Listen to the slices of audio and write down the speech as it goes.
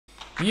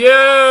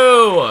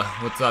Yo!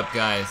 What's up,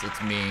 guys?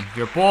 It's me,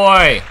 your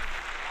boy,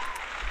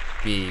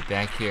 B,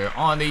 back here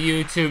on the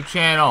YouTube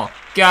channel.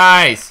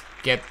 Guys,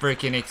 get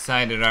freaking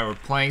excited. We're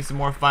playing some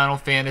more Final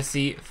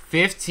Fantasy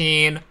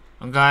 15,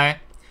 okay?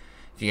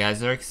 If you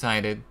guys are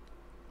excited,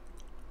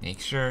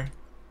 make sure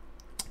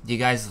you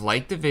guys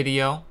like the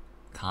video,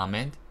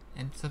 comment,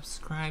 and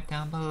subscribe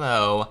down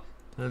below,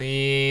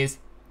 please,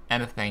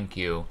 and a thank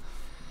you.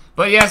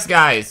 But yes,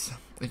 guys,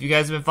 if you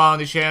guys have been following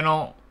the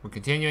channel, we're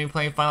continuing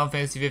playing Final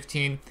Fantasy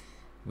 15.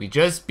 We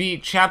just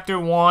beat Chapter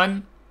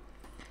 1.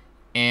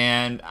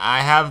 And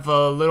I have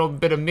a little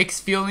bit of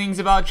mixed feelings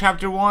about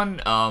Chapter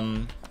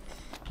 1.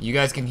 You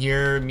guys can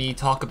hear me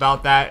talk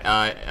about that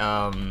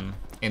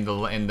in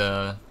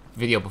the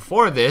video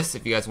before this,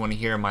 if you guys want to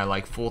hear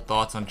my full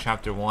thoughts on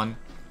Chapter 1.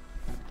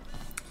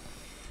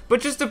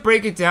 But just to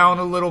break it down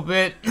a little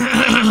bit,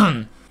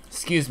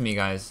 excuse me,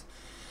 guys.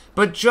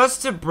 But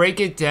just to break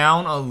it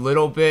down a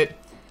little bit,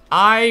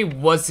 I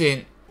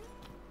wasn't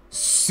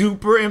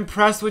super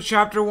impressed with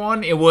Chapter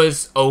 1. It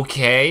was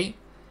okay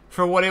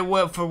for what it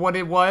was,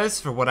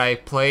 for what I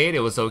played.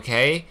 It was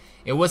okay.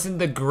 It wasn't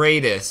the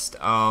greatest.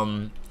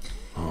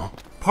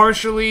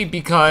 Partially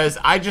because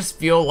I just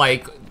feel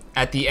like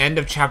at the end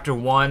of Chapter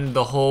 1,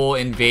 the whole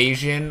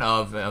invasion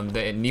of the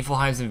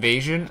Niflheim's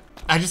invasion,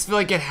 I just feel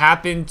like it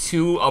happened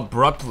too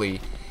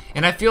abruptly,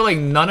 and I feel like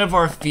none of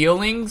our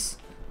feelings.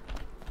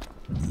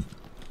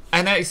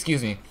 And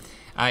excuse me,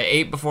 I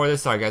ate before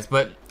this, sorry guys,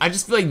 but I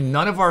just feel like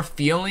none of our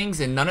feelings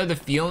and none of the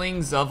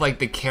feelings of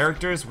the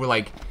characters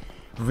were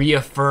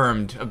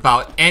reaffirmed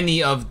about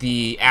any of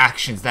the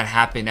actions that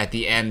happened at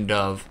the end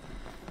of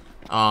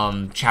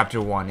Chapter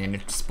 1.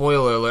 And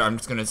spoiler alert, I'm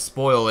just gonna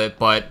spoil it,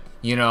 but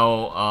you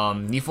know,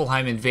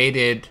 Niflheim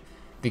invaded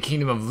the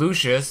kingdom of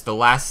Lucis, the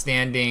last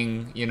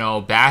standing, you know,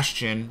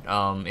 bastion,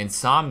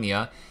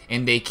 Insomnia,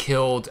 and they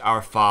killed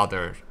our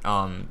father,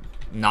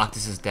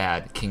 Noctis'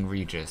 dad, King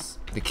Regis,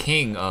 the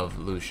king of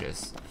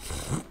Lucis.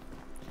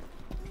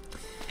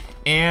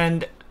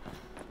 And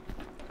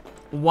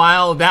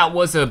while that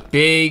was a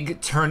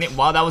big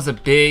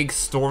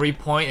story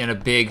point and a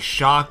big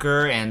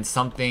shocker and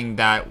something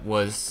that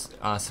was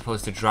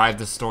supposed to drive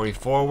the story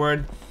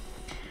forward,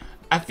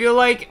 I feel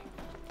like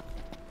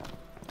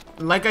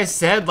I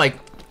said,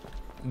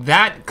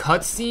 that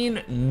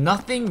cutscene,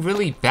 nothing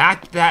really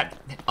backed that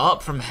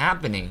up from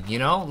happening, you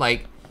know?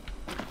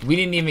 We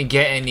didn't even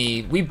get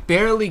any, we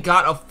barely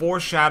got a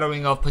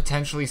foreshadowing of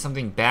potentially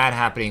something bad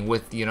happening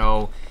with, you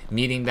know,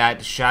 meeting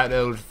that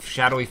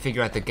shadowy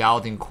figure at the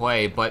Galden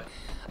Quay, but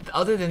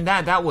other than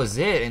that, that was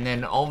it. And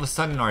then all of a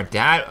sudden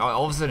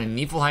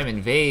Niflheim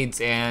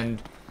invades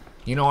and,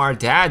 you know, our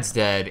dad's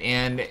dead.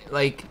 And,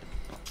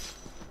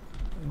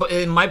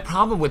 but my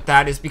problem with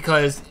that is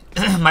because,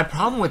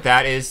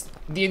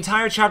 the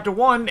entire Chapter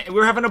 1, we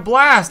were having a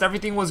blast.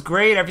 Everything was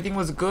great, everything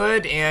was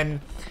good, and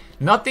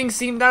nothing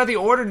seemed out of the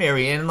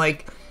ordinary. And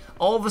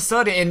all of a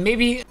sudden, and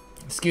maybe,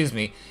 excuse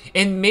me,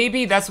 and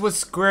maybe that's what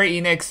Square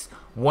Enix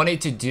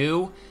wanted to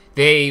do.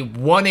 They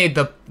wanted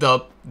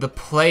the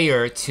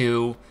player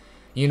to,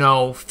 you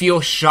know,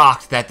 feel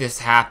shocked that this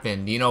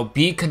happened, you know,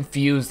 be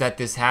confused that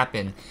this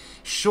happened.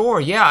 Sure,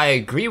 yeah, I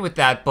agree with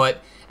that,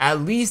 but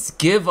at least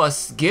give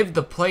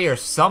the player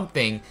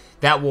something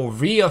that will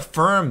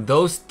reaffirm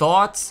those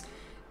thoughts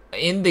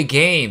in the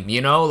game,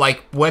 you know,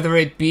 whether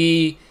it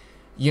be,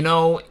 you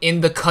know, in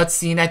the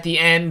cutscene at the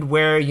end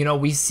where, you know,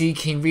 we see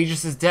King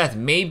Regis' death.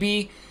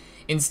 Maybe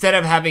instead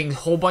of having a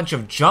whole bunch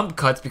of jump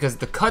cuts, because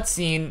the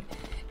cutscene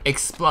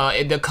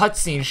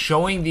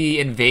showing the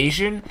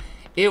invasion,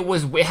 it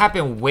was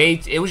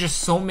just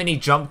so many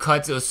jump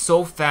cuts. It was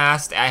so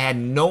fast. I had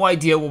no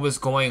idea what was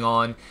going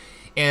on,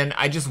 and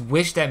I just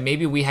wish that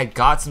maybe we had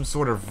got some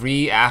sort of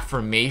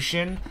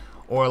reaffirmation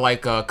or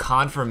a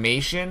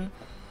confirmation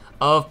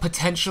of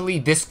potentially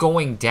this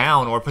going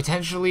down, or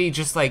potentially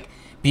just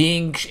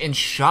being in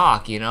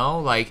shock, you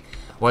know,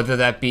 whether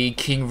that be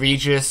King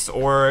Regis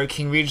or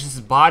King Regis'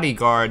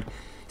 bodyguard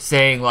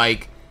saying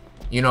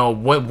you know,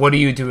 what are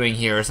you doing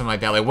here, or something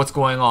like that, what's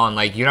going on,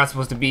 you're not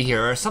supposed to be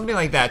here, or something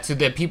like that, to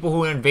the people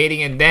who are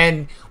invading. And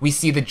then we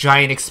see the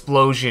giant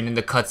explosion in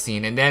the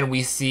cutscene, and then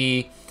we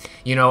see,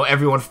 you know,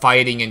 everyone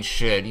fighting and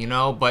shit, you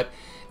know. But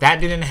that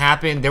didn't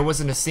happen. There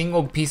wasn't a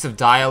single piece of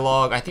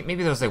dialogue. I think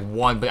maybe there was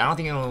one, but I don't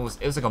think it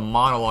was a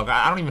monologue.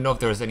 I don't even know if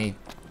there was any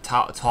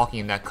talking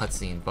in that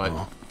cutscene, but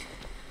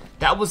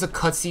that was a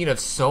cutscene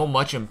of so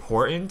much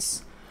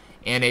importance,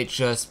 and it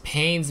just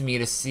pains me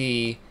to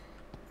see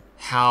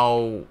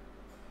how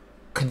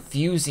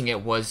confusing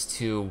it was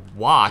to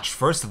watch,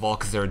 first of all,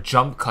 because there are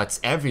jump cuts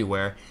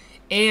everywhere,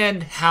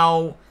 and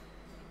how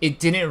it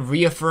didn't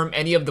reaffirm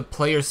any of the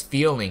players'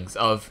 feelings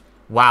of,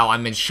 wow,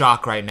 I'm in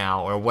shock right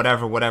now, or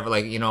whatever,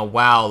 you know,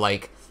 wow,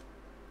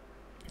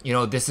 you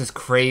know, this is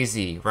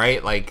crazy,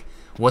 right?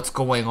 What's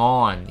going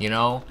on, you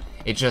know?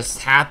 It just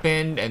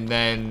happened, and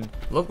then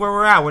look where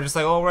we're at. We're just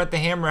oh, we're at the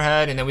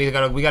Hammerhead, and then we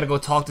gotta go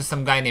talk to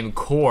some guy named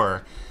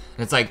Core,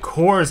 and it's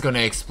Core is gonna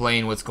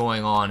explain what's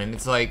going on, and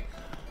it's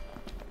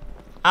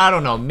I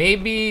don't know,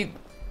 maybe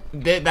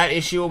that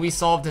issue will be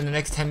solved in the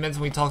next 10 minutes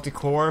when we talk to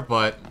Core,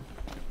 but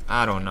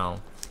I don't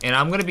know. And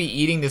I'm gonna be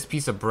eating this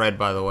piece of bread,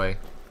 by the way,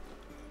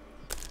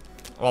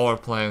 while we're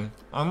playing.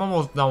 I'm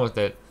almost done with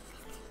it.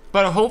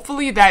 But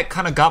hopefully that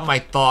kind of got my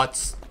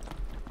thoughts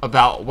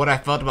about what I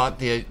felt about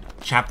the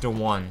chapter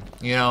 1,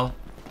 you know?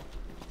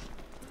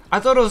 I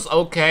thought it was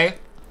okay,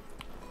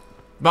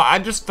 but I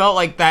just felt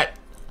like that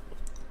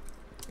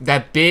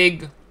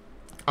big,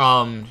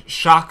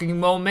 shocking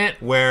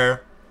moment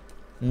where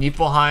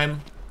Niflheim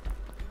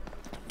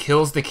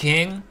kills the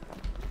king.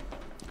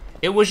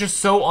 It was just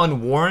so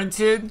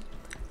unwarranted.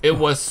 It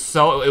was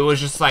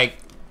just like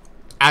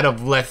out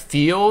of left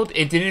field.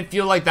 It didn't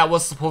feel like that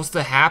was supposed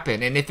to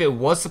happen. And if it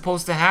was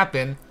supposed to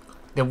happen,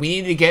 then we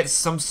need to get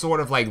some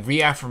sort of like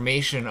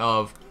reaffirmation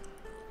of,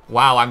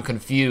 wow, I'm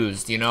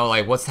confused, you know,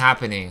 like what's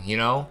happening, you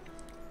know,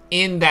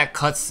 in that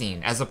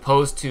cutscene, as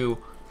opposed to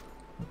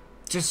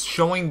just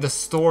showing the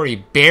story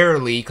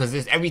barely,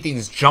 because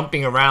everything's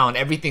jumping around.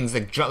 Everything's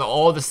like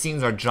all the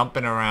scenes are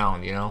jumping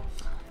around, you know.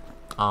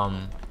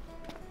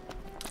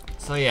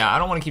 So yeah, I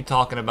don't want to keep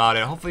talking about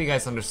it. Hopefully you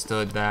guys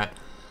understood that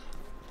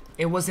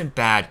it wasn't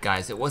bad,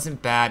 guys. It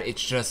wasn't bad.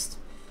 It's just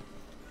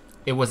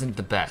it wasn't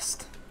the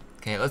best.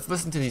 Okay, let's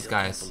listen to these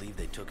guys. I believe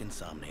they took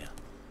Insomnia.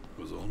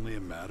 It was only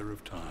a matter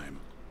of time.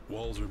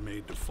 Walls are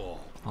made to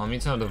fall. Let me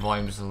turn the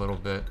volume just a little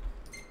bit.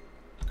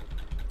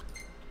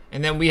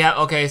 And then we have,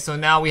 okay, so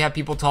now we have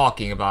people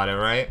talking about it,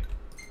 right?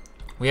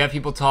 We have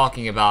people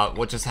talking about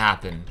what just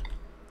happened,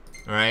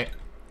 right?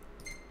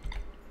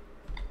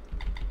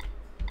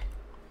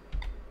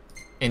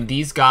 And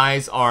these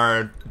guys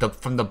are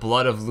from the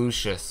blood of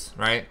Lucius,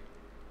 right?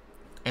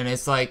 And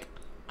it's like,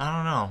 I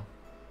don't know.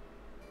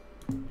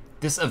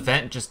 This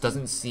event just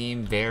doesn't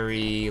seem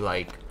very,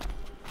 like,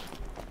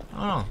 I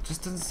don't know,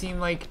 just doesn't seem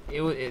like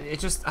it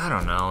just, I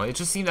don't know, it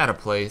just seemed out of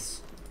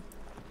place.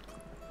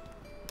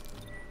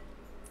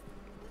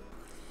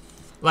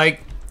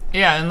 Like,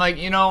 yeah, and like,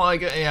 you know,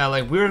 like, yeah,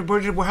 like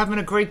we're having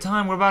a great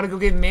time, we're about to go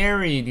get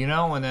married, you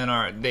know, and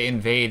then they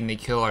invade and they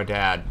kill our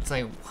dad. It's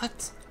like,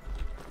 what?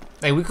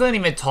 Like, we couldn't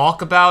even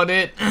talk about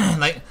it.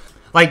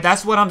 like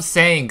that's what I'm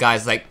saying,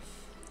 guys. Like,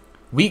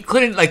 we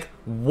couldn't, like,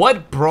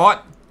 what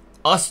brought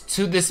us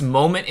to this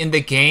moment in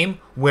the game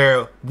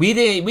where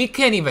we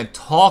can't even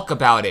talk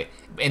about it,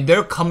 and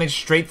they're coming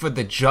straight for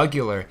the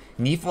jugular.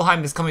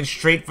 Niflheim is coming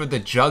straight for the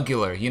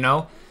jugular, you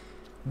know?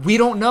 We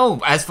don't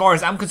know, as far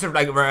as I'm concerned,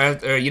 like,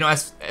 you know,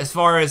 as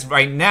far as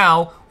right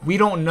now, we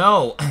don't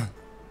know.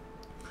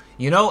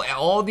 You know,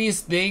 all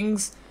these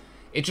things,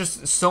 it's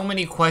just so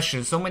many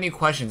questions, and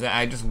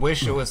I just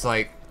wish it was,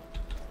 like,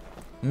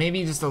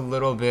 maybe just a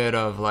little bit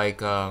of,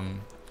 like,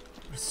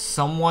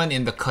 someone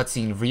in the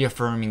cutscene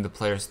reaffirming the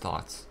player's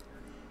thoughts.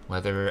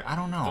 Whether, I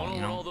don't know, Don't know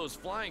you what know? all those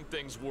flying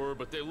things were,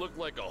 but they looked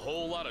like a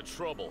whole lot of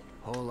trouble.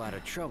 Whole lot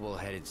of trouble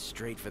headed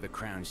straight for the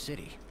Crown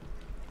City.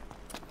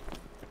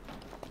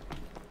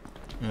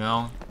 You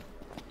know?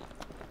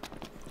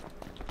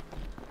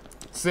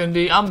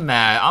 Cindy, I'm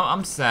mad.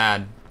 I'm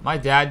sad. My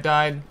dad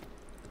died.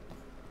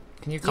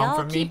 Can you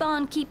comfort me? Y'all keep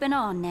on keeping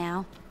on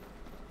now.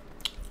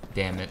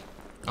 Damn it.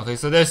 Okay,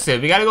 so there's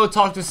Sid. We gotta go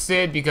talk to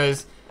Sid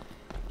because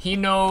he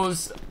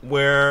knows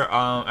where,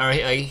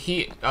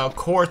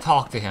 Core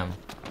talked to him.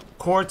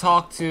 Core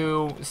talked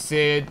to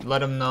Sid,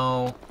 let him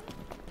know,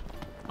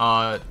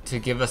 to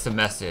give us a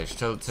message,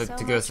 to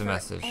give us a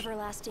message.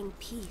 Everlasting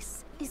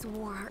peace. Is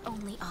war our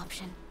only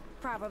option?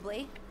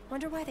 Probably.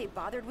 Wonder why they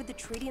bothered with the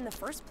treaty in the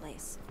first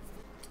place.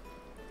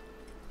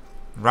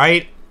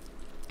 Right?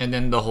 And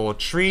then the whole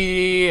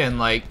treaty, and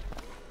like,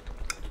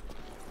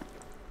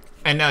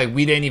 and now, like,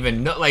 we didn't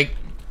even know, like,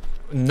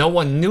 no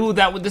one knew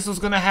that this was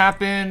gonna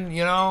happen,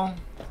 you know?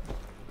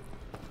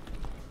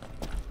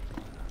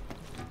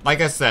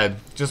 Like I said,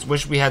 just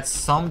wish we had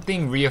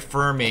something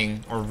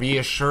reaffirming or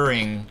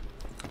reassuring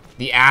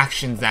the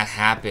actions that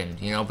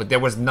happened, you know? But there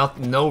was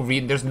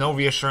there's no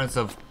reassurance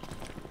of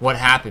what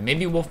happened.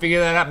 Maybe we'll figure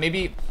that out.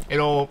 Maybe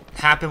it'll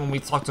happen when we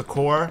talk to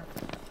Core.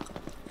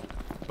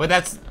 But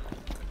I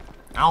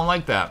don't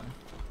like that.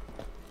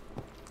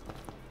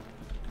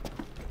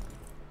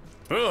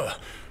 Oh,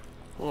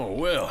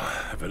 well,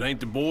 if it ain't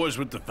the boys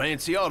with the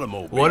fancy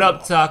automobile. What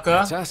up, Taka?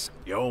 That's us.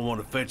 Y'all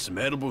want to fetch some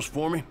edibles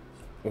for me?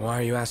 Why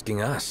are you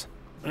asking us?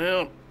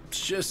 Well,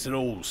 it's just that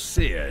old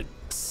Sid.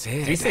 Sid?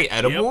 Did he say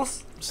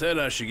edibles? Yep, said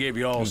I should give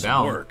y'all I'm some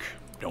down. work.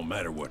 Don't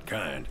matter what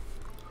kind.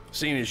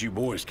 Seeing as you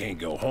boys can't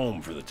go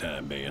home for the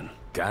time being.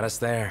 Got us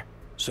there.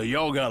 So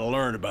y'all gotta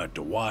learn about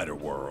the wider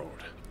world.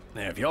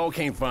 Now, if y'all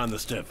can't find the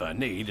stuff I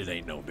need, it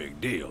ain't no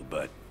big deal,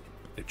 but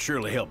it'd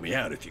surely help me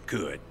out if you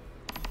could.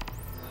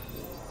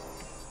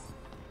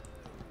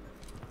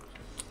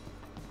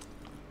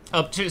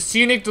 Up to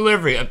scenic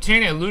delivery.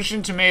 Obtain a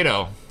Lucian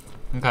tomato.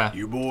 Okay.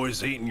 You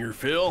boys eating your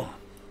fill?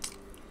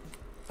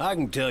 I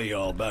can tell you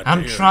all about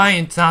I'm the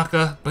trying,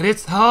 Taka, but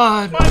it's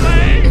hard.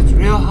 It's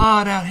real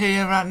hard out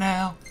here right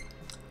now.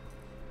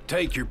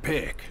 Take your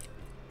pick.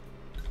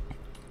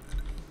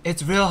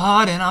 It's real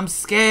hard and I'm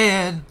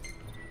scared.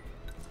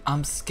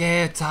 I'm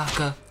scared,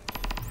 Taka.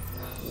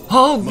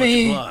 Hold Much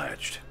me.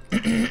 obliged.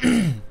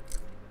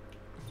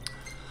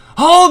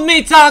 Hold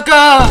me,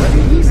 Taka!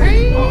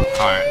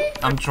 Alright,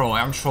 I'm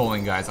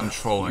trolling, guys. I'm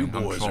trolling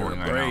Boys are a right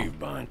now. brave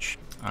bunch.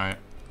 Alright.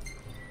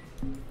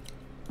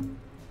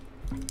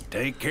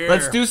 Take care.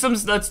 Let's do some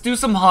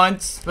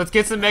hunts. Let's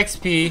get some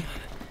XP.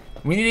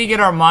 We need to get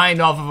our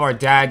mind off of our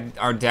dad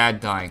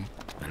dying.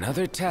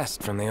 Another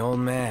test from the old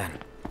man.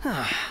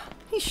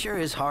 He sure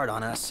is hard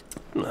on us.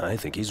 I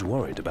think he's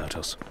worried about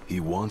us.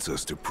 He wants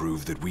us to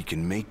prove that we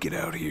can make it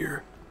out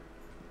here.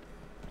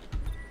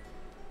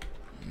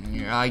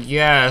 Yeah, I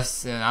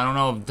guess. I don't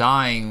know if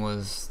dying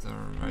was the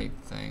right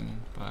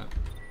thing, but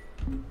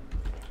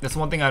that's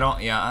one thing I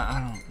don't. Yeah, I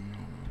don't know.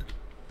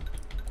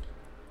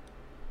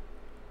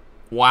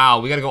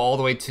 Wow, we gotta go all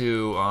the way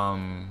to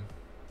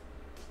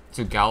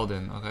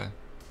Galden. Okay.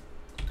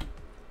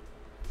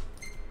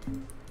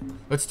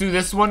 Let's do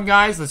this one,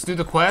 guys. Let's do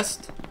the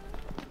quest.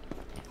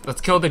 Let's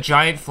kill the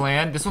giant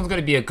flan. This one's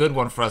gonna be a good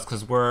one for us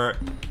because we're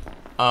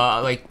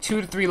like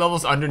 2 to 3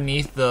 levels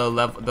underneath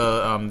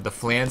the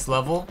flans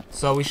level,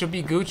 so we should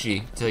be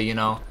Gucci to, you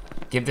know,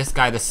 give this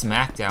guy the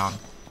smackdown.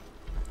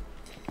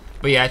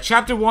 But yeah,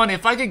 chapter 1.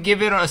 If I could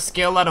give it a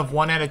scale out of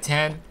 1 out of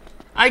 10,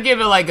 I give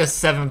it like a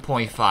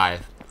 7.5.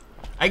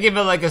 I give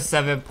it like a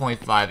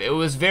 7.5. It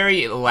was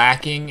very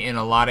lacking in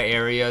a lot of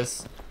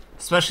areas,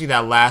 especially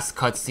that last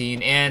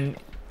cutscene, and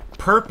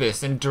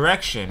purpose and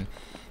direction.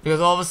 Because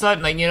all of a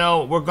sudden, like, you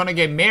know, we're gonna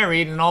get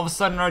married, and all of a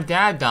sudden our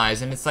dad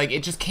dies, and it's like,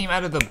 it just came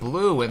out of the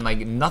blue, and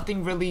like,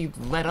 nothing really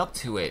led up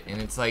to it.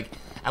 And it's like,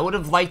 I would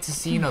have liked to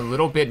seen a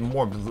little bit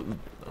more,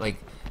 like,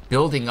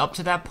 building up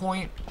to that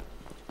point.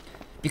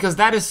 Because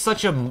that is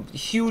such a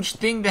huge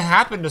thing to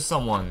happen to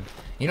someone.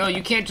 You know,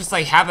 you can't just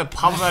like have it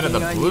pop out of the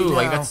blue.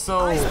 Like, that's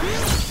so...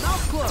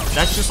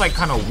 That's just like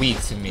kind of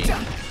weak to me.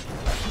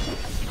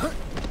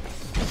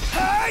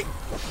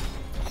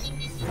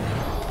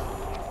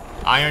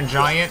 Iron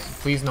Giant?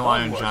 Please no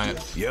Iron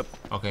Giant. Yep.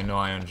 Okay, no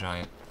Iron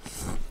Giant.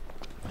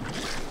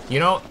 You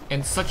know,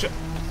 in such a...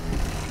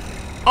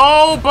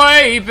 Oh,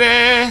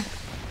 baby!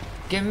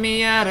 Get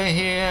me out of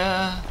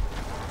here.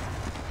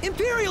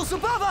 Imperials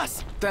above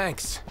us!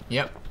 Thanks.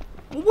 Yep.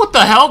 What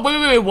the hell?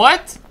 Wait,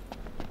 what?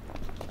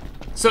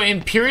 So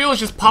Imperials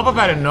just pop up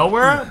out of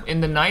nowhere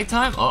in the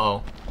nighttime?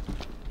 Uh-oh.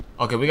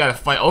 Okay, we gotta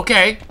fight.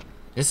 Okay.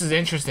 This is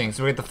interesting.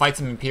 So we have to fight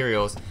some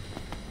Imperials.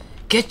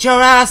 Get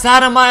your ass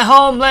out of my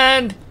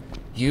homeland!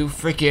 You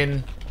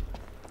freaking...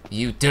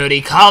 You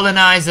dirty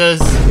colonizers!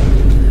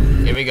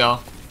 Here we go.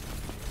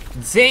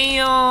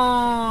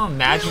 Damn!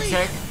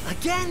 Magitech.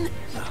 Again?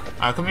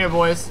 Alright, come here,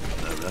 boys.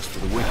 That's for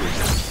the wicked.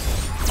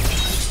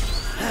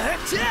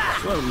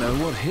 Well, now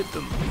what hit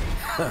them?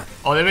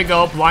 Oh, there we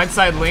go.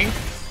 Blindside Link.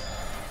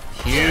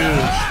 Huge.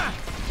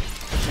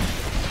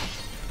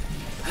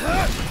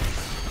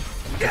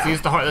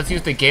 Let's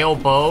use the Gale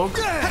Bogue.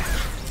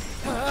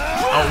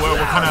 Oh,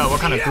 we're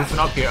kind of goofing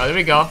up here. Oh, there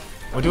we go.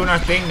 We're doing our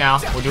thing now.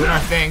 We're doing our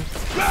thing.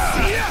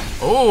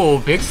 Oh,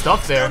 big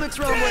stuff there. Let's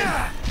wrap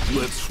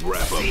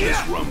up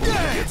this rumble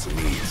and get some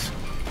ease.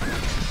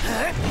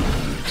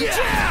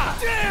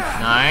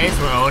 Nice.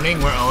 We're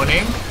owning. We're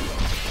owning.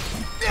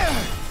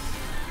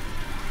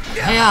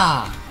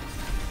 Yeah.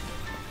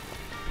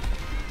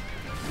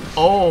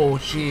 Oh,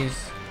 jeez.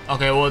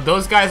 Okay, well,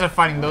 those guys are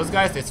fighting those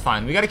guys. It's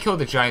fine. We gotta kill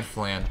the giant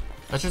flan.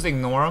 Let's just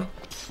ignore them.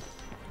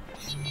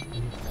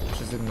 Let's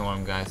just ignore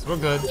them, guys. We're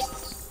good.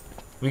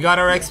 We got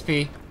our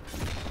XP.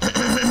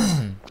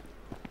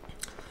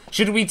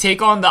 Should we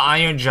take on the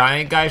Iron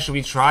Giant, guys? Should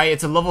we try?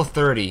 It's a level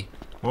 30.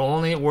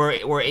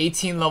 We're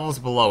 18 levels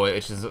below it,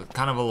 which is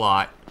kind of a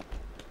lot,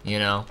 you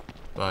know.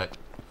 But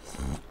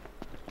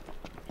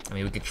I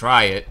mean, we could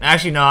try it.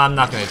 Actually, no, I'm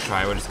not gonna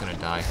try. We're just gonna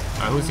die.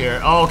 All right, who's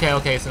here? Oh,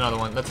 okay, it's another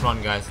one. Let's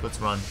run, guys.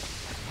 Let's run.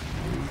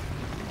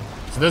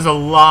 So there's a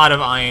lot of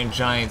Iron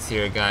Giants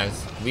here,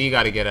 guys. We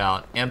gotta get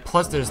out. And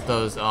plus, there's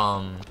those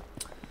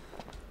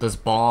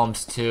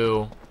bombs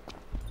too.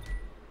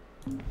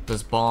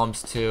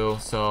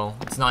 So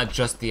it's not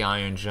just the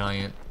Iron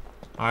Giant.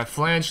 All right,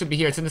 Flan should be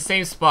here. It's in the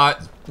same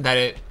spot that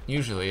it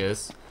usually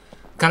is.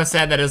 Kind of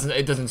sad that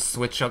it doesn't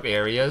switch up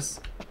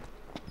areas.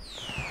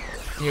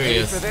 Here he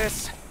is. For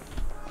this?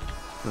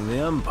 The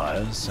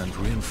Empire sent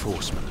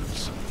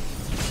reinforcements.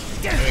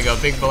 There we go,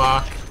 big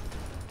block.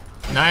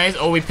 Nice.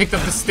 Oh, we picked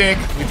up the stick.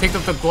 We picked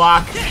up the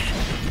Glock.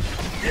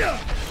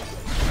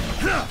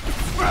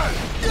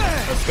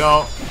 Let's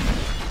go.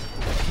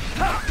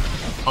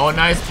 Oh,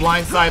 nice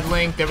blindside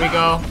Link. There we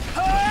go.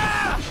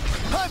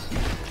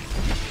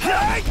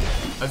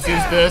 Let's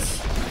use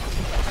this.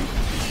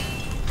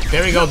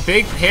 There we go.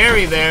 Big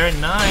parry there.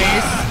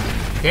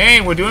 Nice.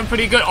 Dang, we're doing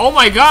pretty good. Oh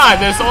my god,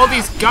 there's all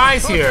these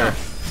guys here.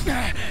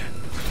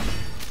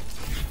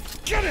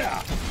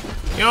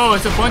 Yo,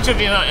 it's a bunch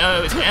of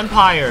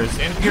empires,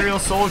 imperial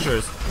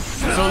soldiers.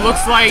 So it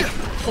looks like,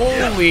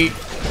 holy.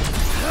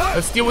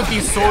 Let's deal with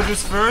these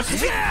soldiers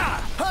first.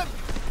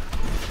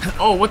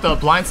 Oh, what the?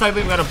 Blindside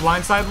Link? We got a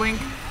blindside Link?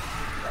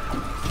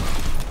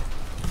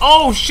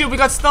 Oh shit, we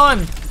got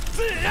stunned.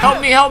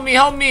 Help me, help me,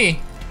 help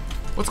me.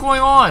 What's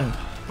going on?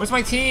 Where's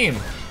my team?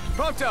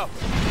 Prompto.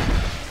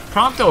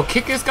 Prompto,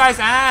 kick this guy's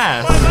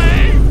ass.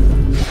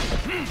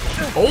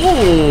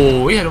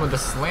 Oh, we hit him with a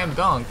slam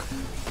dunk.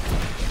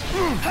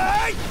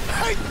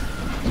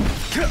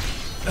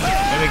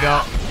 There we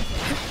go.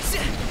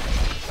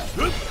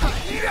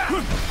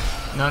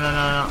 No.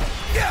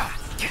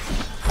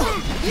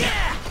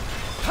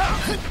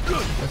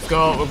 Let's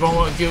go. We're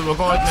going.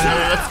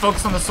 Let's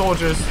focus on the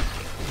soldiers.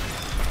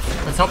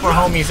 Let's help our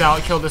homies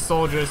out. Kill the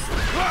soldiers.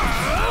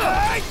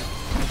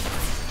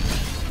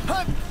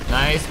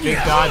 Nice, big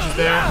dodges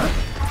there.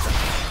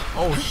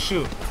 Oh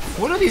shoot.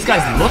 What are these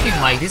guys looking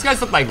like? These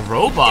guys look like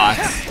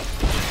robots.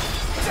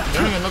 They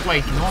don't even look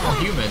like normal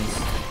humans.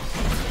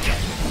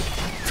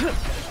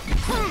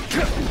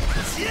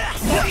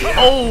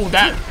 Oh,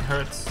 that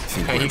hurts.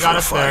 Okay, he got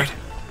us there.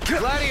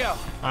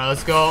 Alright,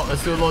 let's go.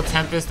 Let's do a little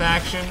Tempest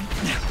action.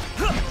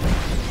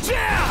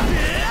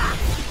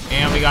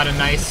 And we got a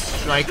nice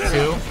strike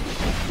too.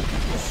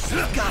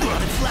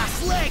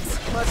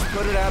 Let's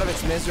put it out of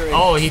its misery.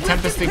 Oh, he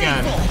Tempest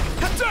again.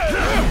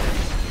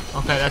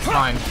 Okay, that's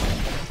fine.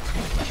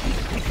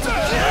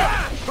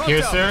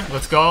 Here, sir.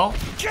 Let's go.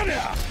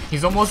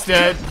 He's almost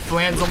dead.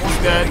 Flan's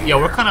almost dead. Yo,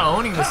 we're kind of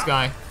owning this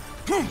guy.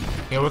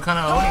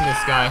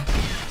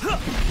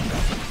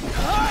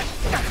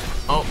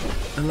 Oh.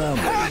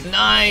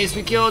 Nice.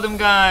 We killed him,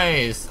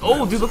 guys.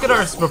 Oh, dude, look at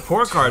our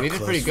report card. We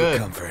did pretty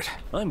good.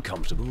 I'm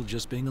comfortable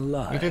just being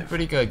alive. We did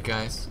pretty good,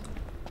 guys.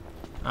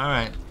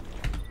 Alright.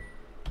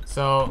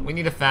 So, we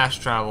need to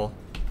fast travel.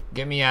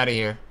 Get me out of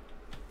here.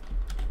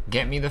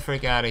 Get me the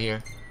frick out of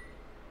here.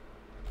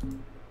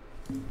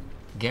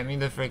 Get me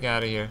the frick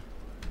out of here.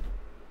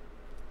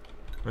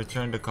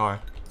 Return to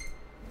car.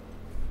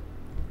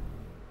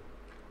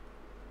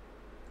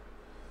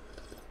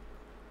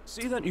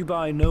 See that you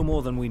buy no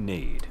more than we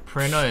need.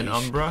 Prina and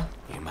Umbra.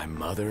 You my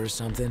mother or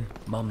something?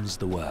 Mum's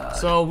the word.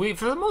 So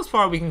for the most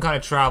part, we can kind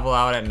of travel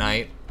out at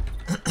night.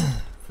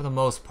 For the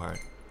most part.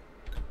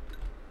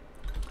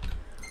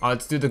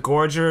 Let's do the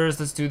Gorgers.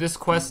 Let's do this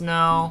quest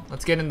now.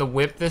 Let's get in the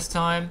whip this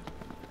time.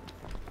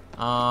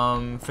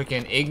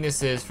 Freaking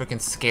Ignis is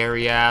freaking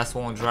scary ass.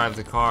 Won't drive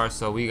the car,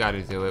 so we got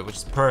to do it, which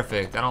is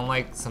perfect. I don't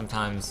like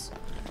sometimes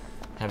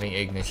having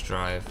Ignis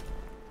drive.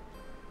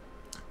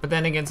 But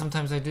then again,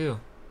 sometimes I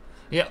do.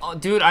 Yeah,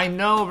 dude, I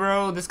know,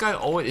 bro. This guy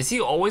is he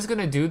always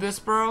gonna do this,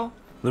 bro?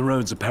 The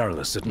roads are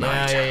perilous at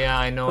night. Yeah,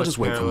 I know. Let It's us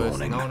wait for perilous.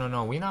 morning.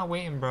 No, we're not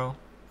waiting, bro.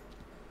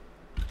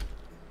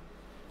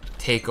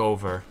 Take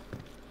over.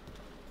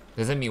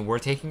 Does that mean we're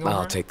taking over?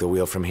 I'll take the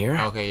wheel from here.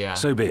 Okay, yeah.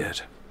 So be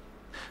it.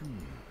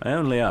 I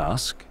only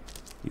ask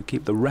you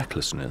keep the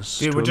recklessness.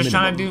 Dude, to we're a just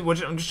trying to minimum.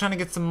 I'm just trying to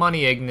get some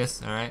money,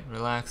 Ignis. All right,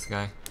 relax,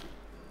 guy.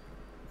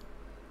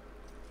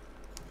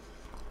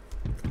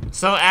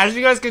 So as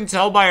you guys can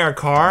tell by our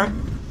car,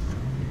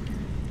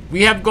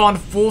 we have gone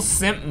full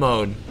simp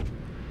mode,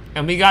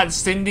 and we got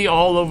Cindy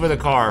all over the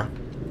car.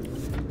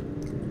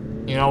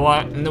 You know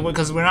what?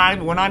 Because we're not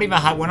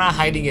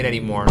hiding it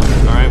anymore.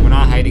 All right, we're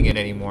not hiding it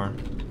anymore.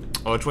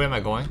 Oh, which way am I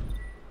going?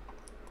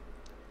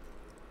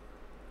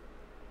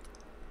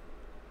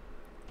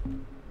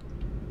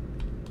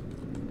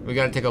 We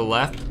gotta take a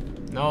left.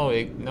 No,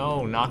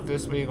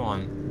 Noctis, where you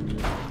going?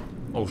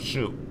 Oh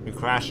shoot, we're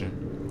crashing.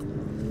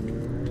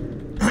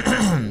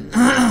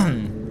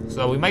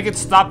 So we might get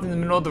stopped in the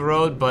middle of the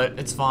road, but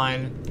it's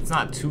fine. It's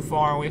not too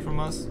far away from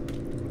us.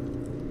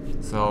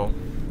 So.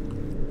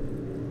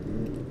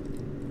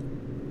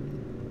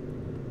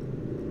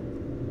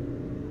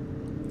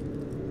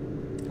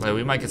 Like,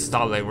 we might get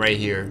stopped like right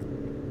here.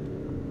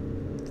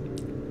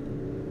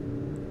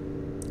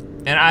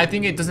 And I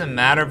think it doesn't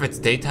matter if it's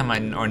daytime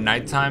or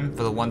nighttime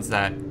for the ones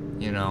that,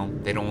 you know,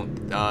 they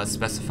don't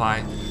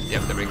specify.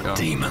 Yep, there we go.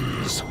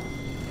 Demons.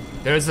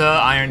 There's a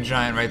Iron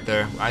Giant right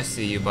there. I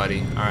see you, buddy.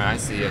 Alright, I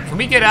see you. Can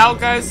we get out,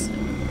 guys?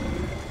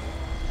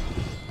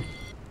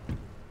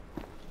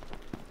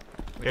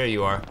 There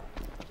you are.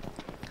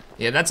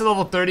 Yeah, that's a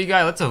level 30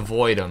 guy. Let's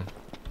avoid him.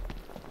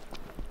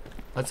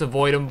 Let's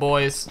avoid him,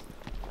 boys.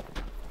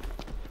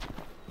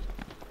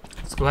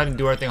 Let's go ahead and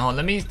do our thing. Hold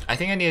on, I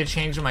think I need to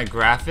change my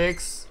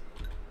graphics.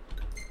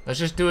 Let's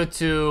just do it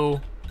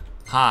to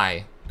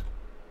high.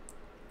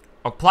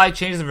 Apply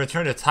changes and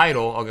return to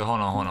title. Okay, hold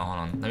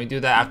on. Let me do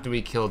that after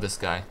we kill this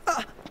guy.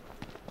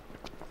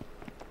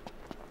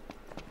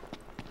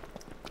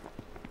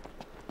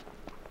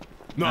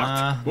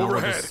 Knocked. No,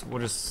 Overhead.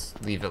 we'll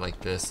just leave it like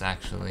this,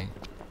 actually.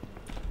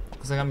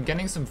 Cause like I'm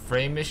getting some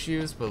frame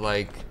issues, but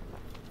like,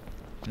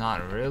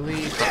 not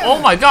really. Oh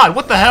my God!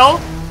 What the hell?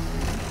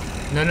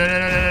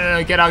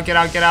 No! Get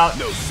out!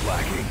 No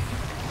slacking.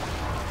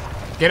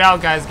 Get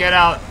out, guys! Get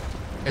out!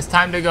 It's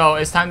time to go.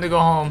 It's time to go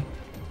home.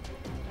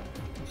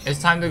 It's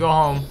time to go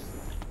home.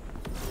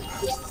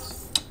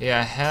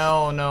 Yeah,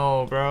 hell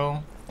no,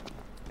 bro.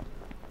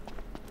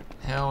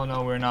 Hell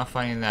no, we're not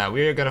fighting that.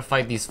 We're gonna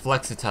fight these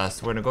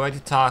Flexitus. We're gonna go back to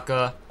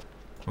Taka.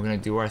 We're gonna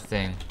do our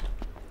thing.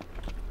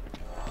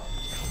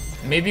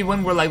 Maybe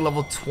when we're like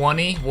level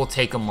 20, we'll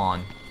take them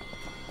on.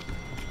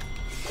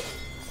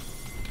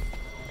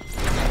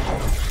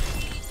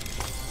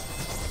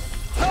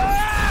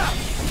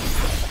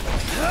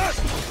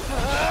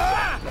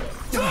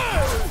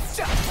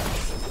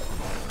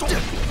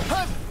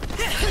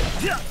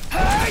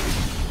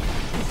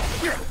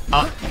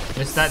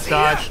 Missed that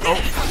dodge. Oh,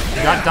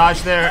 you got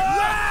dodge there.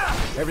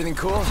 Everything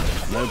cool?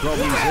 No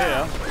problems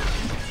here.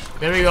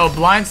 There we go.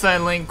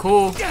 Blindside Link.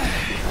 Cool. Let's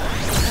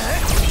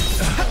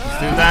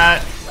do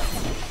that.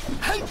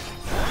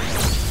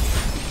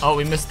 Oh,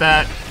 we missed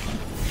that.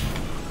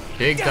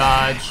 Big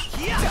dodge.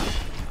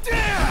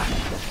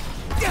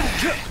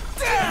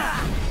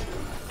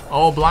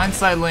 Oh,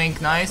 blindside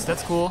Link. Nice.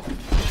 That's cool.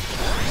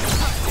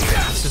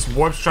 Let's just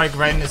warp strike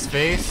right in his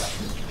face.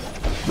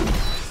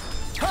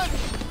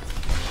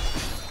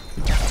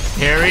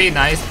 Parry.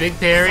 Nice. Big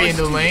parry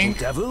into Link.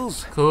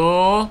 Devils?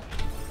 Cool.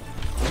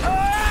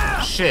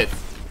 Shit.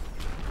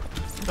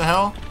 What the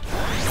hell?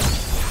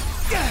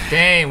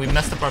 Dang, we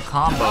messed up our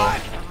combo.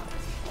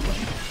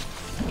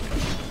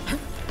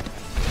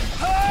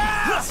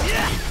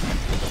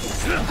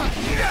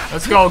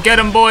 Let's go. Get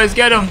him, boys.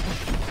 Get him. And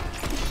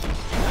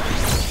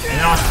then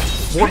I'll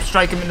warp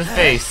strike him in the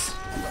face.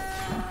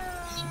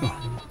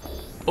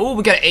 Oh,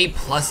 we got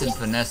 8+ in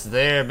finesse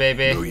there,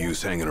 baby. No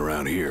use hanging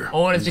around here.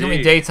 Oh, and it's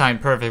becoming daytime.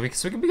 Perfect. We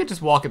could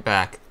just walk it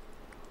back.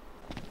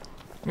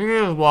 We could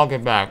just walk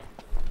it back.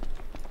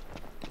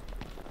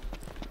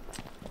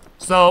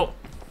 So,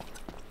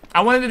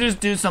 I wanted to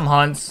just do some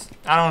hunts.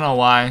 I don't know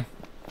why.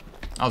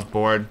 I was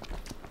bored.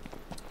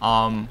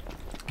 Let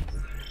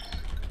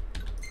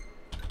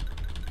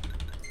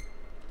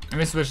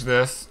me switch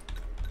this.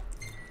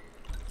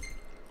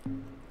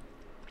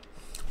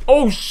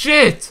 Oh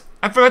shit!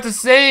 I forgot to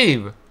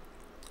save!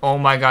 Oh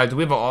my god, do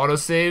we have an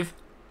autosave?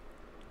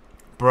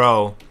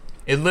 Bro,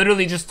 it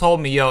literally just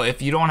told me, yo,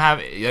 if you don't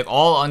have, like,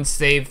 all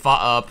unsaved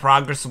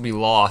progress will be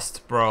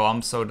lost. Bro,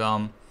 I'm so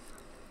dumb.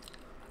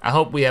 I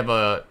hope we have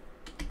a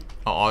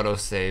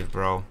autosave,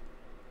 bro.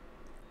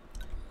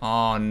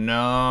 Oh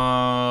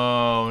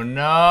no,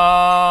 no!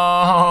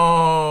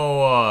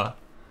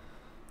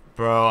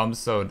 Bro, I'm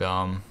so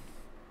dumb.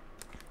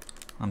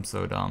 I'm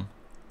so dumb.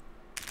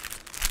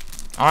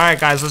 Alright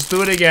guys, let's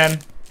do it again.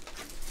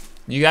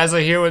 You guys are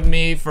here with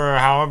me for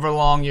however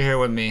long you're here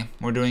with me.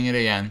 We're doing it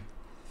again.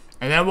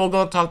 And then we'll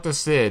go talk to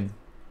Sid.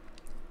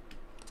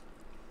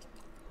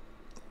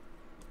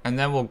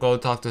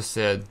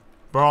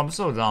 Bro, I'm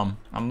so dumb.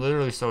 I'm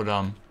literally so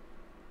dumb.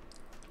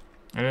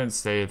 I didn't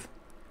save.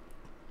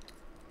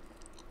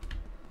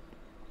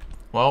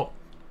 Well,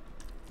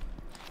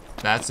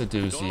 that's a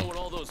Don't know doozy. what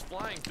all those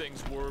flying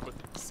things were, but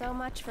So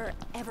much for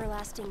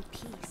everlasting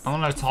peace. I'm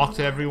gonna talk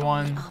to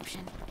everyone.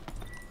 Option.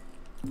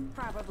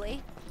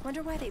 Probably.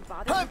 Wonder why they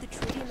bothered with the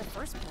treaty in the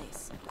first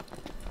place.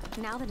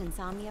 Now that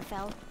insomnia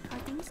fell, are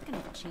things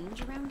gonna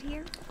change around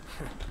here?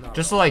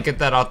 Just to like get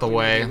that out the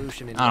way. I don't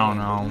We've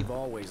know.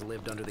 always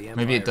lived under the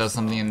Maybe it Empire. does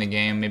something in the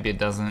game, maybe it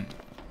doesn't.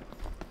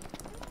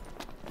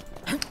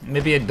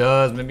 Maybe it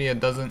does, maybe it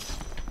doesn't.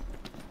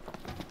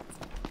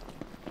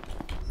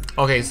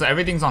 Okay, so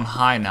everything's on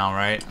high now,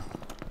 right?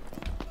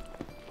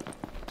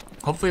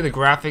 Hopefully the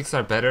graphics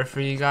are better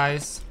for you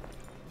guys.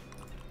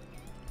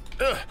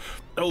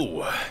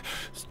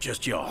 It's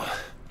just y'all.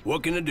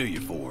 What can I do you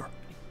for?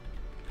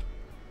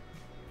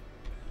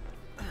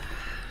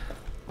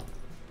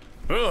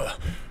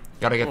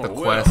 Gotta get the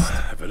well, quest.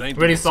 if it ain't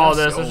Already the saw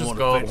necessity, this, let's I just wanna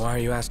go. fix- Why are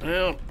you asking?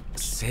 Well,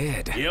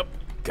 Sid. yep.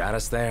 Got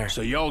us there.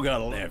 So y'all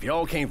gotta. If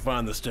y'all can't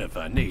find the stuff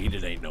I need,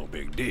 it ain't no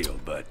big deal,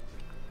 but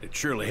it'd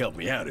surely help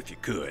me out if you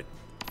could.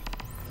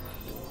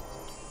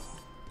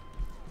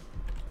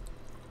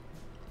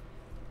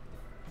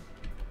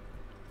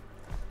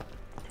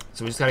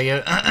 So we just gotta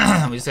get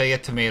we just gotta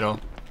get tomato.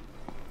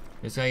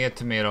 We just gotta get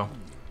tomato.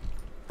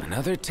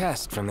 Another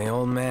test from the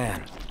old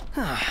man.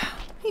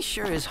 He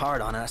sure is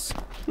hard on us.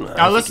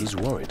 I let's- think he's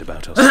worried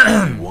about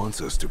us. He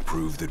wants us to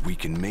prove that we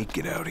can make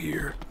it out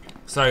here.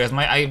 Sorry guys,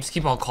 I just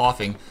keep on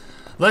coughing.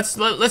 Let's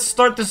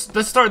start this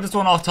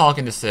one off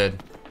talking to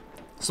Sid.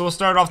 So we'll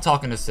start off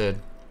talking to Sid.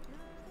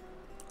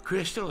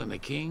 Crystal and the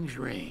King's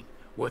Ring.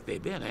 What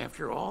they've been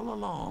after all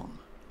along.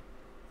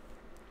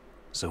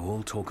 So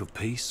all talk of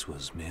peace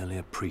was merely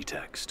a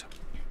pretext.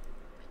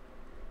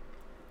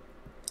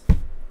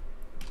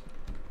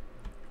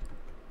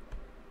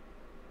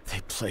 They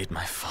played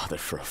my father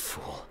for a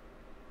fool.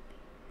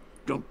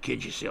 Don't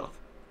kid yourself.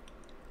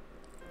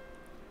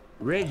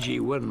 Reggie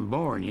wasn't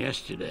born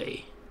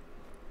yesterday.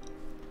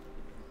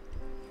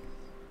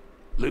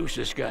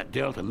 Lucis got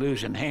dealt a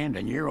losing hand,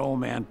 and your old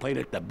man played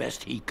it the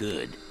best he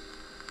could.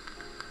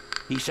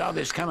 He saw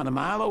this coming a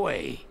mile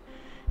away,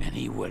 and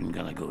he wasn't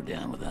gonna go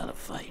down without a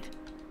fight.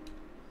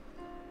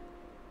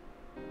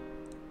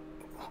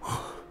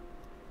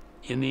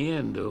 In the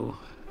end, though,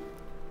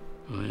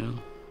 well,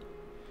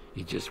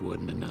 it just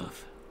wasn't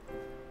enough.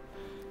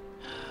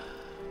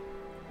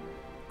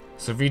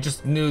 So if we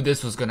just knew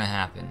this was gonna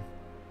happen.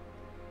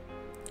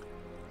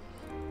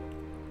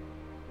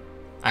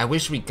 I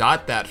wish we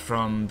got that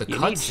from the You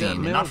need cutscene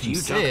something and not else, from you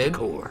talk to Sid.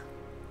 Core.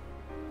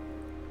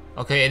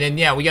 Okay, and then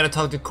yeah, we gotta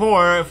talk to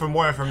Core for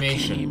more I can't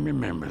information. even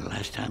remember the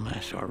last time I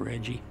saw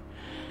Reggie.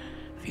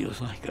 Feels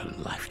like a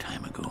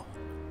lifetime ago.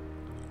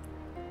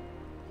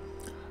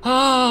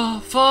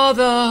 Ah,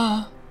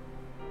 Father!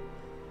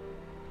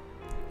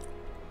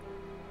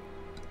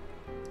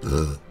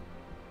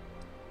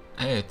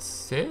 Hey, it's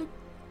Sid?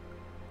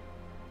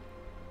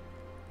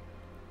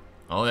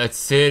 Oh, that's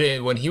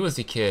Sid when he was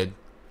a kid.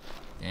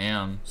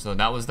 Damn, so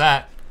that was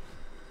that.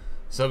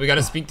 So we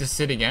gotta speak to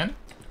Sid again.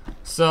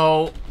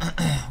 So,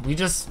 we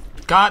just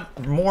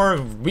got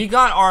more, we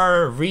got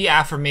our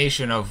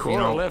reaffirmation of, Cora you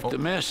know. left a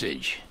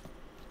message.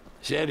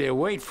 Said he'll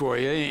wait for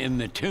you in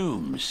the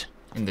tombs.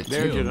 In the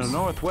They're to the tombs.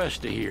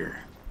 northwest of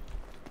here.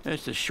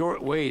 That's a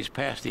short ways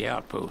past the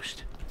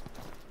outpost.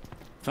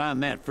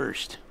 Find that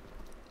first.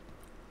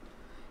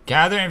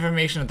 Gather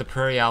information at the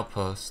Prairie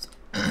Outpost.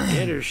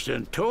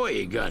 Interesting toy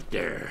you got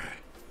there.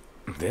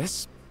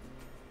 This?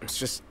 It's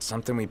just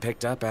something we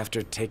picked up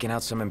after taking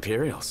out some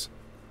Imperials.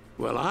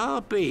 Well,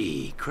 I'll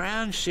be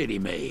Crown City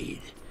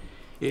made.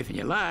 If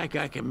you like,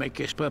 I can make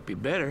this puppy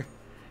better.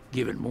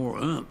 Give it more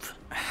oomph.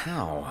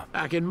 How?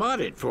 I can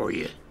mod it for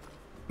you.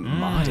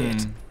 Mod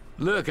it?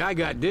 Look, I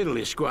got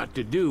diddly squat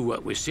to do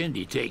what with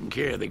Cindy taking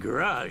care of the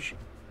garage.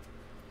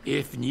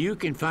 If you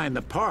can find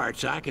the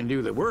parts, I can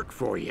do the work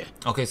for you.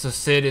 Okay, so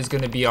Sid is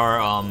gonna be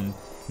our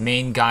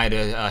main guy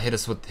to hit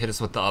us with the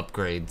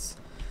upgrades.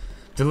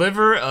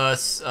 Deliver a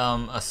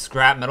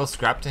metal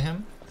scrap to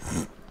him.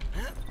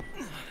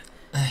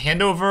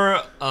 Hand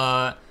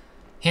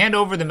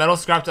over the metal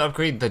scrap to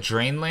upgrade the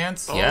drain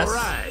lance. Yes. All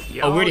right. Oh,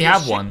 we already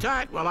have one. Sit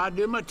tight while I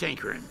do my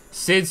tinkering.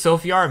 Sid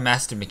Sophiar,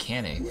 master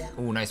mechanic.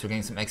 Ooh, nice. We're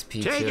getting some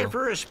XP Take too. it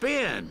for a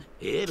spin.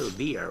 It'll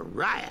be a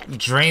riot.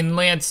 Drain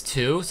lance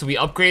 2. So we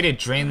upgraded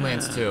drain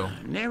lance 2.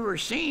 Never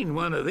seen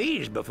one of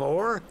these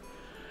before.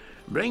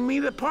 Bring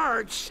me the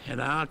parts,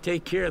 and I'll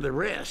take care of the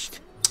rest.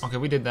 Okay,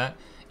 we did that.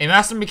 A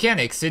master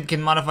mechanic, Sid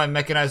can modify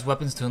mechanized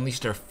weapons to unleash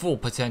their full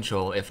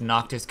potential. If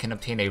Noctis can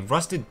obtain a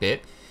rusted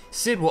bit,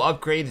 Sid will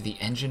upgrade the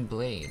engine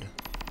blade.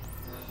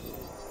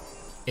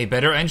 A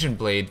better engine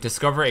blade.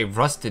 Discover a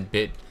rusted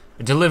bit.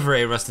 Deliver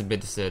a rusted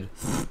bit to Sid.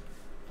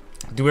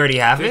 Do we already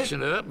have it? Fixing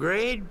to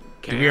upgrade?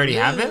 Do we already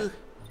have it?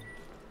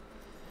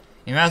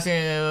 A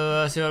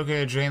master Sid will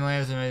upgrade a drain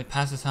lance and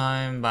pass the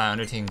time by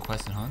undertaking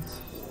quests and hunts.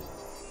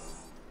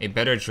 A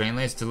better drain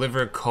lance.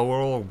 Deliver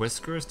coral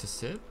whiskers to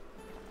Sid.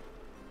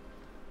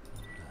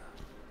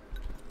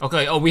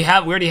 Okay, oh, we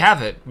already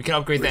have it. We can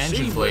upgrade the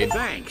engine blade.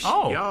 Thanks.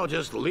 Oh. Y'all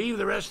just leave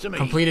the rest to me.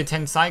 Completed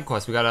 10 side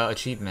quests. We got an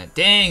achievement.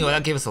 Dang, well,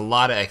 that gave us a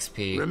lot of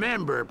XP.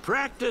 Remember,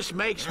 practice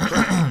makes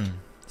perfect.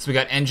 So we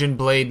got engine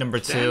blade number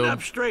 2. Stand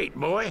up straight,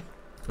 boy.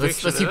 Let's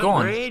Fixing keep to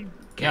going. upgrade?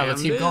 Yeah,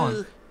 let's keep Can going.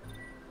 do.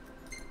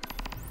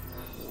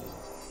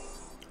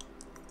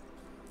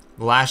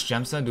 Glass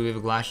gemstone. Do we have a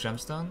glass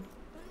gemstone?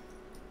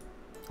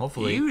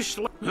 Hopefully.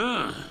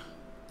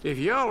 If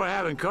y'all are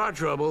having car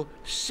trouble,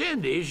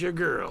 Cindy's your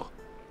girl.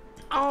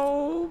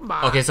 Oh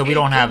my. Okay, so we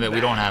don't have it.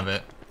 We don't have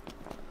it.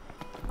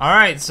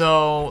 Alright,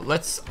 so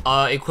let's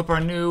equip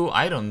our new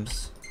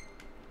items.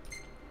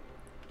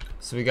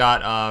 So we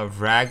got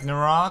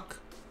Ragnarok.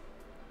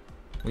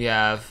 We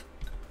have...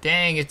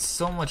 Dang, it's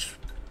so much...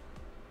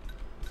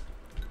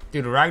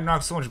 Dude,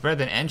 Ragnarok's so much better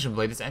than Engine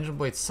Blade. This Engine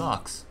Blade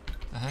sucks.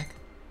 The heck?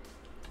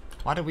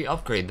 Why did we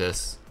upgrade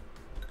this?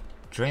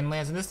 Drain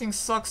Lance, and this thing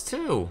sucks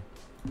too.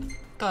 What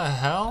the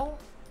hell?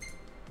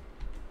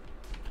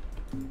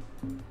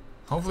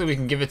 Hopefully we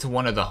can give it to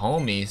one of the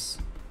homies.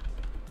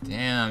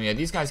 Damn, yeah,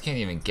 these guys can't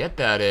even get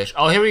that ish.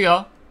 Oh, here we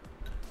go.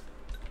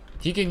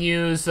 He can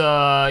use,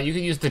 you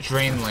can use the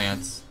Drain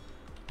Lance.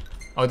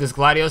 Oh, does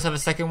Gladiolus have a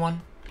second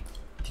one?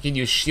 He can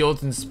use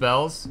shields and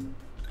spells.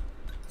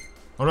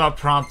 What about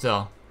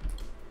Prompto?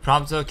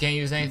 Prompto can't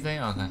use anything?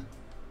 Okay.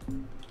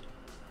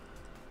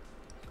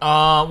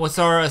 What's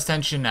our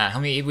ascension at? How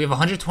many? We have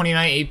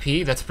 129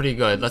 AP. That's pretty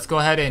good. Let's go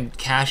ahead and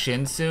cash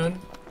in soon.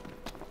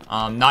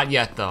 Not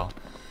yet though.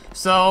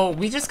 So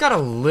we just got a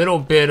little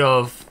bit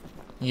of,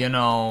 you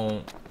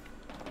know,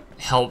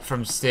 help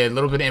from Sid. A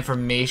little bit of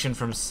information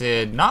from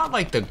Sid. Not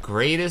like the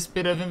greatest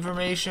bit of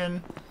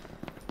information,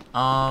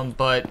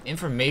 but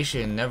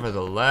information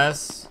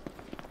nevertheless.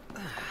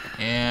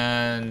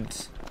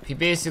 And he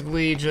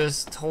basically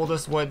just told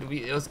us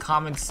it was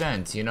common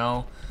sense, you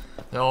know.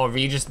 Oh,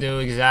 Regis knew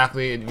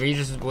exactly.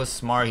 Regis was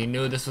smart. He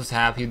knew this was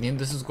happening. He knew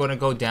this was going to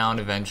go down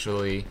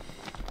eventually.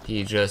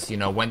 He just, you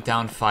know, went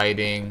down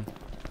fighting.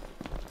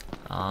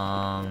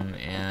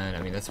 And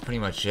I mean, that's pretty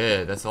much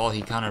it. That's all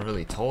he kind of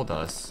really told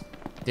us.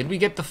 Did we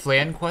get the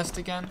Flan quest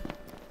again?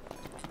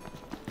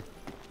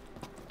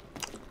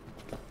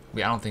 I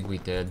don't think we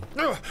did.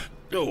 What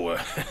So,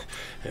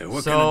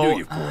 can I do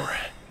you for?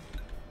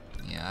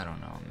 Yeah, I don't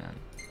know, man.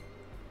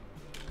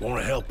 Want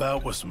to help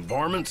out with some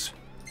varmints?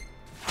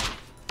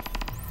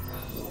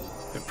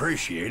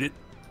 Appreciate it.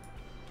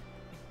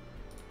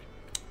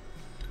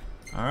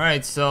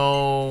 Alright,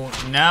 so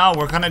now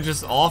we're kind of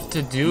just off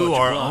to do Much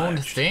our obliged.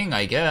 own thing,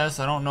 I guess.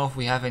 I don't know if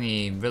we have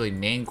any really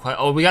main quest.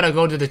 Oh, we gotta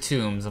go to the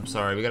tombs. I'm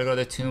sorry. We gotta go to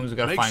the tombs. We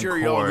gotta Make find sure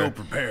y'all Core. go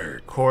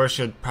prepared. Core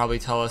should probably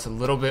tell us a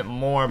little bit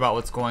more about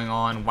what's going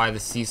on, why the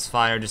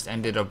ceasefire just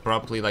ended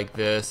abruptly like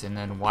this, and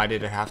then why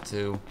did it have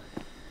to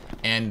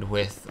end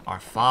with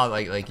our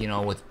father, like you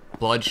know, with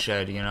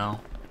bloodshed, you know?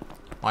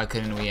 Why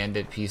couldn't we end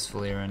it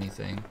peacefully or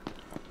anything?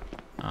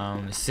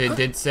 Sid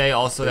did say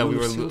also that we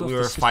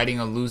were fighting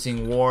a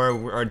losing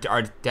war.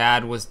 Our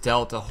dad was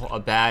dealt a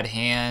bad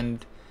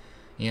hand.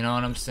 You know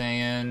what I'm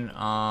saying?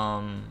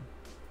 Oh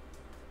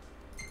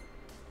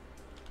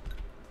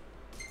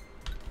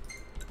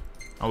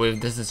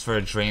wait, this is for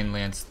a Drain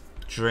Lance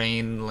 3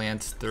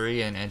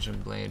 and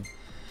Engine Blade.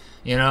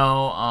 You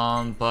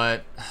know,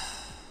 but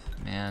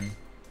man.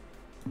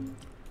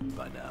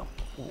 By now,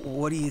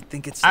 what do you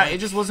think it's like? It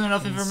just wasn't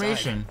enough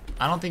information.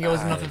 I don't think it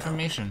was enough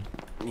information.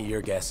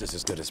 Your guess is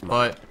as good as mine.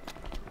 But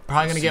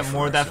probably gonna get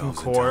more of that from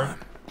Core,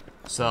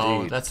 so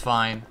Indeed. that's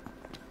fine.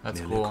 That's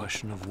Merely cool. a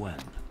question of when.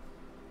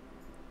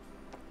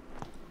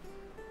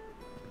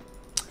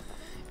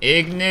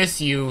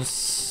 Ignis, you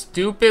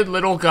stupid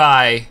little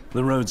guy.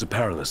 The roads are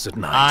perilous at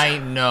night. I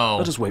know.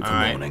 Let us wait for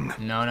morning.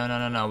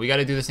 No. We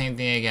gotta do the same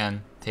thing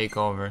again. Take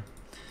over.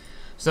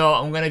 So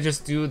I'm gonna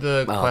just do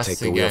the I'll quests take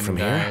the wheel again, from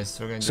guys.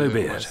 here. We're gonna So do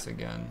be the it. quests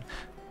again.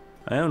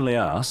 I only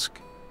ask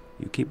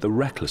you keep the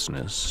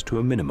recklessness to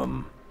a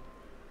minimum.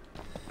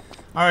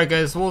 Alright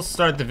guys, we'll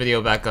start the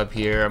video back up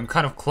here. I'm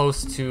kind of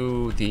close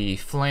to the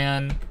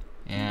flan,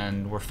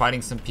 and we're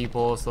fighting some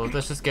people, so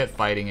let's just get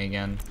fighting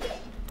again.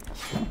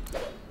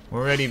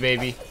 We're ready,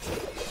 baby.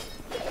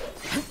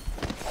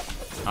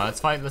 Let's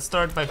fight. Let's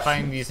start by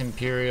fighting these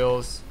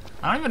Imperials.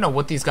 I don't even know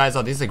what these guys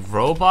are. These like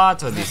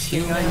robots or these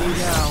humans?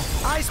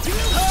 Eyes peeled,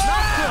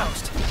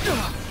 mouth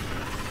closed.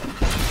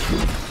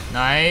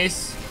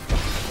 Nice.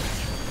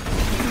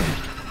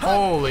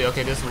 Holy,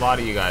 okay, there's a lot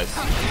of you guys.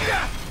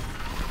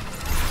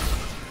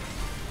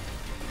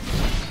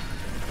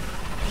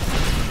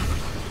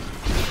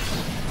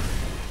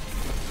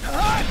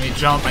 I need to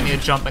jump, I need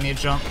to jump, I need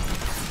to jump.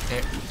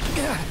 Okay.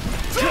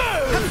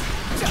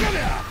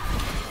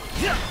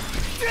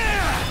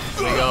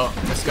 There we go.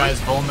 This guy's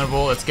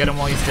vulnerable. Let's get him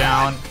while he's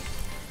down.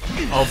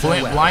 Oh,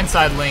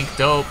 blindside Link.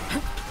 Dope.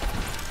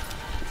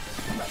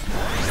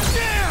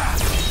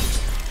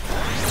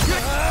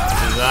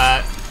 Do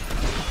that.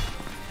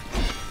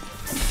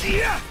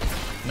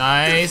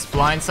 Nice.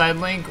 Blindside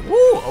Link. Woo!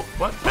 Oh,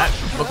 what? That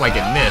looked like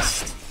it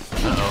missed.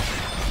 Uh-oh.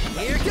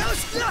 Here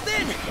goes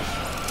nothing.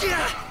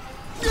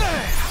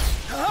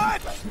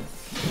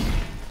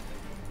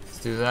 Let's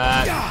do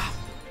that.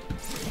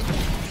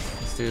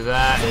 Let's do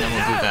that, and then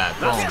we'll do that.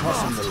 Boom.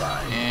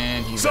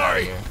 And he's out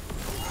of here.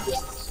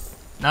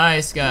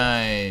 Nice,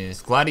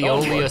 guys.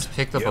 Gladiolus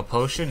picked up a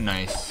potion.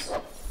 Nice.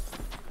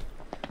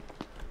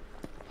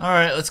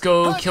 Alright, let's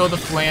go kill the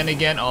flan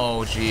again.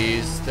 Oh,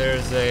 jeez.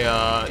 There's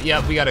a,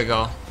 yeah, we gotta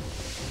go.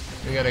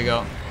 We gotta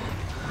go.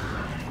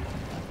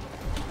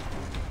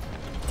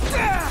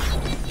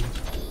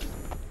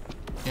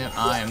 Yeah,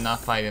 I am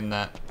not fighting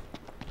that.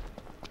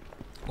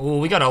 Ooh,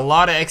 we got a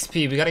lot of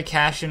XP. We gotta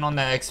cash in on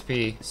that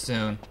XP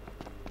soon.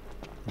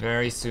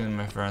 Very soon,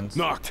 my friends.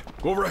 Knocked.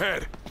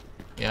 Overhead.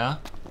 Yeah?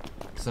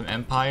 Some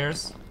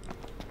empires.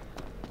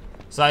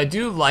 So I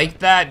do like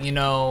that, you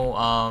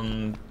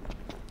know,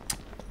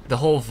 the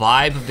whole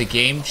vibe of the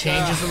game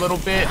changes a little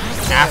bit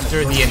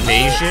after the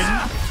invasion,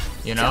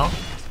 you know?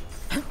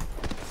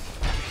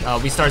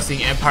 We start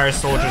seeing Empire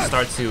soldiers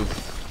start to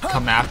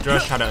come after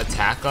us, try to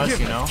attack us,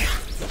 you know?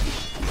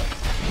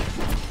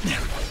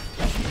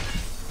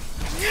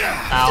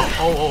 Ow.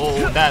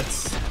 Oh,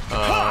 that's,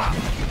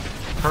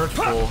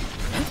 hurtful.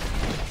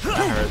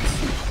 That hurts.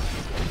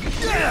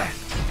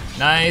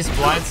 Nice,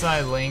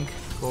 blindside Link.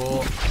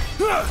 Cool.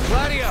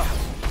 Gladio.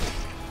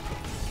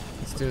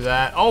 Let's do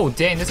that. Oh,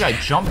 dang, this guy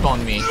jumped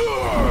on me.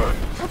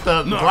 What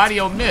the?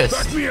 Gladio missed.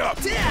 Back me up.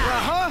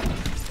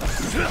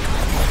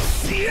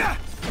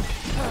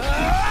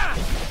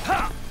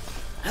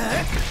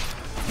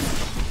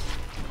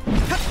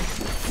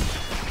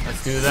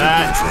 Let's do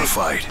that. For a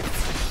fight.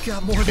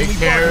 Got more than Big we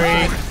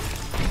parry.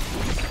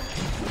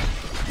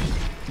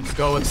 Let's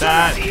go with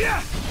that.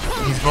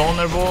 He's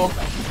vulnerable.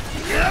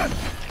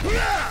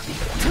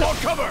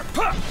 Cover.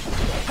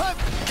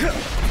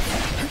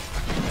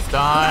 Let's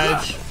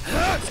dodge.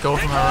 Let's go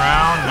from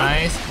around.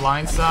 Nice.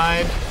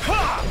 Blindside.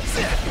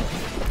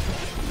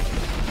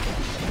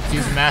 Let's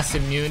use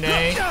Massive Mune.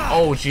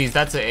 Oh, jeez,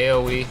 that's an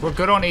AoE. We're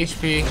good on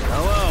HP.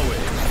 Hello,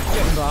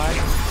 getting by.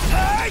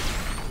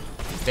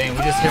 Dang,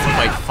 we just hit with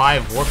like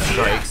 5 warp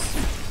strikes.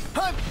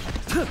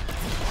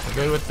 We're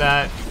good with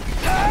that.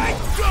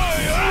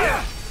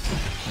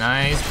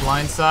 Nice.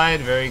 Blindside.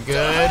 Very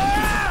good.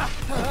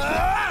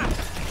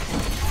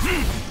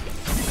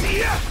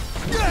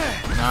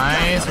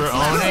 Nice. We're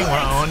owning.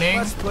 We're owning.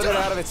 Let's put it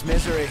out of its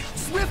misery.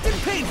 Swift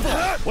and painful.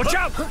 Watch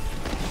out.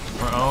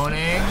 We're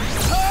owning.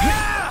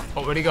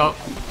 Oh, where'd he go?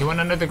 He went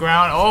under the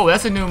ground. Oh,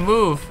 that's a new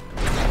move.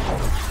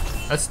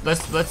 Let's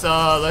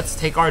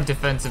take our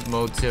defensive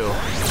mode too.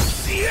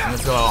 And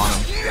let's go on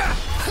him.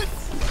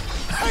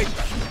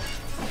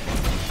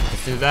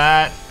 Let's do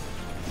that.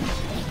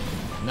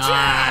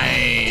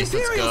 Nice.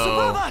 Let's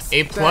go.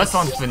 A+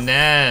 on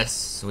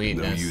finesse. No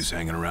Sweetness. use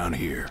hanging around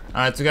here.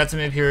 Alright, so we got some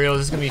Imperials.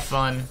 This is gonna be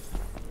fun.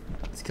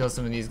 Let's kill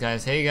some of these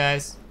guys. Hey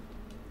guys.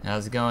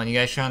 How's it going? You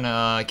guys trying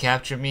to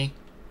capture me?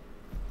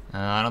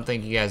 I don't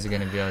think you guys are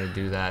gonna be able to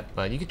do that,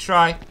 but you could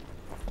try.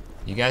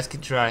 You guys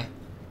could try.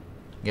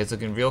 You guys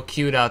looking real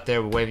cute out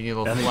there. We're waving your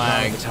little Nothing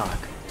flag. wrong with talk.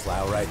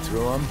 Plow right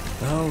through them.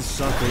 Oh,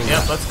 sucker.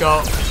 Yep, let's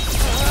go.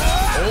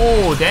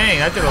 Oh, dang,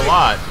 that did a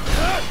lot.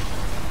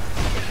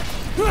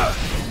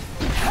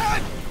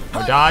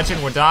 We're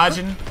dodging, we're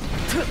dodging.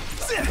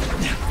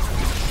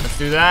 Let's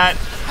do that.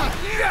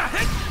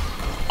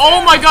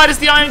 Oh my god, it's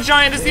the Iron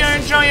Giant, it's the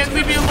Iron Giant.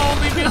 Leave me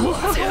alone, leave me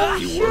alone.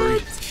 You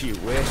worried? You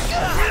wish.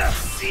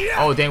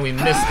 Oh, dang, we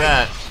missed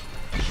that.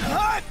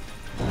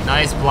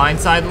 Nice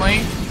blindside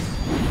link.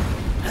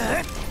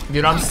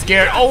 Dude, I'm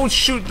scared. Oh,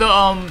 shoot,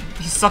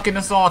 he's sucking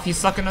us off, he's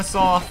sucking us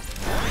off.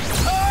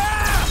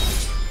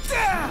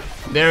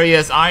 There he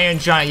is, Iron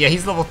Giant. Yeah,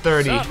 he's level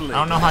 30. I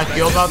don't know how I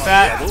feel about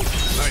that.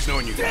 Nice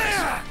knowing you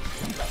guys.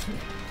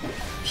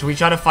 Should we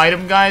try to fight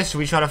him, guys? Should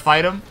we try to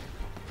fight him?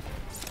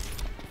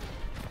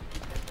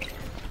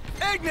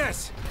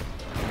 Ignis!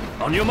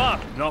 On your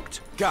mark, Noct.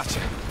 Gotcha.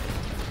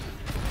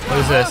 What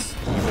is this?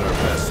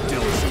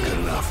 Still isn't good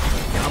enough.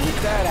 Not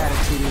with that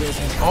attitude, it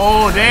isn't.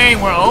 Oh,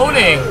 dang, we're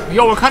owning.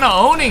 Yo, we're kind of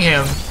owning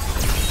him.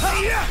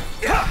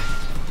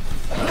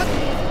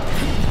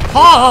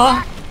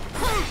 Huh?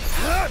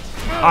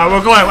 Alright,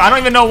 we're going. I don't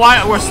even know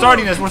why we're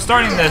starting this. We're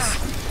starting this.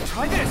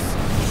 Try this.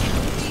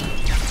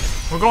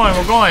 We're going,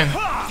 we're going.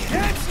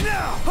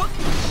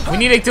 We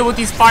need to deal with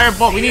these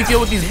fireballs. We need to deal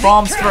with these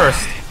bombs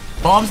first.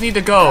 Bombs need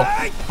to go.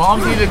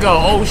 Bombs need to go.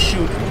 Oh,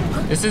 shoot.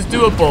 This is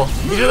doable.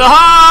 We do the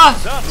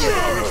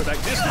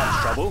Expect this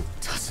much trouble.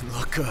 Doesn't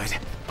look good.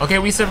 Okay,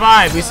 we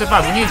survived. We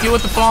survived. We need to deal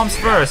with the bombs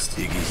first.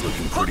 Iggy's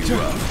looking pretty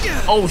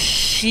rough. Oh,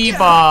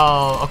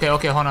 Sheba. Okay,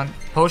 okay, hold on.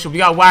 Potion, we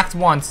got whacked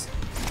once.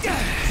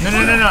 No,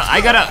 no, no, no.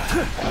 I gotta.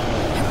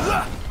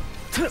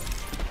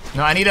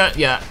 No, I need to.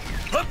 Yeah.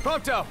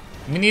 Prompto.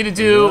 We need to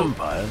do.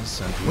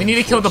 We need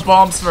to kill the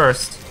bombs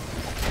first.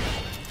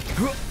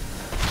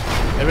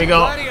 There we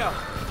go.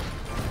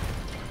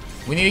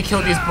 We need to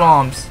kill these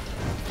bombs.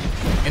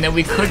 And then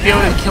we could be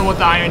able to kill with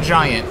the Iron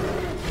Giant.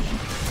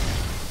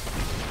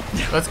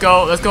 Let's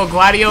go. Let's go.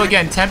 Gladio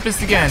again.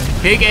 Tempest again.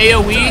 Big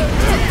AoE.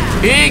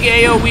 Big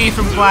AoE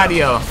from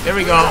Gladio. There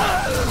we go.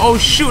 Oh,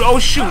 shoot. Oh,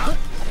 shoot.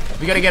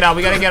 We gotta get out.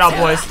 We gotta get out,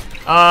 boys.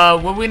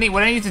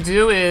 What I need to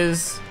do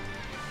is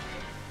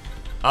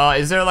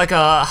there like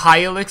a high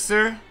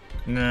elixir?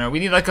 No, we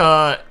need like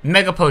a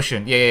mega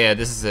potion. Yeah,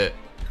 this is it.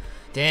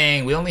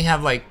 Dang, we only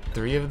have like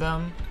 3 of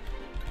them.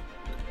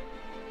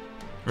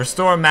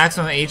 Restore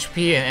maximum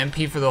HP and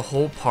MP for the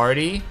whole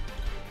party.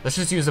 Let's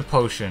just use a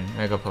potion,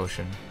 mega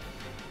potion.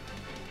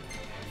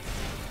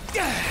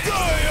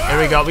 There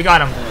we go, we got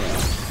him.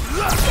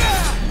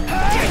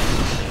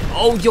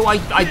 Oh, yo,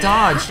 I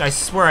dodged. I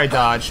swear I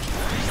dodged.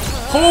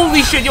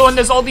 Holy shit, yo, and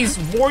there's all these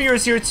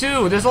warriors here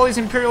too. There's all these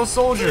Imperial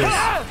soldiers.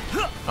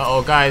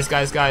 Uh-oh, guys.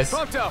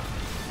 Prompto.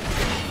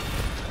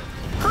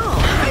 Oh,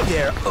 hi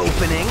there,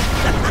 opening.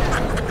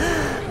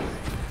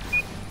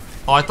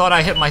 Oh, I thought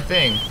I hit my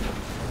thing.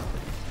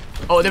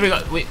 Oh, there we go.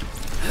 Wait.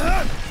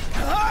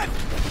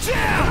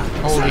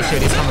 Holy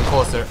shit, he's coming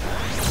closer.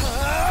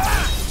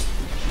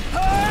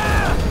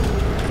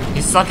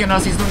 He's sucking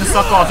us. He's doing the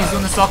suck off. He's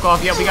doing the suck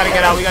off. Yeah, we gotta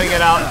get out. We gotta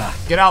get out.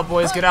 Get out,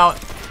 boys. Get out.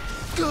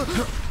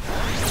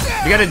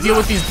 We gotta deal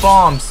with these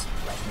bombs.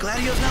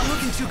 Gladio's not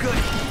looking too good.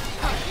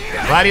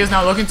 Gladio's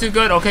not looking too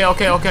good? Okay.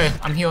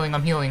 I'm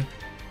healing.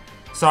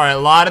 Sorry, a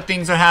lot of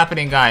things are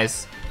happening,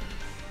 guys.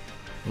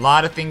 A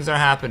lot of things are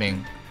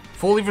happening.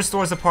 Fully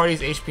restores the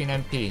party's HP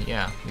and MP.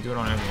 Yeah, we do it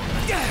on everyone.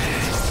 I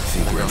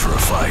think we're in for a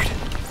fight.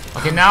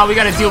 Okay, now we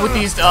gotta deal with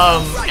these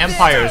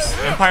Empire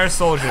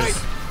soldiers.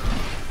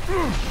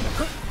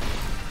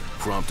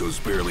 Prompto's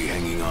barely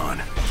hanging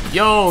on.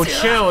 Yo,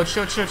 chill.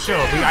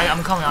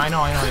 I'm coming. I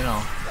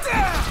know.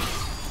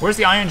 Where's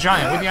the Iron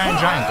Giant? Where'd the Iron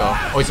Giant go?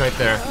 Oh, he's right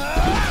there.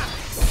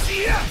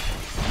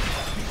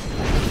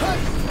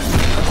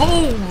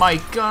 Oh my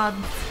god.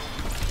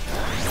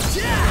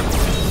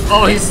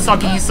 Oh, he's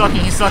sucking.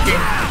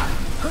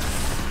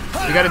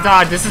 You gotta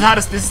dodge. This is how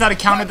to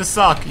counter the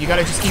suck. You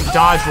gotta just keep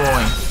dodge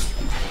rolling.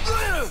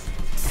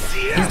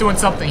 He's doing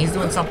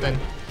something.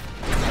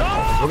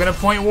 We're gonna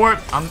point warp.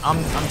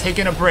 I'm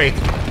taking a break.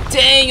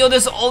 Dang, yo,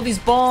 there's all these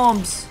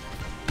bombs.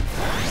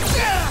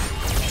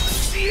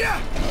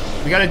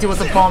 We gotta deal with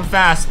the bomb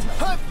fast.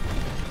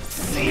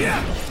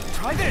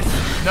 Try this.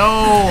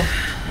 No.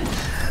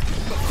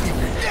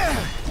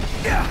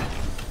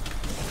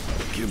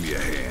 Give me a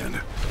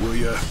hand, will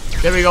ya?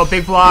 There we go,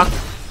 big block.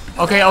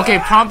 Okay,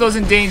 Prompto's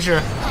in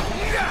danger.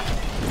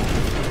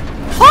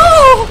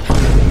 Woo!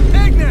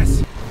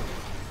 Ignis.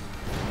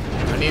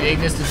 I need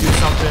Ignis to do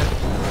something.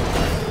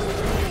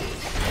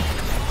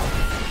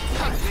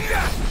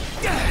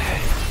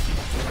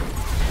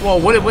 Whoa,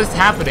 what's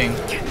happening?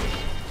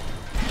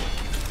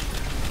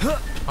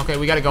 Okay,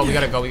 we gotta go.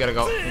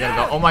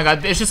 Oh my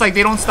god, it's just like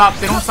they don't stop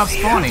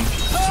spawning.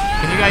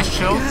 Can you guys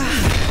chill?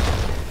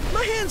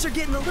 My hands are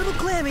getting a little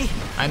clammy.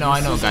 I know,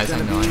 guys, I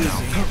know.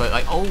 But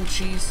like, oh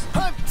jeez.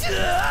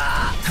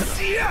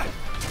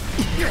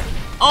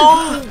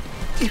 Oh!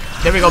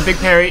 There we go, big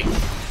parry.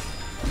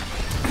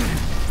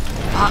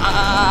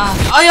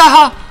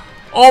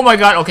 Oh my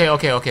god,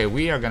 okay.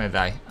 We are gonna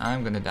die.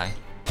 I'm gonna die.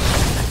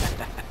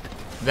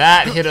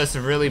 That hit us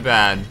really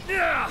bad.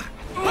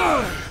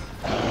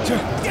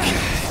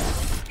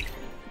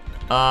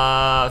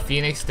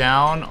 Phoenix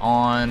down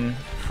on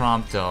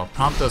Prompto.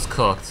 Prompto's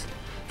cooked.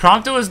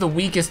 Prompto is the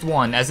weakest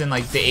one, as in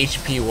like the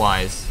HP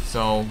wise.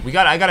 So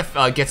I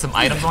gotta get some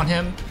items on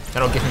him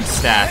that'll give him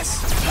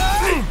stats.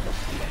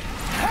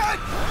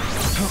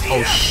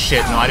 Oh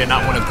shit! No, I did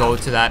not want to go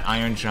to that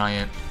Iron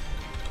Giant.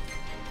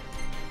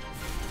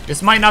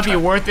 This might not be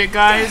worth it,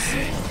 guys.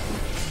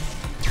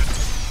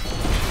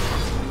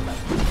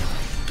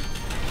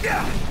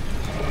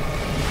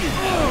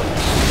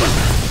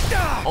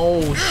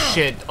 Oh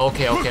shit.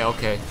 Okay.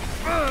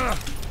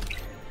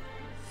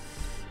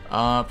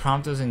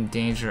 Prompto's in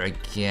danger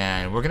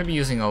again. We're gonna be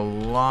using a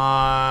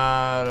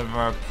lot of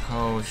our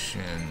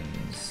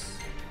potions.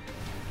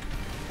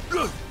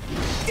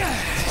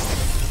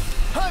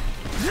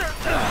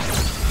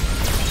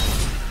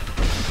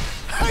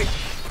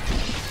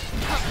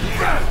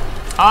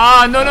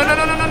 Ah, no.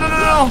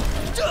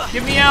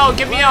 Get me out,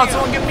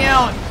 someone get me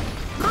out.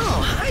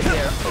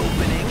 They're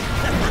opening.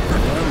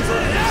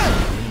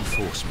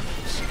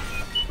 Reinforcements.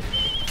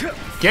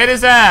 Get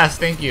his ass,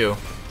 thank you.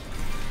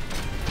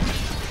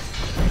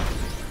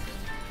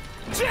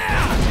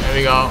 There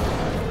we go.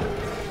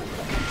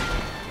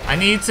 I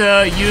need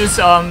to use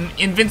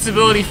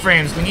invincibility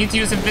frames. We need to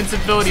use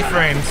invincibility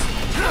frames.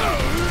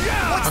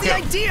 What's the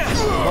idea?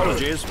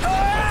 Apologies.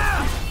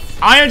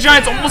 Iron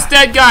Giant's almost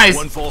dead, guys.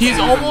 He's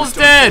almost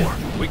dead.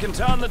 We can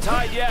turn the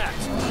tide yet.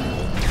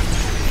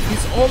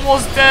 He's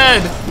almost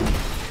dead.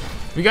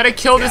 We gotta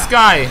kill this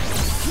guy.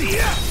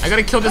 I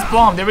gotta kill this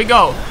bomb. There we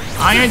go.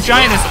 Iron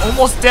Giant is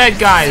almost dead,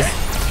 guys.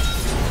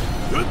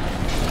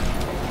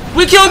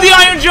 We killed the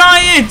Iron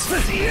Giant!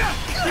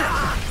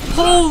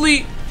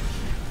 Holy...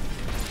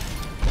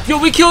 Yo,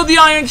 we killed the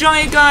Iron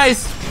Giant,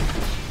 guys!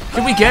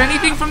 Did we get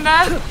anything from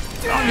that? I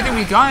don't even think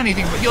we got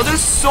anything. But yo,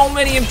 there's so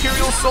many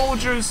Imperial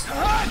soldiers.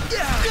 I'm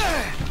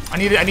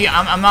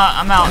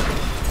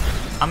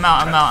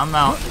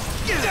out.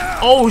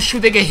 Oh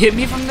shoot, they can hit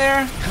me from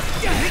there?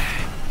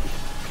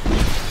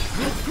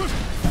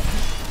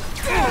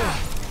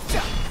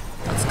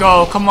 Let's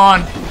go, come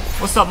on.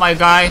 What's up, my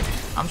guy?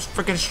 I'm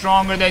freaking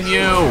stronger than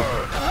you.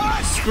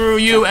 Screw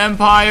you,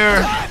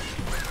 Empire.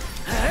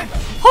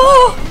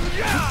 Oh!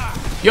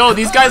 Yo,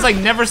 these guys like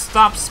never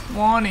stop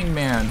spawning,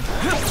 man.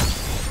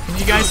 Can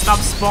you guys stop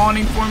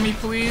spawning for me,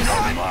 please?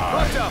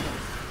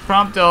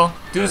 Prompto,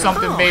 do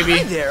something,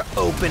 baby. They're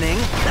opening.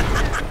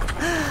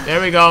 There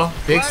we go.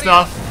 Big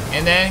stuff.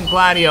 And then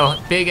Gladio,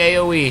 big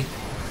AoE.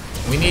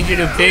 We need you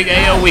to big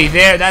AoE.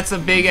 There, that's a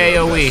big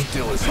AoE.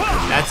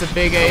 That's a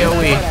big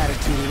AoE.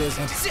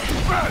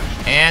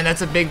 And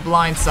that's a big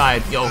blind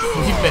side. Yo,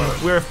 we've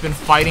been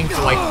fighting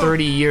for like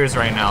 30 years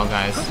right now,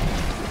 guys.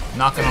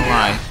 Not gonna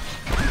lie.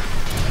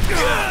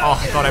 Oh,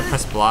 I thought I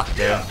pressed block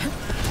there.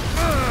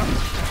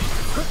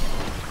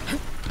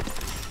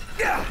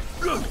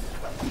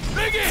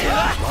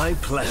 My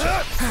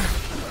pleasure.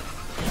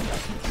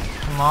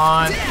 Come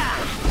on.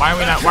 Why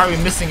are we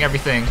missing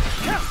everything?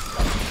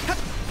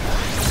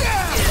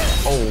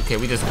 Oh, okay,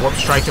 we just warp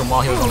striked him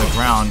while he was on the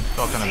ground.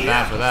 Felt kind of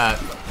bad for that.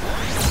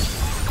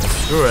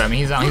 Screw it, I mean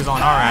he's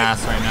on our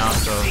ass right now,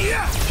 so we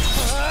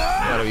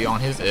gotta be on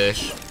his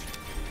ish.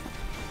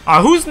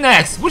 Alright, who's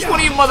next? Which one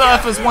of you mother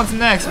effers wants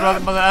next,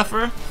 mother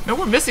effer? Man,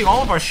 we're missing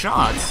all of our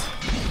shots.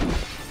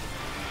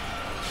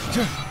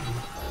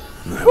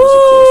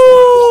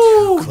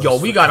 Woo! Yo,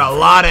 we got a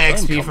lot of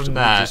XP from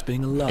that.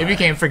 It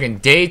became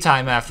freaking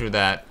daytime after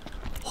that.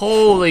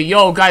 Holy,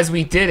 yo, guys,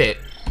 we did it.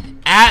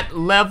 At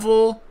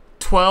level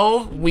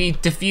 12, we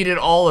defeated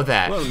all of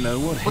that. Well, no,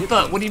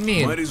 What do you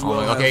mean?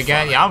 Well okay,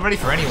 again, yeah, I'm ready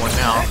for anyone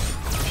now.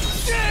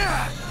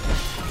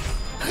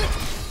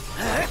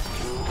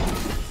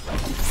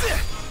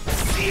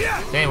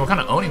 Dang, we're kind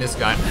of owning this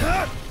guy.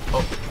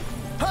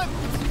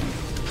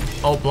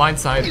 Oh,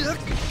 blindside.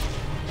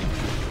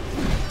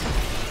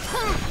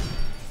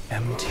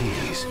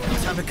 MTs.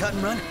 Time to cut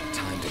and run.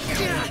 Time to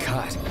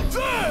cut.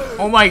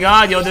 Oh my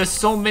god, yo, there's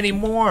so many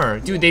more.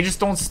 Dude, they just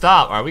don't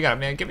stop. Alright, we got it,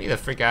 man. Get me the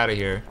frick out of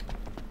here.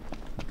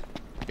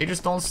 They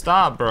just don't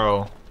stop, bro.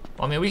 Well,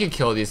 I mean, we can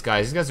kill these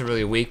guys. These guys are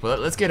really weak, but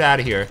let's get out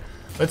of here.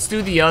 Let's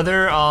do the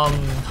other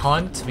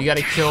hunt. We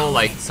gotta kill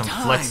like some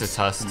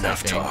Flexitusks, I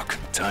think.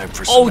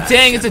 Oh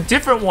dang, it's a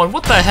different one.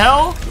 What the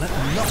hell?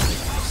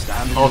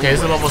 Okay, this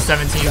is a level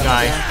 17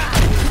 guy.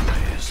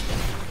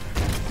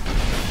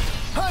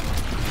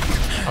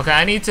 Okay,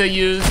 I need to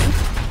use.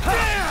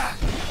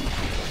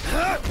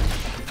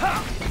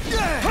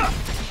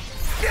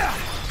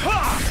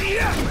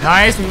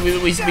 Nice,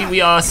 we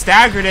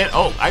staggered it.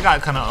 Oh, I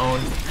got kind of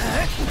owned.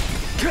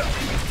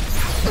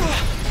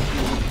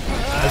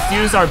 Let's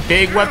use our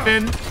big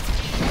weapon.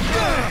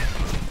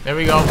 There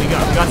we go. We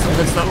got some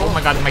good stuff. Oh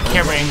my god, my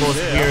camera angle is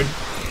weird.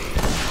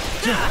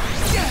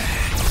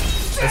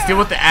 Let's deal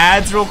with the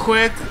ads real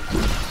quick.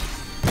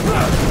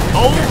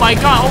 Oh my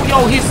god. Oh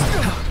yo, he's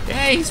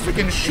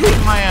freaking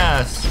shooting my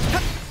ass.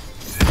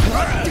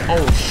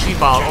 Oh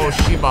Shibal. Oh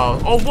Shibal.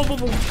 Oh whoa,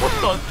 what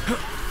the?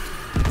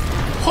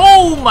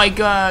 Oh my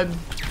god.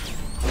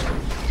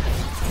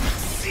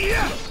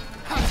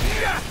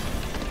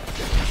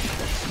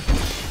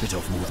 Bit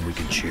off more than we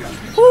can chew.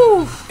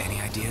 Whew. Any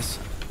ideas?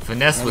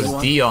 Finesse was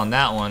D on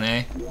that one,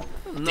 eh?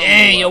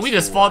 Dang, yo, we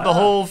just fought the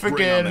whole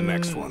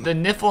freaking the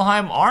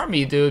Niflheim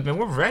army, dude. Man,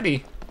 we're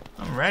ready.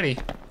 I'm ready.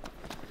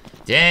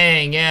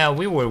 Dang, yeah,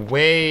 we were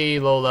way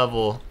low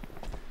level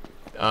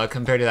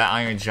compared to that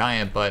Iron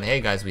Giant, but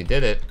hey, guys, we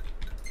did it.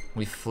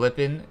 We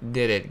flippin'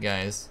 did it,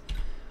 guys.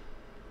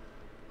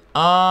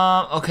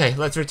 Okay,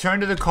 let's return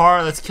to the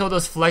car. Let's kill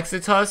those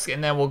Flexitusk,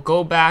 and then we'll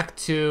go back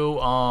to,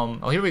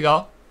 oh, here we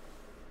go.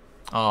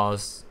 Oh,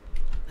 it's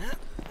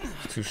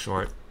too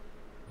short.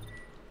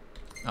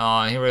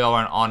 Here we go,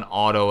 we're on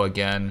auto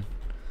again.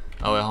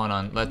 Oh, wait, hold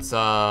on. Let's,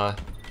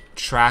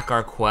 track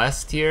our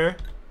quest here.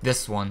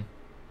 This one.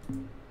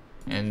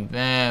 And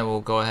then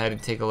we'll go ahead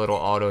and take a little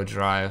auto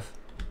drive.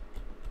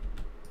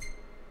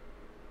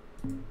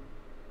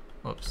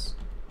 Whoops.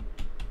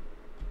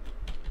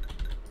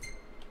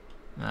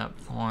 That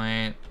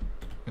point,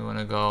 we want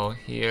to go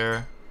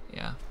here.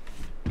 Yeah.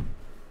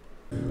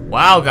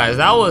 Wow, guys,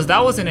 that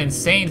was an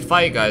insane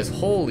fight, guys.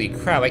 Holy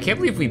crap! I can't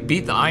believe we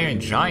beat the Iron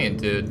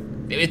Giant,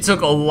 dude. It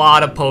took a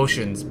lot of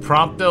potions.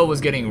 Prompto was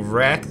getting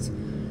wrecked,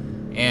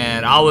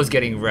 and I was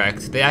getting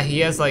wrecked. He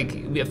has like,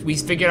 we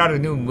figured out a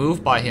new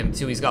move by him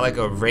too. He's got like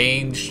a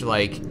ranged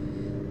like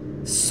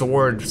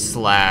sword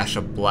slash,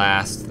 a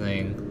blast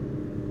thing.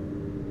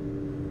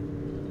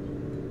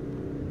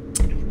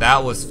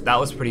 That was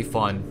pretty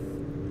fun.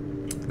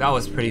 That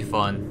was pretty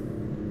fun.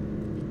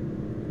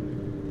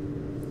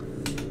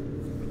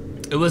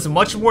 It was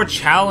much more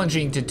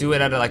challenging to do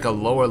it at like a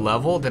lower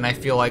level than I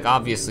feel like,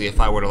 obviously, if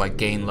I were to like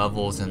gain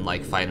levels and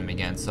like fight him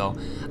again. So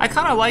I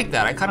kind of like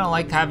that. I kind of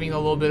liked having a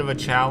little bit of a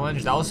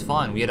challenge. That was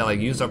fun. We had to like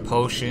use our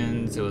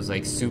potions. It was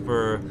like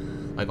super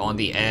like on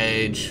the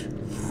edge,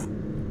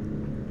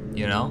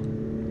 you know.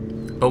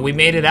 But we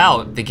made it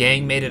out. The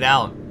gang made it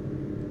out.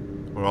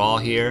 We're all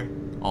here,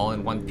 all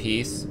in one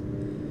piece.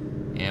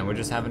 And we're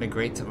just having a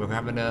great we're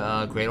having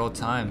a great old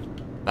time.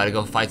 About to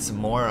go fight some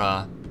more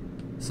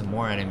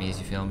enemies,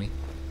 you feel me?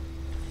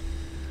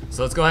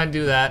 So let's go ahead and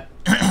do that.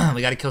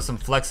 We gotta kill some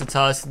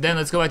Flexitusk. Then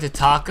let's go back to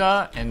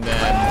Taka, and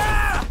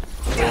then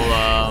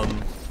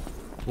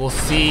we'll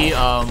see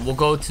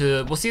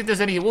we'll see if there's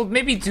any, we'll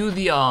maybe do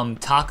the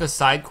Taka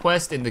side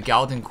quest in the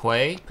Galden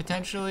Quay,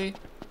 potentially.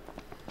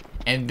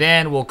 And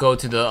then we'll go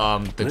to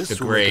the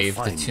grave,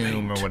 the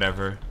tomb or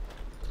whatever.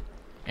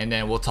 And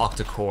then we'll talk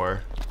to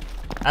Core.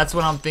 That's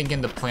what I'm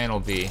thinking the plan will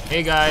be.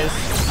 Hey guys,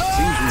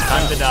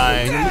 time to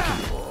die.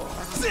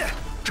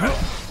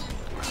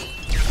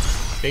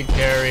 Big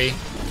parry.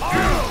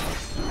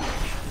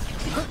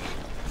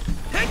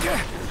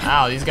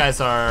 Ow, these guys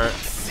are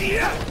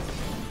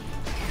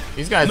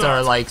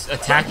like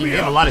attacking. They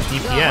have a lot of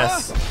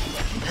DPS.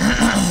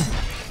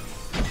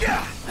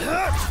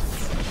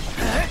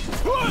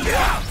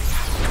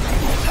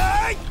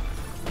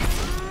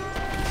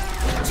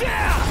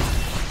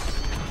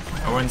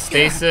 Oh, we're in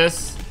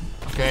stasis.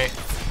 Okay.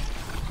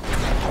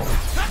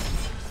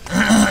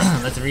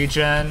 Let's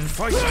regen.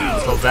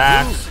 Let's go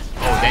back.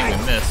 Oh dang,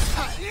 we missed.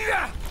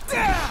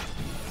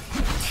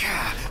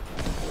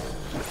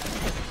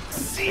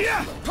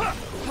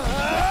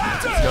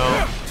 Let's go.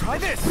 Try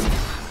this.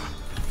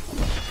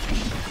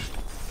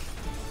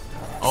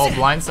 Oh,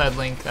 blindside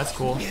link. That's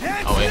cool.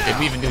 Oh wait, did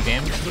we even do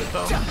damage to it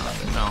though?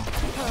 No.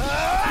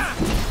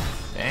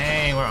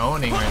 Dang, we're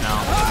owning right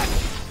now.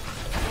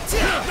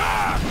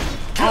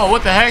 Oh,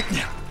 what the heck?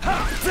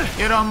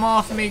 Get him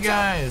off me,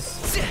 guys.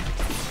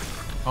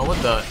 Oh,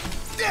 what the?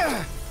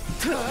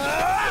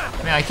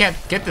 Man, I can't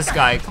get this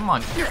guy. Come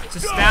on,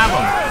 just stab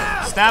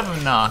him. Stab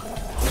him, nah.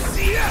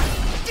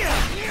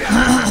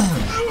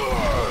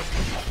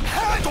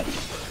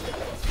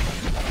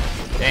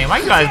 Dang,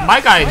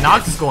 my guy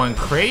Noctis is going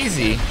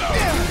crazy.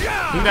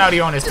 He's out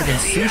here on his freaking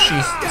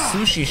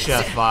sushi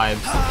chef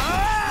vibes.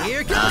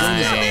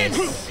 Nice.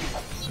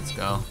 Let's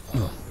go.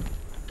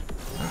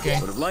 Okay.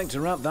 Would have liked to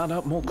wrap that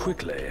up more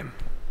quickly.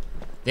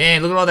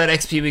 Dang, look at all that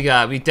XP we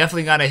got. We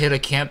definitely gotta hit a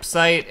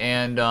campsite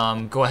and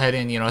go ahead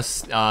and, you know,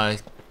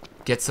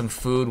 get some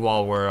food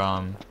while we're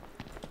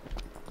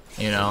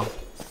you know,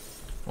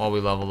 while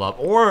we level up.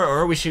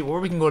 Or we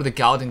can go to the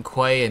Galden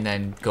Quay and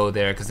then go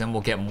there, because then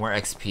we'll get more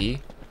XP.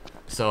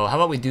 So how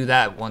about we do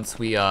that once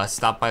we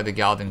stop by the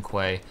Galden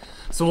Quay.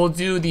 So we'll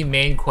do the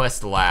main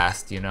quest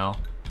last, you know,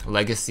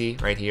 Legacy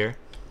right here.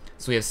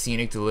 So we have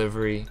Scenic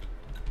Delivery.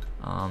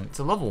 It's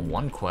a level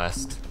 1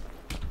 quest.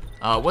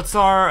 What's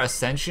our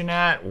ascension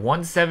at?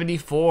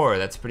 174.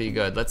 That's pretty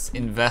good. Let's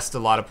invest a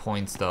lot of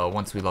points though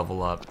once we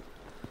level up.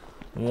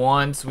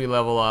 Once we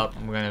level up,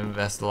 we're gonna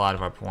invest a lot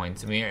of our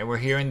points. I mean, we're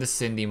here in the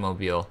Cindy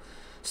Mobile.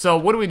 So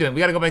what are we doing? We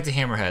gotta go back to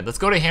Hammerhead. Let's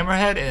go to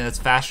Hammerhead and let's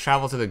fast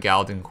travel to the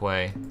Galden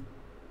Quay.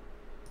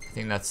 I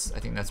think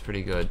that's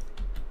pretty good.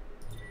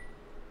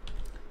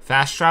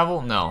 Fast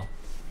travel? No.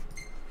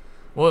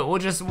 We'll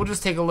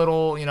just take a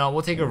little, you know,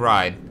 we'll take a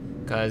ride,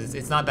 cause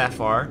it's not that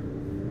far.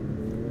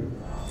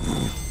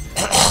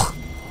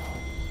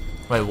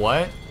 Wait,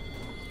 what?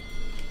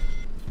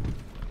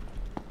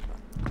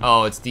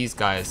 Oh, it's these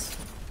guys.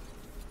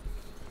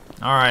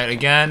 Alright,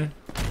 again.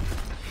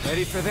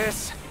 Ready for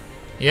this?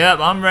 Yep,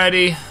 I'm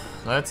ready.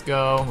 Let's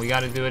go. We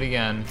gotta do it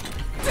again.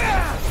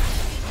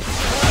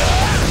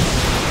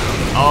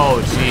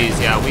 Oh,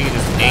 jeez. Yeah, we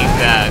just ate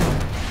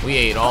that. We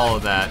ate all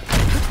of that.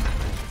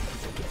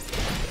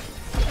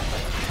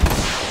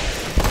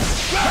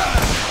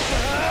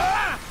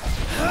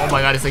 Oh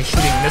my god, it's like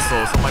shooting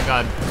missiles. Oh my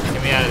god.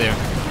 Get me out of there.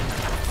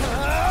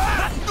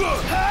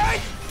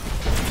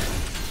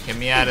 Get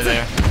me out of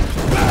there.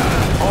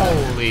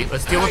 Holy.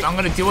 Let's deal with. I'm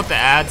gonna deal with the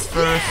ads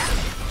first.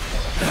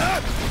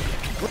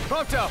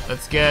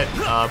 Let's get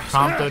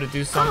Prompto to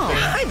do something. Oh,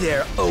 hi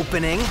there,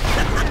 opening.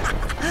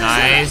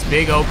 Nice,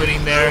 big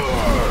opening there.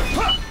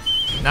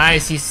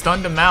 Nice, he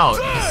stunned him out.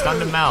 He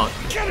stunned him out.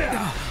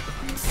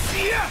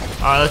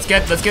 All right, let's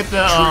get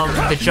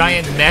the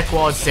giant mech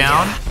while it's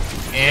down,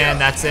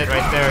 and that's it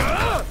right there.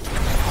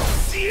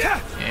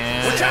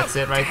 And that's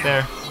it right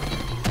there.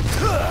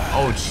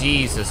 Oh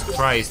Jesus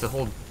Christ! The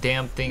whole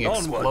damn thing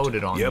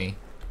exploded on me.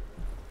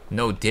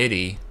 No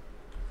diddy.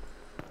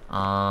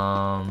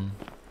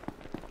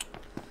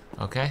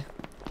 Okay.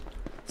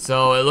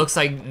 So it looks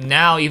like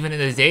now, even in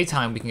the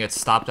daytime, we can get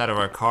stopped out of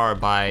our car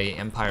by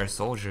Empire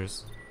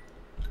soldiers.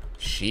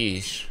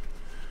 Sheesh.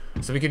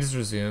 So we can just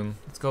resume.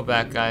 Let's go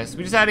back, guys.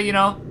 We just had to, you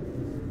know,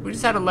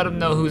 let them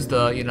know who's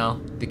the, you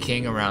know, the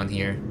king around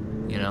here.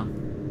 You know,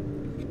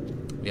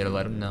 we had to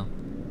let them know.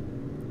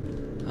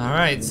 All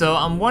right. So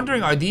I'm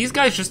wondering, are these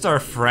guys just our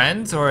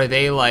friends, or are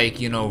they like,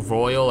 you know,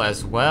 royal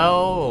as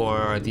well, or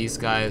are these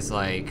guys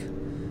like,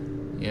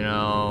 you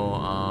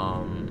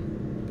know,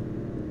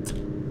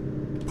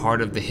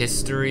 part of the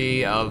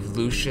history of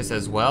Lucius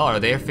as well?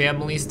 Are their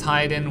families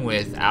tied in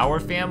with our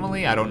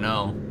family? I don't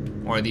know.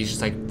 Or are these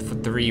just like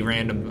three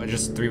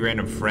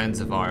random friends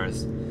of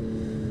ours?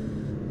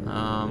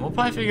 We'll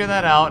probably figure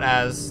that out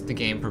as the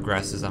game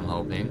progresses, I'm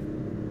hoping.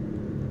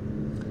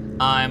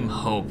 I'm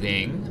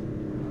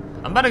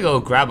about to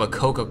go grab a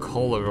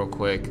Coca-Cola real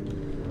quick.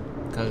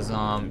 Cause,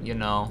 you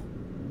know,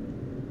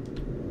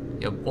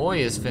 your boy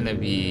is finna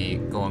be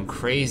going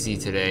crazy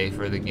today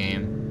for the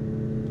game.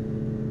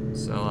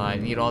 So I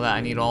need all that.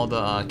 I need all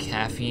the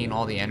caffeine,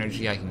 all the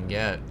energy I can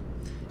get.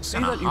 See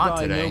that you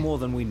buy no more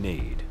than we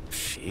need.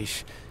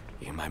 Sheesh.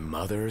 You my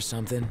mother or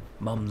something?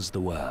 Mum's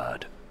the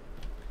word.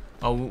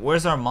 Oh,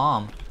 where's our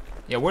mom?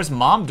 Yeah, where's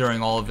mom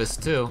during all of this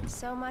too?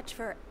 So much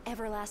for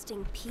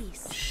everlasting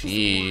peace.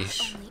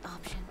 Sheesh. Only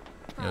option.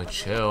 Yo,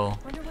 chill.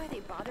 Wonder why they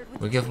bothered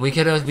with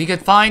We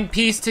could find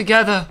peace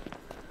together.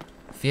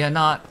 Fear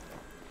not.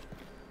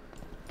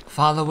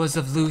 Followers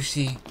of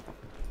Lucy.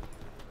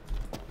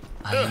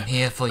 I am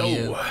here for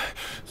you.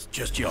 It's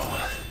just y'all.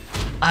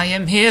 I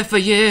am here for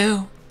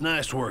you.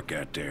 Nice work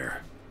out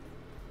there.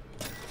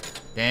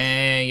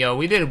 Dang, yo,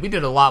 we did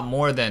a lot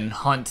more than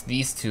hunt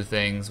these two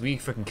things. We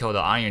freaking killed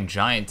an Iron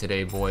Giant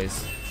today,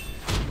 boys.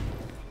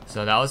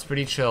 So that was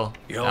pretty chill.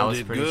 That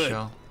was pretty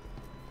chill.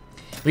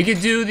 We could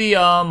do the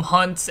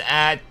hunts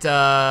at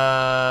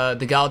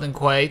the Galden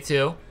Quay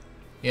too,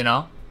 you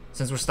know,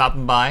 since we're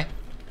stopping by.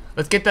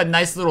 Let's get that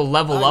nice little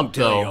level up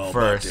though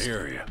first.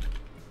 You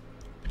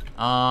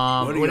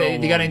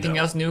got anything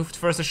else new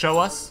for us to show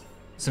us?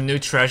 Some new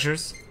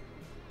treasures?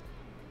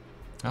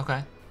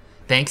 Okay.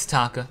 Thanks,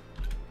 Taka.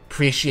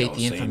 Appreciate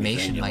the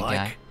information, my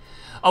guy.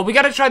 Oh, we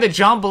gotta try the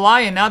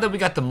jambalaya now that we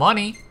got the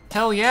money.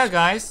 Hell yeah,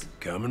 guys.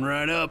 Coming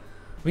right up.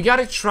 We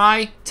gotta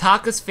try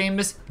Taka's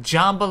famous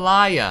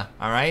jambalaya.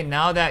 Alright,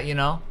 now that, you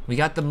know, we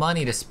got the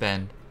money to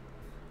spend.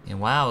 And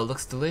wow, it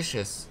looks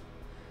delicious.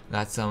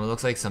 Got some, it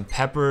looks like some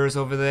peppers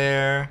over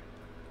there.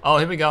 Oh,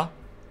 here we go.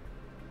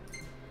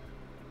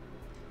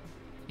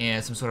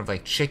 And some sort of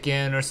like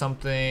chicken or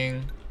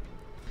something.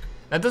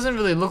 That doesn't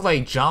really look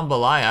like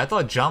jambalaya. I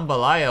thought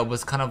jambalaya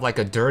was kind of like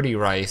a dirty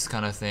rice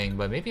kind of thing,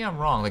 but maybe I'm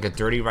wrong. Like a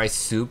dirty rice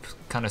soup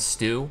kind of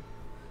stew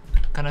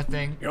kind of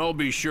thing. Y'all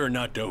be sure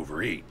not to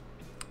overeat.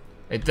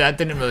 That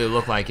didn't really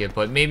look like it,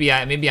 but maybe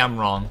I'm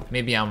wrong.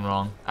 Maybe I'm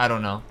wrong. I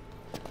don't know.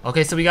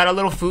 Okay, so we got a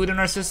little food in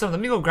our system. Let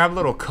me go grab a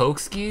little Coke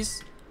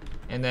skis,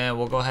 and then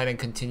we'll go ahead and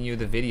continue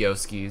the video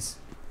skis.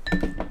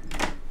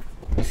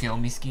 You feel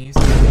me, skis?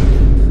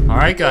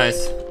 Alright,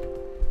 guys.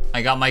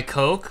 I got my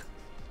Coke.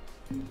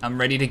 I'm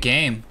ready to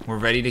game. We're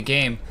ready to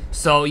game.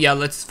 So, yeah,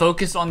 let's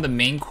focus on the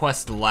main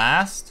quest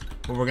last.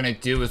 What we're gonna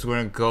do is we're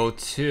gonna go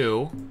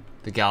to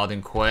the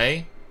Galden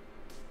Quay.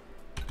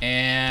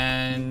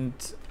 And,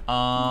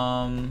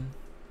 oh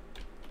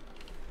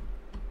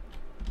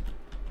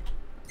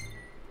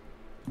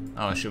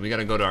shoot, we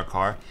gotta go to our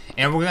car.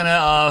 And we're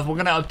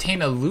gonna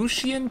obtain a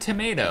Lucian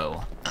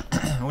tomato.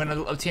 We're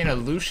gonna obtain a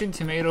Lucian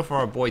tomato for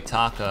our boy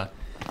Taka.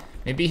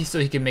 Maybe so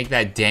he can make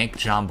that dank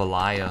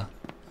jambalaya.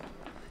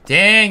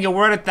 Dang, yo,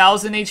 we're at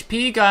 1,000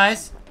 HP,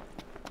 guys.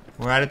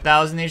 We're at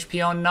 1,000 HP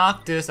on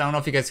Noctis. I don't know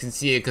if you guys can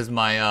see it because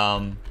my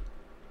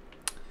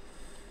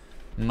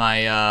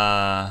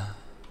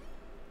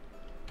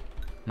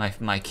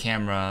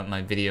camera,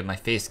 my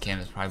face cam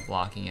is probably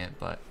blocking it,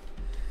 but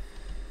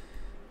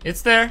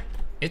it's there.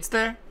 It's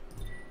there.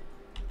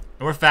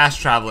 We're fast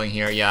traveling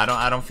here. Yeah,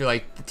 I don't feel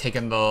like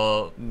taking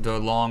the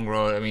long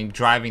road. I mean,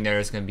 driving there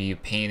is gonna be a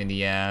pain in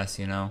the ass,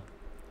 you know.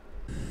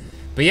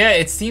 But yeah,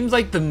 it seems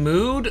like the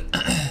mood.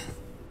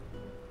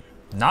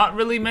 Not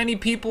really many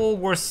people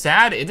were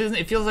sad.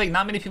 It feels like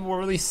not many people were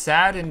really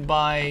saddened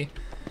by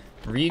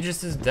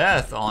Regis's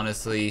death.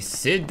 Honestly,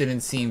 Sid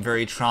didn't seem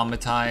very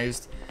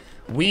traumatized.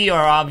 We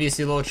are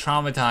obviously a little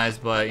traumatized,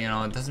 but you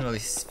know, it doesn't really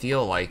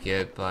feel like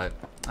it. But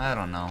I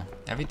don't know.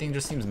 Everything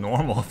just seems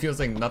normal. It feels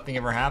like nothing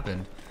ever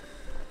happened.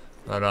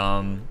 But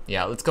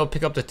yeah, let's go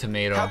pick up the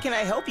tomato. How can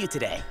I help you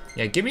today?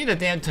 Yeah, give me the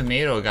damn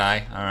tomato,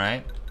 guy. All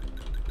right.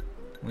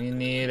 We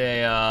need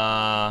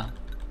a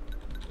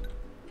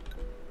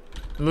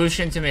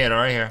Lucian tomato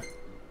right here.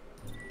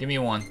 Give me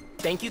one.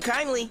 Thank you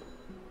kindly.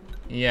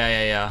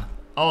 Yeah.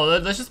 Oh,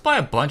 let's just buy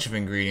a bunch of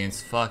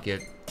ingredients. Fuck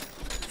it.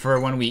 For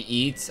when we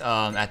eat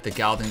at the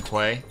Galden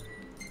Quay.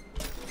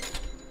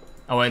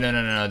 Oh wait,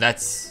 no.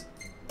 That's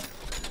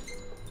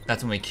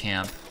when we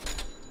camp.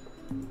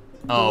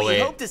 Oh wait.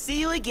 We hope to see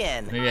you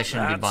again. Maybe I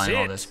shouldn't be buying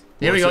all this.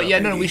 There we go. Yeah,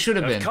 no, we should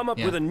have been. I've come up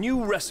with a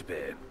new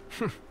recipe.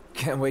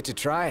 Can't wait to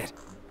try it.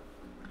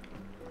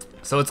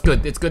 So it's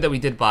good. It's good that we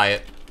did buy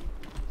it.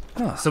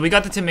 Huh. So we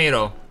got the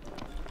tomato.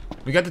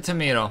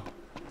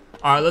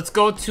 All right, let's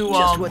go to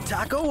Just what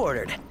Taco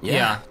ordered.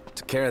 Yeah.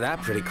 Took care of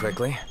that pretty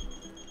quickly.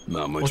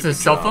 Not much What's of a his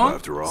cell job phone?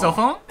 after all. Cell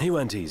phone? He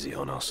went easy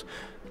on us.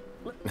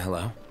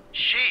 Hello?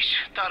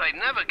 Sheesh, thought I'd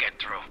never get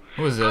through.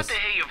 Who is this? Good to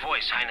hear your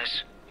voice,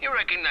 Highness. You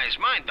recognize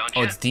mine, don't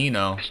you? Oh, it's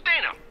Dino. It's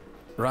Dino.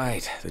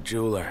 Right, the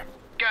jeweler.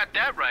 Got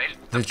that right.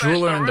 The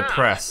jeweler and the around.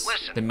 press.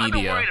 Listen, The I've been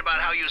media. worried about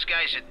how you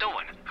guys are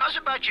doing. How's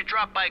about you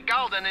drop by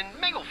Galden and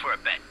mingle for a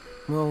bit?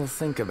 We'll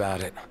think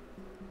about it.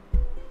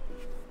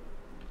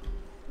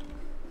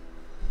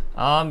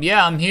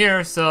 Yeah, I'm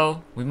here,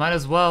 so we might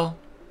as well.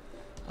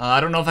 I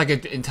don't know if I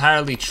could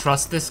entirely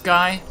trust this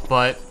guy,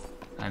 but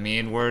I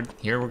mean, we're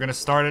gonna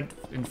start it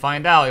and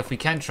find out if we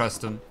can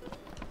trust him.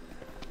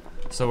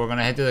 So we're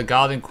gonna head to the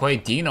Galden Quay.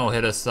 Dino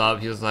hit us up.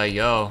 He was like,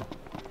 yo,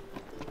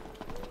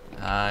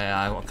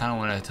 I kind of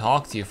want to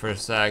talk to you for a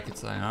sec.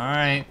 It's like, all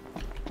right.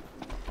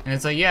 And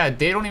it's like, yeah,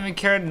 they don't even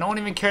care. No one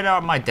even cared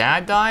about my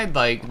dad died.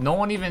 Like, no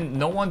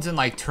one's in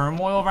like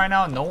turmoil right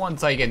now. No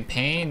one's like in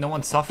pain. No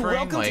one's suffering.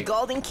 Welcome like, to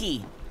Golden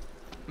Key.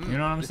 You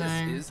know what I'm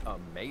saying? This is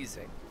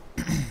amazing.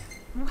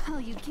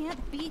 Well, you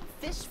can't beat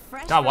fish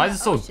fresh. God, why from is it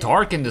the so ocean.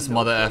 dark in this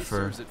mother Place effer?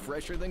 serves it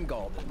fresher than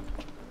Galden.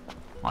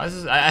 Why is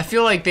this? I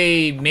feel like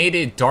they made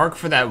it dark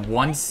for that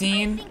one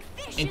scene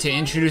and to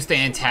introduce the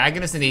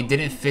antagonist, and they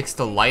didn't fix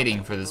the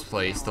lighting for this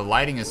place. The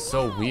lighting is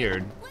so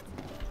weird.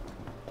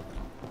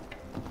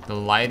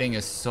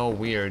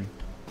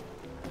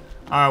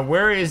 Alright,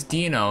 where is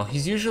Dino?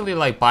 He's usually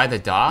like by the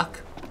dock.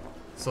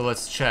 So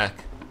let's check.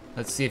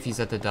 Let's see if he's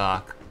at the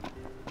dock.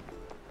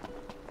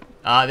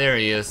 Ah, there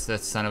he is,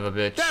 that son of a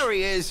bitch. There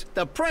he is,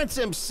 the prince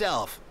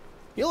himself.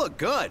 You look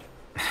good.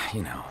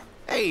 You know.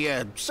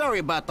 Hey, sorry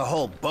about the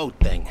whole boat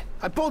thing.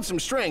 I pulled some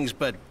strings,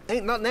 but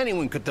ain't nothing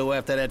anyone could do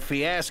after that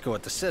fiasco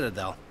at the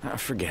Citadel.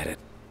 Forget it.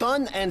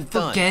 Done and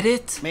done. Forget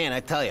it? Man,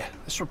 I tell you,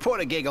 this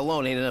reporter gig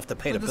alone ain't enough to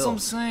pay the That's what I'm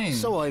bills. saying.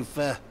 So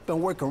I've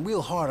been working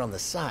real hard on the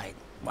side.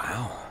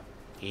 Wow.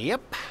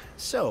 Yep.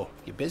 So,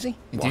 you busy?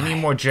 Do you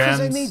need more gems?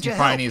 'Cause I need He your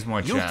probably help. needs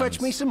more You gems.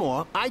 fetch me some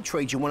more, I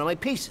trade you one of my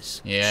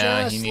pieces.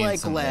 Yeah, Just he needs like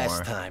some last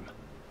more. time.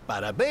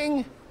 Bada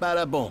bing,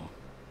 bada boom.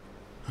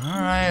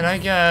 Alright, I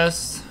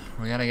guess.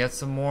 We gotta get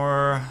some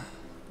more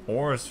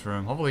ores for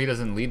him. Hopefully he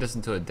doesn't lead us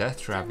into a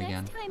death trap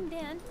again. Time,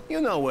 Dan.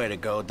 You know where to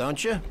go,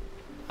 don't you?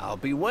 I'll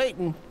be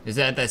waiting. Is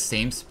it at that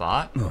same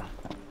spot?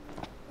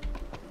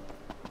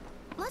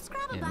 Let's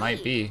grab a It bite.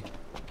 might be.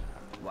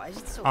 Why is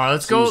it so? Alright,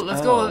 let's go to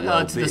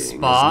the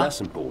spa.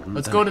 important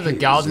Let's than go to the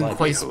his Galden Quay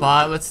livelihood.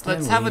 spot. Let's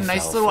have a we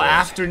nice fell little for it.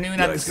 afternoon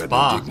at the Guy's got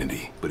spa. no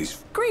dignity, but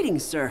he's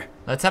Greetings, sir.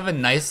 Let's have a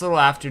nice little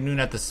afternoon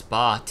at the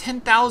spa.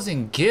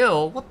 10,000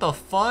 gil? What the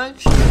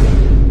fudge?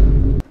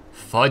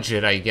 Fudge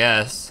it, I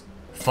guess.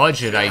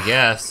 Fudge it, I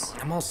guess.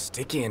 I'm all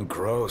sticky and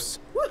gross.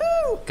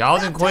 Woohoo!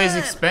 Galden Quay is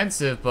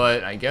expensive,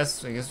 but I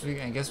guess we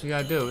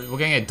gotta do it. We're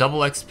getting a double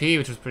XP,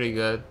 which was pretty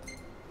good.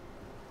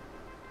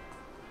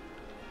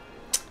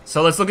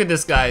 So let's look at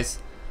this, guys.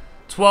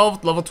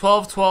 12, level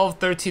 12, 12,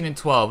 13, and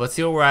 12. Let's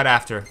see what we're at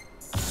after.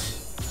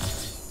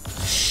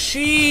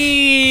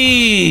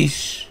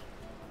 Sheesh!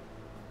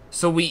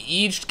 So we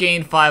each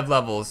gained 5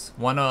 levels.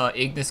 One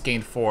Ignis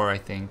gained 4, I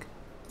think.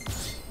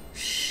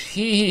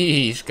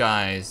 Sheesh,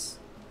 guys.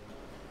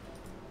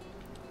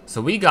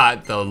 So we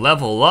got the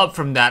level up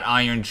from that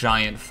Iron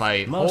Giant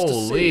fight. Must have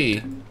Holy.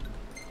 saved.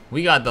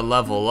 We got the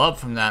level up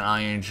from that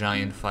Iron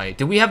Giant fight.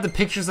 Do we have the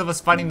pictures of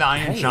us fighting the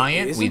Iron Hey,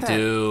 Giant? We isn't that-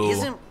 do.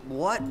 Isn't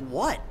what?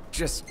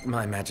 Just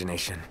my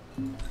imagination.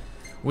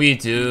 We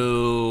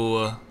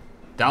do.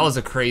 That was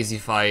a crazy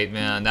fight,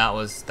 man. That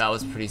was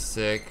pretty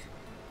sick.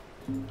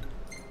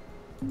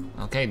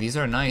 Okay, these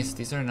are nice.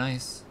 These are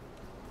nice.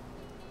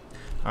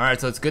 Alright,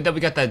 so it's good that we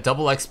got that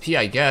double XP,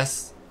 I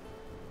guess.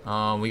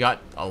 We got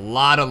a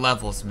lot of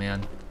levels,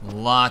 man.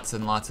 Lots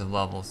and lots of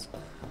levels.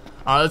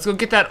 Alright, let's go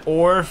get that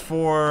ore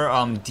for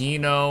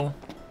Dino.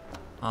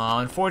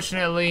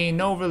 Unfortunately,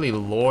 no really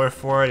lore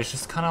for it. It's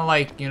just kind of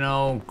like, you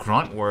know,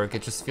 grunt work.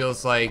 It just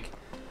feels like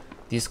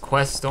these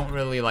quests don't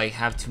really like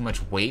have too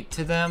much weight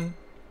to them.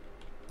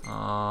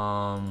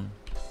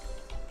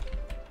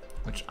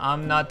 Which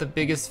I'm not the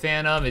biggest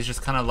fan of. It's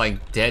just kind of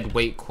like dead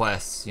weight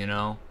quests, you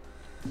know.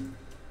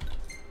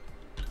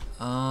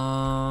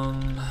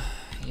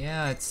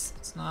 Yeah,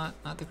 it's not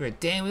the great.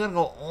 Dang, we gotta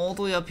go all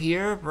the way up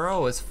here,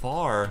 bro. It's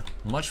far,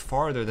 much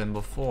farther than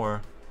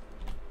before.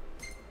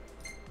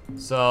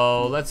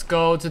 So let's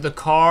go to the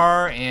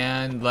car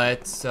and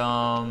let's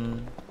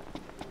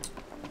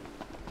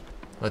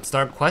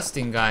start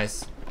questing,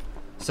 guys.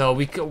 So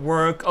we could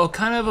work,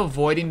 kind of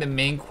avoiding the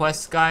main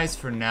quest, guys,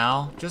 for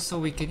now, just so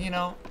we can, you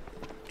know,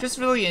 just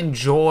really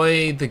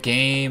enjoy the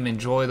game,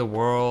 enjoy the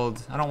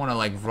world. I don't want to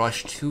like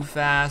rush too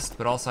fast,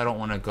 but also I don't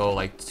want to go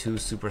like too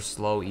super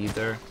slow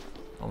either.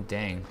 Oh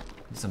dang,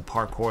 some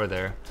parkour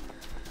there.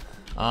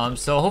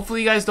 So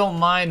hopefully you guys don't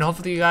mind.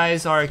 Hopefully you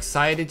guys are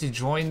excited to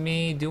join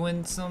me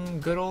doing some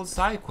good old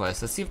side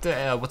quests. Let's see if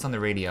the what's on the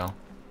radio.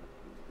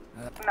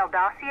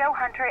 Meldacio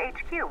Hunter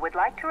HQ would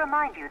like to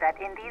remind you that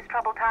in these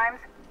troubled times,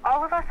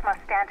 all of us must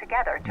stand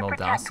together to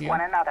protect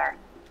one another.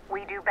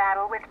 We do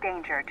battle with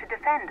danger to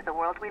defend the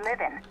world we live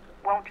in.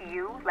 Won't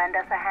you lend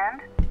us a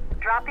hand?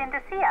 Drop in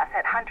to see us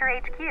at Hunter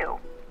HQ,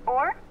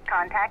 or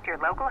contact your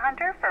local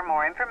hunter for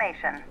more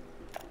information.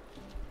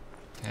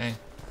 Okay.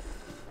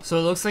 So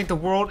it looks like the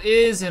world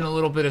is in a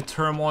little bit of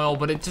turmoil,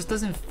 but it just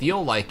doesn't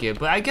feel like it.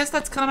 But I guess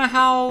that's kind of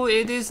how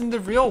it is in the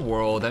real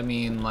world. I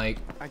mean, like,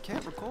 I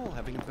can't recall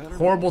having a better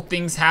horrible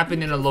things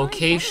happen in a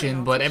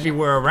location, but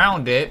everywhere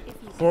around it,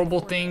 horrible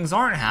things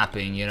aren't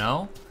happening, you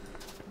know?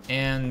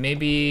 And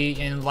maybe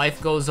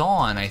life goes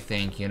on, I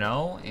think, you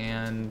know?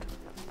 And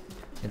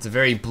it's a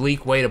very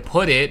bleak way to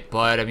put it,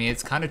 but I mean,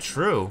 it's kind of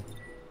true.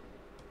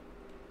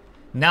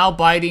 Now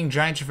biting,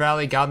 giant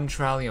trevally, golden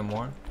trevally, or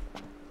more.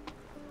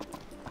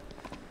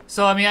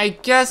 So, I mean, I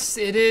guess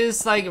it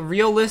is, like,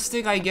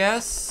 realistic, I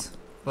guess.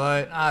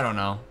 But, I don't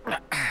know.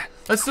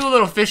 Let's do a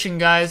little fishing,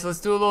 guys.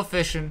 Let's do a little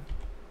fishing.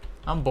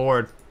 I'm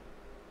bored.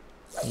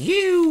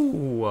 There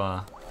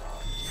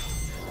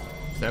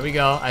we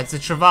go. It's a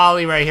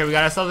trevally right here. We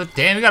got ourselves a...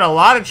 Damn, we got a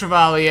lot of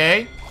trevally,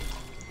 eh?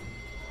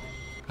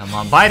 Come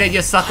on, bite it,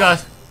 you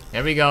sucker.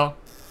 There we go.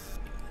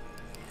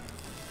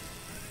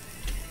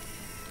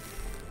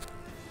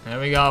 There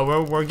we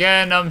go. We're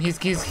getting him. He's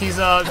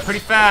pretty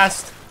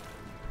fast.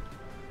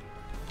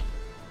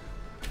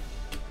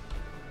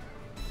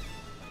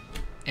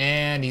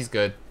 And he's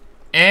good.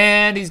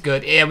 And he's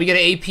good. Yeah, we get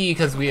an AP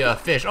because we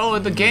fish. Oh,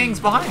 the gang's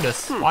behind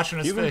us, watching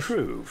us You've fish.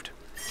 improved.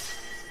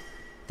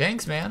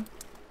 Thanks, man.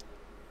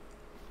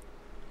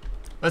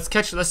 Let's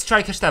try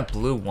to catch that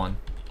blue one.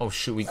 Oh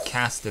shoot, we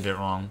casted it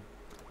wrong.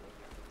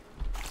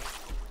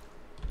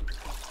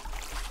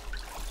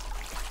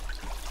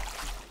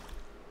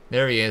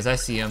 There he is. I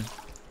see him.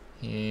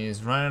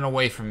 He's running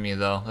away from me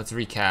though. Let's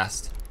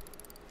recast.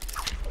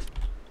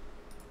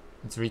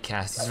 Let's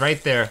recast. He's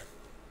right there.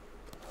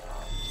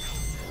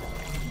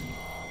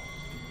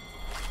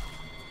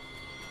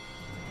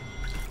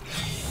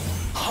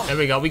 There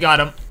we go, we got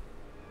him.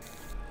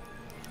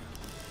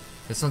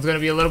 This one's gonna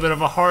be a little bit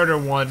of a harder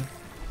one.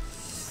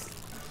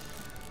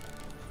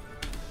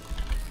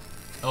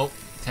 Oh,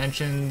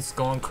 tension's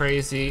going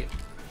crazy.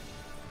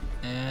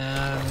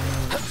 And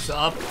it's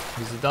up.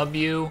 Here's a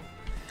W.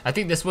 I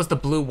think this was the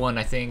blue one,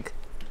 I think.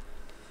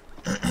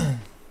 I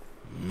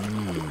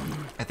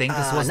think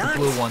this was the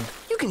blue one.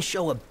 You can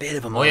show a bit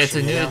of emotion. Oh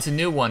yeah, it's a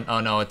new one. Oh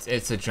no,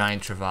 it's a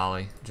giant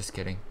trevally. Just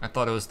kidding. I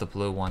thought it was the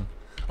blue one.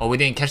 Oh, we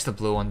didn't catch the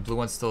blue one. Blue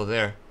one's still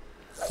there.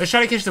 Let's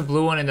try to catch the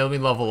blue one and then we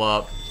level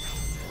up.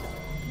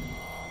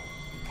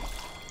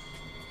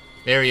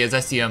 There he is, I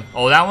see him.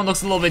 Oh, that one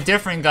looks a little bit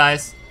different,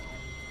 guys.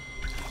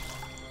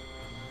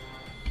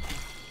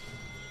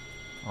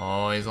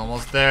 Oh, he's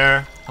almost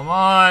there. Come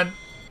on.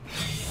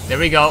 There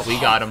we go, we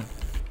got him.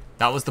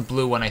 That was the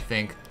blue one, I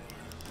think.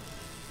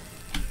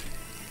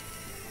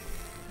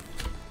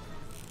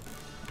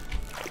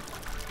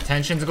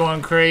 Tension's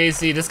going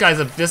crazy. This guy's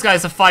a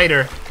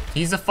fighter.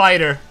 He's a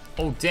fighter.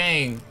 Oh,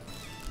 dang.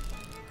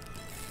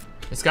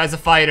 This guy's a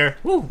fighter.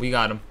 Woo, we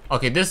got him.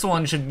 Okay, this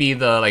one should be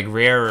the, like,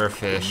 rarer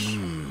fish.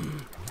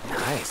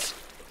 Nice.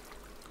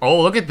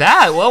 Oh, look at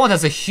that. Well, that one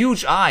has a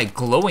huge eye.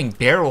 Glowing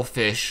barrel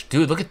fish.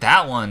 Dude, look at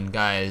that one,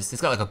 guys.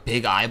 It's got, like, a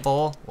big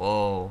eyeball.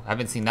 Whoa, I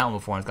haven't seen that one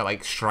before. It's got,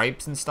 like,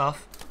 stripes and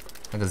stuff.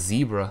 Like a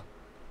zebra.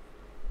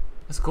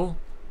 That's cool.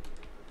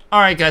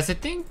 Alright, guys, I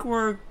think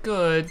we're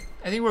good.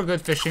 I think we're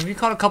good fishing. We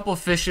caught a couple of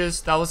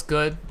fishes. That was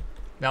good.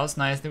 That was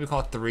nice. I think we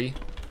caught 3.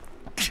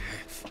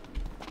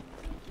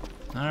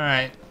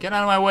 Alright, get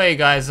out of my way,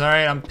 guys.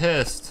 Alright, I'm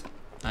pissed.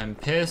 I'm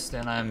pissed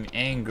and I'm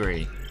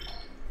angry.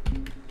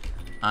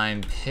 I'm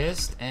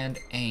pissed and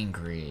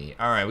angry.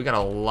 Alright, we got a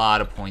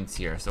lot of points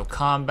here. So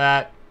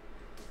combat.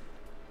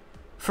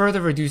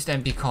 Further reduced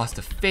MP cost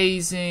of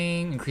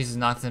phasing. Increases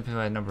Noctis MP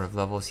by the number of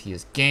levels he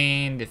has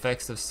gained.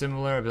 Effects of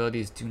similar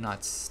abilities do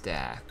not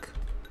stack.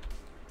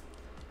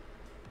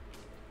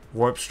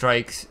 Warp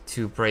strikes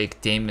to break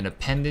daemon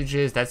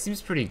appendages. That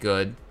seems pretty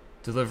good.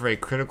 Deliver a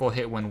critical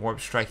hit when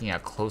warp striking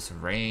at close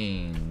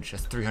range.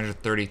 That's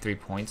 333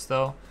 points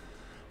though.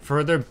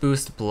 Further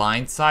boost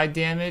blindside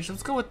damage.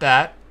 Let's go with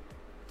that.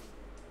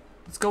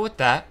 Let's go with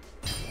that.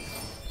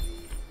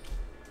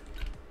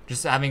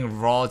 Just having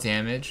raw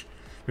damage.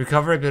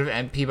 Recover a bit of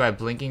MP by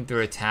blinking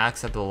through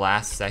attacks at the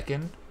last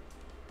second.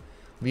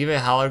 Leave a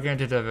hologram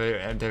to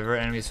divert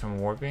enemies from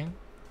warping.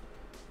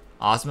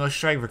 Osmo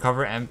Strike.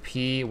 Recover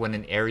MP when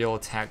an aerial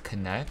attack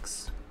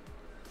connects.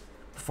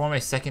 Perform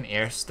a second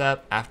air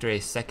step after a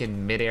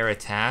second mid-air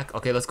attack.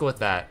 Okay, let's go with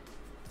that.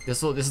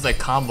 This is like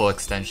combo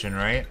extension,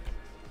 right?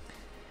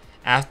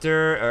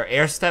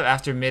 Air step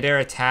after mid-air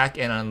attack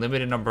an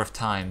unlimited number of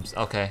times.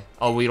 Okay.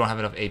 Oh, we don't have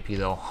enough AP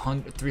though.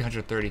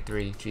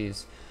 333.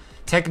 Jeez.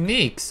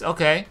 Techniques.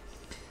 Okay.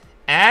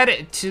 Add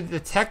it to the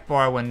tech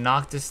bar when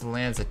Noctis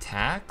lands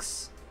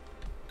attacks.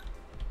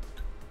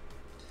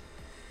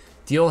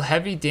 Deal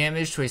heavy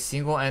damage to a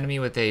single enemy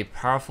with a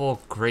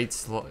powerful great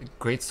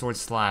sword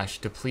slash.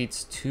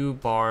 Depletes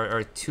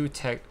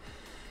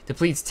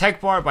depletes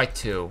tech bar by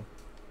 2.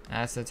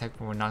 That's the tech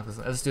bar when Noctis.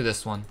 Let's do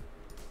this one.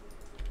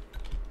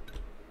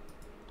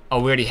 Oh,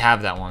 we already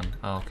have that one.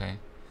 Oh, okay.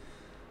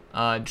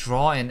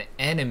 Draw an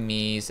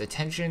enemy's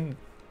attention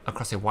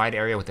across a wide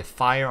area with a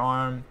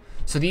firearm.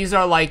 So these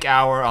are like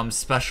our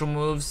special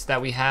moves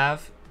that we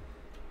have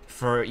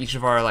for each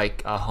of our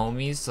like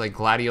homies. So like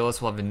Gladiolus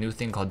will have a new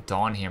thing called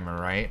Dawn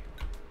Hammer, right?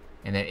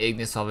 And then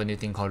Ignis will have a new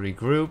thing called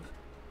Regroup.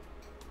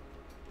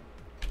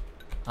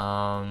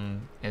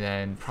 And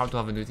then Prompto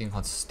will have a new thing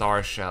called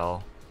Star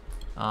Shell.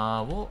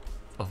 We'll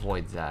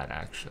avoid that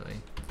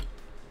actually.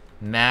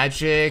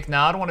 Magic.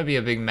 Now I don't want to be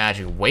a big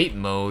magic. Wait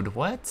mode.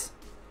 What?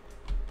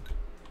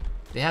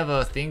 They have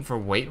a thing for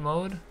wait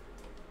mode?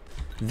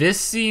 This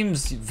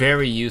seems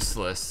very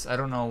useless. I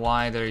don't know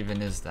why there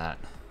even is that.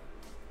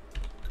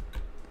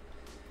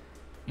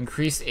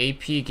 Increase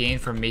AP gain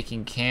from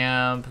making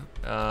camp.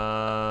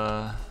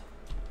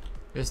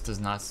 This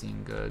does not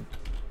seem good.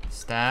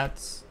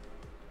 Stats.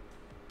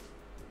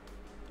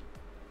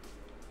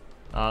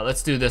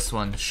 Let's do this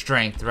one.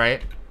 Strength,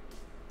 right?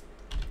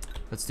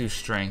 Let's do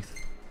strength.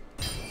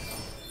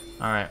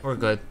 Alright, we're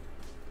good.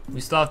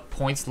 We still have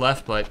points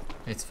left, but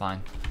it's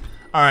fine.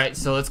 Alright,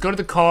 so let's go to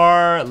the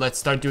car. Let's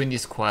start doing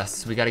these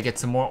quests. We gotta get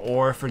some more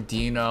ore for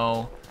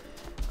Dino.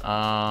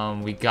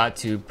 We got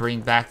to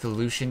bring back the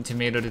Lucian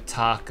tomato to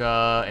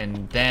Taka,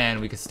 and then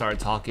we can start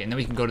talking. And then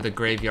we can go to the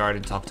graveyard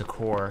and talk to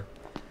Core.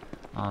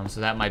 So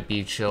that might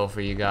be chill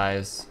for you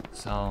guys.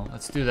 So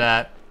let's do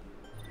that.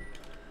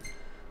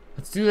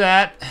 Let's do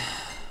that.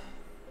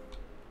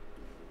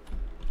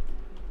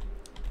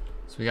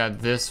 So we got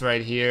this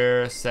right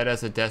here, set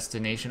as a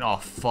destination. Oh,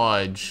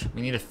 fudge.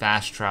 We need a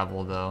fast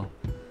travel though,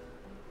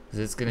 because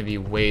it's gonna be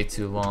way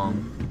too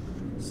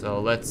long. So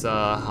let's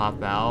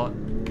hop out.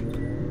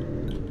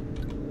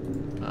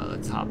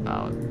 Let's hop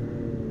out.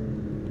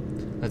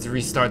 Let's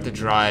restart the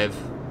drive.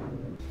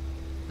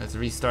 Let's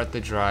restart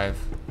the drive.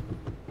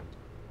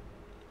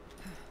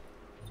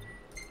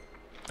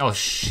 Oh,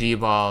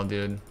 Shebal,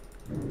 dude.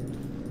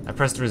 I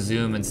pressed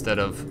resume instead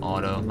of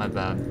auto. My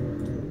bad.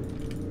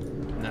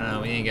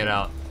 No, we need to get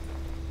out.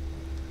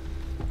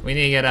 We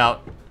need to get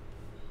out.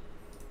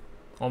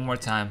 One more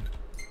time.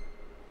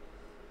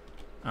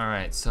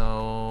 Alright,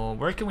 so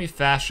where can we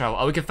fast travel?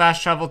 Oh, we can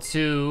fast travel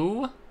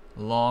to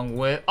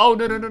Longwith. Oh,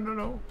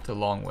 no. To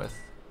Longwith.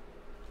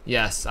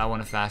 Yes, I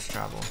want to fast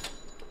travel.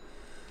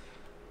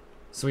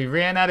 So we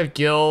ran out of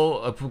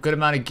gil, a good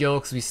amount of gil,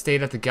 because we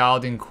stayed at the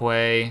Galden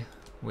Quay.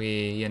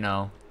 We, you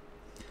know,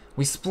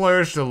 we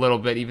splurged a little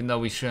bit, even though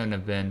we shouldn't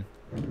have been.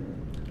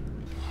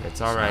 It's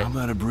alright. So I'm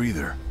out of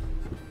breather.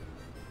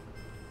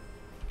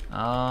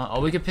 Oh,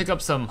 we could pick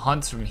up some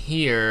hunts from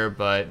here,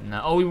 but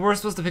no. Oh, we were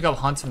supposed to pick up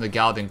hunts from the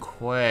Galden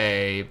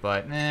Quay,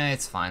 but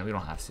it's fine. We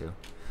don't have to.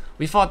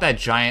 We fought that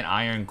giant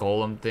iron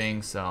golem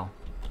thing, so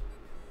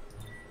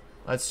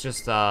let's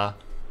just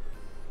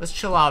let's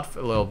chill out for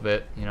a little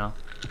bit, you know.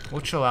 We'll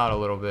chill out a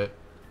little bit.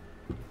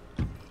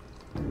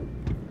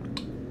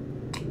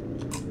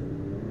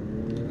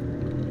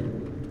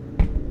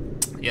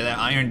 Yeah, that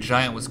iron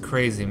giant was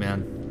crazy,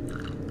 man.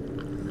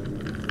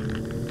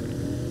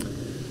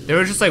 There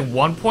was just like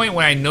one point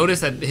where I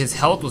noticed that his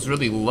health was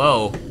really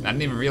low. I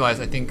didn't even realize.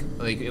 I think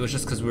like it was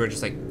just because we were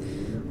just like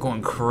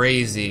going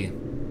crazy.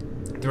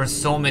 There were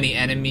so many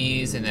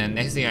enemies, and then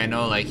next thing I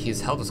know, like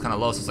his health was kind of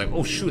low. So it's like,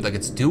 oh shoot, like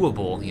it's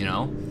doable, you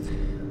know.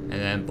 And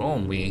then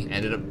boom, we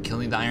ended up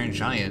killing the iron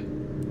giant.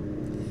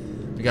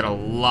 We got a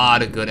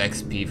lot of good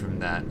XP from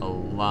that. A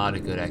lot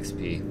of good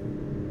XP.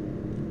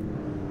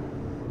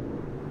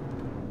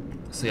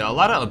 So yeah, a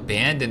lot of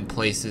abandoned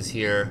places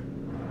here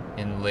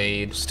in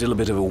Lade. Still a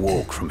bit of a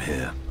walk from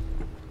here.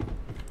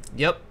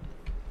 Yep.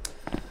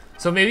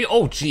 So maybe,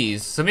 oh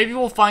geez. So maybe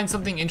we'll find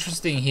something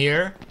interesting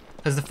here.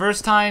 Because the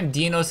first time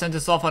Dino sent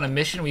us off on a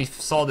mission, we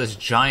saw this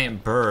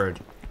giant bird.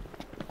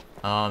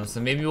 So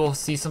maybe we'll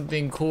see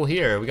something cool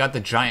here. We got the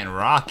giant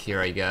rock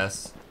here, I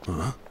guess.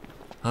 Huh?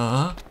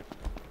 Huh?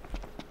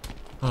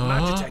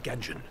 Magitech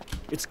engine.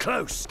 It's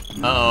close.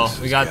 Uh-oh,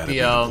 we got the,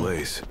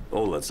 place.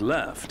 All that's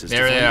left is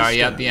there to they find are, the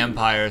yep, stone. the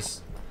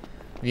Empires.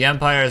 The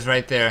Empire is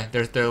right there.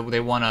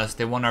 They want us.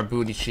 They want our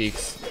booty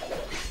cheeks.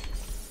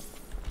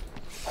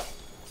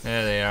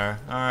 There they are.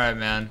 Alright,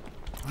 man.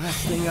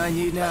 Last thing I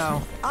need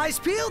now. Eyes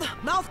peeled,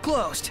 mouth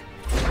closed.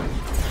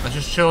 Let's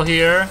just chill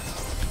here.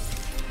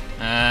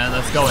 And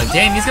let's go. And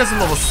dang, these guys are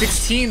level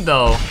 16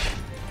 though.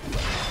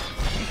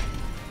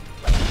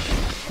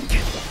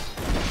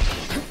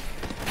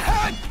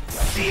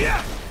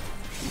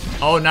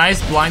 Oh,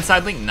 nice.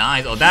 Blindside link.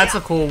 Nice. Oh, that's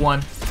a cool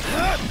one.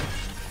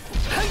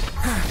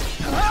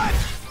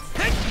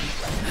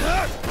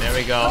 There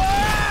we go.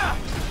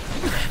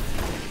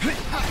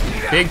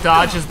 Big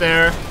dodges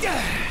there.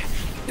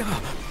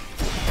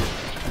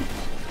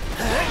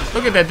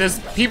 Look at that. There's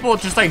people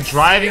just like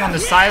driving on the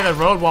side of the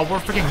road while we're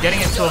freaking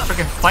getting into a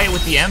freaking fight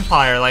with the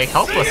Empire. Like,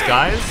 help us,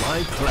 guys.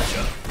 My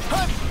pleasure.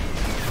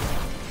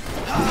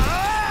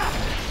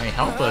 Like,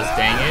 help us,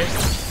 dang it.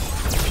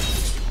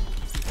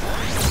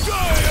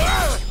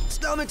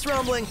 Stomach's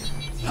rumbling.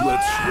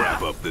 Let's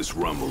wrap up this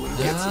rumble and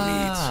get some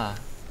eats.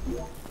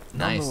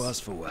 Nice. Number us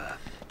for what?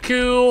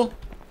 Cool.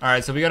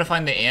 Alright, so we gotta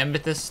find the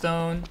amethyst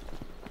stone.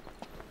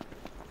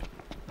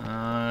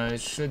 It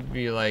should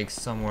be like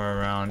somewhere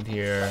around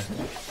here.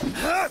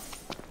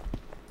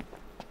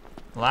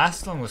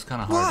 Last one was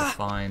kind of hard to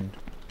find.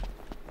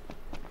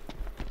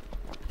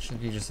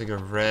 Should be just like a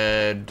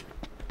red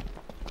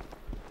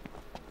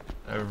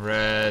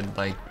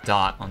like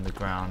dot on the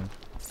ground.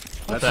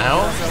 What the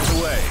hell?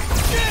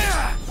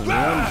 The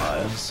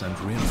vampires and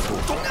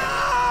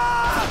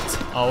reinforcements.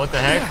 Oh, what the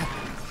heck?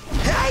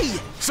 Hey!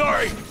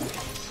 Sorry.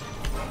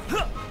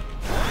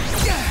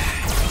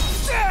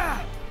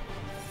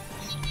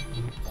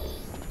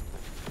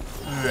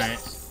 Alright.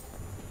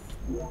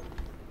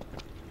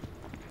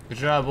 Good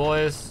job,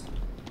 boys.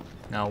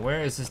 Now,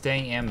 where is this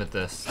dang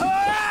amethyst?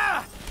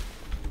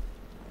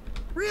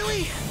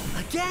 Really?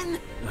 Again?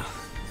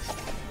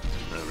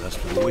 That's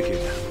for the wicked.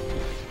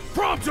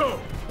 Prompto!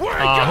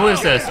 Who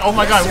is this? Oh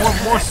my god,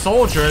 more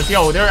soldiers.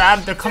 Yo, they're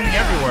coming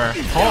everywhere.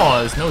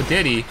 Pause, no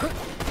Diddy.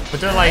 But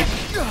they're like,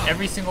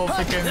 every single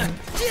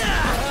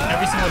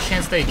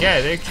chance they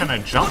get, they're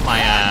trying to jump my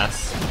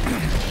ass.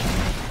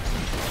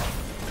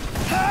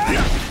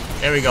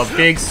 There we go,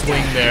 big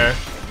swing there.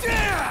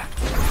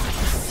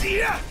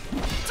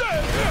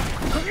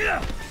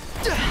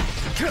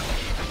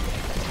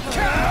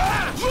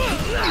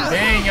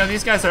 Dang, yo,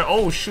 these guys are,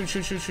 oh, shoot.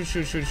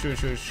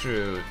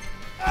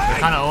 They're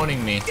kind of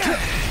owning me.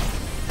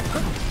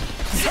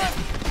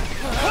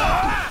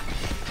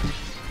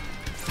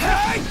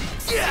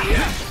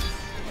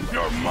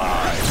 You're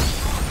mine.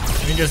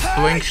 We just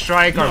blink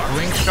strike. Our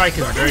blink strike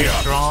is very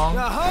strong.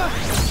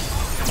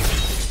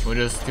 We'll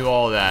just do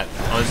all that.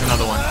 Oh, there's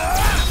another one.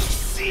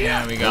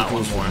 Yeah, we got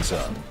one more.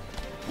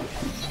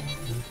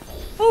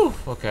 Whew,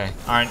 okay.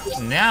 Alright,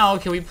 now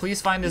can we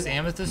please find this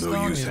amethyst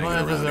stone? These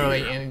motherfuckers are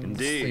like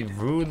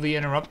rudely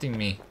interrupting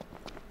me.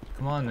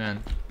 Come on,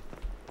 man.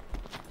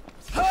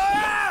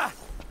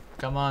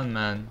 Come on,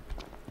 man.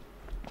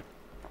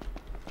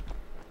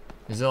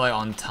 Is it like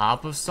on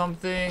top of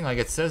something? Like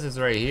it says it's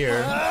right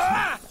here.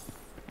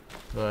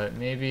 But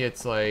maybe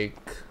it's like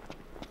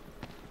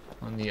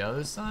on the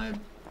other side?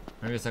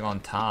 Maybe it's like on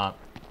top.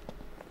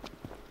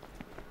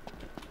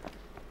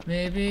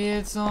 Maybe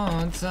it's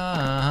on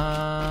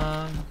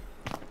top.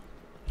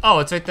 Oh,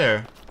 it's right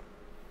there.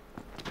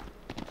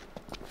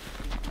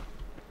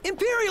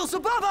 Imperials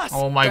above us!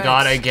 Oh my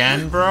god,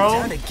 again,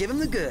 bro? Time to give him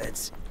the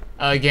goods.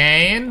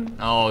 Again?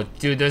 Oh,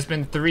 dude, there's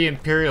been 3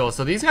 Imperials.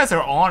 So these guys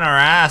are on our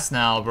ass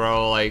now,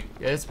 bro. Like,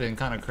 it's been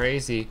kind of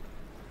crazy.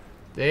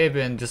 They've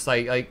been just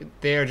like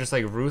they're just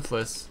like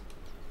ruthless.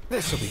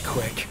 This'll be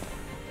quick.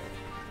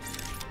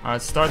 Alright,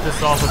 let's start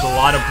this off with a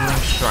lot of blink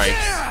strikes.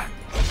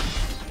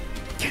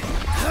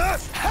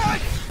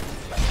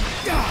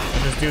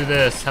 Let's just do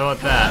this. How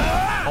about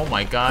that? Oh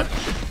my god.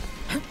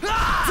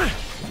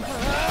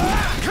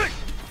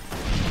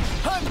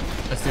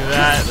 Let's do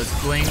that. Let's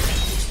blink.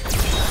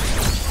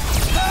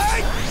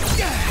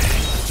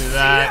 Let's do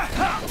that.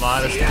 A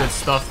lot of good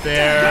stuff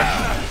there.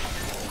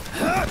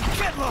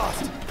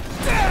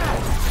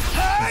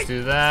 Let's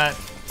do that.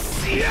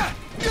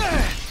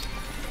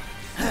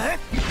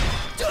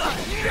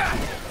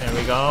 There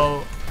we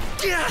go.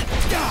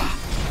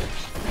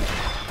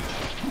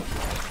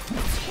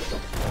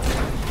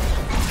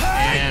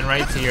 And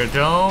right to your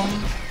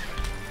dome.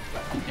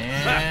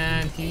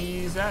 And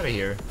he's out of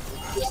here.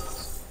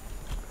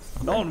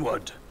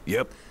 Onward.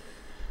 Yep.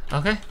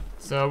 Okay,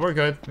 so we're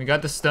good. We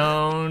got the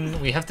stone.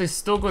 We have to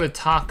still go to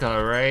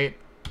Taka, right?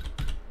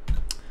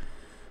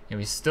 Yeah,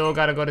 we still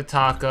gotta go to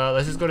Taka.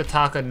 Let's just go to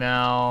Taka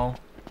now.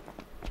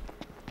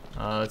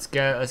 Let's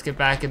get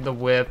back in the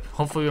whip.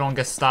 Hopefully we don't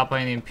get stopped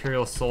by any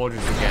Imperial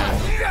soldiers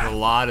again. There's a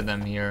lot of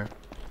them here.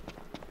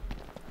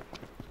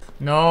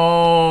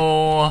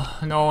 No,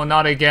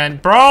 not again.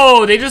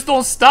 Bro, they just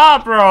don't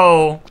stop,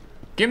 bro.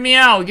 Get me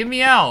out, get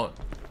me out.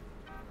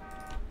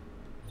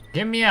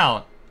 Get me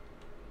out.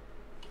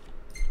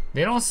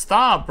 They don't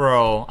stop,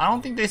 bro. I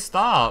don't think they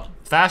stop.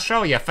 Fast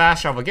travel? Yeah,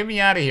 fast travel. Get me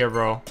out of here,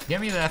 bro.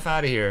 Get me the F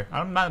out of here.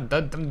 I'm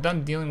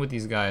done dealing with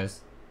these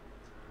guys.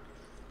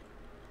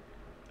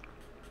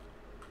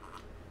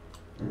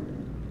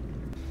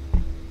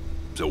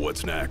 So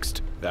what's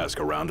next? Ask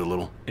around a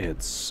little?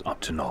 It's up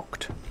to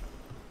Noct.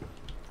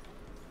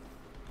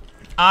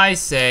 I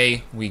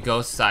say we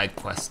go side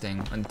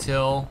questing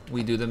until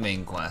we do the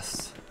main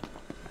quest.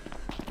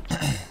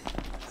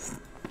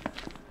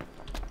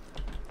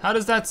 How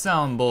does that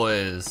sound,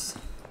 boys?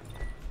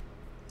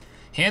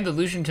 Hand the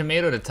Lucian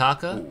tomato to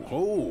Taka?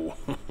 Oh,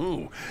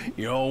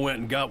 you all went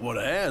and got what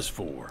I asked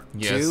for.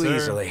 Yes, Too sir.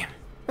 easily.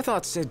 I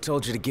thought Sid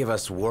told you to give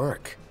us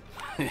work.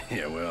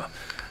 Yeah, well,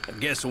 I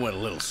guess I went a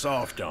little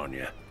soft on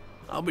you.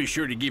 I'll be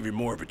sure to give you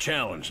more of a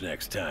challenge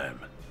next time.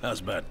 How's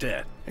about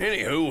that?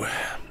 Anywho,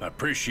 I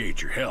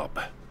appreciate your help.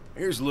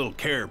 Here's a little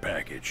care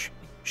package.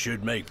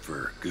 Should make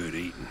for good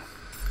eating.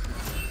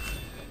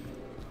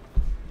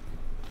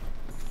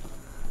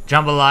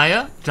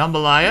 Jambalaya?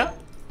 Jambalaya?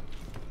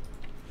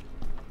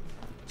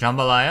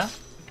 Jambalaya?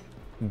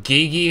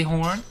 Gigi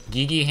horn?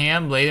 Gigi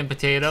ham, blade and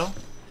potato?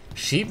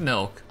 Sheep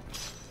milk?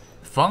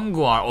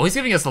 Funguar. Oh, he's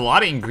giving us a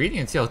lot of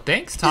ingredients. Yo,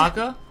 thanks,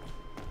 Taka.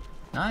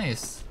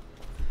 Nice.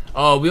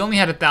 Oh, we only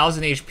had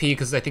 1,000 HP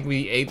because I think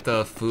we ate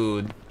the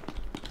food.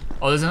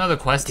 Oh, there's another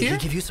quest here?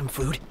 Did he give you some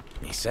food?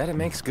 He said it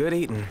makes good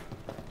eating.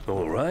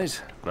 All right,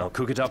 I'll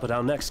cook it up at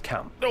our next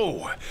camp.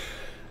 Oh,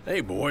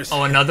 hey, boys.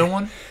 Oh, another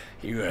one?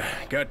 You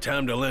got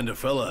time to lend a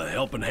fella a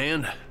helping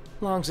hand?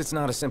 Long as it's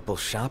not a simple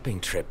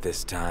shopping trip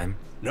this time.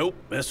 Nope,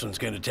 this one's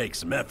gonna take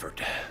some effort.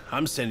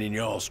 I'm sending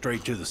y'all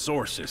straight to the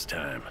source this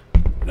time.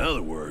 In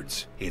other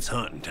words, it's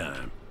hunting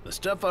time. The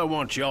stuff I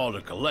want y'all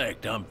to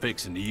collect, I'm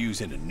fixing to use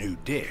in a new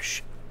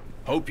dish.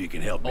 Hope you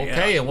can help me out.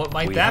 Okay, and what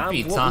might that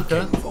be,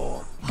 Taka?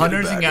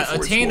 Hunters and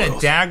attain a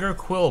dagger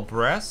quill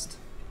breast.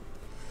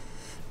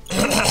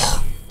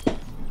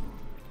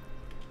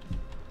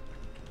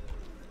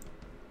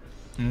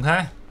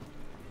 Okay.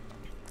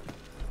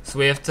 So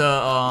we have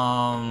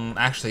to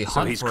actually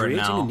hunt for it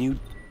now. We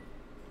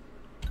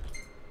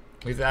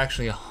have to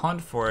actually hunt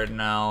for it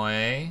now,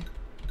 eh?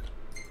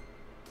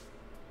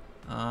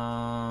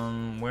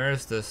 Where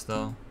is this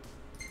though?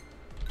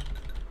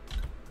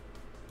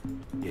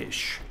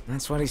 Ish.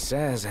 That's what he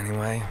says,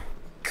 anyway.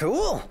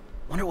 Cool.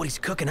 Wonder what he's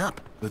cooking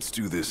up. Let's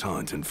do this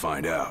hunt and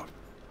find out.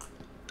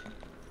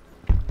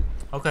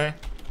 Okay.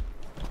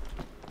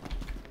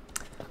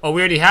 Oh, we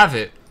already have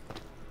it.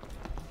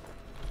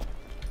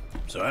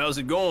 So how's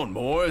it going,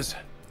 boys?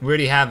 We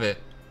already have it.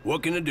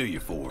 What can I do you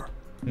for?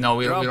 No,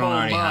 we don't Drop on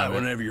already by have it.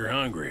 whenever you're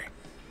hungry.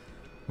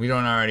 We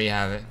don't already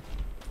have it.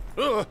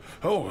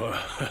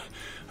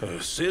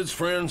 Sid's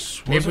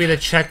friends. Maybe we have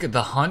to check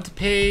the hunt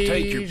page.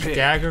 Take your pick.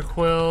 Dagger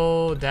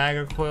quill.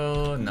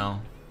 No.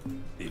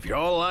 If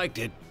y'all liked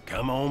it,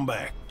 come on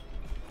back.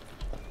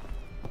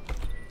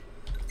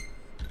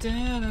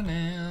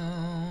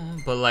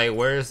 But like,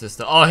 where is this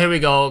stuff? Oh, here we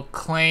go.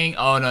 Clang.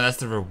 Oh no, that's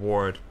the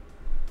reward.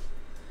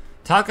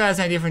 Taka has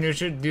an idea for a new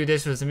do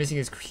this was missing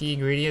his key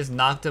ingredients.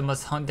 Noctis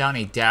must hunt down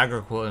a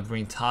dagger quill and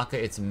bring Taka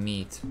its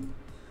meat.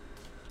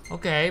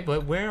 Okay,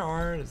 but where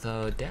are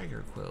the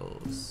dagger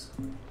quills?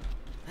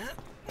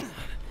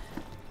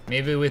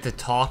 Maybe we have to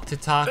talk to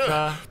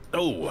Taka.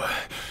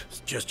 It's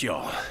just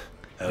y'all.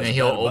 And then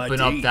he'll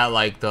open up that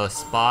like the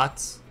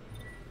spots.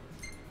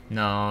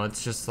 No,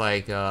 it's just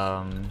like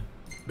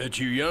Bet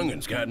you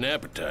young'uns got an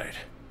appetite.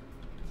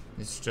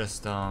 It's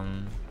just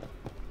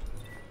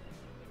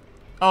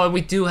Oh,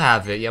 we do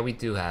have it. Yeah, we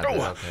do have it.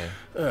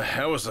 Okay.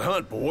 How was the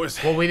hunt, boys?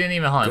 Well, we didn't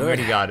even hunt. Good. We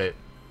already got it.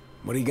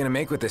 What are you gonna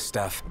make with this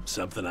stuff?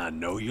 Something I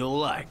know you'll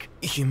like.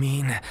 You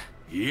mean?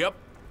 Yep.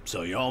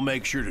 So y'all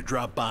make sure to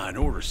drop by and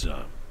order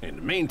some. In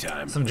the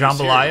meantime, Some this here will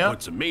jambalaya?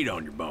 put some meat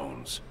on your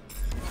bones.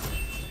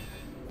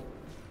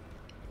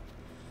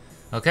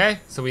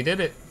 Okay, so we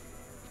did it.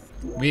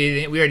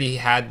 We already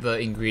had the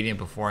ingredient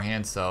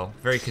beforehand, so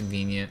very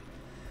convenient.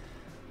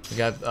 We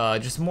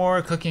got just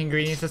more cooking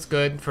ingredients. That's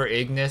good for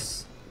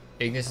Ignis.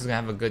 Ignis is gonna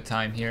have a good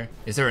time here.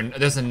 Is there?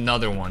 There's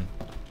another one.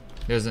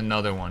 There's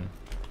another one.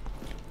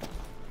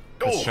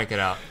 Let's check it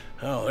out.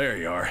 Oh, there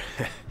you are.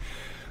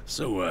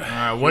 So,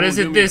 Alright, what is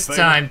it this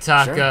time,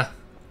 Taka? Sure.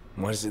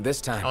 What is it this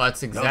time? Oh,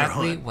 that's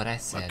exactly what I My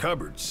said.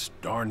 cupboard's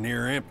darn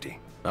near empty.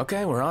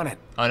 Okay, we're on it.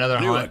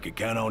 Another Knew I hunt. could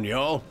count on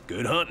y'all.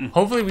 Good hunting.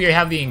 Hopefully we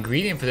have the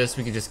ingredient for this.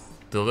 We can just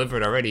deliver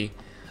it already.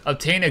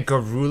 Obtain a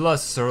Garula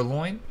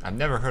sirloin. I've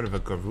never heard of a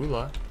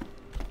Garula.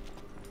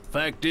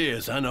 Fact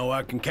is, I know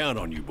I can count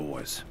on you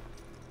boys.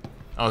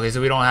 Okay,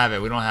 so we don't have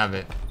it. We don't have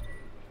it.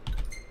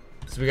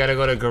 So we gotta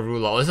go to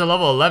Garula. Oh, this is a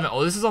level 11.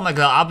 Oh, this is on like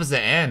the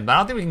opposite end. But I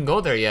don't think we can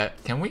go there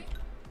yet. Can we?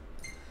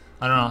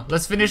 I don't know.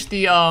 Let's finish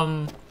the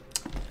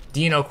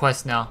Dino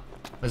quest now.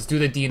 Let's do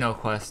the Dino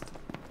quest.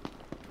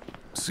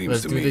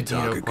 Seems to me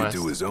Taka could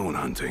do his own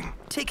hunting.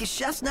 Take his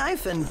chef's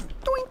knife and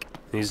doink.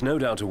 He's no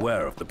doubt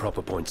aware of the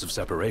proper points of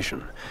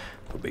separation.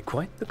 Would be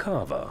quite the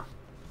carver.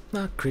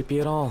 Not creepy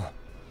at all.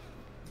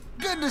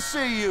 Good to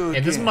see you again.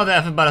 And this mother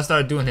effer about to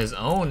start doing his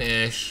own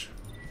ish.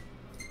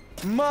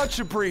 Much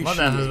appreciated.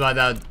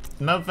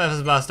 Mother effer's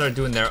about to start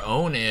doing their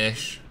own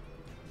ish.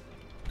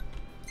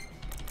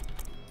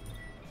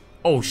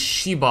 Oh,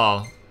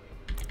 Shiba.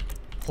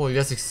 Holy,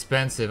 that's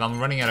expensive. I'm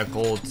running out of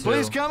gold, too.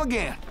 Please come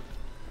again.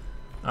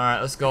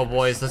 Alright, let's go,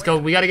 boys. Let's go.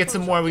 We gotta get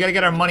some more. We gotta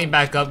get our money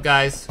back up,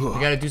 guys. We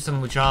gotta do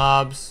some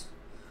jobs.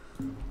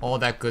 All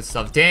that good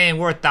stuff. Dang,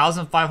 we're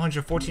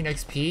 1,514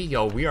 XP.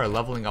 Yo, we are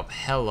leveling up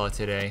hella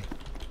today.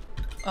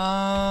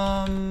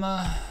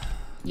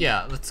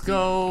 Yeah, let's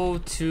go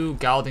to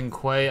Galden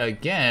Quay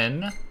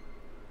again.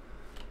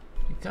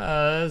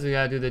 Because we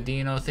gotta do the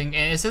Dino thing.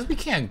 And it says we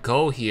can't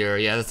go here.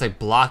 Yeah, that's like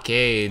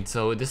blockade.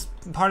 So this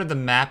part of the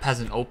map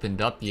hasn't opened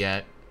up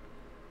yet.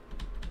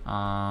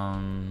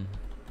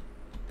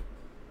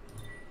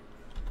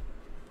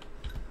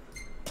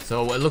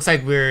 So it looks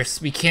like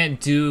we can't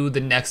do the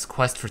next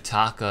quest for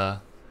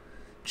Taka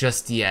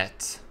just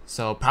yet.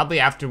 So probably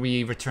after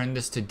we return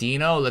this to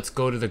Dino, let's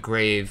go to the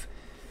grave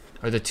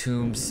or the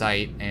tomb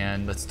site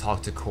and let's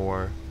talk to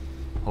Core.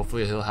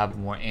 Hopefully he'll have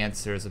more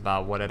answers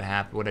about what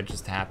had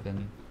just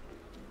happened.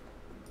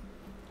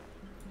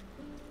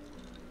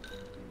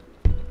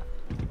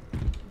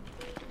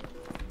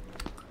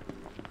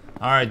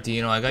 Alright,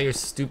 Dino, I got your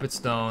stupid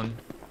stone.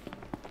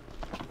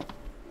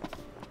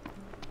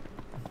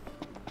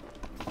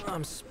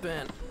 I'm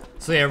spent.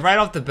 So yeah, right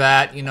off the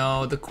bat, you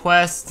know, the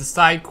quests, the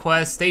side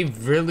quests, they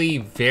really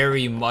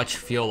very much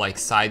feel like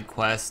side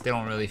quests. They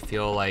don't really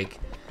feel like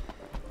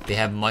they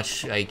have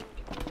much, like,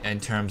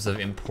 in terms of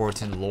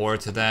important lore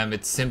to them.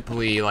 It's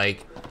simply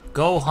like,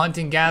 go hunt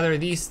and gather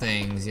these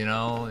things, you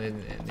know?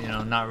 You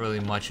know, not really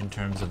much in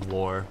terms of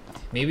lore.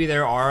 Maybe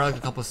there are like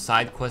a couple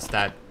side quests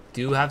that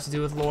do have to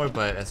do with lore,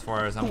 but as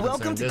far as I'm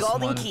concerned, this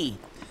one,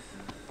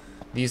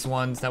 these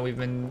ones that we've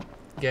been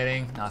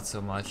getting, not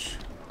so much.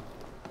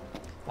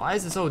 Why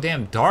is it so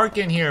damn dark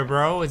in here,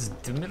 bro? It's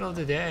the middle of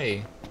the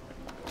day.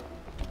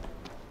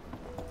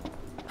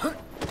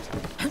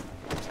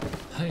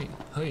 Hey,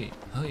 hey,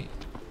 hey.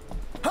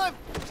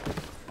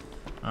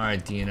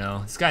 Alright,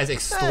 Dino. This guy's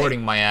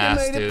extorting my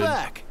ass, you made dude. it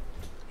back.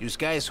 You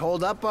guys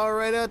hold up all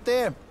right out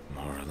there?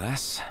 More or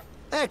less.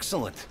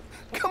 Excellent.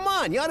 Come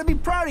on, you ought to be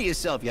proud of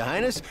yourself, Your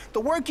Highness. The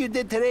work you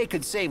did today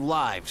could save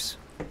lives.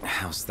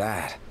 How's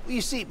that? Well,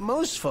 you see,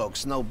 most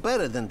folks know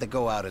better than to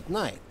go out at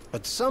night.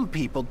 But some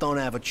people don't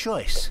have a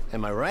choice.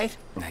 Am I right?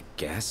 I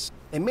guess.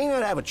 They may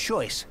not have a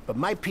choice, but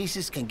my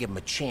pieces can give them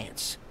a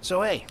chance.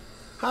 So hey,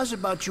 how's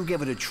about you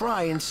give it a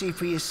try and see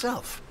for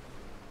yourself?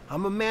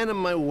 I'm a man of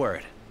my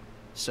word.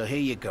 So here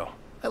you go.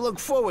 I look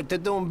forward to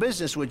doing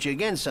business with you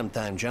again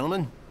sometime,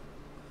 gentlemen.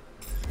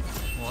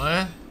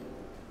 What?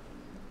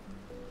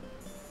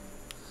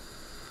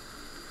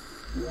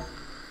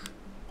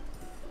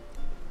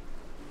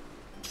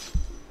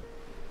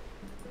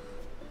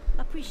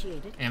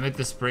 Appreciated.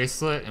 Amethyst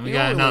bracelet, and we You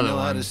got really another know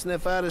how one. to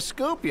sniff out a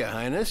scoop, Your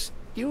Highness.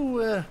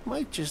 You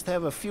might just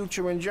have a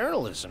future in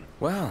journalism.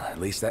 Well, at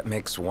least that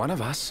makes one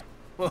of us.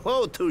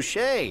 Oh,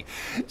 touche.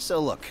 So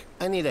look,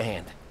 I need a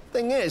hand.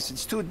 Thing is,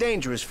 it's too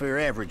dangerous for your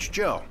average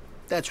Joe.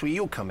 That's where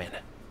you come in.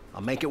 I'll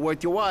make it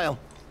worth your while.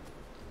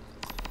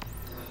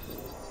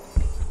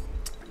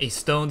 A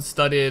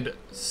stone-studded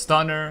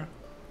stunner.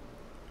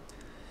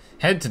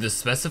 Head to the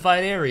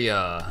specified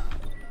area.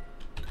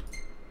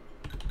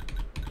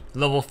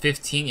 Level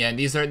 15, yeah,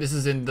 this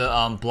is in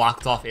the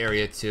blocked off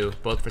area too,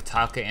 both for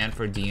Taka and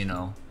for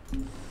Dino.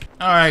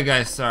 Alright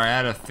guys, sorry, I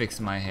had to fix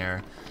my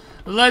hair.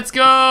 Let's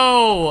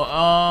go!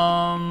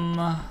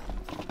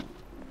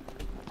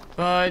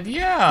 But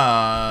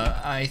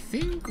yeah, I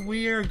think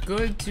we're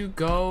good to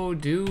go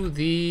do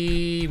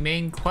the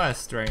main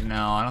quest right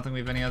now. I don't think we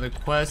have any other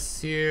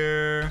quests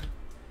here.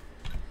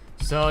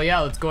 So yeah,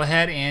 let's go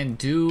ahead and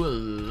do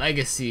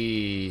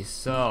Legacy.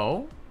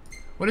 So,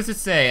 what does it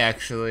say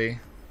actually?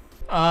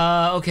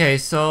 Okay,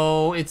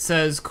 so it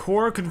says,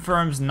 Core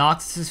confirms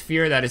Noctis'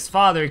 fear that his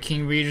father,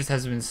 King Regis,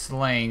 has been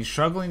slain.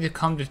 Struggling to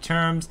come to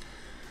terms,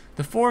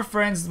 the four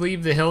friends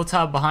leave the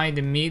hilltop behind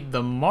to meet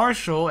the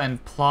Marshal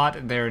and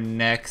plot their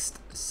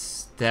next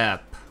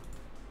step.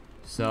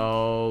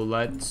 So,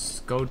 let's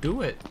go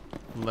do it.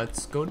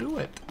 Let's go do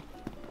it.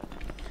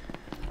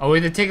 Oh, we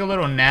need to take a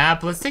little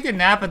nap. Let's take a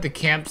nap at the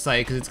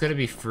campsite, because it's going to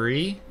be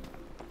free.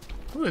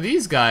 Who are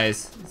these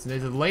guys? It's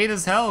late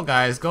as hell,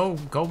 guys. Go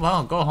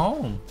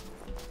home.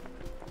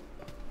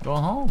 Go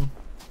home.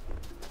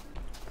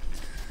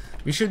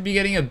 We should be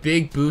getting a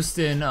big boost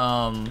in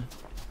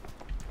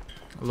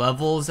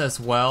levels as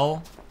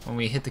well when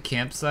we hit the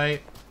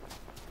campsite.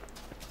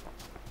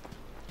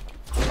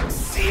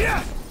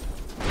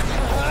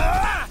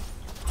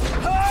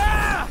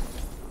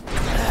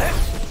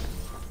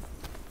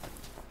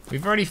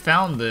 We've already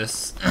found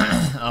this.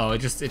 Oh, it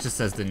just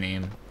says the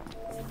name.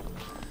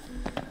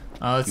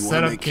 Let's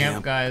set up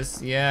camp,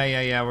 guys.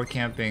 Yeah, we're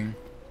camping.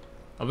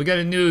 Oh, we got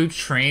a new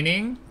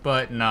training,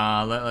 but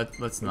nah,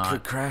 let's not. We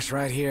could crash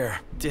right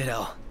here.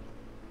 Ditto.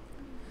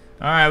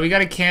 Alright, we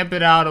gotta camp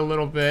it out a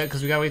little bit,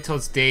 because we gotta wait till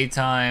it's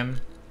daytime.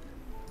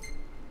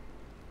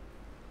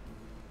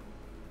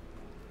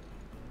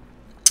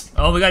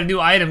 Oh, we got a new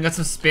item. Got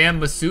some spam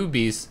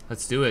musubis.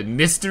 Let's do it.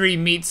 Mystery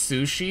meat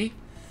sushi.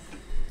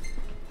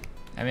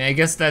 I mean, I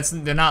guess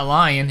they're not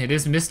lying. It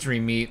is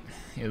mystery meat.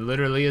 It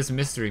literally is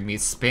mystery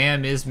meat.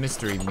 Spam is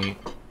mystery meat.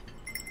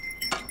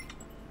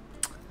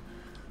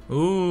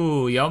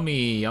 Ooh,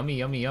 yummy, yummy,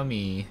 yummy,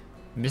 yummy.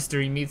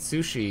 Mystery meat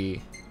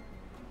sushi.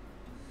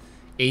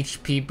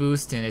 HP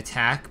boost and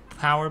attack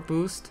power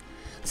boost.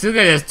 So look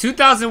at this,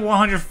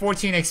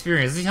 2,114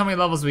 experience. See how many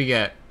levels we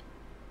get.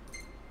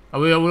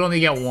 Oh, we only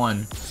get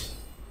 1.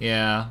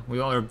 Yeah, we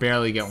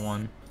barely get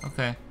 1.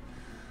 Okay.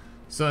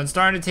 So it's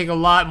starting to take a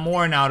lot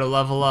more now to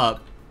level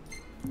up.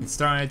 It's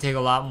starting to take a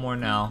lot more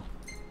now.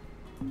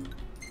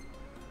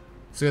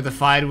 So we have to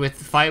fight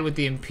with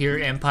the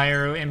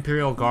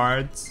Imperial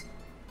Guards.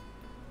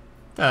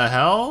 The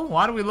hell?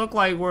 Why do we look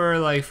like we're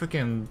like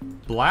freaking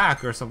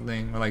black or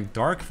something? Or like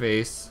dark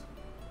face?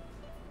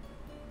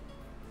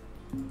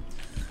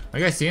 Are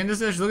you guys seeing this?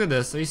 Look at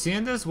this. Are you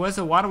seeing this? What is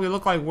it? Why do we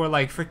look like we're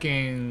like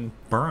freaking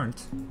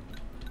burnt?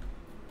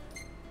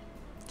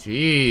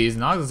 Jeez,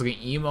 Noctis is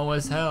looking emo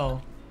as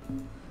hell.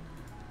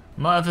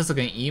 Motherfucker's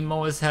looking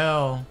emo as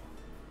hell.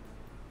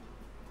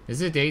 Is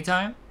it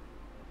daytime?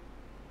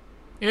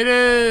 It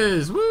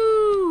is!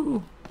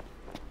 Woo!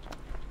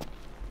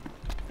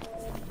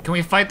 Can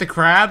we fight the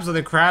crabs? Are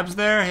the crabs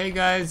there? Hey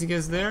guys, you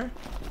guys there?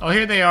 Oh,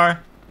 here they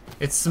are.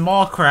 It's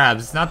small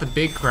crabs, it's not the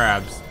big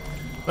crabs.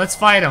 Let's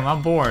fight them,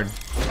 I'm bored.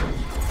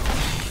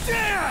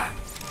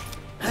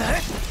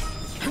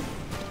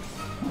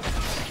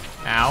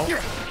 Ow.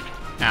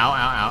 Ow,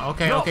 ow, ow.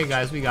 Okay, okay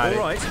guys, we got it.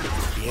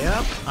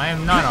 Yep. I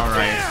am not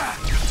alright.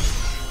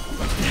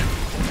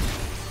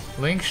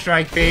 Link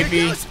strike,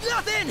 baby.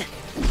 Nothing.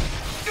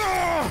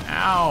 Ow,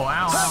 ow,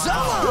 ow,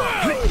 ow.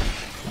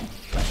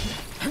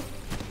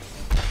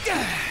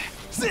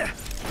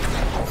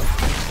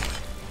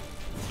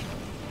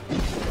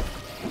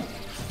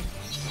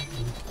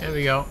 There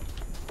we go.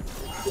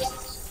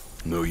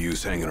 No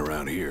use hanging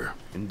around here.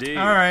 Indeed.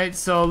 Alright,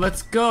 so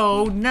let's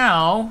go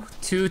now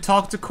to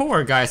talk to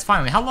Core, guys.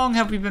 Finally, how long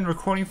have we been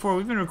recording for?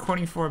 We've been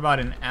recording for about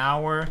an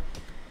hour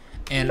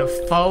and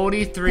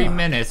 43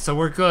 minutes, so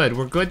we're good.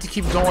 We're good to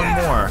keep going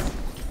more.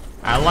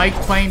 I like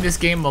playing this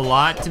game a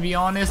lot, to be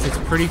honest. It's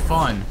pretty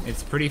fun.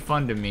 It's pretty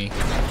fun to me.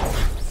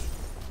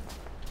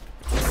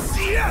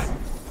 See ya!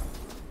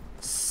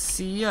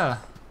 See ya.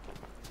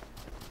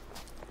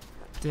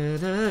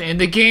 And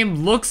the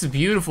game looks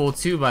beautiful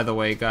too, by the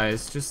way,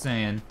 guys. Just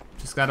saying.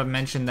 Just gotta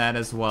mention that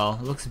as well.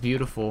 It looks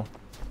beautiful.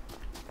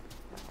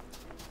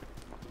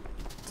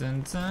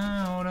 Alright,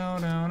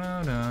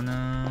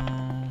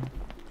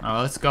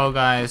 let's go,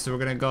 guys. So we're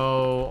gonna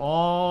go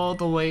all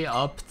the way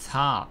up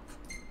top.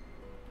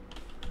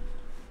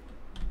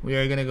 We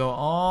are gonna go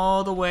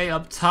all the way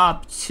up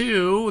top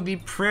to the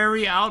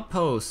Prairie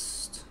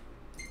Outpost.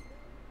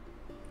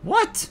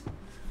 What?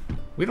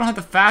 We don't have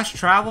the fast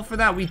travel for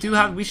that? We should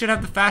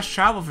have the fast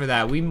travel for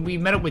that. We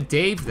met up with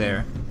Dave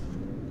there.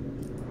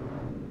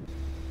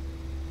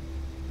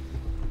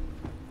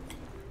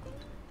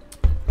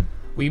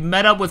 We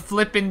met up with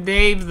flippin'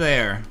 Dave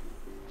there.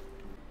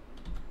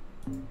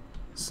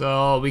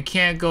 So we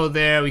can't go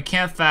there. We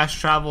can't fast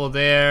travel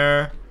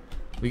there.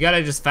 We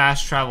gotta just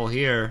fast travel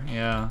here.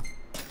 Yeah.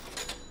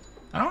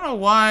 I don't know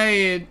why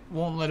it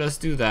won't let us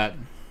do that.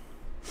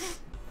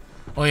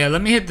 Oh yeah,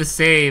 let me hit the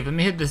save. Let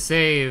me hit the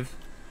save.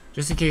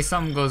 Just in case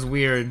something goes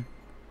weird.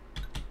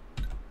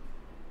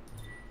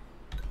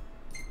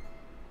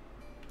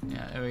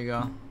 Yeah, there we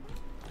go.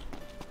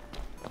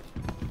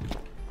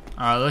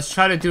 Alright, let's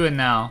try to do it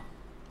now.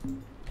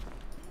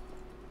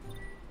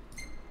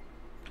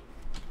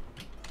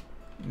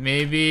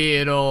 Maybe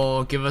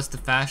it'll give us the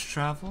fast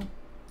travel?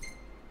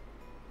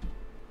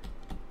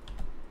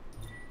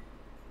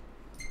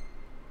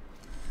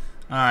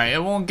 Alright,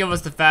 it won't give us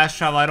the fast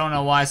travel, I don't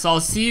know why. So I'll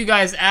see you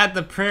guys at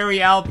the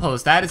Prairie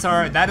Outpost. That is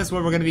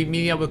where we're gonna be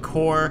meeting up with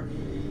Core.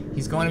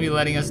 He's going to be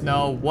letting us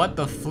know what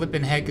the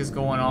flippin' heck is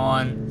going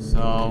on.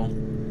 So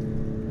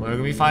we're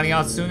gonna be finding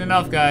out soon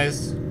enough,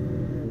 guys.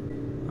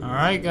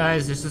 Alright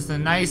guys, it's just a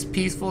nice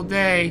peaceful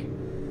day.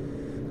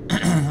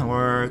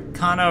 We're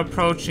kinda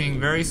approaching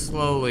very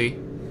slowly.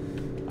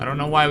 I don't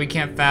know why we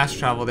can't fast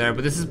travel there,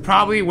 but this is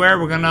probably where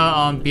we're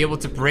gonna be able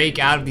to break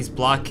out of these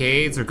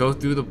blockades or go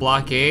through the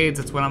blockades.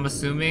 That's what I'm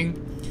assuming.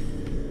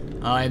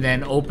 And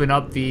then open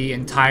up the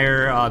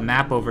entire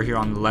map over here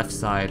on the left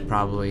side,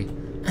 probably.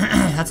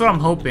 That's what I'm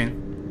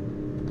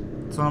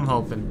hoping. That's what I'm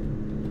hoping.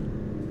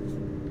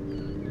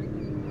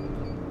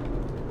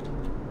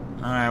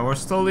 Alright, we're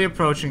slowly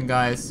approaching,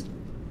 guys.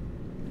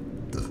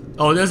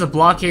 Oh, there's a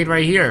blockade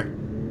right here.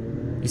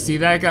 You see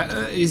that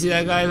guy? You see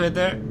that guy right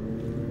there?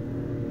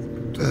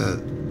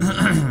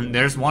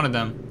 There's one of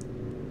them.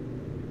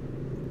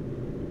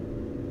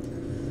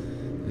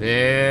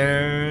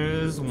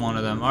 There's one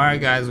of them. Alright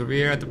guys, we're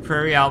here at the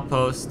Prairie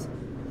Outpost.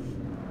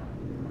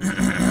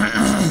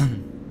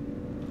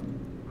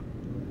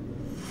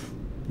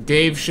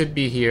 Dave should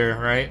be here,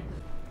 right?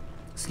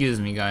 Excuse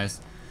me guys.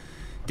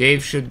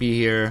 Dave should be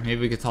here.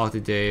 Maybe we could talk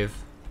to Dave.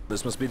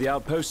 This must be the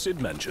outpost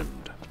Sid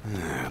mentioned.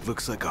 It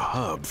looks like a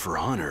hub for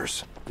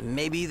hunters.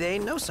 Maybe they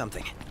know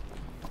something.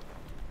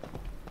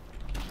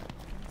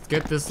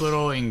 get this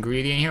little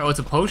ingredient here. Oh, it's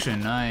a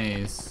potion.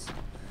 Nice.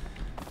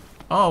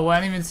 Oh, well, I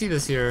didn't even see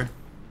this here.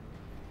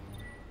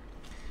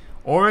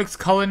 Oryx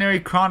Culinary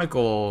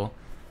Chronicle.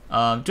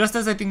 Just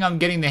as I think I'm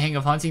getting the hang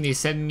of hunting, they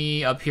send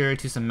me up here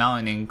to some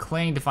mountain and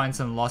claim to find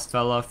some lost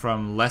fella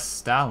from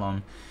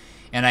Lestalem.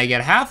 And I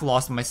get half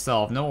lost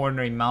myself. No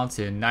ordinary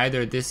mountain.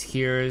 This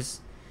here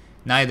is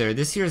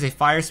a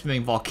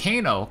fire-spewing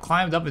volcano.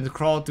 Climbed up and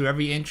crawled through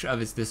every inch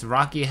of this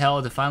rocky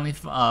hell to finally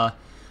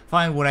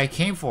find what I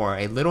came for.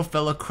 A little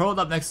fella curled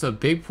up next to a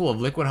big pool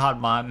of liquid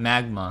hot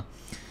magma.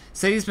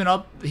 Said he's been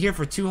up here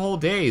for 2 whole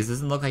days.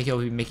 Doesn't look like he'll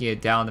be making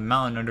it down the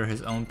mountain under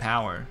his own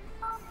power.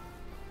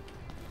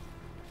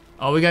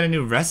 Oh, we got a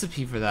new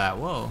recipe for that.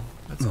 Whoa,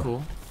 that's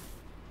cool.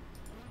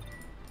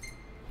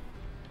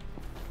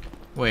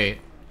 Wait.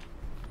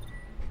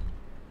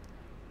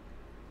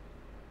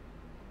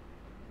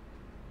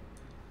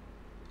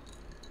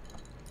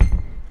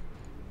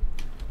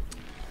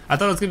 I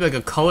thought it was gonna be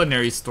like a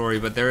culinary story,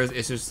 but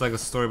it's just like a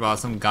story about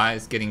some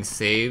guys getting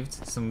saved.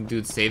 Some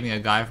dude saving a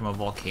guy from a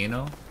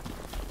volcano.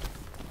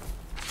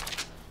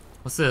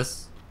 What's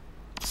this?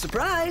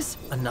 Surprise!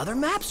 Another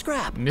map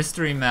scrap.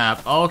 Mystery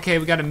map. Oh, okay,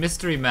 we got a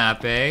mystery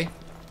map, eh?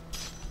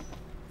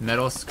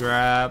 Metal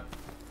scrap.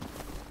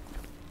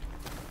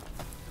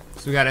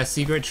 So we got a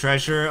secret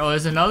treasure. Oh,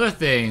 there's another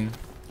thing.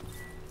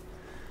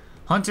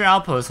 Hunter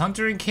outpost.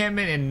 Hunter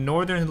encampment in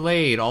northern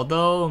Lade.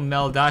 Although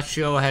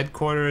Meldaccio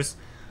headquarters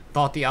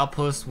thought the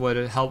outpost would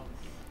help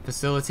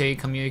facilitate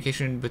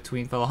communication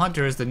between fellow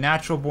hunters, the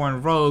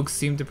natural-born rogues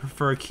seem to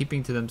prefer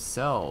keeping to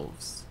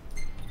themselves.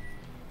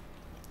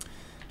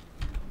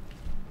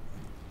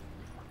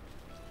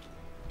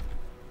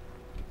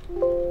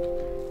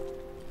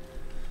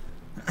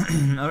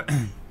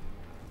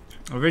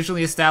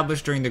 Originally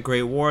established during the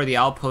Great War, the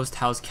outpost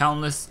housed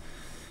countless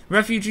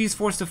refugees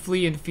forced to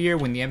flee in fear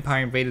when the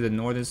Empire invaded the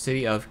northern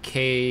city of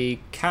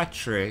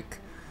Catrick.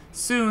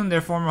 Soon,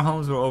 their former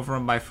homes were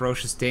overrun by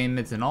ferocious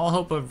demons, and all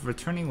hope of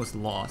returning was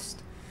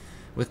lost.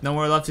 With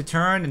nowhere left to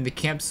turn, and the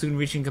camp soon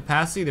reaching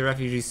capacity, the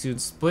refugees soon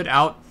split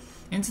out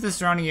into the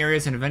surrounding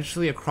areas and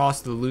eventually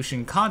across the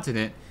Lucian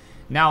continent.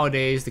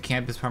 Nowadays, the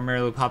camp is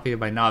primarily populated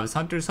by novice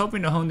hunters,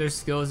 hoping to hone their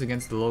skills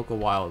against the local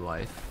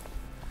wildlife.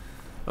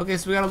 Okay,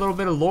 so we got a little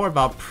bit of lore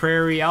about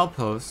Prairie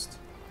Outpost.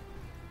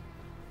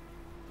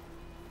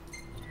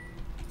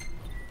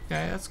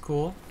 Okay, that's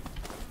cool.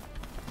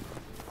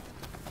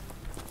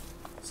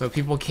 So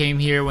people came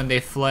here when they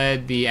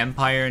fled the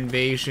Empire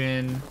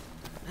invasion.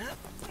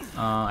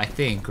 I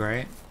think,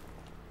 right?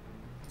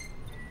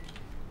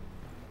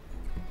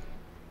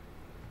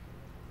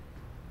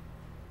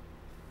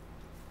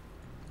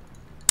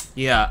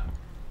 Yeah.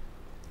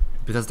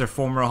 Because their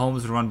former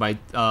homes were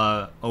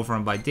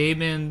overrun by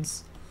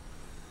demons.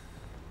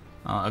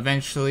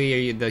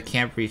 Eventually, the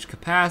camp reached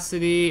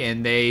capacity,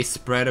 and they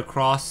spread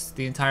across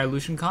the entire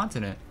Lucian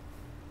continent.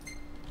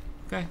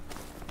 Okay.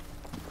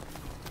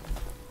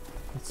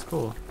 That's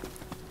cool.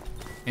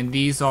 And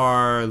these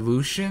are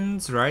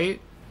Lucians,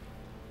 right?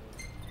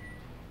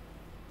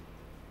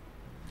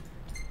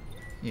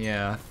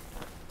 Yeah.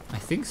 I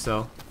think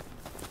so.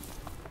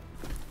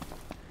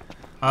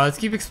 Let's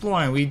keep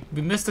exploring. We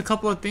missed a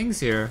couple of things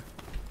here.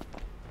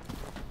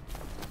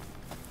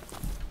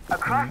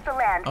 Across the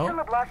land,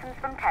 Tulla blossoms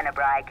from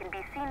Tenebrae can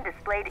be seen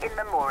displayed in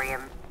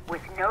memoriam.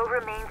 With no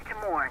remains to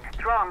mourn,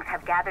 throngs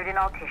have gathered in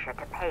Altissia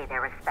to pay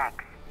their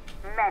respects.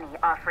 Many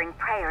offering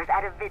prayers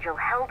at a vigil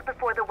held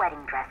before the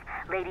wedding dress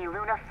Lady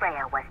Luna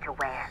Freya was to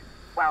wear.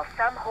 While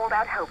some hold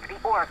out hope the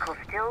Oracle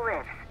still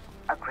lives,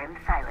 a grim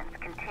silence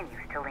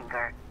continues to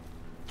linger.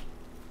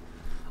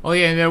 Oh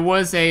yeah, and there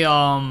was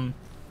a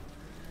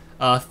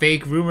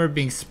fake rumor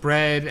being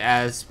spread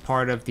as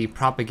part of the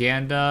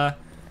propaganda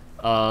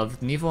of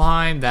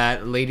Niflheim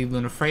that Lady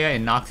Luna Freya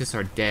and Noctis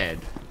are dead.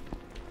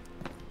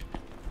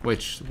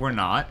 Which we're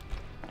not.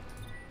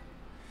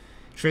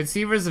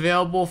 Transceivers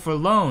available for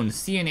loan.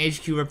 See an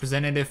HQ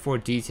representative for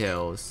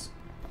details.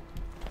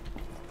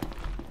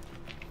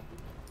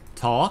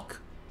 Talk?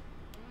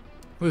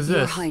 Who's this?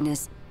 Your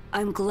Highness,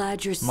 I'm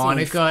glad you're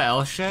Monica safe.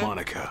 Elshe?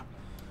 Monica,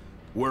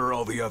 where are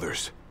all the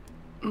others?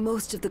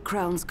 Most of the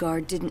Crown's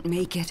Guard didn't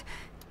make it.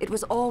 It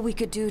was all we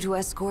could do to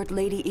escort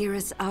Lady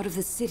Iris out of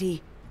the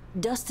city.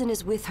 Dustin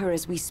is with her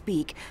as we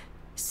speak,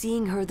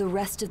 seeing her the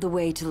rest of the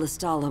way to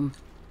Lestalem.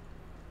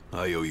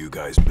 I owe you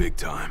guys big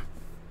time.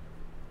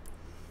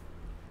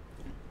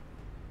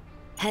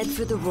 Head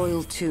for the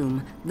royal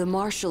tomb. The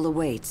Marshal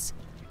awaits.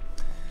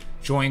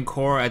 Join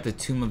Cora at the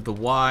Tomb of the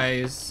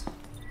Wise.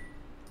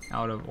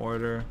 Out of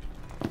order.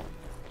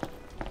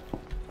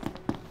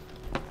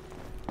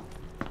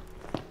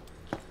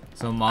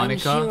 So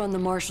Monica. I'm here on the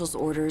Marshal's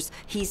orders.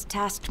 He's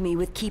tasked me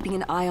with keeping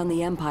an eye on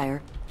the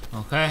Empire.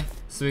 Okay,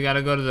 so we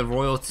gotta go to the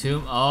royal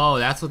tomb. Oh,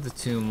 that's what the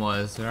tomb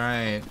was,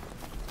 right?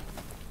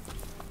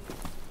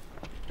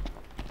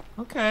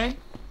 Okay.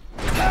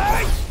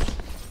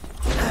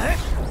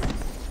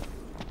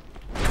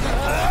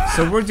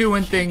 So we're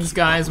doing things,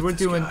 guys. We're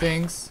doing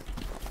things.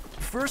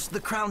 First the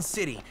Crown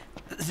City,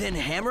 then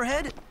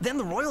Hammerhead, then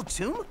the Royal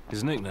Tomb?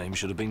 His nickname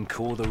should have been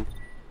Cor the...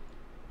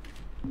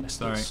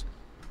 Sorry.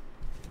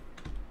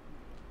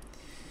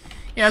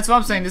 Yeah, that's what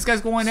I'm saying. This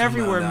guy's going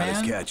everywhere, not man.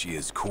 As catchy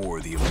as Core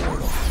the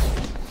Immortal.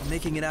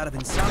 Making it out of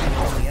insomnia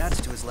only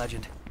adds to his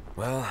legend.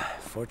 Well,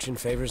 fortune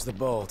favors the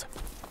bold.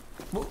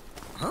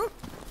 Huh?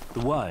 The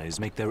wise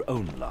make their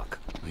own luck.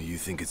 You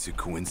think it's a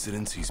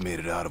coincidence he's made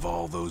it out of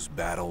all those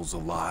battles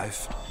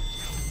alive?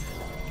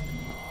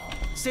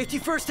 Safety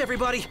first,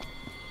 everybody!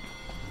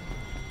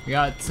 We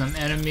got some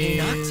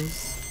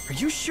enemies. Are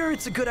you sure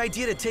it's a good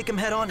idea to take him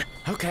head on?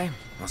 Okay,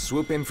 I'll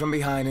swoop in from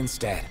behind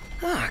instead.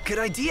 Ah, good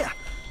idea.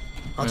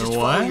 I'll just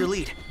what? follow your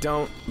lead.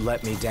 Don't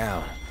let me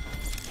down.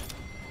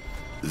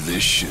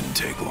 This shouldn't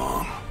take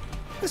long.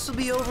 This will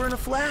be over in a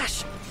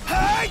flash.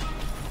 Hey!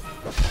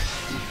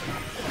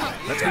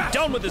 Let's be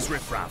done with this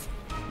riffraff.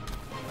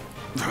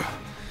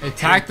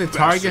 Attack the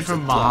target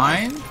from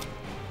behind?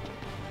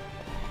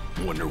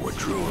 Wonder what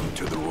drew him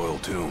to the royal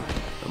tomb.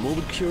 A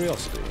morbid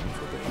curiosity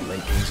for the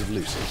rankings of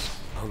lucis.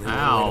 Only one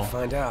Ow. way to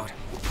find out.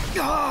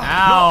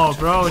 Ow,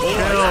 bro,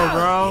 chill,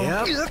 bro.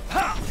 Yep.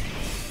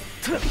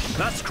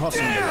 That's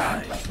crossing the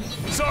line.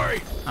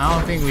 Sorry. I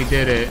don't think we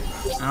did it.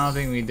 I don't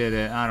think we did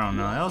it. I don't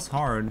know. That was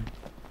hard.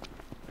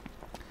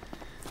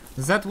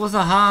 That was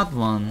a hard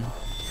one.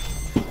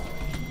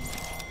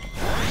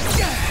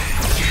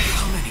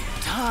 How many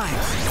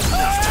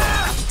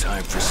times?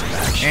 Time for some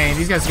action. Hey,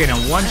 these guys are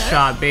getting one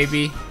shot,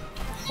 baby.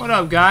 What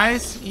up,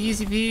 guys?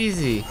 Easy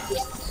peasy.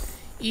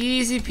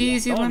 Easy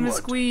peasy lemon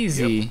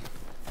squeezy. Yep.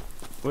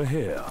 We're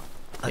here.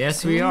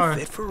 Yes, we are.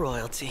 Fit for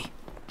royalty.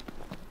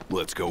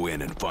 Let's go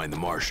in and find the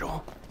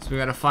marshal. So we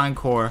gotta find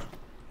Core.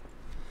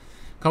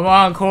 Come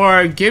on,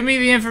 Core. Give me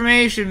the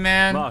information,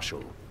 man.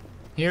 Marshal.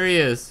 Here he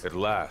is. At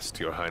last,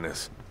 Your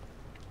Highness.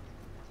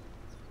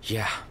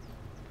 Yeah.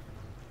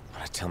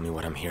 Wanna tell me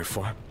what I'm here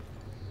for?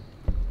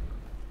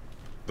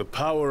 The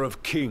power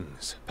of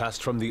kings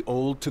passed from the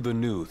old to the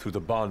new through the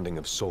bonding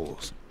of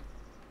souls.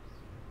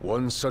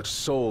 One such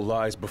soul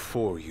lies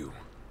before you.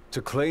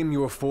 To claim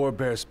your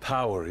forebear's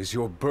power is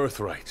your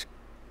birthright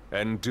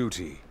and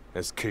duty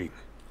as king.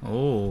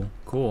 Oh,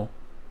 cool.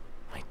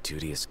 My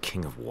duty as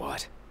king of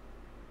what?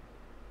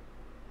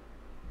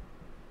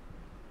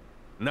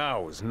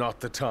 Now is not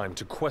the time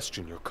to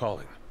question your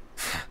calling.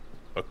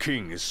 A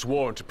king is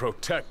sworn to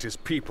protect his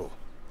people.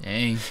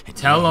 Dang. And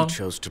Tell him.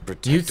 chose to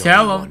protect You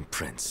tell only him. one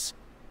prince.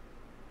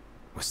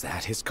 Was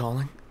that his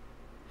calling?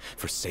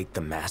 Forsake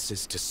the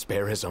masses to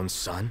spare his own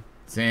son?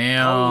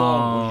 Damn. How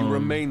long will you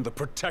remain the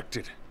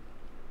protected?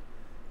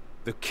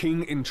 The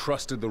king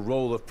entrusted the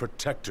role of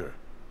protector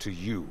to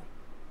you.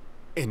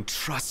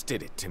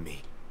 Entrusted it to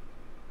me.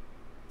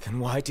 Then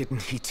why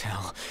didn't he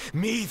tell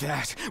me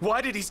that?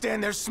 Why did he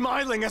stand there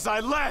smiling as I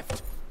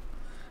left?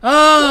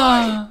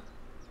 Ah.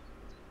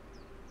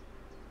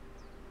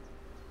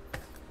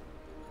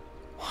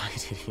 Why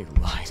did he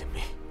lie to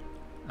me?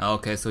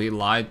 Okay, so he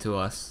lied to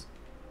us.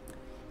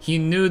 He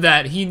knew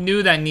that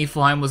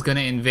Niflheim was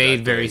gonna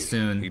invade very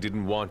soon. He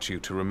didn't want you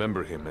to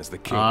remember him as the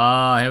king.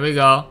 Ah, here we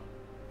go.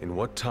 In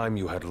what time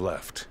you had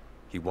left,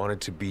 he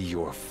wanted to be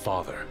your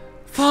father.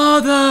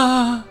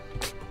 Father!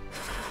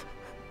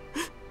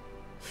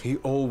 He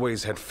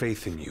always had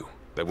faith in you,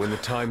 that when the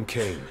time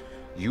came,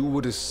 you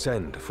would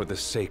ascend for the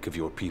sake of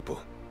your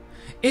people.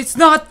 It's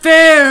not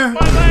fair!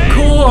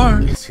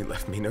 Core! Guess he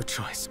left me no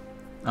choice.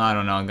 I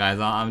don't know, guys.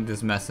 I'm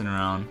just messing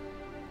around.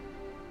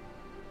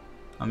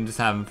 I'm just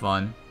having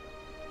fun.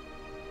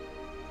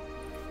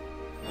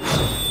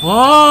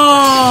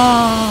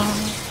 Whoa!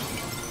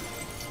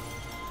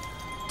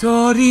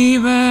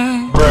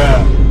 Dorime.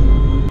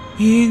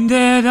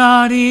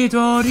 Indedari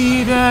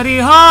dorideri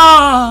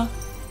ha.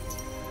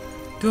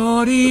 The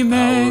power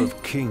Dorime.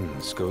 of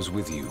kings goes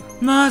with you.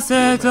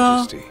 Maseto.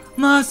 Majesty.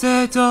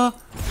 Maseto.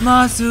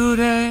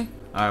 Masure.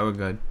 Alright, we're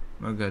good.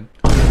 We're good.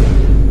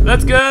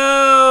 Let's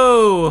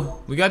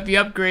go! We got the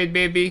upgrade,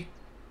 baby.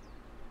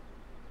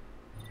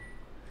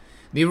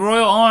 The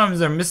royal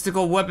arms are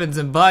mystical weapons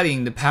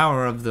embodying the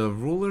power of the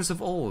rulers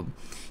of old.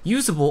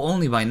 Usable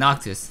only by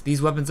Noctis,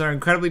 these weapons are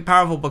incredibly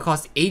powerful but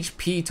cost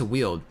HP to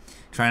wield.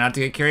 Try not to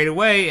get carried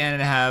away and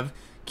have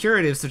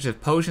curatives such as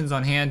potions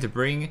on hand to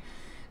bring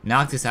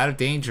Noctis out of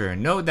danger.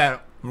 Note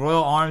that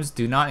royal arms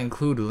do not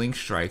include link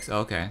strikes.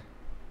 Okay.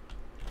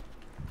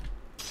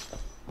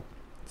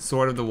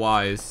 Sword of the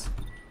Wise.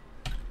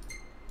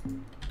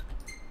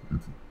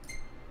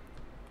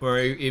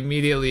 We're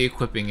immediately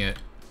equipping it.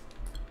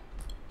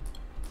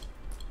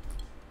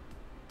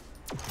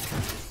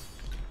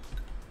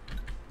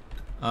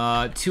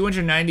 Uh,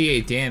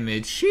 298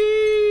 damage.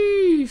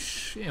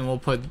 Sheesh. And we'll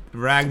put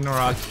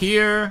Ragnarok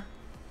here.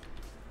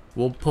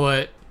 We'll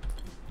put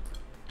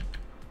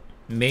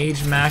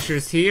Mage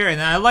Mashers here.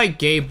 And I like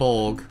Gay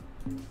Bolg.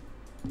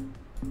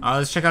 Alright,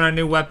 let's check out our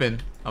new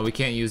weapon. Oh, we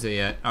can't use it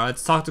yet. Alright,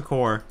 let's talk to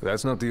Core.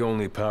 That's not the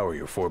only power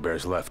your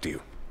forebears left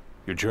you.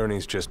 Your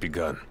journey's just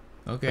begun.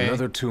 Okay.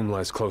 Another tomb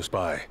lies close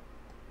by.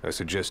 I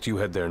suggest you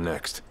head there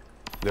next.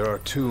 There are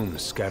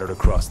tombs scattered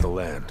across the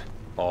land.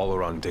 All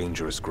are on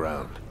dangerous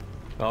ground.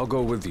 I'll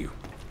go with you,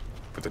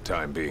 for the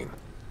time being.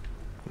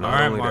 Not All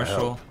right, only Marshal.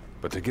 to help,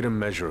 but to get a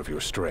measure of your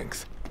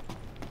strength.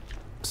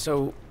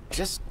 So,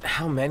 Just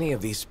how many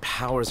of these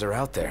powers are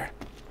out there?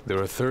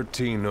 There are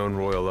 13 known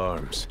royal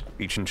arms,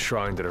 each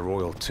enshrined at a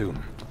royal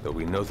tomb, though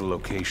we know the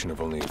location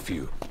of only a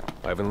few.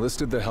 I've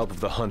enlisted the help of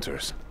the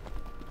hunters.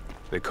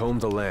 They comb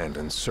the land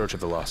in search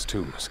of the lost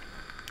tombs.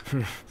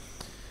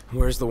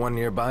 Where's the one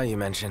nearby you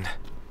mentioned?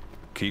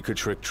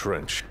 Cicatric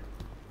Trench.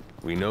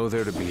 We know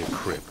there to be a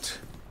crypt,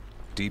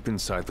 deep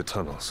inside the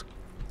tunnels.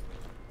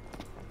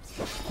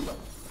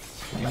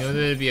 You know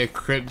there'd be a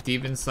crypt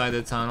deep inside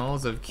the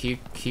tunnels of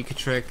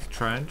Cicatric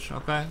Trench?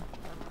 Okay.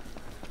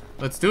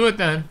 Let's do it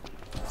then.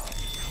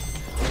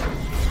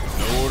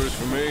 No orders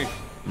for me?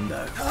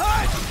 No.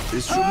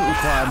 This shouldn't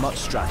require much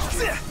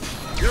strategy.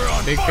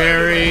 Big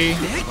fairy.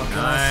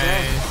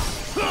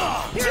 Nice.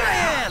 Here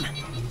I am!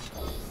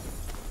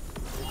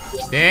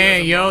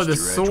 Dang, yo, the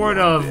sword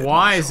of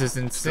Wise is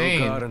Still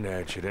insane. got an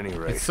edge at any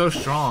rate. It's so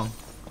strong.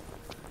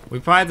 We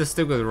probably have to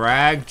stick with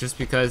Rag just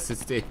because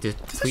it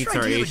depletes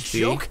our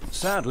HP.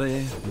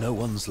 Sadly, no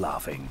one's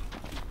laughing.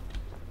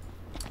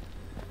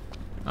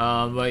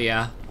 But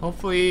yeah,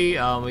 hopefully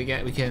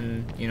we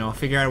can, you know,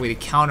 figure out a way to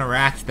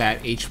counteract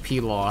that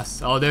HP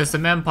loss. Oh, there's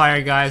some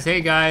Empire guys.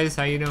 Hey guys,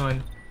 how you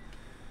doing?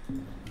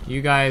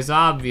 You guys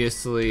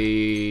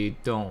obviously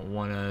don't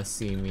want to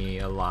see me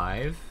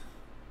alive.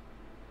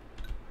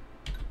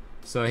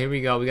 So here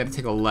we go. We got to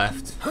take a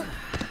left.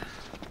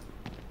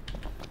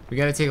 We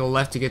got to take a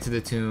left to get to the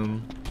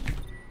tomb.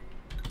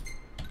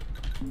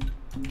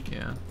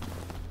 Yeah.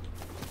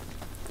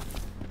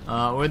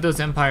 Where'd those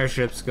Empire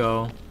ships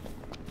go?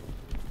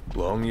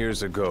 Long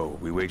years ago,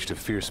 we waged a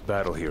fierce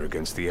battle here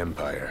against the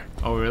Empire.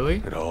 Oh,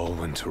 really? It all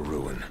went to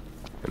ruin.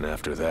 And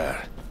after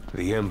that,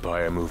 the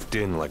Empire moved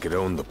in like it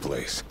owned the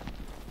place.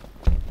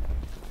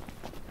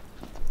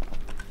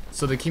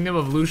 So the Kingdom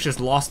of Lucis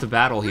lost the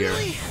battle here.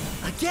 Really?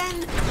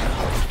 Again?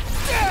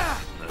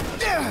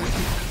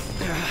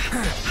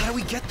 How do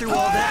we get through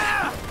all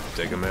that?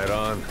 Take him head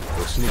on.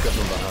 We'll sneak up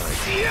from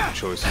behind. The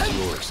choice is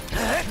yours.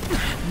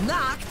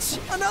 Knocked!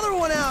 Another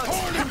one out!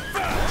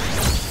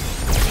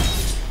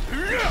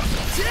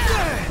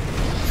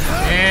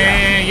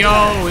 Hey,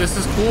 yo, this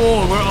is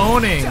cool. We're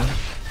owning.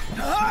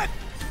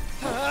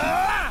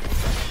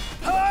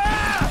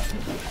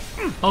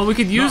 Oh, we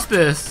could use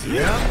this.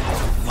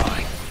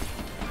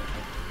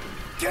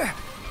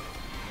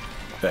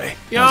 Hey.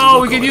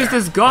 Yo, we could use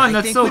this gun.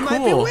 That's so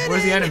cool.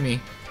 Where's the enemy?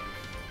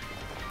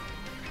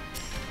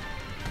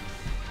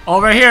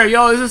 Oh, right here.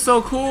 Yo, this is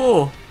so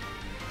cool.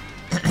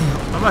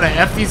 I'm about to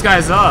F these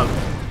guys up.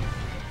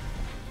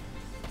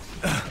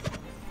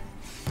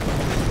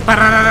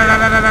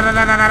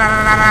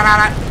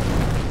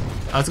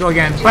 Let's go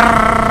again.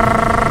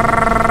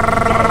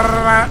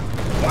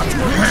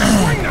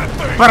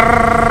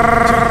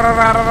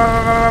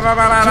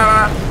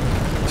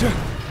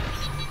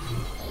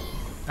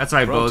 That's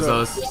right,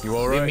 bozos. You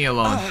all right? Leave me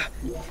alone.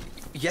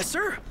 Yes,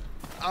 sir.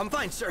 I'm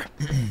fine, sir.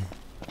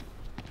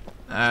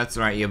 That's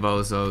right, you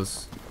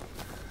bozos.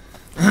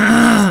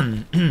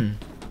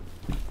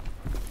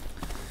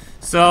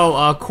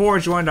 So, Core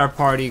joined our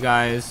party,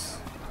 guys.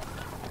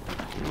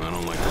 I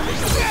don't like the look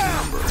of those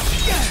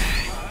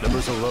numbers.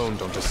 Numbers alone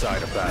don't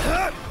decide a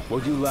battle.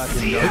 What you lack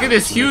in Look at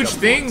this huge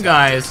thing,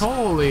 guys.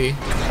 Holy.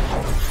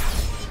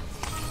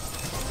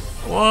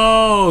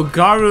 Whoa,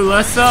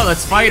 Garulessa.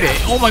 Let's fight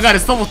it. Oh my god,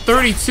 it's level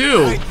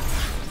 32.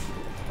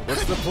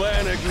 What's the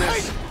plan,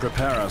 Ignis?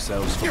 Prepare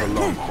ourselves for the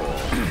long haul.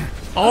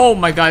 Oh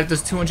my god, it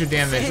does 200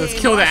 damage. Let's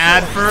kill the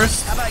ad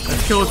first.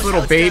 Let's kill its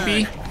little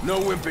baby.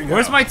 No wimping.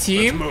 Where's my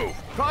team?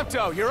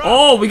 Prompto, you're up.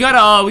 Oh, we got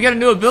a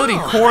new ability,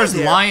 Core's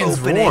Lion's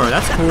Roar.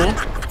 That's cool.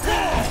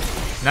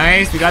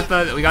 Nice. We got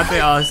the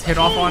hit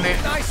off on it.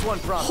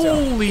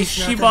 Holy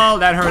sheba,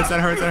 that hurts.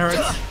 That hurts. That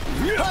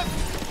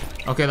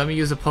hurts. Okay, let me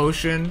use a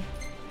potion.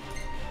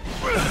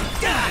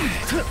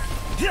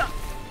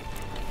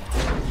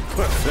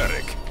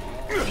 Pathetic.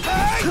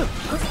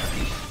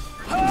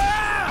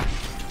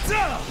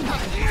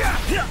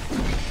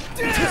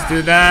 Let's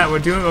do that. We're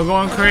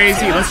going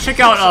crazy. Let's check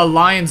out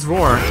Lion's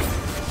Roar.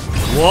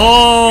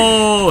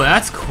 Whoa,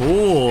 that's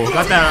cool.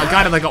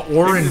 Got it like an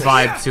Orin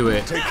vibe to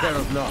it. Take care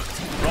of Noctis.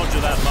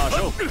 Roger that,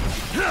 Marshal.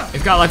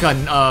 It's got like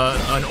an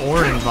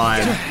Orin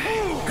vibe.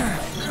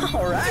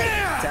 All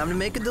right, time to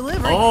make a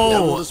delivery.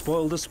 Oh, To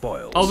spoil the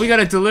spoils. oh, we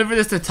gotta deliver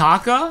this to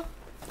Taka.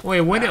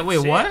 Wait, what?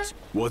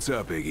 What's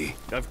up, Iggy?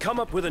 I've come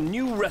up with a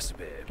new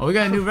recipe. Oh, we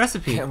got a new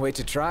recipe. Can't wait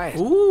to try it.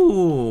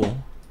 Ooh.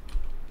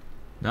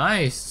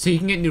 Nice. So you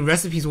can get new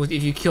recipes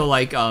if you kill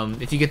like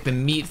if you get the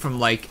meat from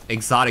like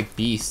exotic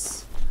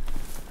beasts.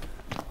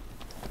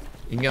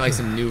 You can get like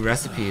some new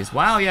recipes.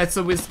 Wow, yeah,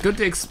 so it's good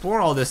to explore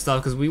all this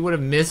stuff because we would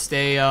have missed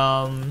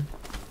a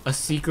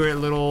secret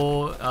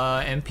little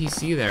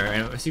NPC there,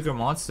 a secret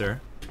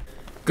monster.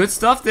 Good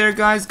stuff there,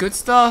 guys. Good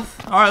stuff.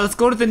 All right, let's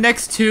go to the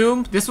next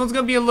tomb. This one's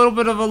gonna be a little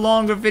bit of a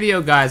longer video,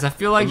 guys. I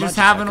feel like just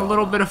having a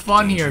little bit of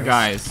fun here,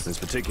 guys. This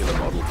particular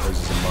model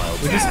poses a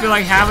mild. We just feel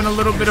like having a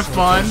little bit of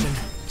fun,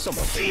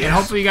 and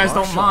hopefully you guys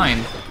don't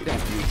mind. You'd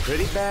have to be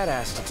pretty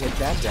badass to take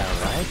that down,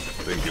 right?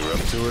 Think you're up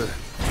to it?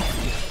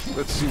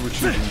 Let's see what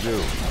you can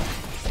do.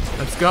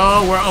 Let's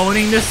go. We're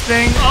owning this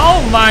thing.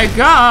 Oh my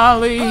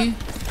golly.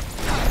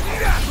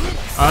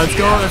 Let's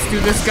go. Let's do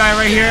this guy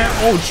right here.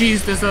 Oh,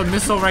 jeez. There's a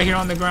missile right here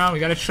on the ground. We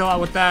gotta chill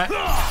out with that.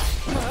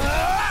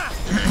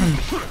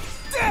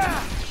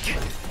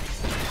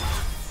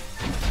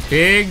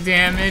 Big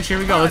damage. Here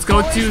we go. Let's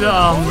go to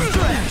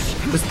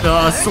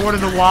the Sword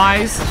of the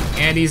Wise.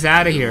 And he's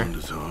out of here.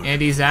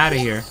 And he's out of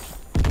here.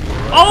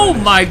 Oh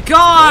my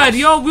god!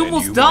 Yo, we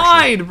almost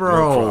died,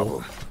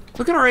 bro.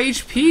 Look at our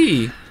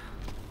HP.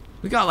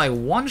 We got like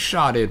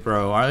one-shotted,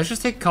 bro. Alright, let's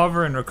just take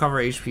cover and recover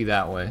HP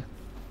that way.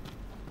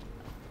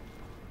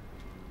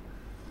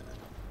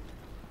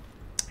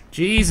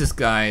 Jesus,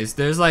 guys.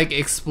 There's like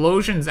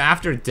explosions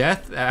after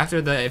death, after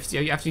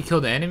you kill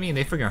the enemy, and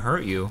they freaking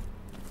hurt you.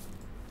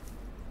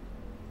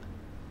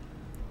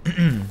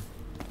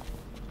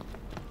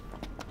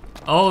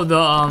 Oh,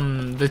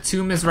 the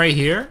tomb is right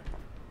here?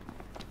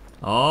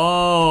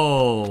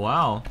 Oh,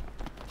 wow.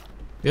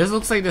 This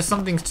looks like there's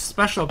something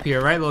special up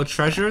here, right? Little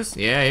treasures?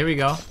 Yeah, here we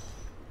go.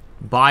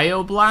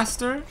 Bio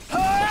blaster?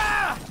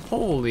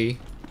 Holy.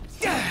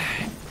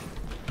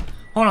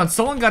 Hold on,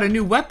 someone got a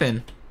new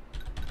weapon.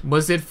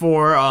 Was it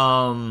for,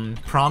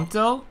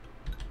 Prompto?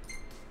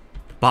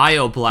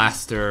 Bio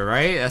blaster,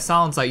 right? That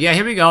sounds like, yeah,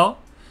 here we go.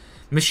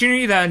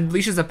 Machinery that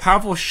unleashes a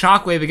powerful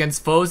shockwave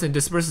against foes and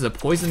disperses a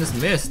poisonous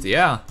mist.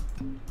 Yeah.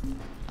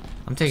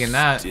 I'm taking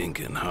that.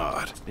 Stinking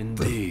hot.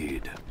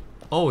 Indeed.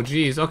 Oh,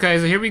 geez. Okay,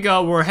 so here we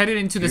go. We're headed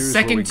into the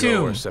second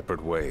tomb. Our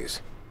separate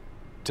ways.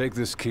 Take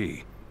this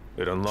key.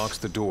 It unlocks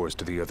the doors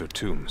to the other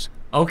tombs.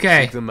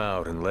 Okay. Seek them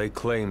out and lay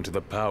claim to the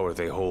power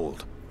they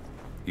hold.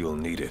 You'll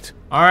need it.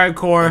 Alright,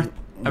 Core.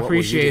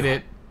 Appreciate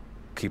it.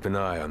 Keep an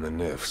eye on the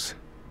nifs.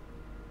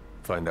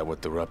 Find out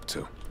what they're up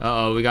to.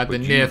 Uh-oh, we got the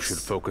nifs. You should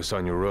focus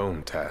on your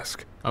own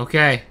task.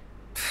 Okay.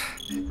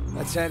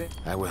 Let's head it.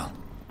 I will.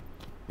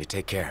 You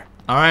take care.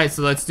 All right,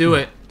 so let's do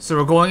it. So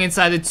we're going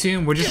inside the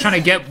tomb. We're just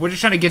trying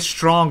to get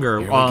stronger.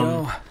 Here we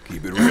go.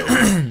 Keep it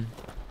real.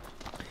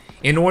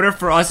 In order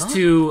for us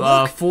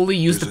to fully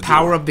use the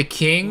power of the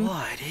king,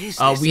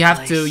 we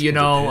have to, you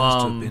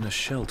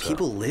know,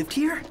 people lived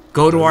here?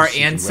 Go to our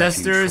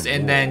ancestors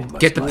and then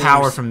get the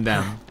power from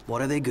them.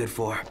 What are they good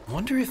for?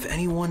 Wonder if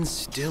anyone's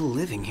still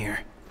living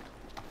here.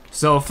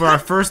 So for our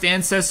first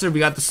ancestor, we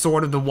got the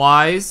Sword of the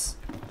Wise.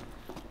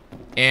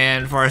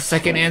 And for our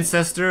second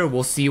ancestor,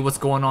 we'll see what's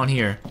going on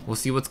here. We'll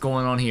see what's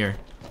going on here.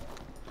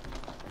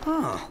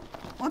 Huh.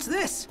 What's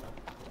this?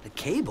 A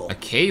cable? A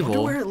cable?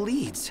 Wonder where it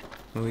leads.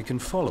 Well, we can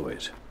follow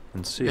it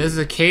and see. There's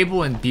a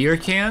cable and beer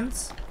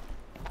cans?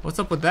 What's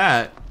up with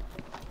that?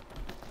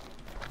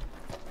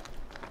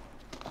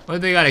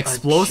 What, they got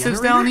explosives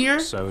down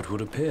here? So it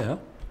would appear.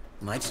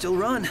 Might still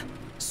run.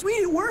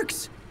 Sweet, it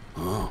works.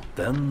 Oh,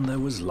 then there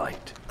was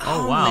light.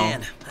 Oh, wow.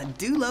 Man, I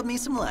do love me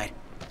some light.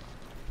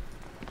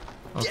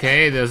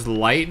 Okay, there's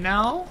light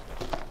now?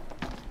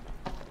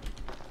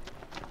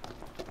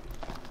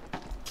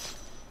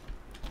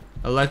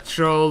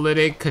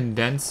 Electrolytic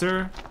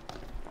condenser?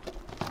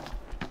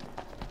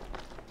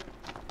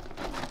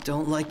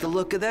 Don't like the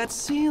look of that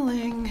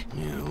ceiling.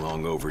 Yeah,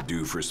 long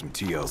overdue for some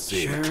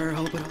TLC. Sure,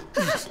 hope it...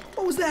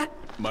 What was that?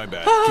 My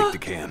bad, kick the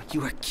can.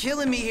 You are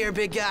killing me here,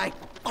 big guy.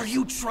 Are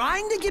you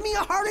trying to give me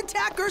a heart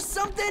attack or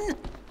something?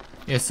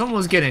 Yeah, someone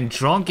was getting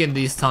drunk in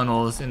these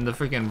tunnels, in the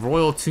freaking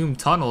Royal Tomb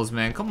tunnels,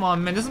 man. Come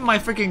on, man. This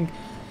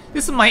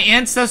is my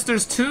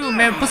ancestors' tomb,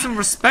 man. Put some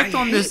respect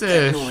on this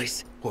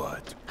ish.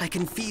 What? I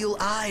can feel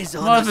eyes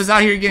on us. Motherfuckers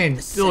out here getting,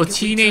 little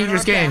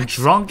teenagers getting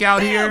drunk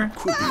out here.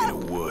 Quit being a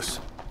wuss.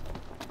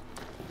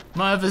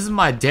 Motherfucker, this is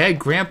my dead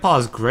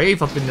grandpa's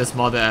grave up in this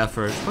mother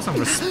effort. Put some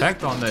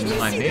respect on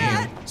my name.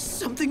 That?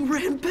 Something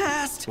ran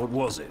past. What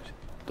was it?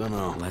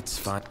 Dunno. Let's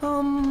find.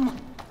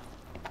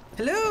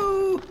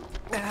 Hello.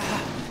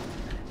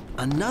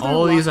 Another.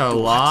 All these are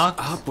locked.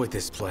 What's up with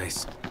this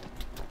place?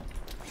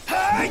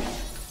 Hey.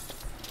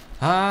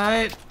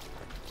 Hi.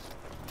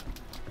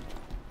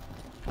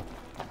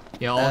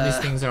 Yeah, all these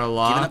things are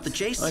locked. Giving up the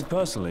chase? I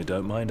personally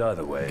don't mind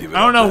either way. I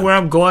don't know where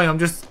I'm going. I'm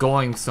just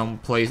going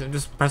someplace. I'm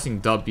just pressing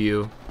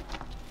W.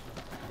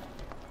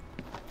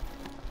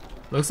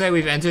 Looks like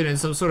we've entered in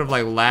some sort of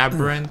like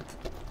labyrinth.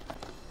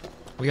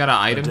 We got an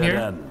item here.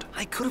 End.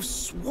 I could have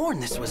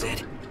sworn this was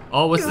it.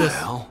 Oh, what's this?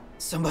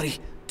 Somebody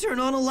turn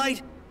on a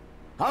light.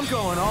 I'm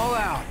going all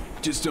out.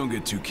 Just don't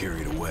get too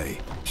carried away.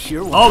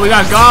 Oh, we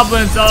got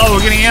goblins. Oh,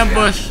 we're getting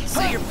ambushed.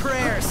 Say your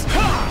prayers.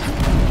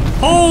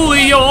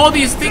 Holy, yo, all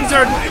these things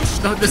are...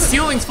 The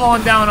ceiling's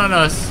falling down on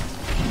us.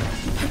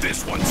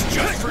 This one's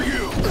just for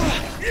you.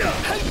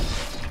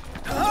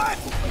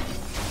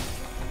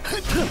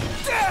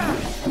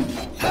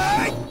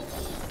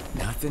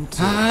 Nothing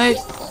to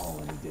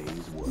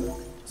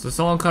So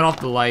someone cut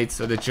off the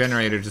lights, or the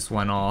generator just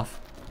went off.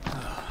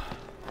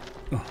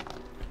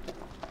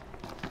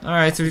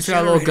 Alright, so we just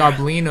got little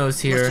goblinos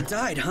here. Must have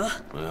died,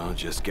 huh? Well,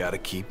 just gotta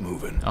keep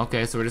moving.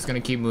 Okay, so we're just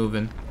gonna keep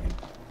moving.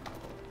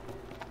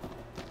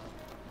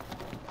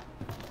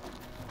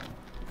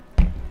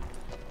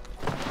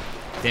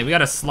 Damn, we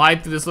gotta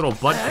slide through this little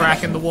butt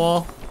crack in the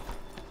wall.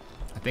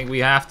 I think we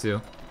have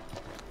to.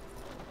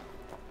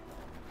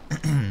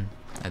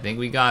 think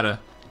we gotta.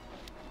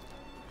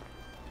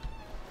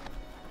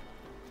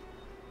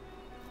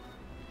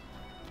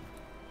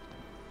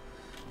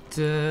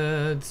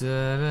 Da,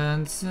 da,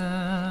 da,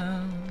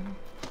 da.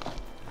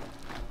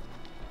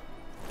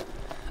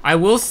 I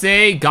will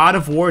say God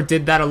of War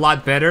did that a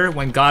lot better.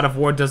 When God of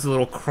War does a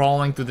little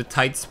crawling through the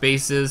tight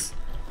spaces,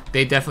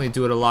 they definitely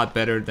do it a lot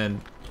better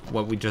than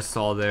what we just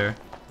saw there.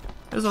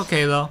 It was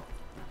okay though.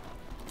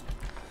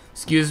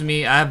 Excuse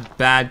me, I have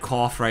bad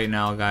cough right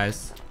now,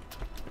 guys.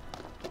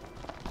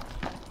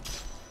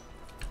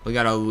 We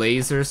got a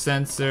laser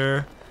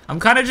sensor. I'm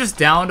kind of just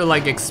down to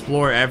like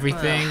explore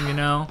everything, you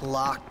know?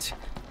 Locked.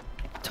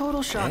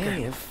 Total shocker.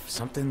 Hey, if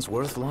something's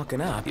worth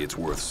locking up, it's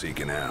worth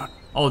seeking out.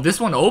 Oh, this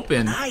one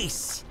opened.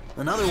 Nice.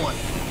 Another one.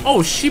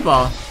 Oh,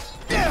 Shiba.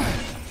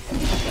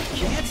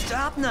 Can't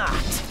stop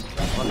Noct.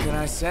 What can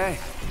I say?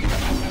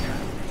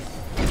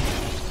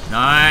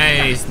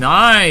 Nice,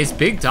 nice.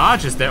 Big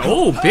dodges there.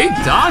 Oh, big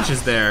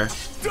dodges there.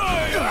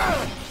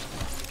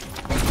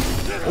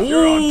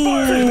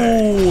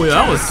 Oh,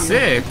 that was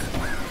sick.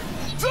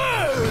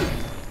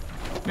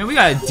 Man, we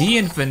got a D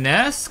in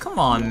finesse? Come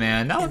on,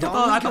 man. I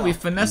thought we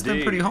finessed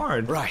them pretty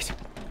hard. Right.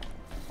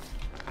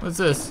 What's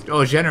this?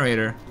 Oh,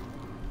 generator.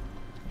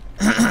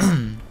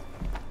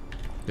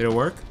 Did it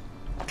work?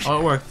 Oh,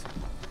 it worked.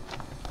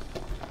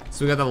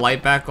 So we got the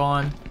light back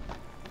on.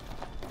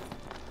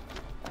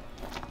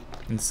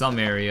 In some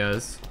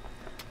areas.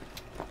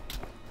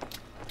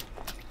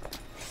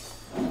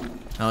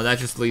 Oh, that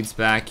just leads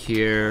back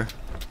here.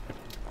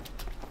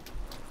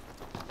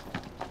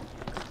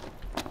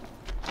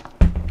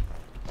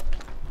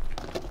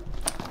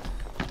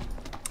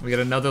 We got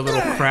another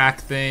little crack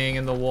thing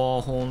in the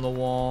wall, hole in the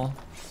wall.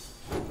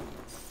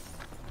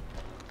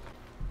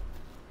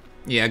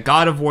 Yeah,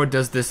 God of War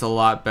does this a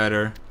lot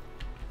better.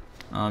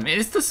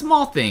 It's the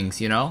small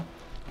things, you know?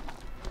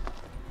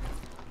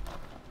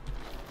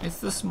 It's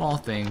the small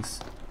things.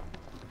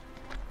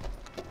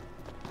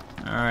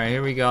 Alright,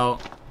 here we go.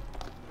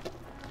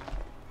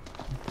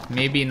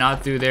 Maybe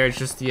not through there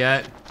just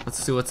yet.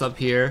 Let's see what's up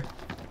here.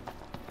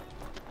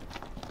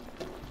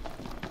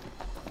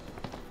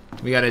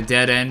 We got a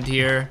dead end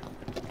here.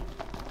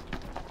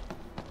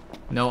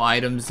 No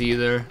items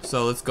either.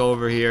 So let's go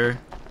over here.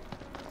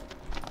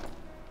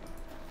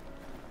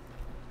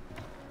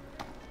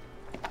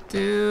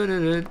 Do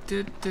do do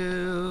do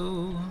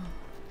do.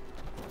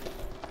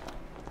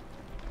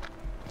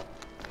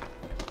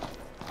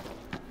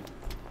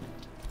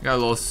 Got a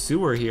little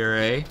sewer here,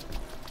 eh?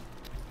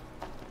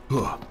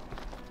 Huh.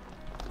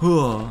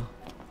 Huh.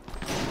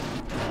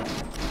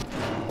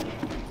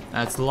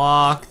 That's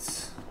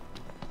locked.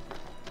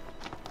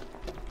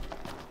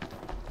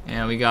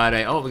 And we got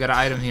a we got an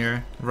item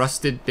here.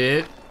 Rusted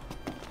bit.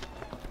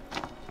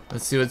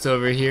 Let's see what's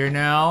over here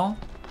now.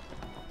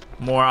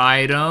 More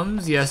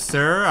items, yes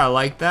sir, I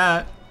like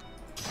that.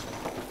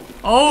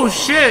 Oh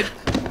shit!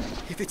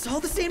 If it's all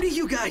the same to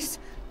you guys,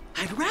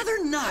 I'd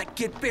rather not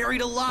get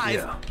buried alive.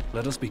 Yeah,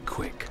 let us be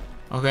quick.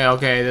 Okay,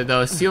 okay,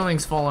 the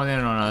ceiling's falling in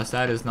on us.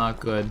 That is not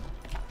good.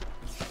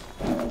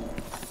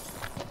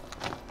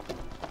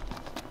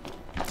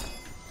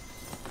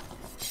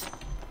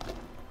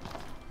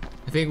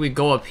 I think we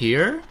go up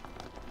here.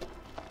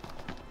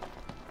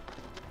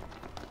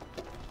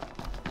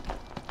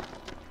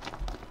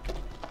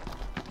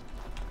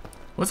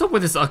 What's up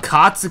with this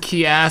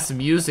Akatsuki ass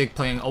music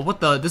playing? Oh, what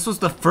the? This was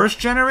the first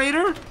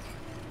generator?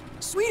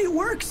 Sweet, it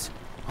works.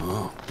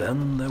 Oh,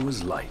 then there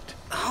was light.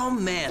 Oh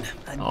man,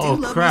 I do Oh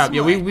love crap! this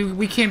Yeah, light.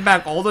 we came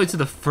back all the way to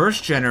the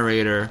first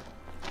generator.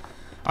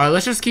 All right,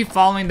 let's just keep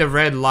following the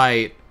red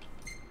light.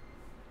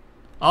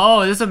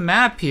 Oh, there's a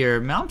map here.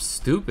 Man, I'm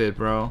stupid,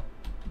 bro.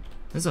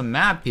 There's a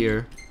map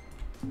here.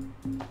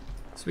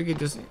 So we could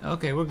just...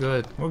 Okay, we're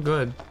good. We're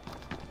good.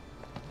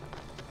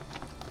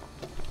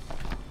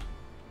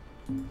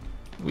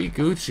 We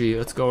Gucci.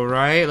 Let's go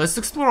right. Let's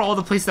explore all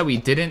the places that we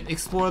didn't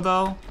explore,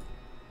 though.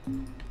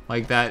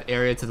 Like that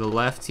area to the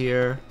left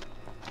here.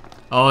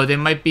 Oh, they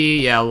might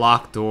be... Yeah,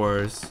 locked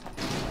doors.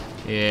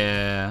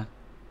 Yeah.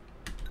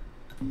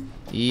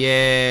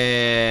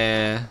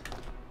 Yeah.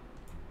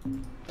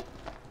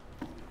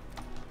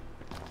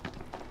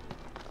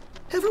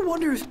 Ever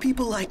wonder if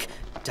people, like,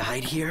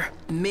 died here?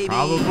 Maybe...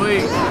 Probably.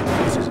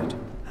 This is it.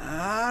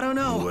 I don't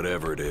know.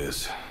 Whatever it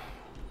is.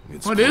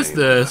 What is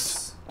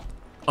this?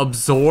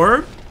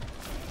 Absorb?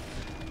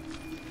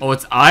 Oh,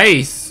 it's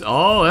ice.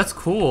 Oh, that's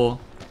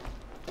cool.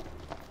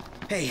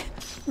 Hey,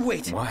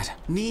 wait. What?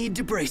 Need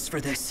to brace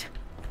for this.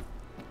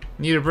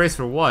 Need a brace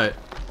for what?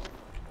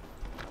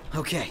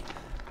 Okay,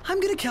 I'm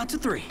gonna count to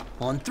 3.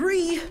 On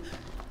 3,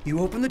 you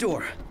open the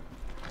door.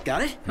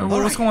 Got it? Oh,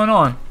 what's going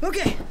on?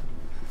 Okay,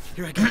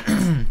 here I go.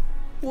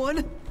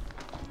 1,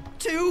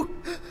 2,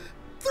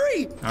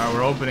 3. All right,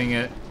 we're opening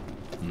it.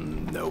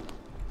 Nope.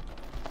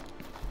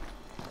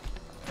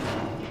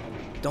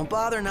 Don't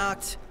bother,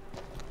 Noct.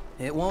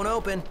 It won't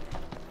open.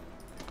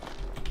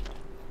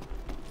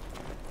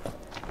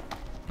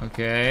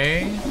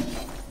 Okay.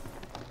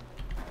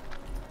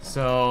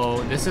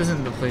 So this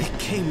isn't the place. It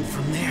came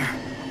from there.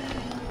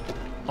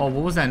 Oh,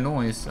 what was that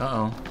noise?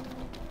 Uh-oh.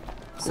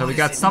 So we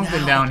got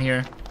something down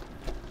here.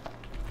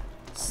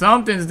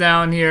 Something's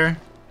down here.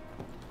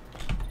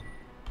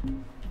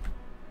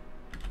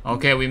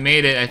 Okay, we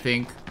made it, I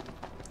think.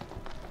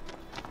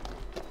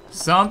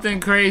 Something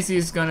crazy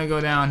is gonna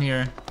go down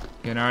here.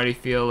 You can already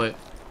feel it.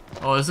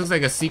 Oh, this looks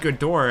like a secret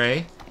door,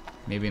 eh?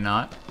 Maybe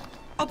not.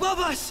 Above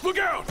us! Look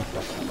out!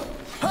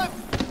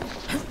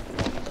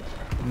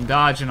 I'm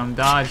dodging, I'm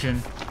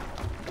dodging.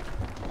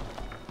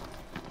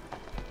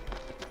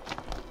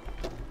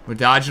 We're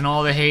dodging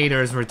all the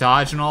haters, we're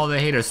dodging all the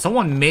haters.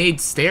 Someone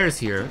made stairs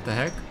here, what the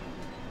heck?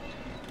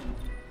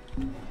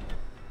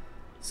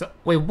 So,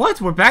 wait, what?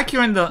 We're back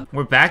here in the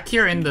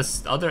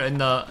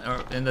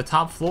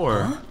top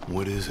floor. Huh?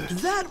 What is it?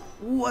 That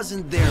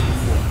wasn't there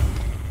before.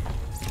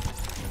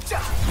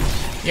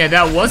 Yeah,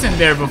 that wasn't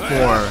there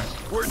before.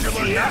 Where'd you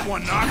learn that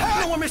one,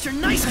 Noct? No, Mr.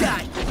 Nice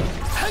Guy!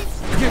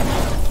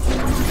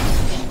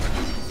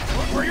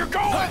 Where you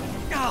going?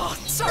 Oh,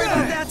 sorry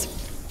about that.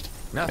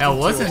 That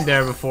wasn't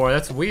there before.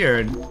 That's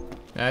weird.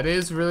 That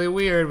is really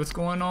weird. What's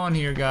going on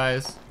here,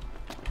 guys?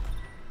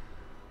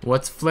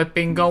 What's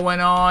flipping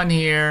going on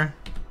here?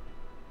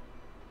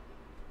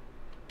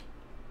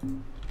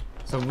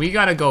 So we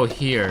gotta go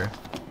here.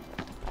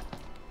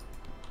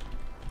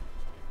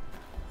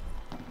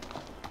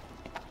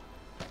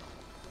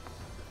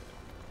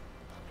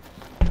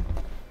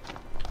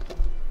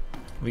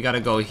 We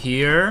gotta go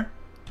here,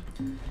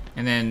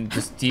 and then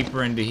just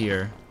deeper into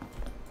here.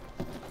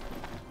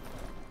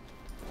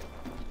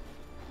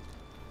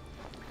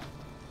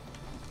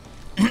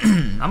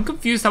 I'm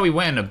confused how we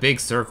went in a big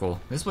circle.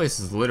 This place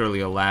is literally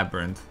a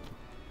labyrinth.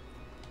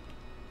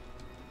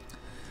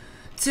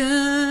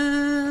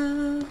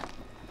 Ta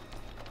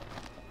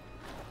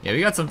Yeah,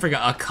 we got some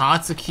freaking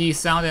Akatsuki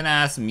sounding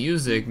ass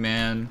music,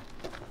 man.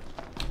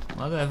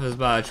 Mother F is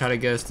about to try to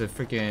get us to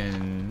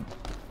freaking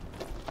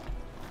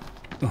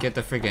get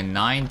the freaking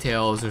Nine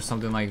Tails or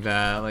something like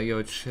that. Like,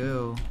 yo,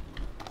 chill.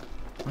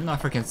 I'm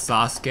not freaking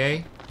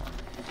Sasuke.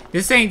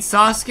 This ain't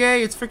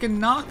Sasuke, it's freaking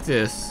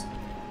Noctis.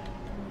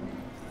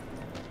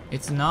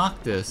 It's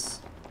Noctis.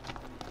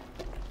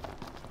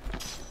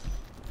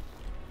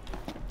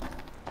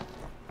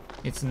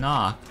 It's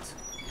knocked.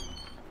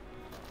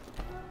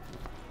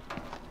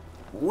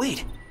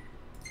 Wait.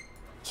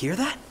 Hear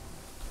that?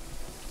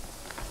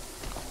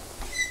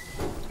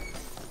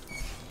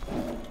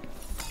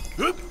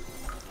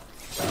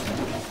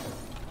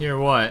 Hear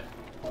what?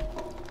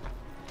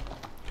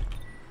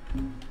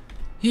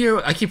 Here,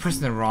 I keep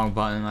pressing the wrong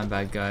button, my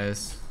bad,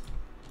 guys.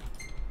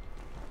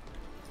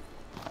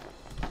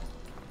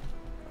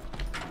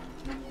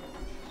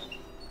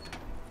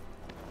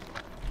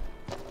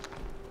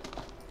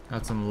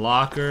 Got some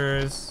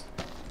lockers.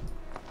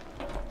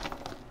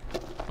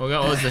 Oh,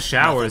 got all the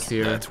showers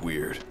here. That's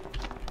weird.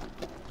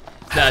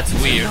 That's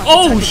weird.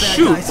 Oh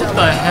shoot! What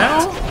the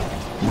hell?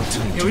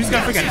 Yeah, we just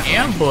got freaking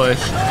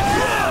ambushed.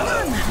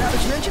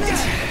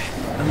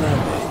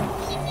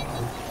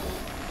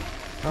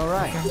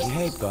 Alright, you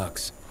hate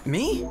bugs.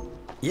 Me?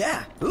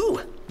 Yeah.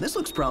 Ooh, this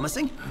looks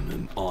promising.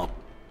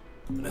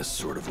 In a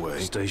sort of way.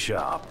 Stay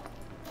sharp.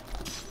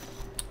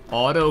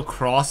 Auto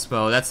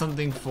crossbow. That's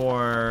something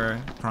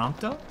for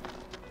prompto?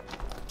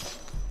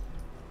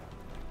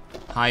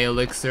 High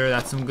elixir.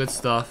 That's some good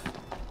stuff.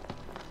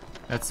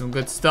 That's some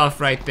good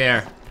stuff right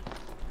there.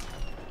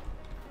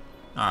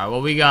 Alright,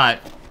 what we got?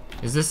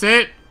 Is this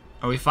it?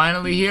 Are we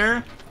finally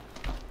here?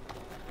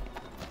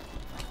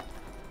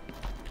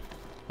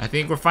 I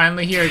think we're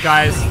finally here,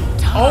 guys.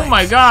 Oh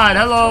my god,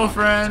 hello,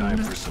 friend.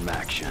 Time for some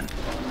action.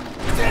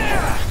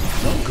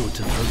 Not good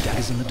to throw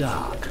daggers in the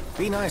dark.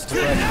 Be nice to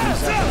Fred.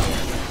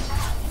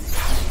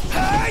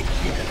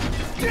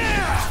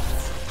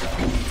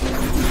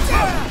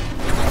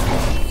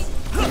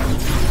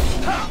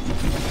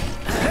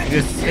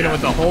 Just hit him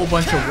with a whole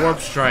bunch of warp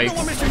strikes.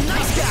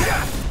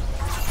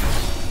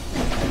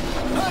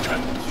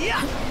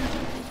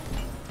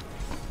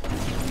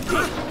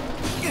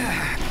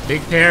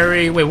 Big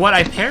parry. Wait, what?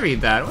 I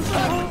parried that. What's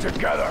that?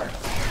 Together.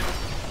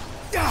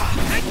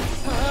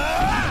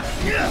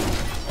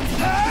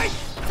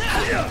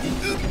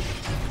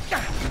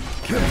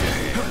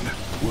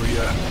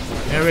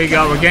 There we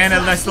go. We're getting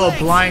a nice little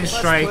blind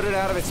strike. Put it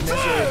out of its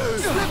misery.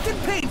 Swift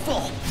and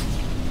painful.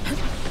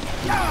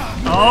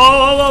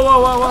 Oh, whoa, whoa,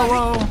 whoa,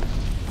 whoa,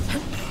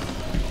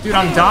 whoa. Dude,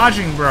 I'm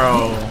dodging,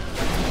 bro.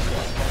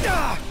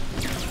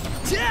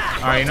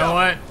 Alright, you know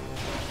what?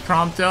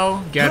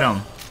 Prompto, get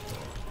him.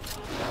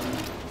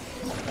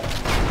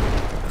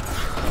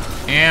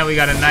 And we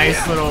got a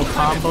nice little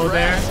combo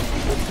there. And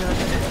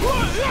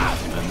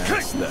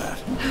that's that.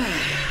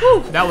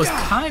 Whew, that was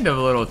kind of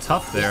a little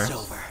tough there.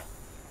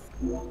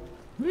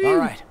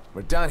 Alright,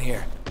 we're done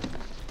here.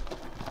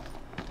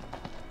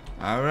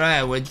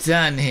 Alright, we're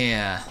done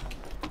here.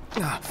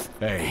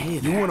 Hey,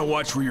 you want to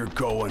watch where you're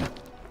going?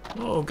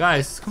 Whoa,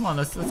 guys, come on,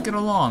 let's get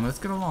along. Let's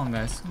get along,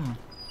 guys. Come on.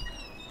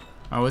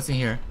 Alright, what's in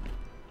here?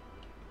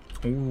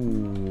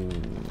 Ooh.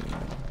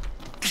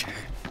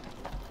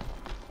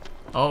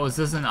 Oh, is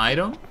this an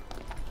item?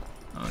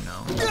 Oh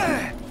no.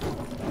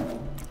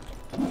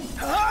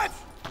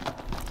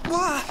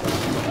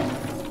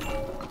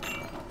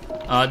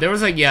 There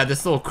was like, yeah,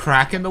 this little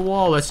crack in the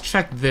wall. Let's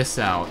check this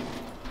out.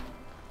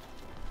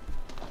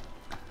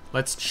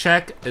 Let's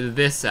check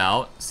this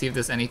out. See if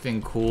there's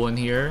anything cool in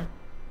here.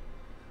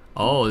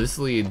 Oh, this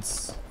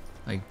leads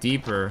like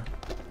deeper.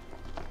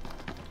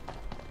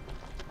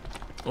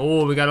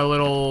 Oh, we got a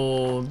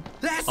little...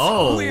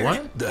 Oh,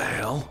 what the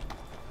hell?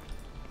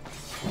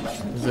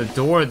 There's a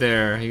door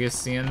there. You guys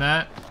seeing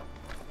that?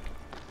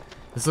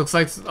 This looks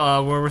like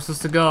where we're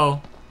supposed to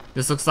go.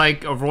 This looks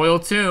like a royal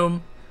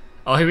tomb.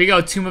 Oh, here we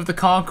go. Tomb of the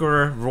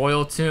Conqueror.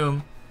 Royal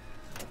tomb.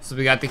 So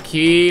we got the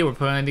key. We're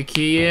putting the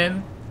key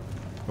in.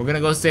 We're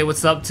gonna go say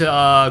what's up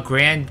to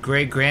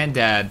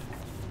great-granddad.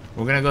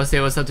 We're gonna go say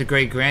what's up to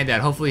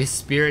great-granddad. Hopefully his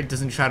spirit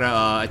doesn't try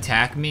to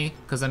attack me.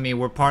 Cause I mean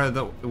we're part of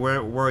the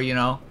we're you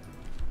know,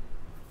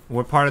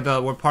 we're part of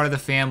the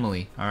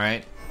family. All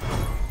right.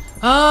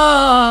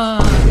 Ah!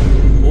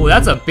 Oh,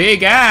 that's a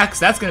big axe.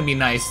 That's gonna be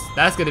nice.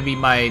 That's gonna be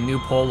my new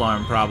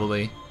polearm,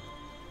 probably.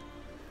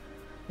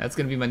 That's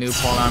gonna be my new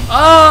polearm.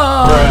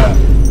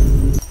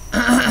 Oh!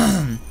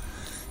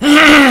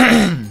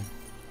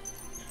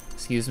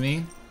 Excuse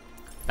me.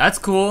 That's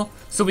cool.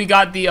 So we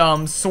got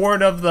the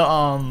sword of the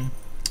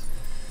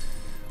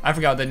I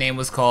forgot what the name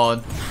was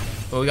called.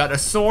 But we got a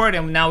sword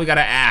and now we got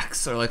an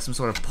axe or like some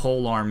sort of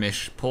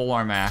polearm-ish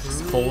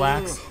axe.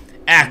 Poleaxe?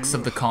 Axe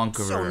of the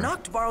Conqueror. So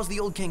Noct borrows the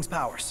old king's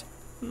powers.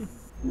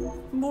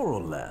 More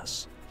or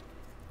less.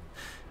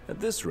 At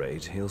this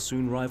rate, he'll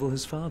soon rival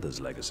his father's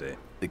legacy.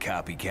 The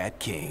copycat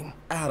king.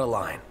 Out of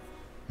line.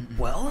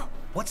 Well,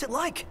 what's it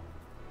like?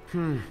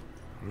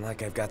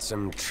 Like I've got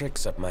some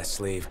tricks up my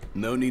sleeve.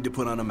 No need to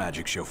put on a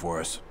magic show for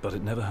us. But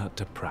it never hurt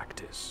to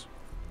practice.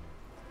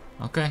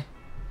 Okay.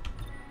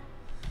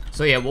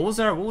 So yeah, what was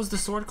the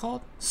sword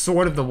called?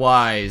 Sword of the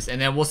Wise. And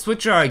then we'll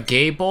switch our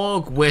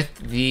Gaebulg with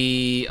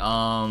the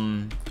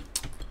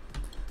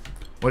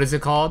what is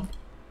it called?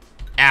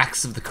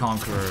 Axe of the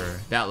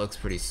Conqueror. That looks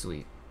pretty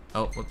sweet.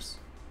 Oh, whoops.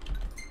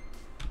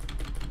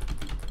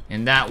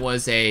 And that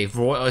was a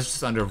royal. It's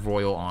just under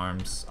royal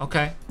arms.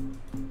 Okay.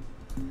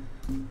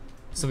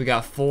 So we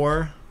got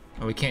 4.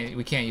 Oh, we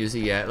can't use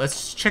it yet.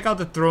 Let's check out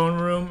the throne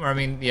room. Or I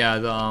mean, yeah,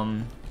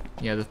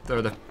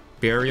 the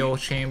burial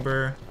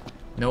chamber.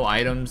 No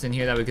items in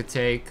here that we could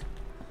take.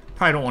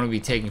 Probably don't want to be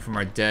taking from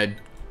our dead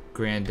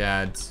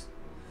granddads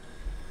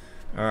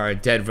or our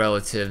dead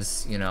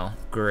relatives, you know,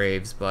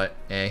 graves. But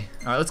hey,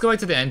 all right, let's go back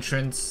to the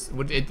entrance.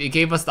 It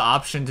gave us the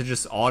option to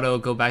just auto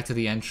go back to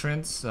the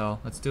entrance, so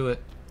let's do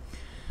it.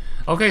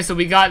 Okay, so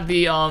we got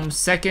the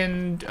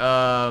second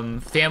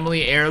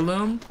family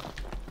heirloom.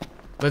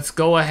 Let's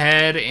go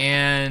ahead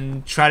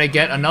and try to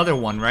get another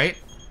one, right?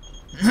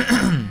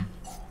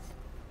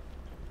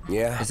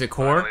 Yeah. Is it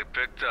core? Finally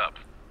picked up.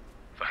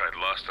 Thought I'd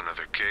lost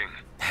another king.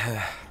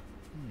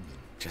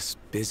 Just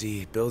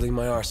busy building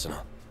my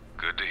arsenal.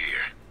 Good to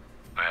hear.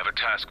 I have a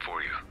task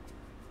for you.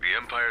 The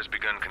Empire's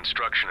begun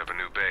construction of a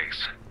new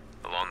base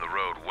along the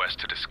road west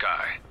to the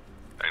sky.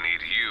 I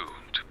need you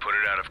to put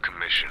it out of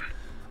commission.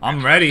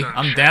 I'm ready.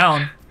 I'm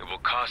down. It will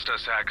cost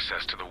us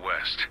access to the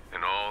west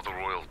and all the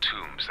royal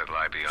tombs that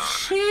lie beyond.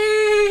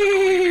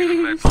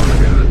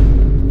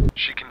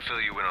 She can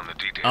fill you in on the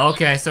details.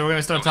 Okay, so we're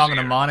gonna start talking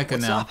to Monica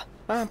now.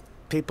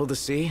 People to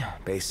see,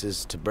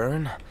 bases to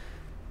burn.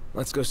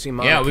 Let's go see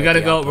Monica. Yeah, we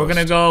gotta go. We're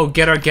gonna go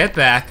get our get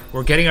back.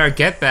 We're getting our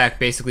get back,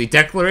 basically.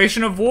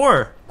 Declaration of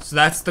war. So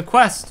that's the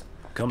quest.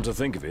 Come to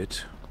think of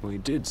it, we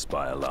did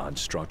spy a large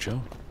structure.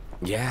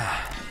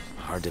 Yeah,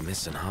 hard to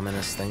miss an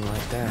ominous thing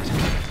like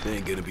that.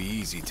 Ain't gonna be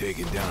easy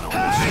taking down a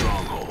whole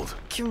stronghold.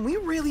 Can we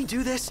really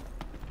do this?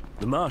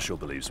 The Marshal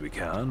believes we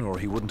can, or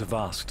he wouldn't have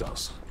asked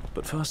us.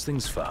 But first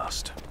things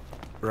first.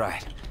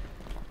 Right.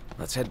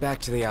 Let's head back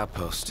to the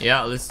outpost.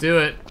 Yeah, let's do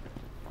it.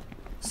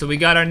 So we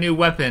got our new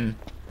weapon.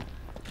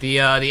 The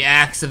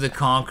Axe of the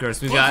Conqueror.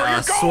 So we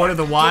got Sword of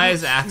the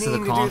Wise, Axe of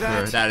the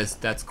Conqueror.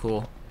 That's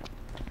cool.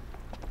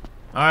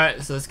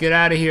 Alright, so let's get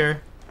out of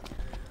here.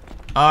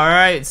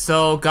 Alright,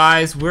 so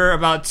guys, we're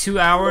about 2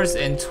 hours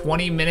and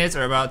 20 minutes,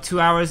 or about 2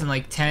 hours and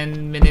like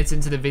 10 minutes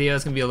into the video.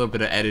 It's gonna be a little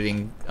bit of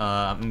editing.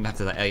 I'm gonna have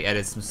to like,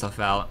 edit some stuff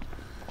out.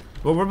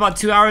 But we're about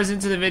 2 hours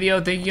into the video.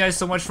 Thank you guys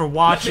so much for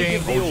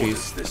watching. Oh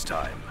jeez. This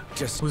time.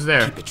 Just who's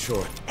there? Keep it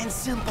short and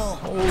simple.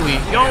 Holy,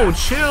 yo,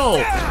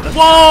 chill.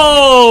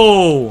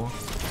 Whoa!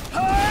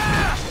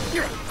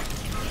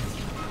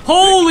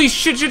 Holy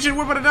shit,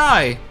 we're about to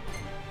die.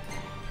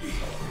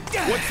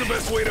 What's the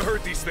best way to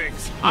hurt these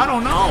things? I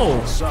don't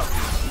know.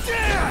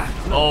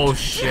 Oh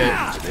shit.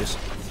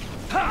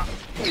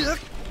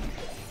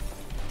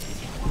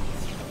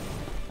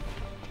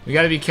 We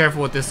gotta be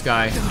careful with this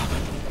guy.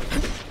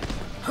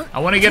 I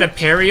wanna get a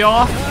parry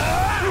off.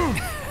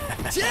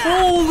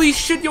 Holy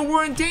shit, yo,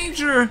 we're in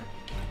danger.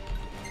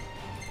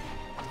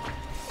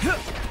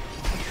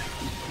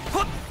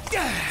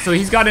 So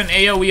he's got an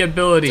AoE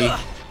ability.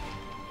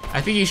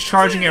 I think he's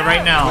charging it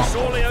right now.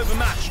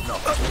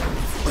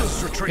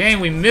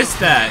 Dang, we missed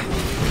that.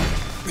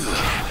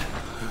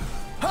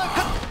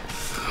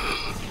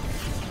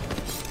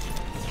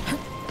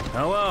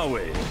 How are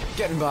we?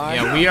 Getting by.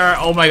 Yeah, we are.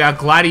 Oh my god,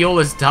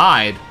 Gladiolus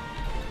died.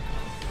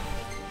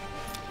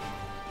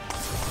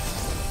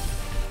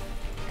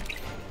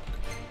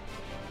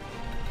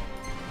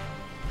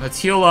 Let's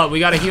heal up. We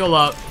gotta heal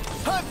up.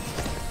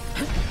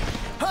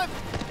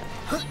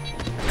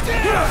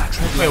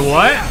 Wait,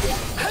 what?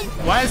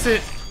 Why is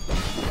it?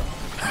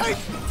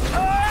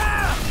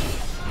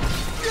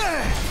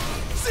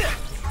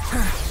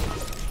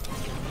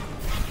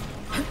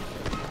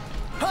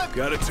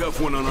 Got a tough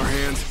one on our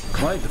hands.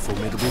 Quite the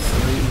formidable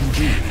foe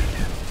indeed.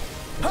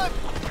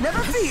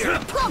 Never fear,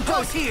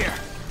 Prompto's here.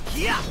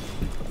 Yeah.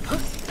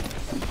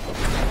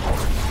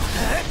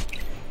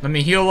 Let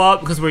me heal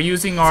up because we're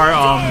using our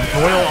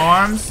royal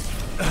arms.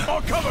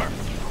 I'll cover.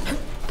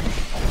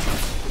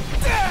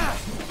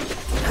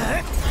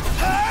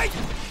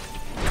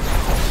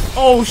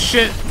 Oh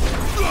shit!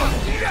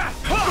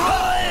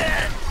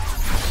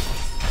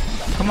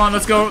 Come on,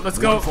 let's go, let's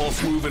go. One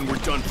false move and we're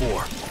done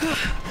for.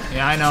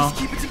 Yeah, I know.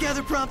 Keep it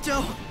together,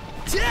 Prompto.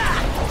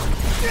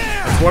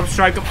 Let's warp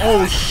strike him.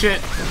 Oh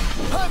shit!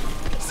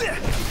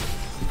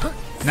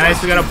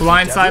 Nice, we got a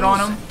blind side on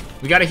him.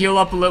 We gotta heal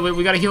up a little bit.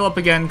 We gotta heal up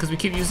again because we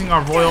keep using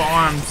our royal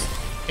arms.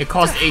 It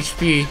costs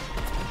HP.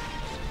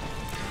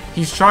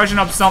 He's charging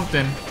up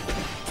something.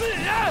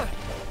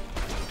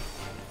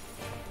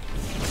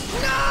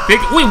 Big,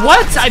 wait,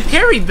 what? I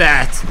parried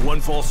that.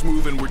 One false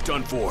move and we're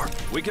done for.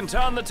 We can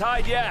turn the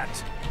tide yet.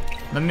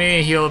 Let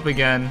me heal up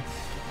again.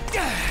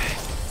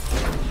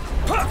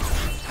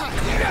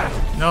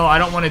 No, I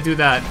don't want to do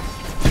that.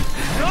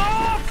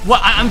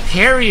 What? I'm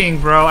parrying,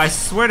 bro. I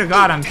swear to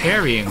God, I'm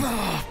parrying.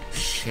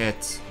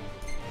 Shit.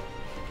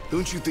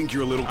 Don't you think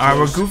you're a little Alright,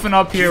 we're close? goofing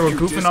up here. We're Keep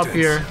your goofing up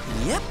here.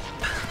 Yep.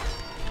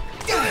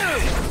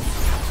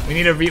 We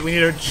need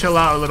to chill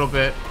out a little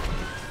bit.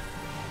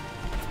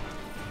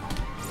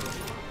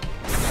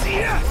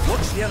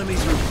 Watch the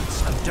enemy's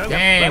movements and don't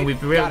Dang, we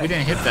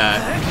didn't hit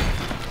that.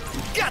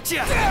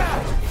 Gotcha.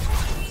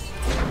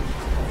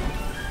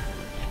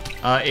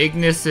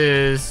 Ignis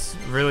is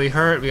really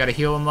hurt. We gotta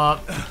heal him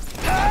up.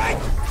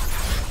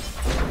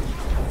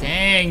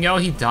 Dang, yo,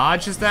 he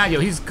dodges that? Yo,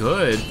 he's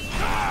good.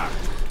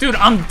 Dude,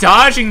 I'm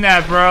dodging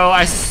that, bro.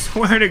 I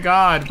swear to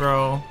God,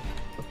 bro.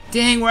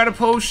 Dang, we're out of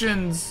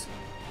potions.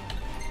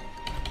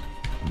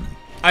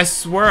 I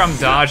swear I'm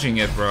dodging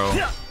it, bro.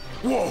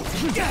 Whoa.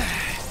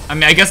 I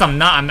mean, I guess I'm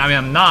not.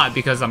 I'm not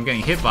because I'm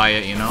getting hit by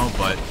it, you know,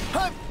 but...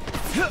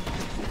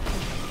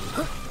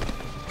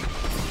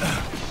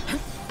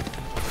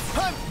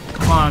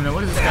 Come on, man.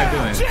 What is this guy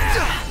doing?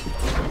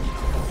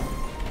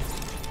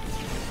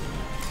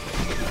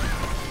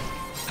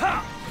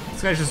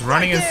 This guy's just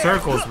running in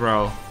circles,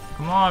 bro.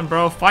 Come on,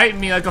 bro. Fight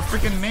me like a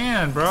freaking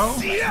man, bro.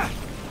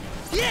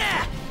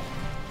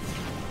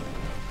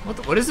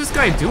 What is this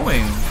guy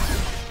doing?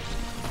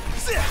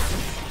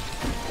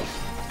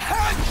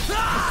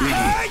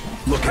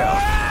 Look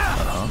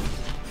out.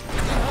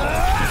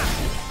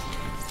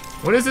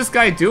 What is this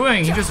guy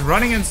doing? He's just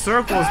running in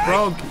circles,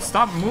 bro.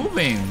 Stop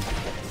moving.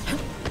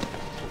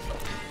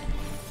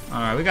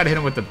 Alright, we gotta hit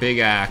him with the big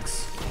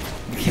axe.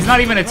 He's not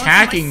even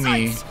attacking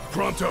me.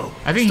 Prompto.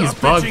 I think he's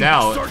bugged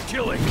out. Start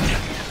killing.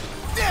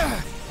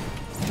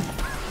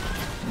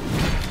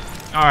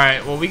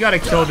 Alright, well, we gotta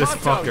kill this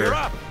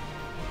fucker.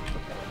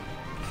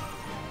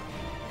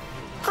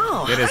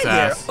 Oh, Get his hi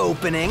there, ass.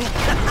 opening.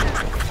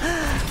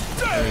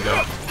 There we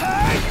go.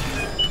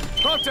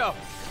 Prompto.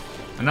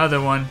 Another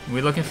one.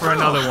 We're looking for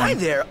another one. Hi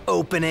there,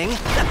 opening.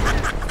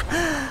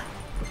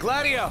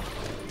 Gladio.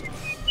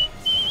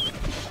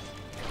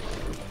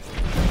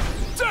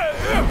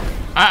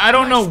 I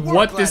don't know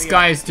what this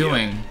guy is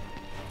doing.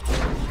 I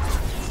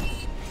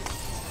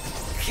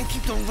can't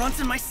keep the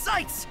runs in my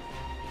sights.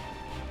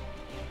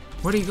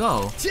 Where'd he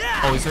go?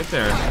 Oh, he's right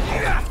there.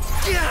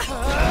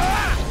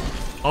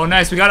 Oh,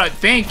 nice. We got a...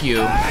 Thank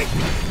you.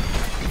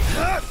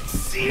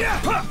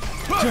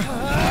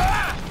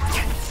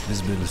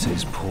 Visibility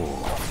is poor.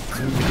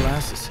 Clean the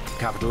glasses.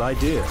 Capital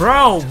idea.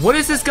 Bro, what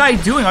is this guy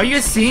doing? Are you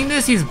guys seeing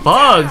this? He's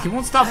bugged. He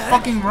won't stop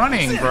fucking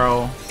running,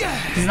 bro.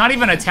 He's not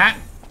even attack...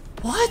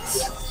 What?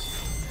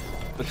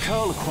 The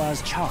curl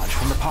acquires charge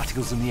from the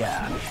particles in the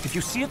air. If you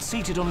see it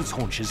seated on its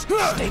haunches,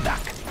 stay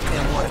back.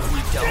 And what if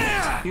we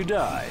don't? You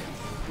die.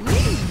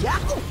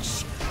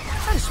 Ouch!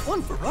 That is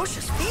one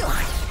ferocious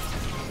feline.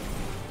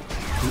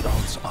 The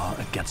odds are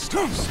against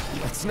us.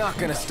 It's not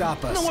gonna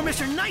stop us. No more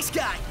Mr. Nice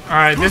Guy.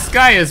 Alright, this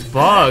guy is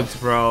bugged,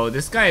 bro.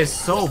 This guy is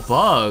so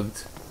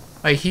bugged.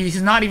 Like, he's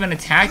not even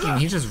attacking.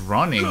 He's just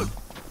running.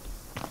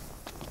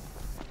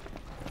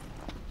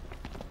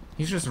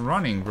 He's just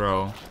running,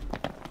 bro.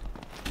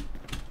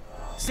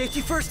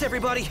 Safety first,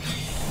 everybody.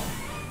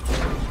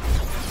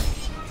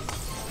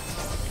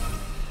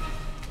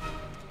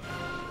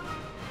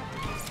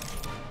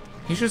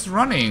 He's just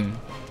running.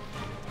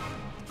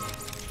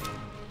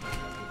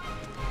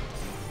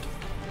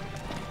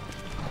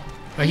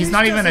 Like, he's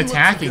not even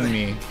attacking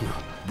me.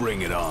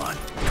 Bring it on.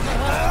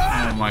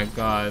 Oh my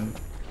God.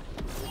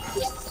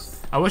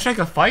 I wish I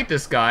could fight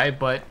this guy,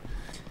 but...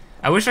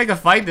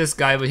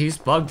 he's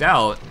bugged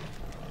out.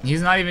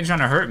 He's not even trying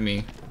to hurt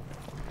me.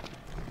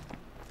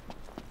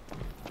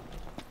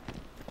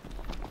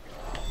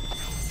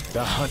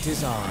 The hunt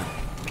is on.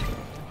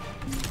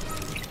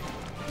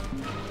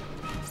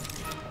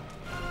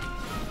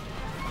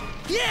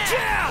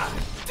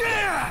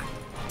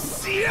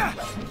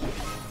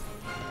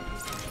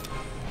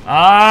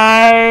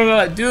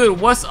 Dude,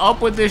 what's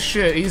up with this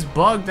shit? He's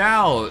bugged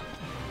out.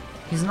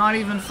 He's not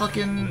even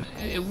fucking.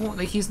 It won't,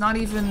 like, he's not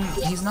even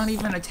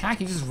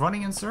attacking. He's just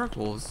running in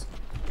circles.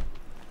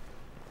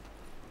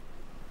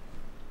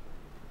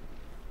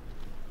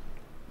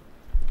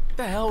 What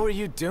the hell were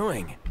you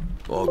doing?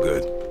 All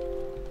good.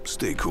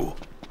 Stay cool.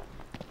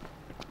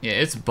 Yeah,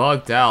 it's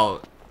bugged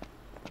out.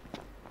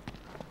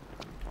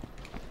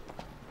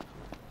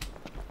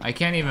 I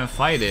can't even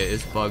fight it.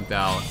 It's bugged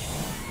out.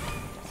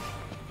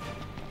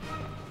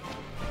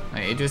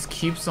 Like, it just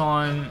keeps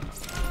on.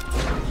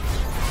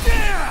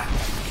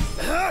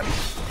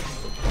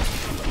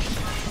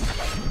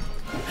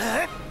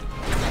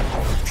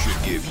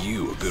 Should give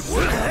you a good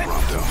workout,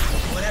 Prompto.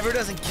 Whatever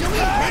doesn't kill me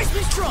makes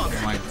me stronger.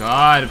 Oh my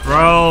god,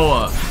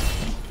 bro.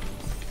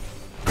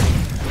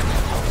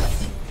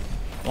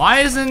 Why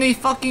isn't he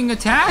fucking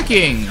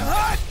attacking?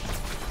 Are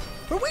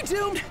we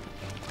doomed?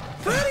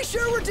 Pretty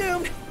sure we're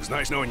doomed. It's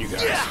nice knowing you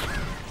guys.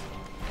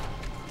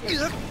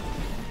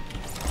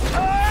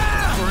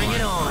 Bring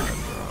it on.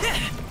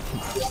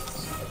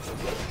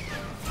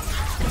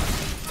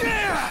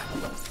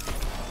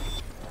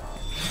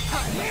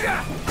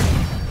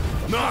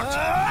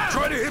 Noct,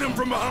 try to hit him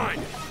from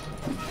behind.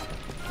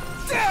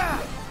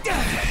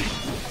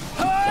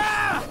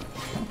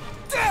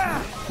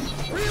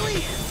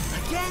 Really?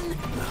 Again?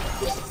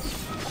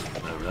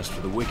 No rest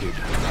for the wicked.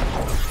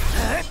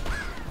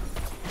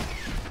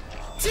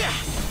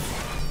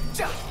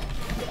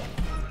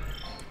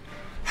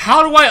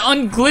 How do I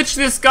unglitch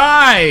this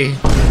guy?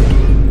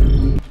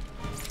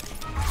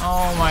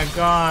 Oh my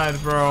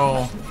god,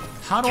 bro.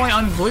 How do I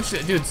unglitch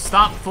it? Dude,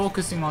 stop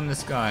focusing on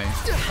this guy.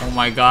 Oh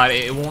my god,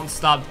 it won't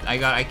stop.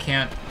 I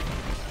can't.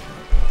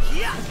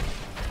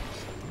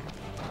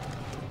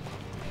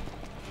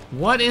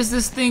 What is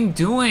this thing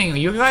doing?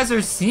 You guys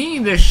are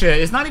seeing this shit.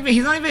 He's not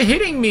even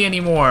hitting me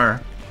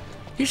anymore.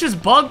 He's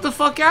just bugged the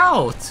fuck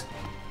out.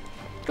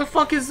 The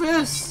fuck is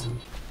this?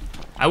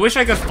 I wish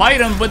I could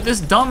fight him, but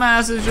this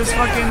dumbass is just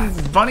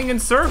fucking running in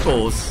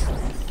circles.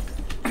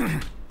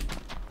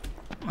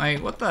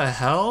 Like, what the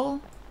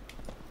hell?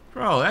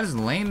 Bro, that is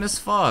lame as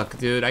fuck,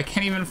 dude. I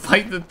can't even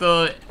fight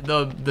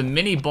the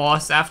mini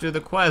boss after the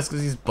quest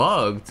because he's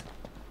bugged.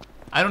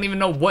 I don't even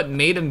know what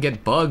made him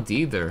get bugged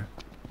either.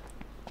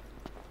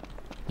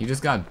 He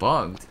just got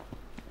bugged.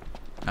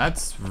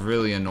 That's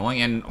really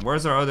annoying. And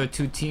where's our other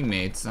two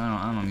teammates?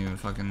 I don't even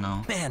fucking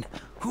know. Man,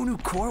 who knew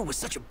Cor was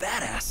such a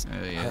badass?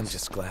 I'm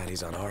just glad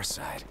he's on our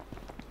side.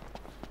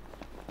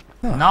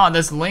 Nah,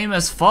 that's lame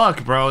as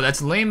fuck, bro.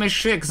 That's lame as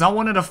shit, because I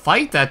wanted to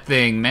fight that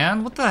thing,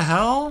 man. What the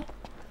hell?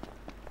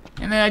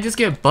 And then I just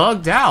get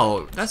bugged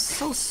out. That's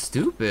so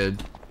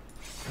stupid.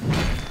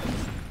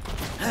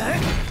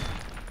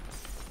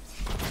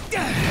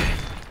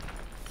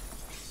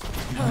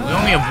 We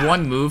only have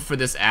one move for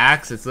this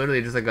axe. It's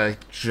literally just like a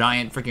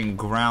giant freaking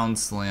ground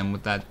slam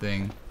with that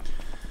thing.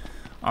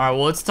 Alright,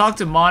 well, let's talk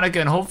to Monica,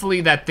 and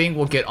hopefully that thing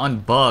will get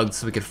unbugged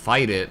so we can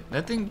fight it.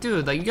 That thing,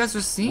 dude, like, you guys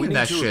are seeing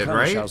that shit,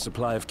 right? Our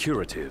supply of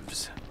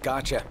curatives.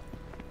 Gotcha.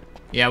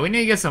 Yeah, we need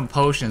to get some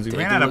potions. We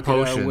ran out of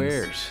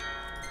potions.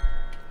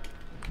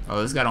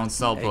 Oh, this guy don't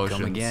sell potions.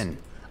 Come again.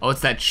 Oh,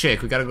 it's that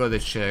chick. We gotta go to the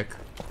chick.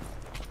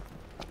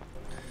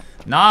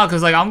 Nah,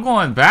 cause like I'm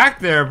going back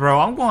there, bro.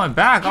 I'm going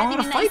back. I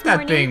want to fight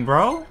that thing,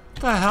 bro. What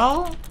the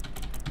hell?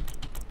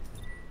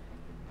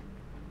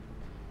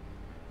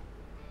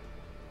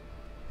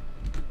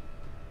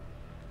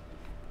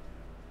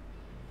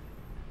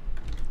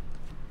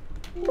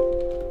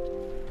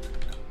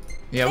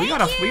 Yeah, we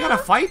gotta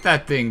fight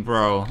that thing,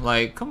 bro.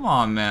 Like, come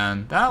on,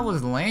 man. That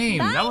was lame.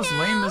 That was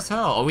lame as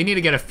hell. Oh, we need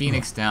to get a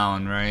phoenix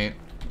down, right?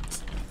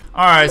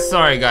 Alright,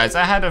 sorry guys.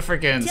 I had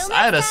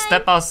to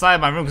step outside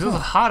my room because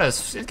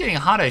it's getting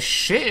hot as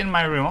shit in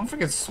my room. I'm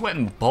freaking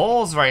sweating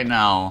balls right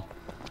now.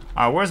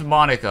 Alright, where's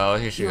Monica? Oh,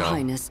 here she goes. Your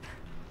Highness,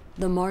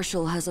 the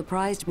Marshal has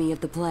apprised me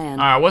of the plan.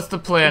 Alright, what's the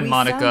plan,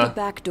 Monica? We found the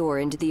back door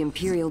into the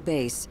Imperial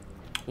base.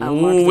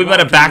 Ooh, we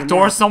better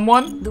backdoor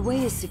someone? The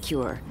way is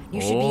secure. You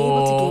should be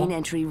able to gain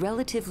entry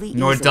relatively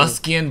easily.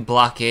 Norduskian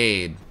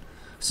blockade.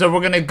 So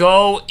we're gonna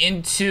go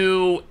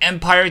into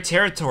Empire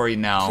territory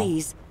now.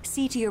 Please,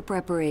 see to your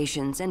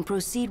preparations and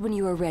proceed when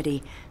you are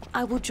ready.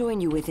 I will join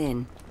you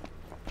within.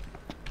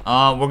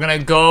 We're gonna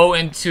go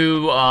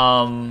into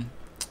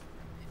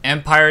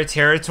Empire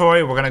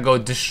territory. We're gonna go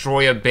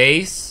destroy a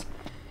base,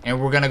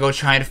 and we're gonna go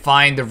try and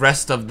find the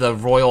rest of the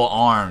royal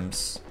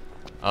arms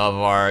of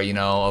our,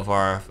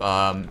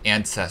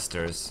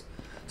 ancestors.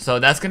 So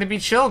that's gonna be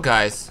chill,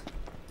 guys.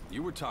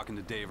 You were talking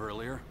to Dave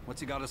earlier. What's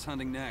he got us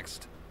hunting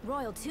next?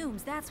 Royal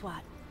tombs, that's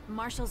what.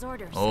 Marshal's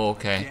orders. Oh,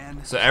 okay.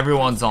 So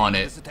everyone's on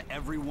it. Visit to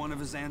every one of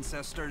his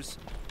ancestors.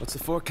 What's the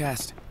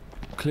forecast?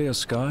 Clear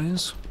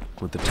skies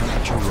with the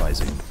temperature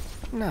rising.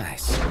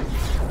 Nice.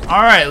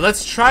 Alright,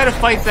 let's try to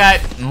fight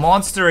that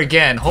monster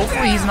again.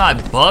 Hopefully he's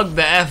not bugged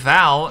the F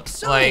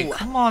out. Like,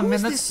 come on,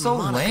 man, that's so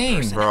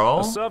lame, bro.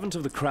 A servant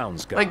of the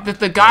Crown's Guard. Like,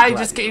 the guy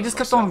just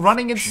kept on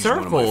running in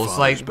circles.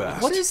 Like,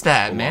 what is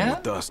that,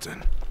 man?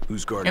 Dustin.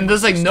 Who's guarding? And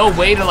there's like no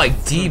way to like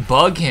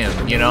debug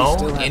him, you know,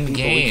 in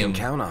game. We can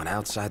count on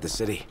outside the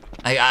city.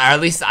 At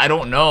least I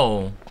don't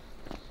know.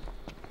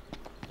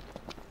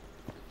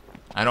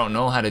 I don't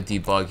know how to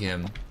debug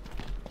him.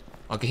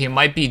 Okay, he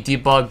might be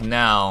debugged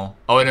now.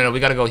 Oh no,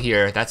 we gotta go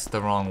here. That's the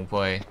wrong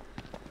way.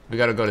 We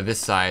gotta go to this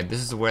side.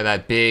 This is where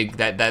that big,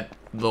 that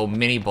little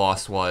mini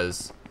boss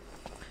was.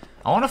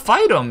 I wanna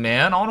fight him,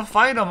 man. I wanna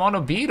fight him. I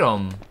wanna beat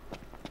him.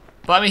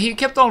 But I mean, he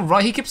keeps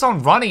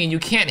on running, and you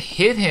can't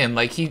hit him.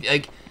 Like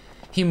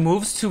he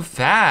moves too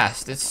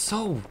fast. It's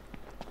so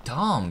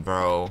dumb,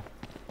 bro.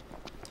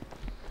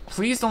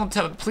 Please don't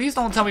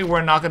tell me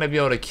we're not gonna be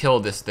able to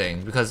kill this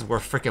thing because we're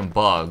freaking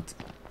bugged.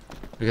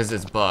 Because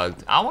it's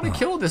bugged. I want to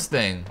kill this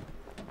thing.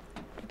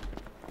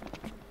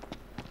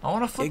 I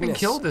want to fucking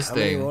kill this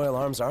thing. How many royal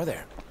arms are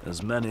there?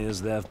 As many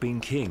as there have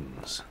been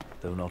kings,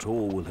 though not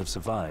all will have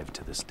survived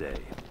to this day.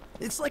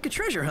 It's like a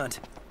treasure hunt.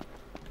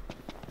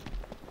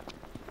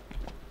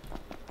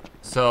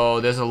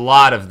 So there's a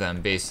lot of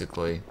them,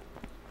 basically.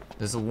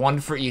 There's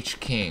one for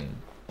each king.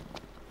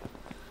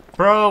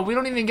 Bro, we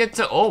don't even get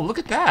to... Oh, look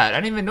at that.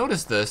 I didn't even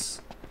notice this.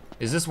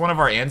 Is this one of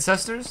our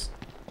ancestors?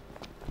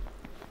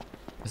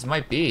 This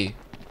might be.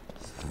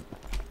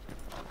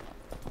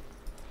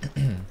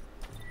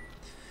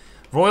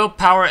 Royal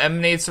power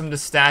emanates from the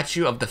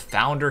statue of the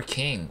Founder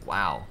King.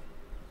 Wow.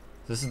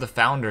 This is the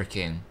Founder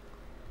King.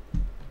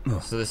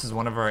 So this is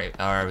one of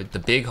our the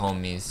big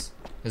homies.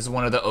 This is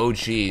one of the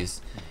OGs.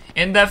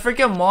 And that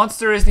freaking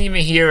monster isn't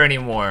even here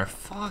anymore.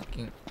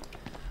 Fucking...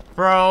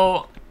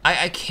 Bro,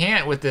 I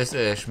can't with this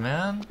ish,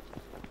 man.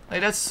 Like,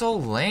 that's so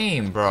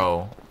lame,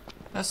 bro.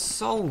 That's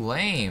so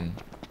lame.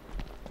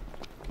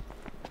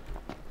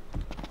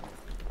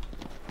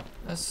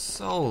 That's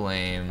so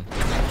lame.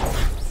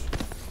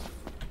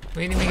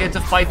 We didn't even get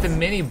to fight the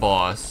mini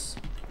boss.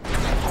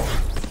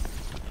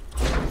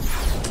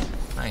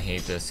 I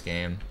hate this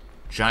game.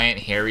 Giant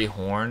hairy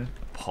horn.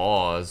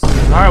 Pause.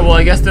 Alright, well,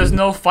 I guess there's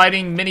no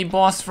fighting mini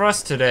boss for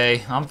us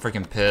today. I'm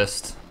freaking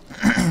pissed.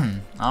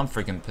 I'm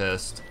freaking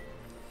pissed.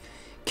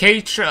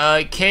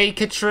 K-Catrick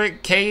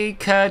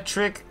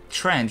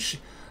Trench.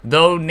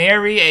 Though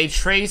nary a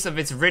trace of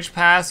its rich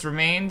past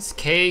remains,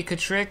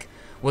 K-Catrick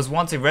was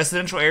once a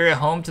residential area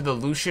home to the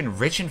Lucian,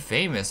 rich and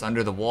famous.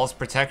 Under the wall's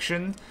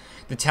protection,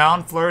 the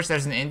town flourished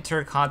as an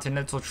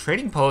intercontinental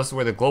trading post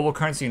where the global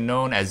currency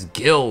known as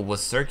Gil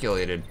was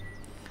circulated.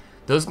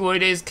 Those glory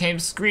days came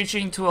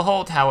screeching to a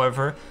halt,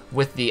 however,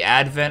 with the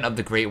advent of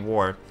the Great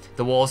War.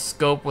 The wall's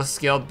scope was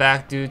scaled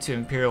back due to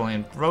imperial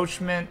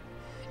encroachment,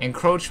 and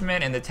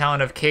the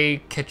town of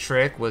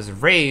K-Catrick was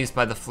razed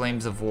by the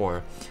flames of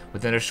war.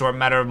 Within a short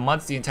matter of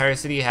months, the entire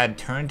city had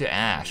turned to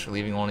ash,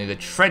 leaving only the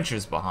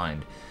trenches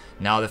behind.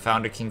 Now the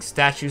Founder King's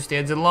statue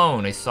stands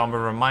alone, a somber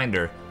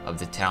reminder of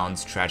the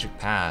town's tragic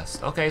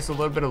past. Okay, so a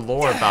little bit of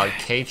lore about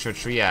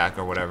K-Catrick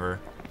or whatever.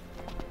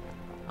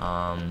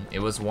 It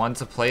was once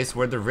a place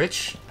where the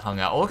rich hung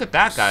out. Oh, look at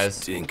that, guys.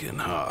 Stinking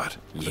hot.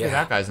 Look at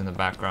that guy's in the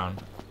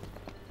background.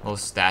 Little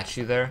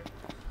statue there.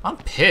 I'm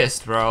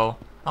pissed, bro.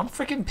 I'm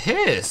freaking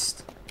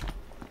pissed.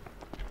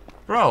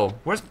 Bro,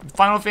 where's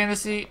Final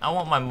Fantasy? I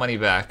want my money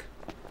back.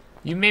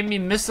 You made me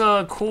miss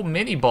a cool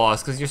mini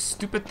boss because your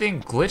stupid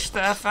thing glitched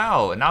the F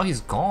out. And now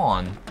he's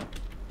gone.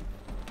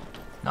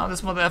 Now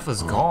this mother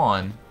effer's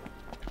gone.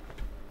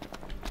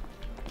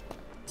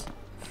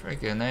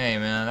 Freaking A,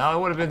 man. That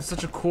would have been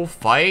such a cool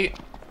fight.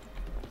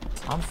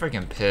 I'm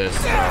freaking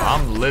pissed, bro.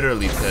 I'm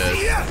literally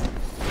pissed.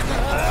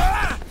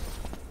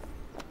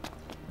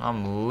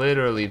 I'm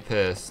literally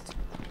pissed.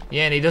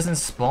 Yeah, and he doesn't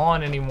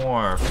spawn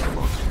anymore.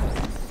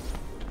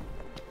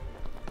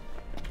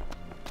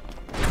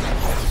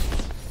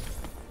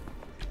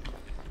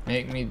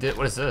 Make me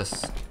what is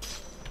this?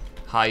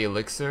 High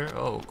elixir?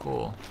 Oh,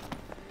 cool.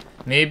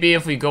 Maybe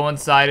if we go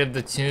inside of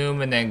the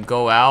tomb and then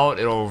go out,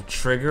 it'll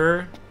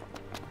trigger.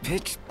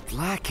 Pitch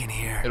black in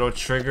here. It'll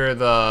trigger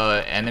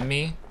the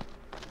enemy.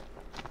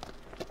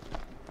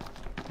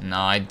 No,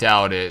 I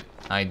doubt it.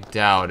 I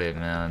doubt it,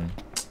 man.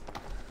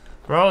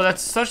 Bro,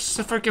 that's such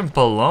a freaking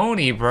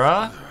baloney,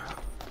 bruh.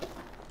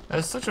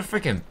 That's such a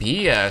freaking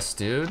BS,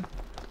 dude.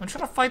 I'm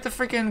trying to fight the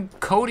freaking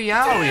Cody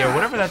Alley or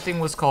whatever that thing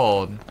was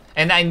called.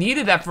 And I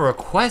needed that for a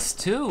quest,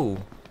 too.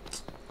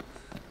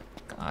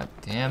 God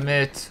damn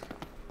it.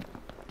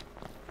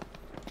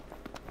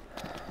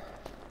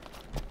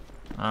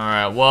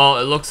 Alright, well,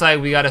 it looks like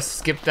we gotta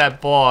skip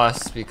that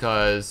boss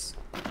because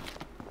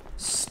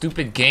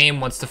stupid game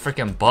wants to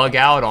freaking bug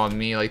out on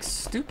me. Like,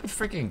 stupid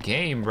freaking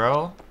game,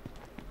 bro.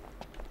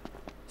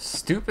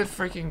 Stupid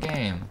freaking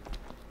game.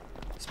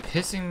 It's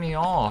pissing me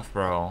off,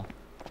 bro.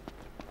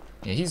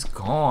 Yeah, he's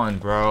gone,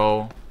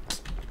 bro.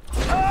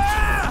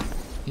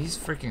 He's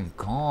freaking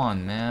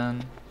gone,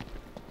 man.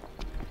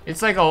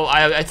 It's like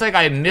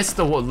I missed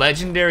the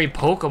legendary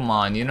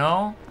Pokemon, you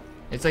know?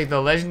 It's like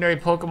the legendary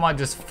Pokemon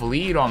just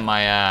fleed on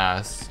my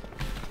ass.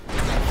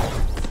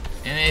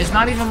 And it's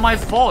not even my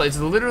fault. It's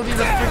literally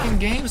the freaking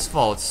game's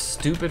fault.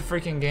 Stupid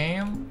freaking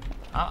game.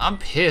 I'm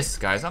pissed,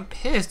 guys. I'm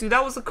pissed. Dude,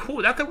 that was a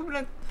cool... That could have been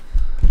a...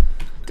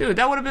 Dude,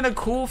 that would have been a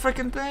cool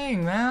freaking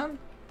thing, man.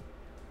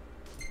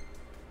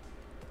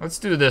 Let's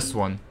do this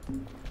one.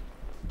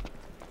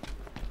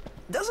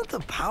 Doesn't the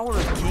power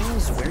of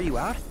kings wear you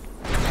out?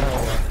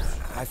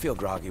 I feel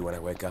groggy when I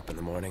wake up in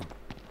the morning.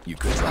 You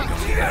could try going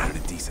to bed at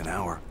a decent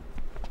hour.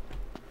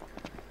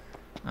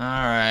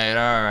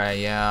 Alright,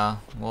 yeah.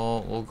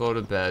 We'll go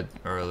to bed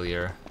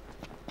earlier.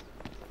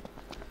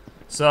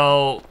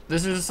 So,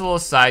 this is just a little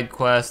side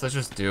quest. Let's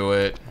just do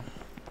it.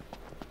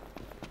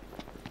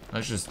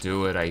 Let's just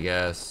do it, I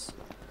guess.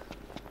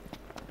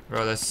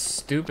 Bro, that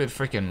stupid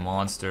freaking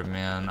monster,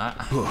 man.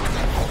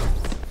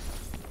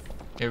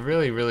 It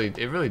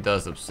really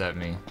does upset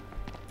me.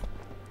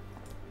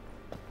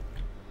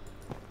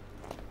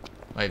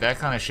 Like, that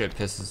kind of shit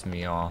pisses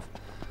me off.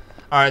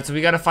 Alright, so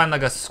we gotta find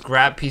like a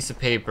scrap piece of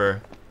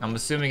paper. I'm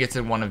assuming it's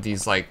in one of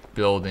these like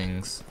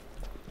buildings.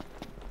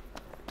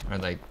 Or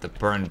like the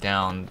burned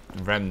down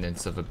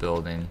remnants of a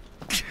building.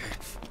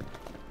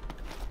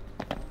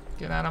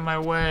 Get out of my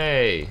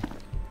way.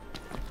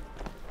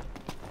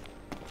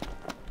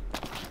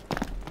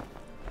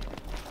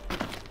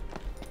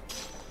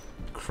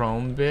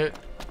 Chrome bit.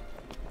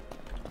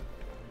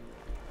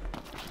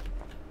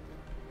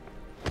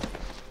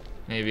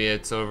 Maybe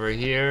it's over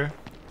here.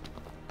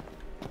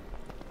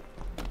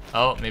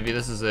 Oh, maybe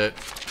this is it.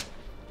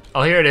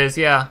 Oh, here it is,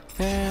 yeah.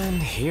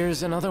 And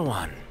here's another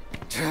one.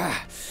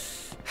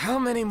 How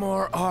many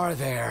more are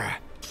there?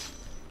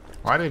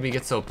 Why did we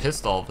get so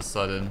pissed all of a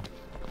sudden?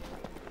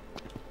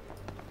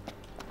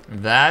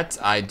 That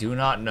I do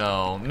not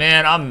know.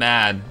 Man, I'm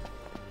mad.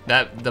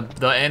 That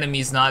the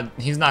enemy's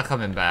he's not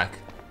coming back.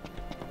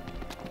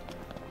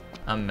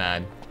 I'm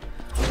mad.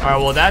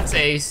 Alright, well that's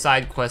a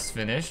side quest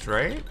finished,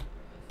 right?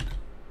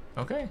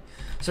 Okay.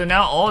 So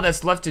now all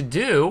that's left to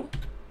do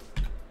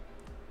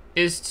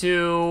is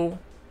to...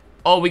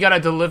 Oh, we gotta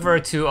deliver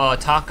to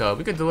Taka.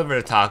 We could deliver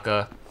to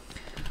Taka.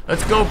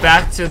 Let's go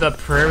back to the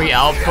Prairie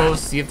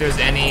Outpost, see if there's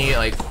any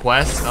like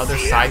quests, other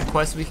side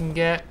quests we can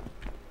get.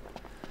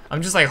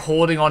 I'm just like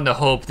holding on to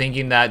hope,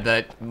 thinking that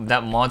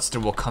that monster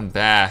will come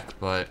back,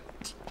 but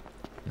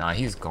nah,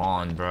 he's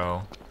gone,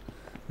 bro.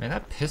 Man,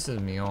 that pisses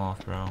me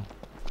off, bro.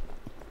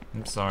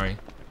 I'm sorry,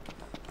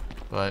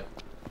 but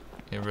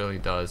it really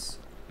does.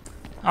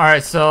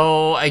 Alright,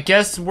 so I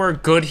guess we're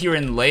good here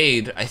in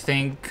Lade. I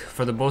think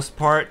for the most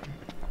part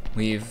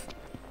we've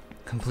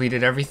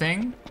completed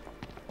everything.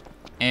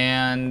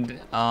 And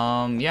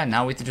yeah,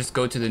 now we have to just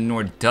go to the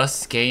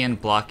Norduskian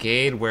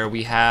blockade where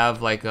we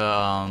have like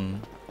a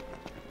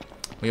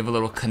we have a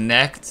little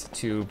connect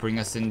to bring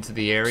us into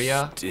the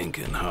area.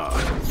 Stinking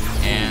hot.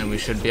 And we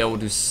should be able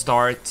to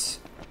start,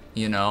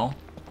 you know,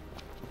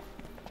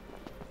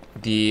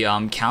 the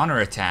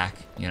counterattack,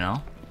 you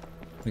know?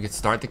 We could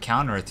start the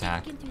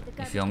counterattack.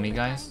 You feel me,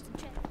 guys?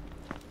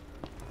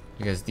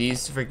 Because the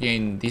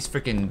Niflheimers,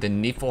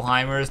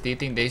 they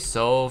think they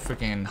so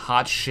freaking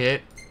hot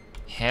shit.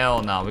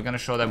 Hell no, we're gonna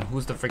show them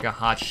who's the freaking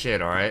hot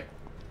shit, alright?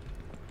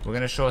 We're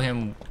gonna show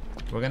him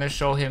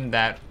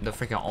that the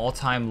freaking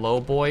all-time low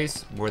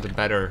boys, we're the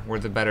better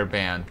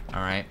band,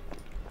 alright?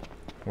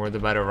 We're the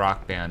better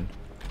rock band.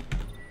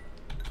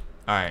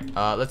 Alright,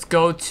 let's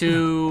go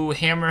to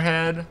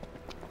Hammerhead.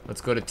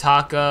 Let's go to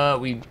Taka.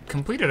 We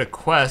completed a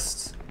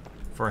quest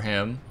for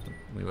him.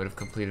 We would have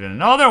completed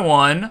another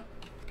one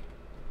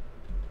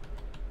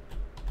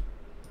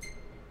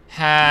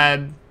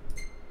had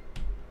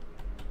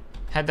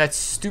that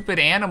stupid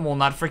animal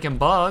not freaking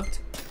bugged.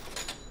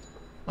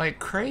 Like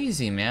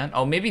crazy, man.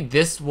 Oh, maybe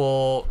this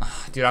will...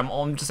 Dude,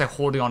 I'm just like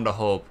holding on to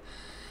hope.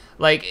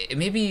 Like,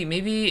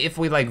 maybe if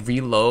we like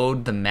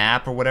reload the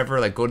map or whatever,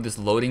 like go to this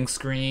loading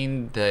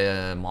screen,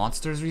 the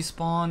monsters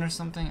respawn or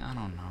something? I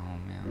don't know,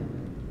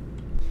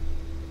 man.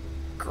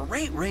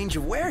 Great range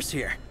of wares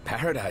here.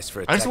 Paradise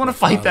for a I just want to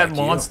fight that like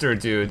monster,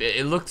 dude.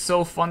 It looked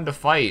so fun to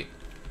fight.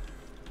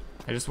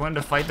 I just wanted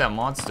to fight that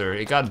monster.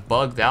 It got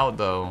bugged out,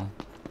 though.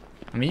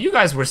 I mean, you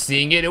guys were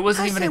seeing it. It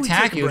wasn't even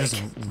attacking. It was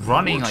just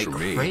running like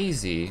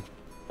crazy.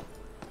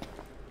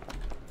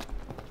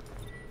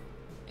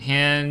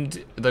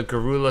 Hand the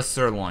gorilla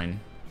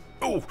sirloin.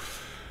 Oh.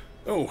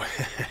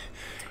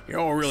 You're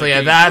all really. So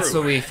yeah, that's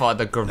what we fought,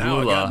 the gorilla. Now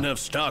I got enough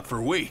stock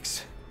for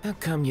weeks. How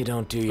come you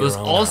don't do your own It was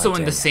also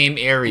in the same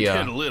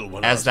area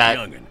as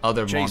that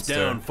other Chased monster.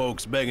 down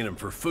folks begging them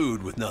for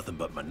food with nothing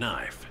but my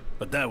knife.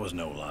 But that was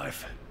no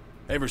life.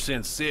 Ever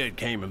since Sid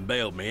came and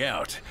bailed me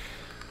out,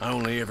 I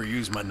only ever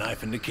use my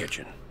knife in the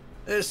kitchen.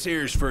 This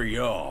here's for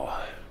y'all.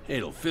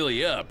 It'll fill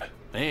you up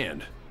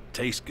and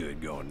taste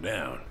good going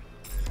down.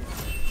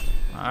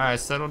 Alright,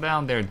 settle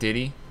down there,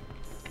 Diddy.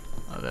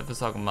 That was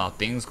talking about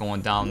things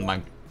going down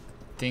my...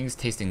 Things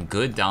tasting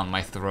good down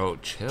my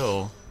throat.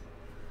 Chill.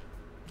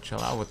 Chill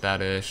out with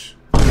that ish.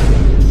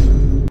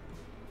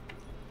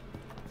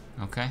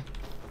 Okay.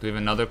 Do we have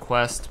another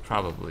quest?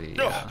 Probably,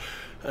 yeah.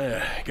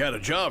 Got a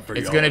job for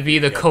you. It's gonna be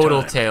the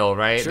Kotal tail,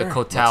 right? Sure. The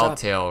Kotal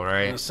tail,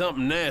 right?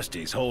 Something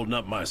nasty's holding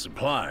up my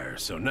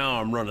suppliers, so now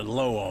I'm running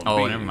low on beans.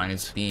 Oh, never mind,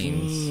 it's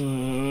beans.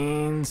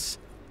 Beans.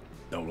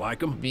 Don't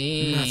like them?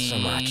 Beans. Not so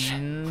much.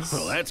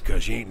 Well, that's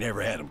because you ain't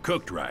never had them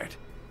cooked right.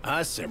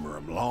 I simmer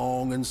them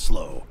long and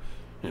slow.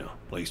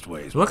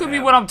 Leastways. Look at me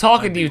when I'm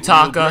talking to you,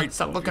 Taka.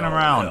 Stop looking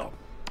around.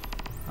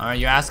 Alright,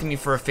 you're asking me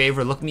for a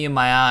favor. Look me in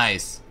my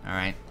eyes.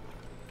 Alright.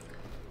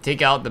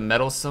 Take out the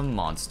meddlesome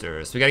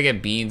monsters. We gotta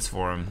get beans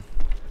for them.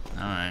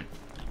 Alright.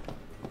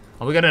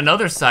 Oh, we got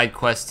another side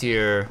quest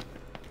here.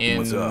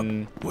 What's up?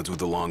 What's with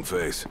the long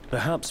face?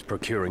 Perhaps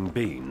procuring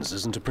beans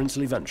isn't a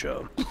princely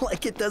venture.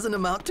 Like it doesn't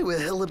amount to a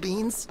hill of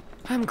beans?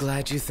 I'm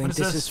glad you think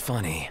this is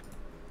funny.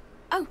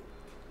 Oh,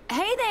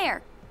 hey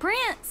there,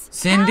 Prince.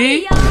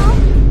 Cindy?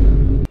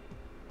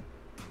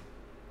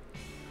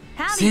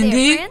 Howdy,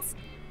 Cindy? there, Prince.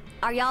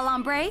 Are y'all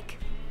on break?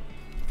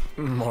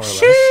 More or less.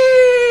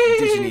 Sheesh.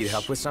 Did you need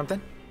help with something?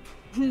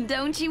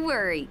 Don't you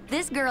worry.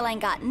 This girl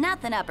ain't got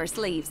nothing up her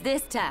sleeves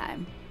this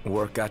time.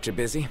 Work got you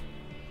busy?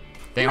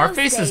 Dang, our Most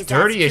face is days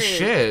dirty as that's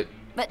true, shit.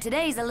 But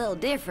today's a little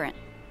different.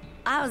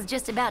 I was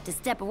just about to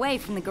step away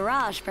from the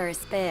garage for a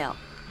spell.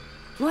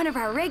 One of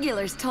our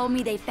regulars told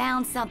me they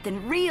found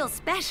something real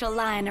special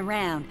lying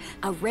around.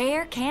 A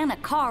rare can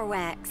of car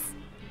wax.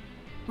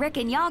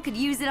 Reckon y'all could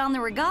use it on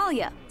the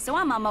regalia, so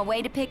I'm on my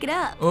way to pick it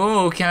up.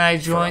 Oh, can I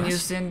join you,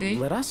 Cindy?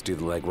 Let us do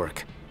the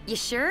legwork. You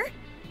sure?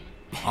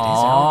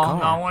 Oh,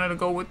 I wanted to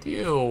go with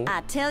you.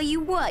 I tell you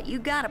what, you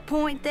got a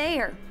point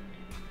there.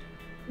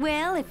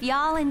 Well, if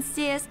y'all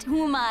insist,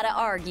 who am I to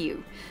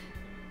argue?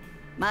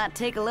 Might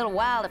take a little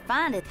while to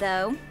find it,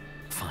 though.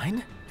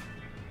 Fine.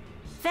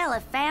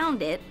 Fella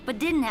found it, but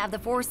didn't have the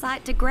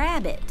foresight to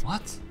grab it.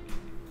 What?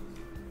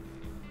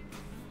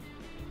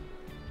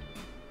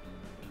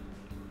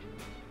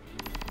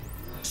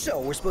 So,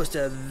 we're supposed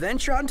to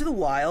venture out into the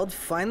wild,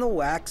 find the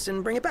wax,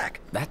 and bring it back.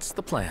 That's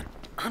the plan.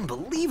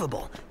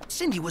 Unbelievable.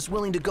 Cindy was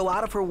willing to go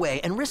out of her way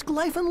and risk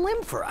life and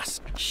limb for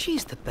us.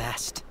 She's the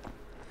best.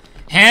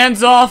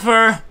 Hands off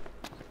her!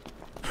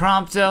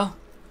 Prompto.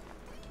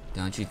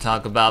 Don't you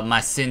talk about my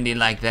Cindy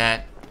like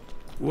that.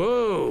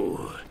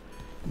 Whoa.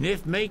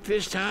 Nif make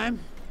this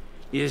time?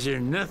 Is there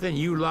nothing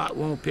you lot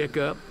won't pick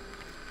up?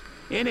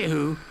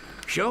 Anywho,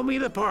 show me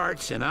the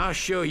parts and I'll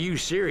show you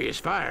serious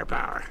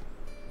firepower.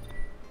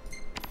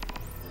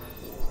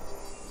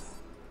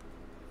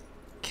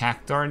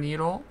 Cactar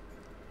needle?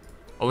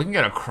 Oh, we can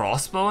get a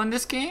crossbow in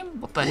this game?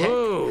 What the heck?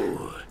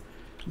 Whoa.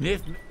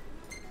 Nif.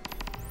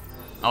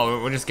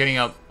 Oh, we're just getting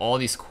up all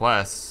these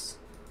quests.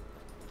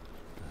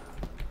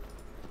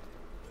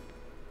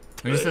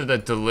 We just have to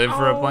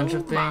deliver a bunch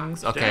of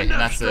things. Okay, and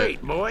that's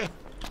it. Boy.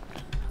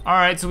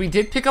 Alright, so we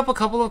did pick up a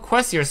couple of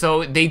quests here.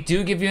 So they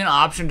do give you an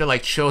option to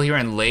like chill here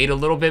and late a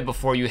little bit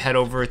before you head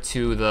over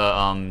to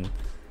the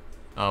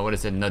what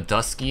is it,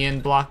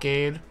 Norduskian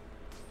blockade?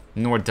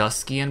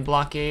 Norduskian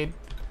blockade.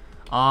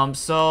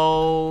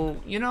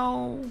 So you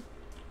know.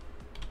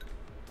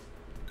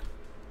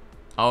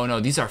 Oh no,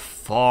 these are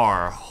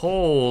far.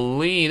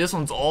 Holy, this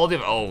one's all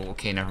different. Oh,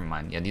 okay, never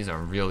mind. Yeah, these are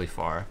really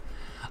far.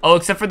 Oh,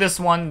 except for this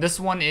one. This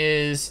one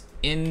is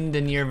in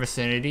the near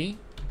vicinity.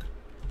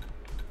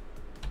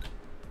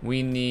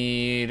 We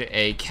need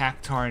a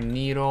Cactar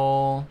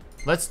needle.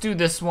 Let's do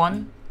this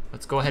one.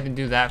 Let's go ahead and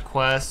do that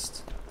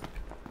quest.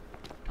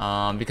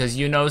 Because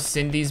you know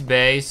Cindy's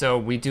Bay, so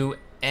we do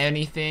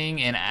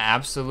anything and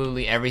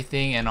absolutely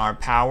everything in our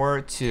power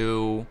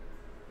to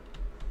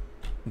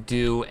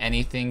do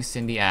anything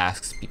Cindy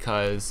asks,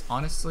 because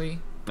honestly,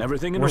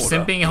 everything in we're order.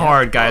 simping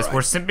hard, guys. Right.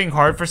 We're simping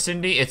hard for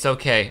Cindy. It's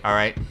okay, all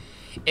right?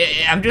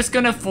 I'm just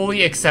gonna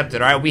fully accept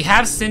it, all right? We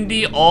have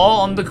Cindy all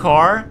on the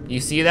car.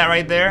 You see that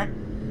right there?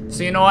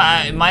 So you know what?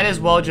 I might as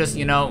well just,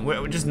 you know,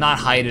 we're just not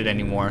hide it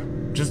anymore.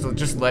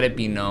 Just let it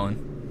be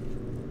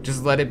known.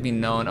 Just let it be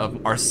known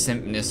of our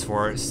simpness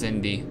for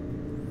Cindy.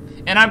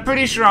 And I'm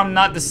pretty sure I'm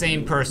not the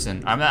same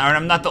person.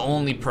 I'm not the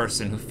only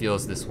person who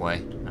feels this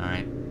way, all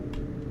right?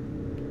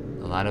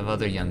 A lot of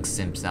other young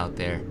simps out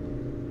there.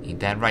 Ain't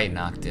that right,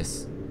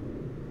 Noctis?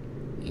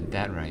 Ain't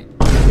that right?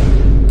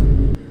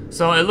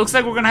 So it looks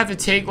like we're gonna have to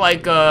take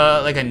like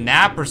a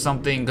nap or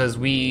something, because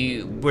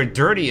we're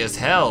dirty as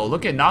hell.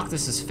 Look at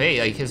Noctis's face.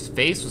 Like his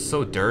face was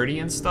so dirty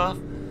and stuff.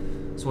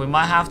 So we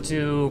might have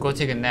to go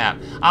take a nap.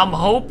 I'm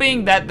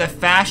hoping that the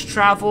fast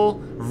travel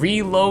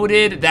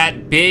reloaded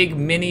that big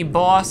mini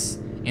boss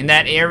in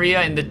that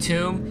area in the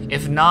tomb.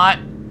 If not,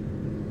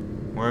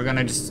 we're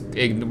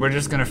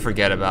just gonna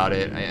forget about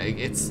it.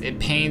 It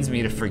pains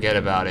me to forget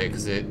about it,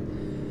 because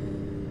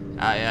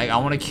I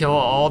want to kill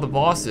all the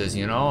bosses,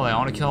 you know? Like, I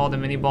want to kill all the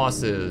mini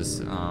bosses,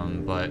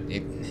 but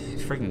it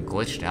freaking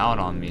glitched out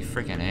on me.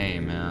 Freaking A,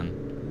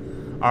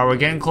 man. Alright, we're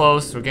getting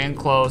close. We're getting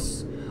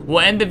close. We'll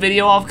end the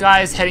video off,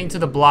 guys, heading to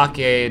the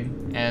blockade,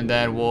 and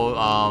then we'll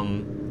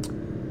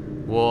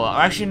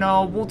actually,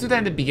 no, we'll do that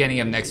in the beginning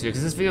of next video,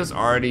 because this video is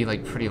already,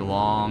 like, pretty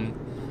long.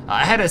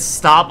 I had to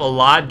stop a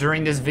lot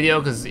during this video,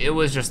 because it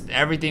was just,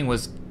 everything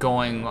was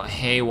going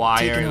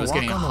haywire, and it was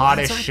getting hot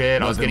as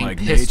shit. I was getting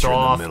pissed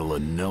off.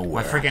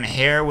 My freaking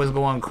hair was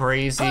going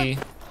crazy.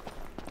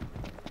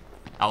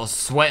 I was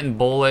sweating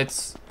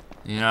bullets,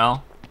 you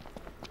know?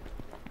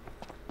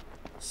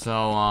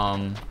 So,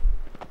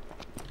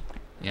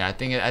 yeah, I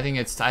think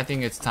it's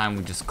time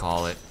we just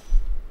call it.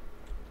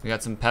 We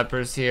got some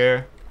peppers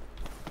here.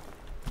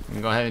 We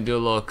can go ahead and do a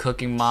little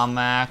cooking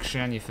mama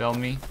action, you feel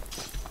me?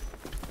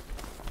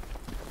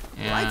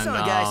 Lights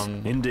on, guys.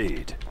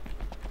 Indeed.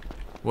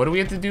 What do we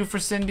have to do for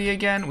Cindy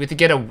again? We have to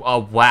get a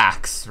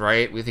wax,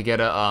 right? We have to get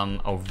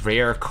a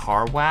rare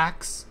car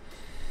wax.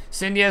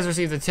 Cindy has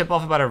received a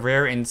tip-off about a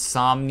rare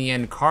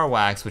Insomnian car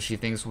wax, which she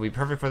thinks will be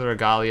perfect for the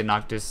regalia.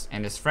 Noctis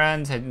and his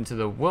friends head into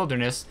the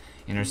wilderness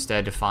in her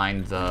stead to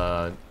find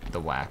the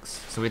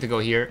wax. So we have to go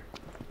here.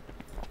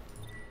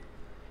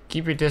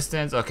 Keep your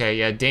distance. Okay,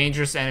 yeah,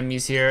 dangerous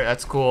enemies here.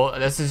 That's cool.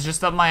 This is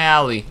just up my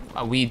alley.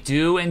 We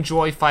do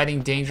enjoy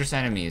fighting dangerous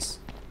enemies.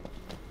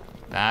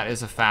 That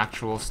is a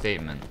factual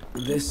statement.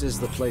 This is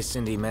the place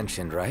Cindy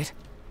mentioned, right?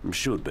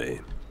 Should be.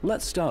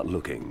 Let's start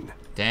looking.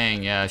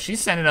 Dang, yeah, she's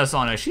sending us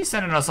on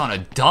a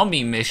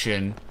dummy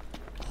mission.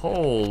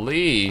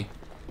 Holy.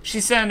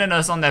 She's sending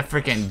us on that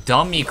freaking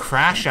dummy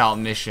crash out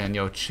mission.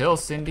 Yo, chill,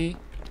 Cindy.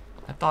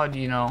 I thought,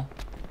 you know,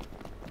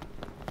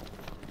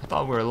 I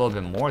thought we were a little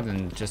bit more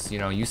than just, you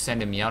know, you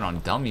sending me out on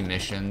dummy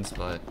missions,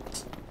 but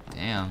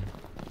damn.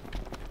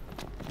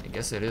 I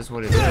guess it is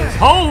what it is.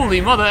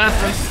 Holy mother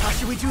effers! How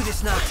should we do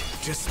this,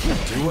 Noct? Just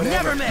do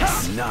whatever. Never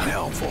miss. Not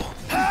helpful.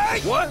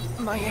 What?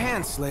 My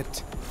hand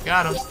slipped.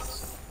 Got him.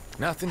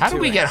 Nothing. How do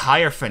we get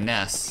higher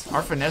finesse?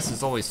 Our finesse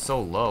is always so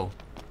low.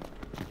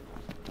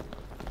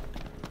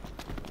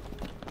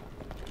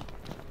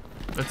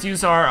 Let's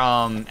use our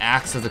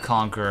Axe of the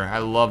Conqueror. I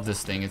love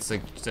this thing. It's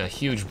like a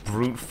huge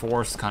brute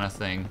force kind of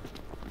thing.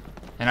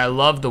 And I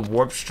love the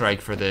warp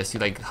strike for this. You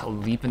like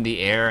leap in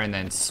the air and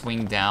then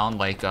swing down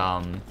like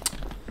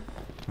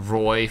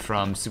Roy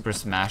from Super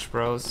Smash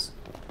Bros.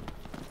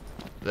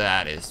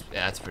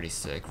 That's pretty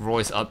sick.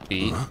 Roy's up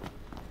B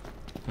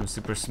from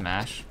Super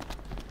Smash.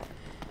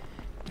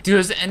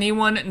 Does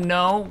anyone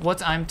know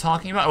what I'm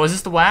talking about? Oh, is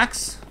this the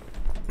wax?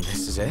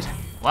 This is it?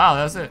 Wow,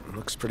 that's it.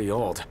 Looks pretty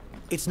old.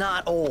 It's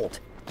not old.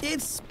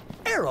 It's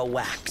arrow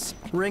wax.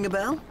 Ring a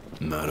bell?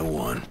 Not a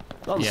one.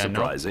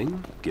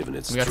 Unsurprising, given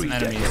its We got 3 some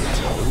enemies.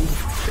 decades old.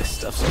 This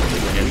stuff's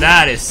Yeah,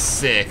 that is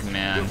sick,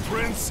 man. The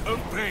Prince of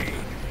Pain.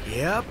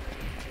 Yep.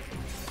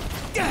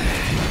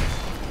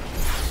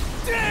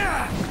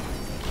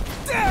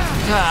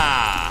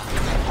 Ah.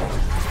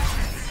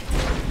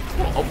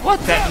 Oh, what?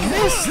 That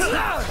missed?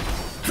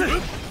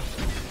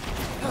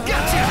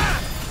 Gotcha.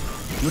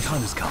 Your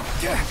time has come.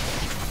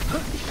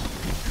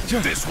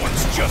 This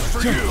one's just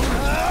for you.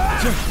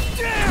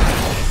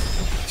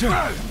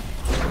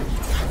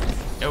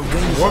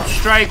 Warp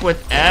strike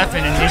with F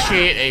and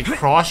initiate a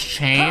cross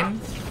chain.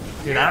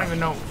 Dude, I don't even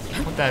know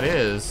what that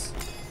is.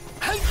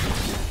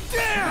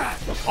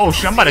 Oh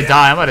shit, I'm about to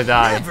die.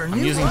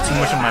 I'm using too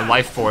much of my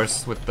life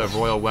force with the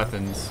royal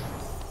weapons.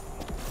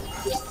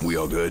 We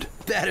all good?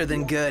 Better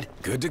than good.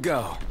 Good to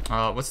go.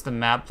 What's the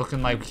map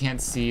looking like? We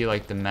can't see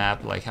like the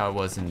map like how it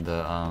was in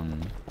the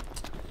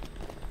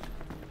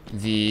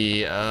the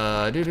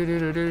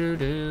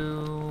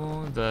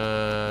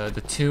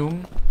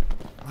tomb.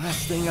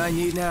 Last thing I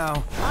need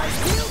now.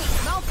 Eyes peeled,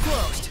 mouth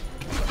closed.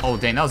 Oh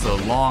dang, that was a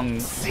long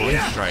blink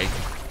strike.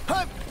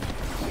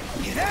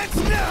 That's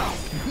now.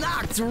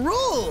 Noct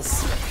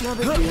rules. No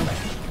big deal.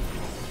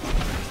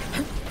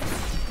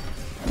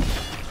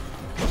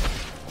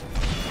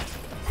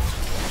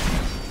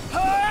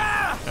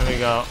 There we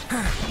go.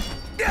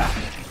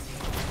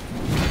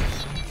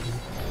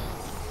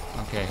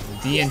 Okay,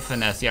 D and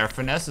finesse. Yeah, our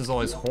finesse is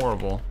always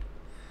horrible.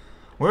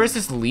 Where is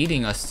this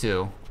leading us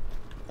to?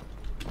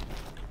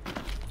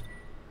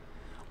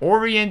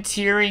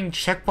 Orienteering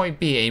checkpoint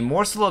B. A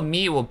morsel of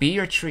meat will be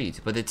your treat,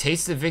 but the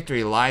taste of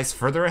victory lies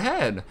further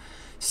ahead.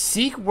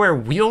 Seek where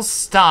wheels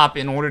stop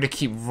in order to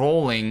keep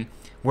rolling,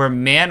 where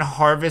man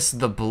harvests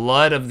the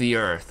blood of the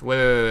earth.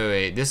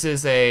 Wait. This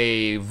is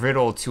a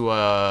riddle to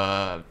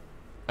a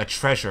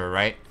treasure,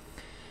 right?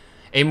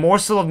 A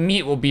morsel of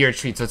meat will be your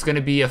treat, so it's going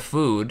to be a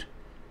food.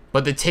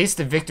 But the taste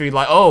of victory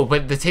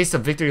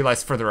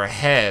lies further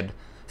ahead.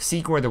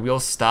 Seek where the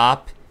wheels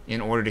stop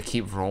in order to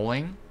keep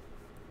rolling.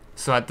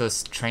 So at the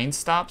train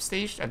stop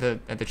station,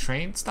 at the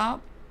train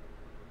stop,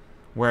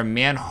 where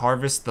man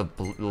harvests the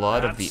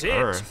blood of the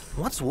earth.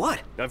 What's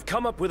what? I've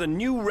come up with a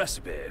new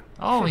recipe.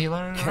 Oh, he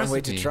learned a recipe. Can't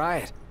wait to try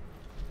it.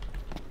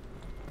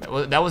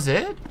 That was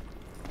it?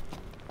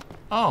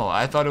 Oh,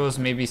 I thought it was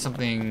maybe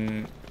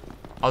something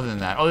other than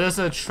that. Oh, there's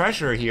a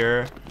treasure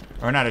here.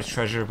 Or not a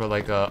treasure, but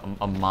like a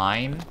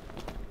mine.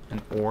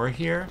 An ore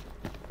here.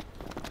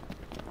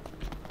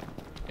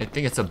 I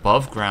think it's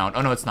above ground.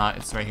 Oh, no, it's not.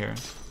 It's right here.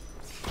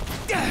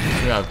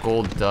 We got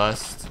gold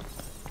dust.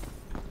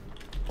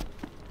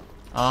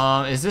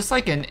 Is this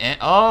like an end?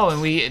 Oh,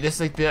 and this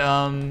is like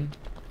the,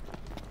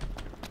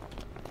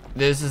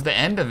 this is the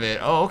end of it.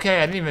 Oh,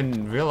 okay, I didn't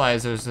even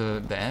realize there's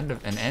an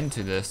end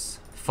to this.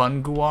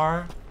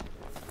 Funguar?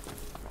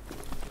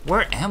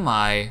 Where am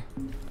I?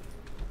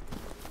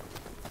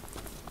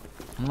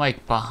 I'm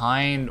like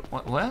behind,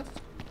 what?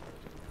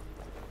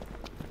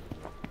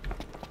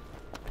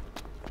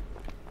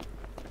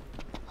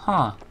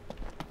 Huh.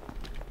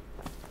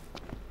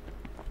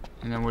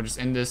 And then we're just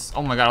in this,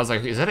 oh my god, I was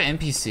like, is that an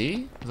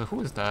NPC? I was like,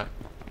 who is that?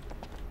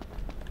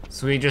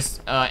 So we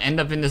just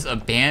end up in this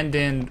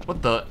abandoned.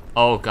 What the?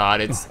 Oh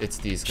god, it's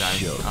these guys.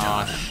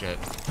 Showtime. Oh shit.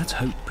 Let's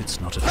hope it's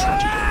not a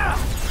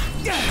tragedy.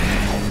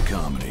 Small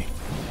comedy.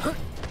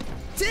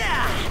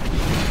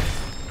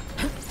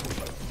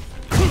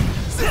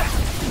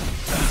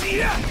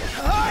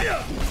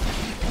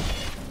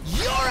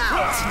 You're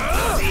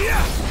out.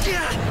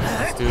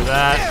 Let's do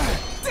that.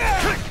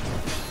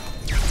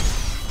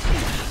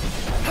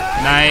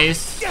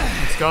 Nice.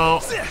 Let's go.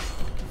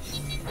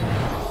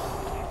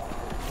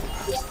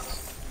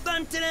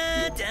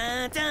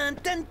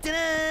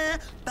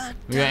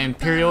 We got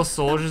Imperial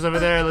soldiers over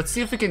there. Let's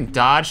see if we can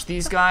dodge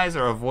these guys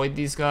or avoid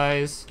these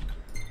guys.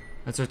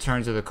 Let's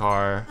return to the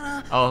car.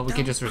 Oh, we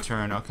can just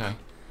return. Okay.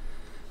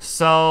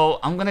 So,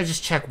 I'm gonna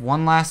just check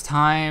one last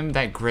time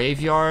that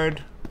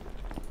graveyard.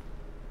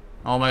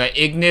 Oh my god,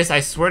 Ignis, I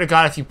swear to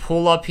god, if you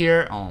pull up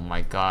here... Oh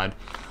my god.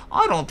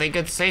 I don't think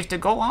it's safe to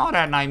go out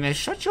at night, man.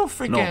 Shut your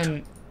freaking...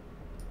 Not.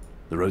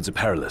 The roads are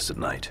perilous at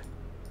night.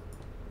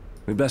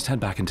 We best head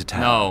back into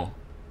town. No.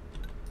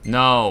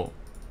 No.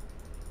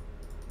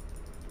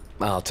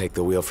 I'll take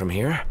the wheel from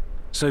here.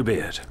 So be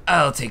it.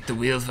 I'll take the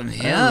wheel from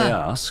here. I only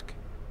ask,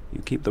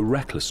 you keep the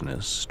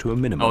recklessness to a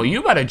minimum. Oh,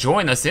 you better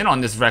join us in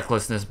on this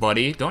recklessness,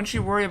 buddy. Don't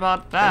you worry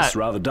about that. It's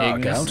rather dark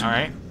Ignis. out. All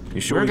right.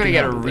 You sure We're we gonna can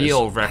get a handle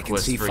real this?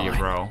 reckless for you,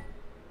 bro.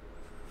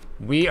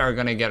 We are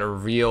gonna get a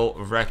real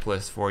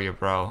reckless for you,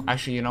 bro.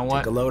 Actually, you know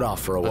what? Take a load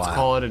off for a while. Let's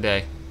call it a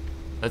day.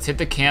 Let's hit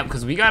the camp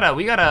because we gotta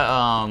clean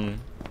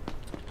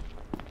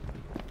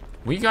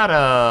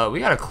up. We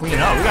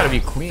gotta be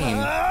clean.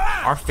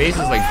 Our face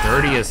is like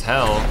dirty as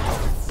hell.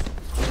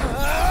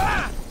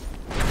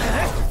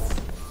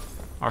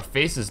 Our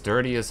face is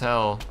dirty as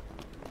hell.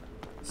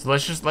 So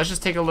let's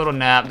just take a little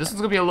nap. This is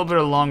gonna be a little bit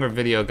of a longer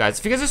video, guys.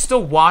 If you guys are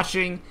still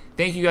watching,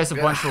 thank you guys a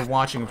bunch for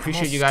watching.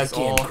 Appreciate you guys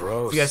all.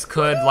 If you guys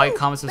could like,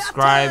 comment,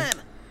 subscribe,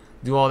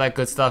 do all that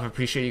good stuff.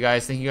 Appreciate you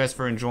guys. Thank you guys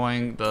for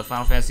enjoying the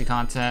Final Fantasy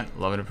content.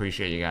 Love and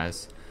appreciate you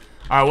guys.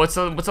 All right, what's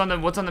on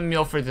the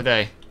meal for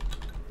today?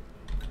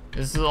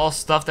 This is all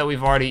stuff that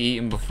we've already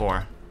eaten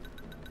before.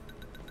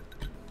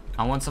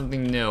 I want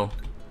something new.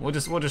 We'll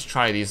just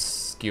try these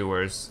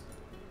skewers.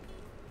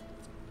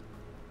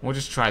 We'll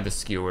just try the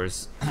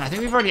skewers. I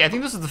think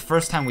this is the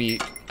first time we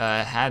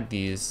had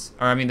these,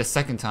 or I mean the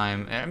second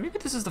time. Maybe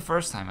this is the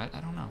first time. I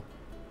don't know.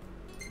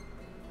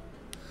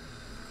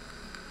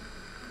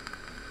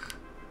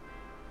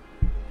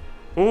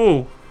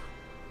 Ooh,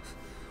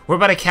 we're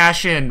about to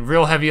cash in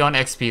real heavy on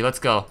XP. Let's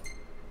go.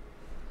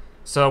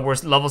 So we're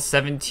level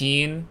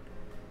 17.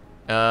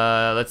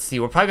 Let's see.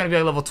 We're probably gonna be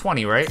at level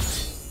 20, right?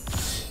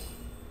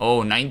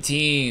 Oh,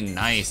 19.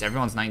 Nice.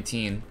 Everyone's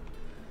 19.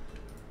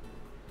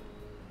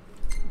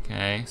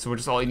 Okay, so we're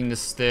just all eating the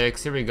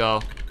sticks. Here we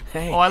go.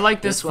 Hey, oh, I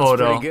like this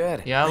photo. Pretty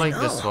good. Yeah, I like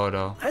this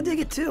photo. I dig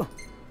it too.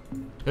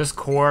 There's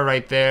core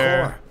right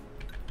there. Core.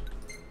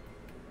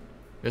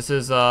 This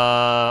is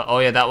oh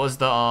yeah, that was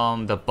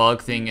the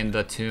bug thing in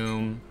the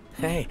tomb.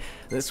 Hey,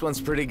 this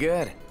one's pretty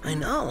good. I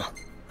know.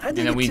 I dig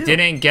and then it we too.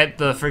 didn't get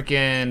the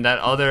freaking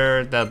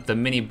the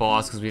mini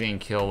boss because we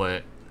didn't kill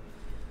it.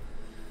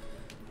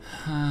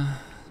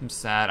 I'm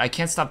sad. I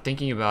can't stop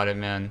thinking about it,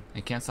 man.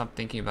 I can't stop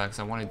thinking about it because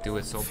I want to do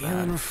it so bad.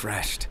 Feeling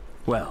refreshed.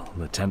 Well,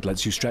 the tent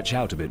lets you stretch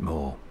out a bit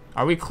more.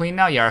 Are we clean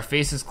now? Yeah, our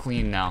face is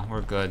clean now. We're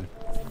good.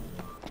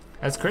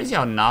 That's crazy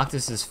how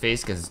Noctis'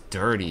 face gets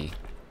dirty.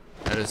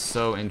 That is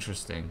so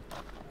interesting.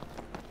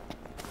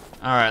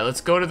 Alright, let's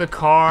go to the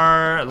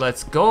car.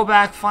 Let's go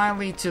back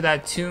finally to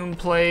that tomb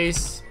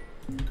place.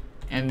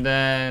 And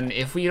then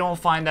if we don't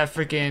find that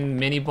freaking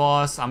mini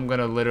boss, I'm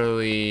gonna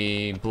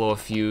literally blow a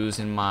fuse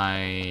in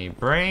my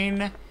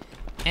brain.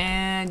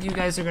 And you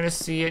guys are gonna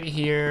see it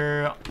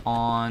here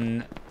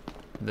on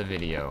the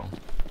video.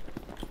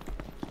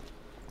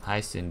 Hi,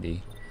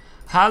 Cindy.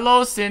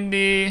 Hello,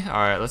 Cindy. All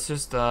right, let's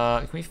just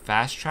can we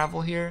fast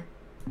travel here?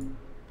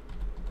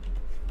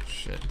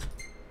 Shit.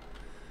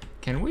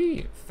 Can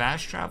we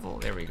fast travel?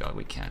 There we go.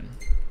 We can.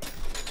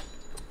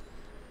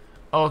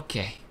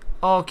 Okay.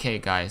 Okay,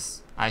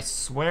 guys. I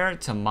swear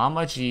to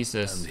Mama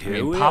Jesus. I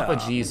mean, Papa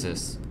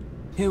Jesus.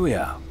 Here we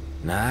are.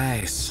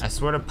 Nice. I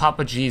swear to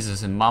Papa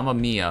Jesus and Mama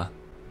Mia.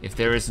 If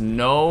there is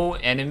no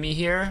enemy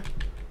here,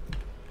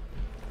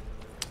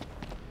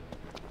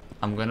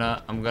 I'm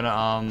gonna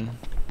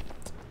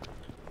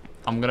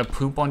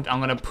poop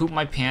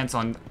my pants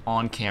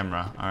on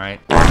camera, all right?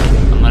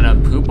 I'm gonna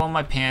poop on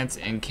my pants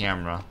on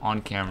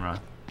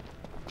camera.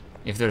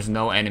 If there's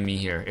no enemy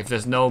here, if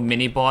there's no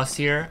mini boss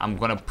here, I'm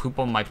gonna poop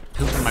in my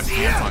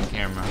pants on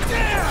camera.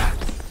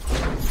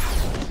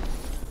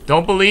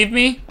 Don't believe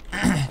me?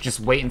 Just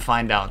wait and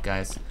find out,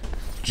 guys.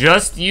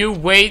 Just you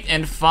wait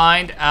and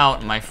find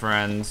out, my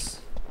friends.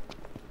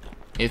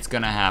 It's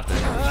gonna happen.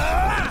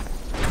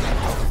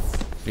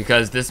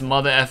 Because this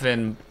mother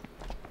effing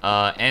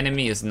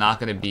enemy is not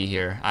gonna be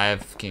here. I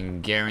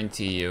can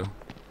guarantee you.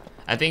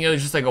 I think it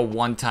was just like a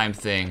one-time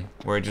thing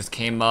where it just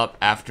came up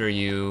after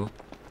you.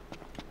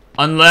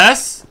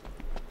 Unless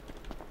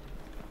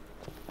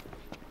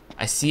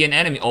I see an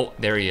enemy. Oh,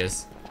 there he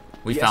is.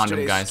 We found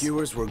him, guys.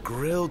 Skewers were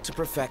grilled to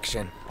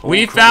perfection.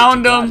 We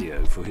found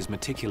him. For his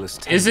meticulous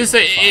Is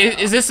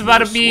this about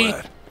to be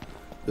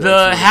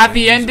the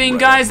happy ending,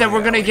 guys, that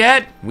we're gonna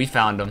get? We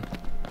found him.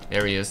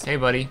 There he is. Hey,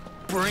 buddy.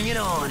 Bring it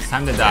on. It's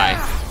time to die.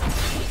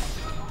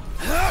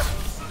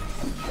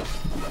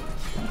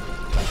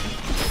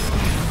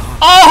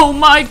 Oh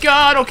my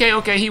god! Okay,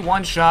 okay, he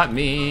one-shot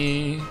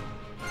me.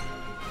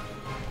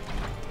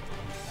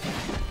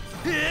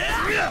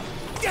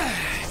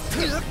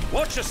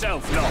 Watch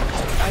yourself,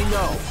 Noct. I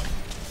know.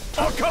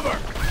 I'll cover.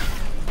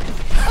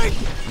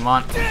 Come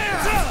on.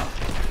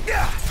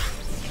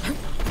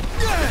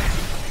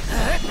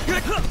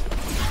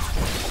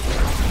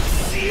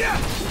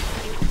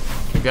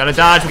 We gotta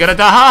dodge, we gotta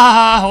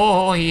die.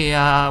 Oh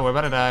yeah, we're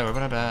about to die, we're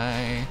about to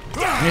die.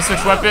 Can we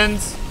switch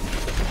weapons?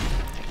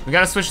 We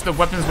gotta switch the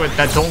weapons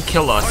that don't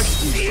kill us.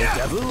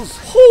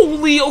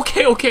 Holy,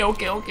 okay.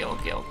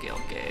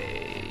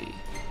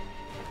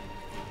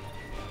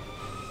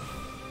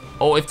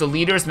 Oh, if the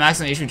leader's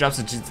maximum HP drops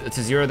to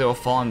 0, they will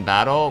fall in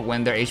battle.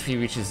 When their HP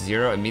reaches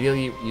 0,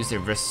 immediately use a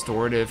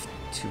restorative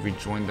to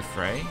rejoin the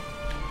fray.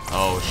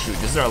 Oh shoot,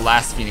 this is our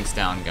last Phoenix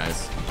down,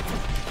 guys.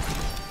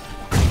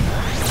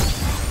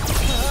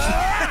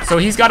 So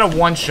he's got a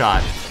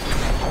one-shot.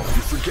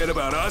 You forget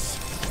about us?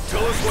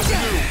 Tell us what to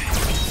do.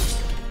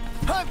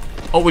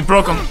 Oh, we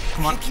broke him.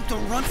 Come on. Keep the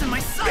runs in my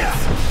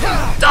sights.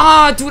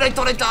 Ah, dude, I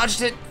thought I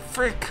dodged it.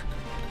 Frick.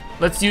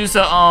 Let's use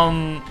a,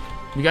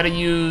 we gotta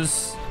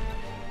use...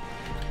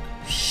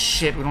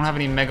 Shit, we don't have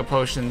any mega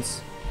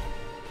potions.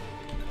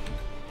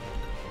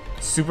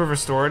 Super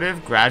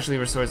restorative gradually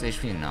restores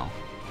HP. No.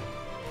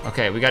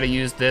 Okay, we gotta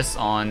use this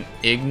on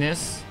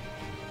Ignis.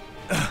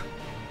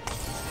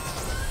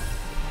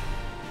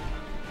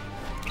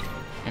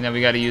 And then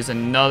we gotta use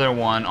another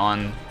one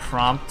on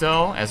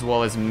Prompto, as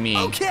well as me.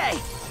 Okay.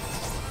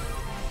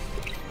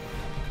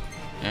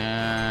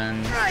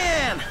 And...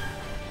 Ryan!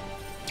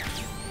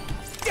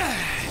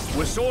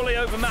 We're sorely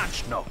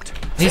overmatched, Noct.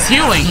 He's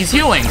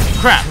healing!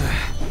 Crap!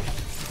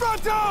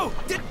 Prompto!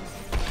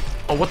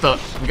 Oh, what the?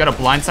 We got a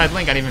blindside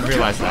link? I didn't even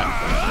realize that.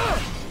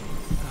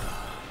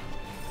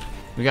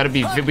 We gotta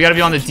be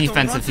on the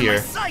defensive here.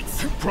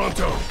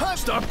 Prompto,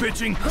 stop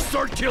bitching,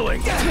 start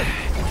killing.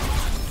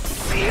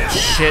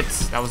 Shit,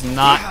 that was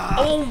not.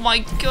 Oh my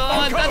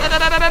god!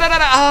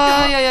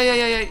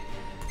 Yeah.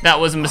 That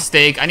was a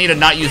mistake. I need to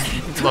not use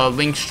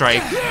Link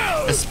Strike,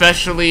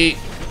 especially.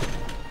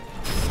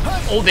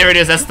 Oh, there it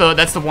is. That's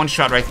the one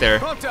shot right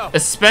there.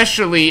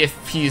 Especially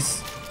if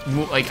he's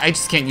like, I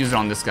just can't use it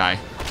on this guy.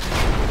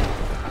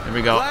 There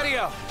we go.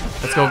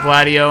 Let's go,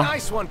 Gladio.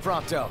 Nice one,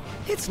 Prompto.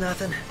 It's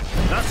nothing.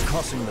 That's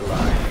crossing the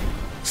line.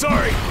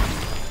 Sorry.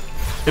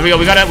 There we go.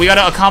 We got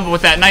a combo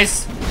with that.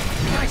 Nice.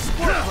 Nice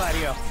work,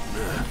 Gladio.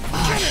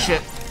 Oh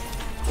shit.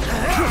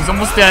 He's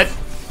almost dead.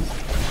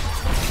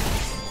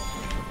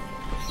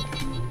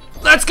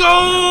 Let's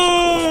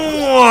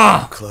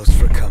go! Close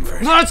for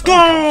comfort. Let's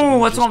go!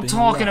 That's what I'm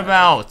talking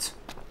about.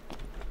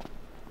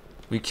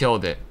 We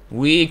killed it.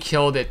 We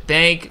killed it.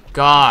 Thank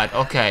God.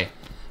 Okay.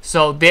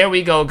 So there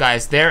we go,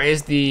 guys. There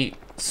is the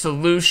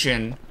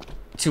solution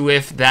to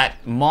if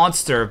that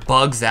monster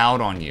bugs out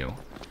on you.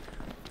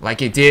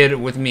 Like it did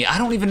with me. I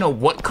don't even know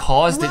what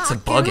caused it to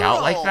bug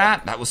out like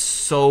that. That was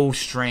so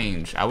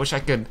strange. I wish I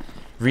could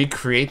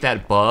recreate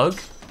that bug.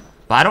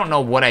 But I don't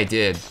know what I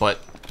did. But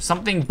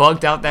something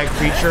bugged out that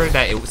creature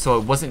so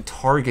it wasn't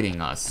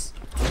targeting us.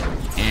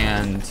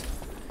 And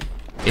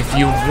if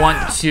you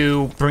want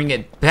to bring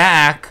it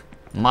back,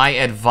 my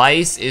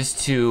advice is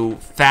to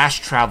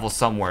fast travel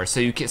somewhere. So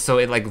you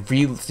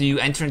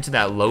enter into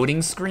that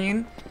loading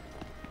screen.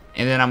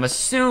 And then I'm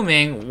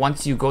assuming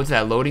once you go to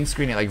that loading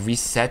screen, it like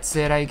resets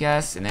it, I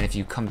guess. And then if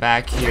you come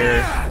back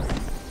here,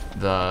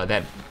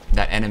 that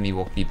enemy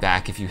will be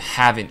back if you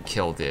haven't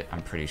killed it,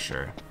 I'm pretty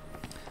sure.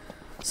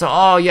 So,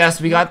 oh yes,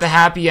 we got the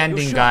happy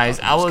ending, guys.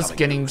 I was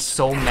getting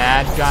so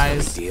mad,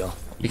 guys,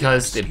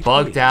 because it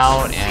bugged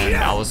out and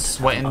I was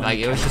sweating. Like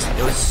it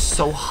was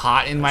so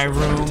hot in my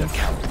room.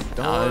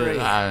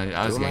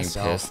 I was getting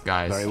pissed,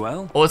 guys.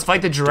 Oh, let's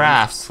fight the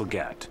giraffes.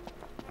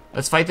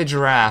 Let's fight the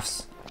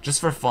giraffes. Just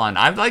for fun.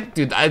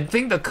 Dude, I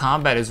think the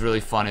combat is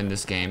really fun in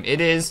this game. It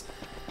is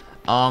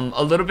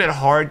a little bit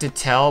hard to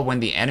tell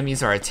when the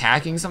enemies are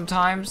attacking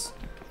sometimes,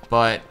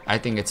 but I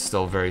think it's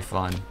still very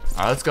fun.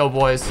 Alright, let's go,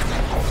 boys.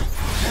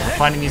 We're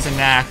fighting these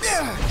Anaks.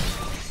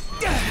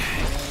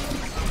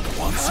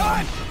 Want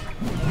some?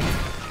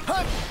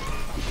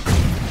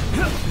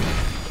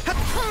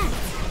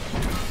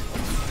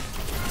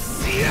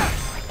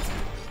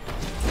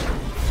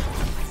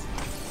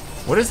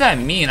 What does that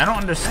mean? I don't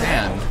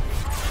understand.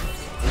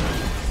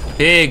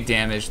 Big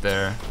damage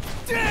there.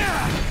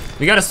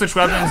 We gotta switch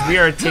weapons. We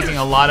are taking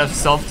a lot of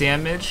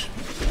self-damage.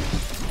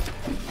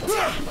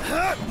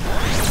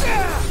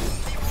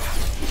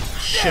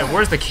 Shit,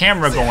 where's the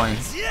camera going?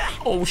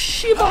 Oh,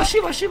 Shiva.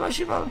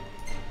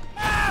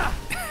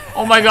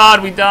 Oh my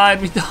god, we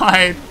died. Wait,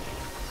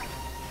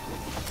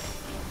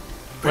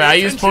 I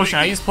used potion.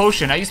 I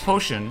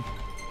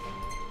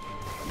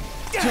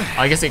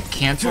guess it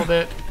canceled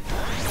it.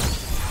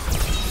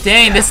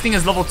 Dang, this thing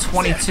is level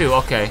 22.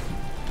 Okay.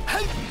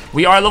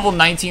 We are level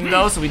 19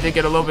 though, so we did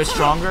get a little bit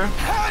stronger.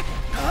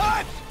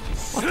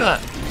 What the?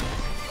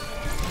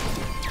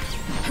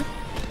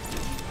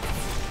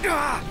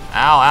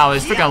 Ow, ow,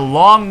 it's freaking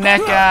long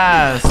neck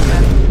ass.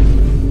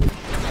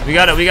 We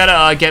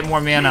gotta get more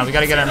mana. We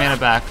gotta get our mana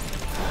back.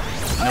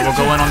 And then we'll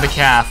go in on the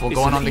calf. We'll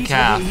go in on the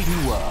calf.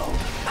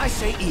 I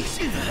say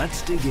easy.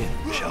 Let's dig in,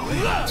 shall we?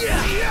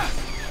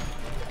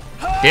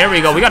 There we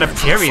go. We got a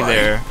parry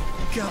there.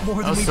 That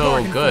was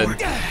so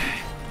good.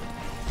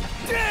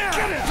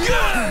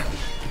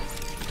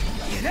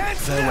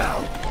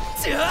 Farewell.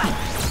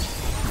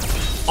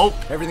 Oh.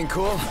 Everything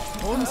cool?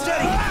 Holding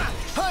steady.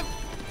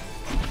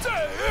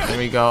 There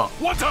we go.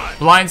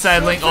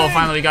 Blindside link. Oh,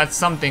 finally we got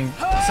something,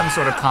 some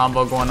sort of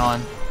combo going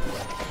on.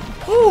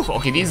 Whew.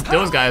 Okay,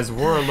 those guys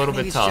were a little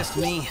bit tough.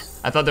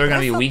 I thought they were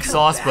gonna be weak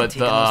sauce, but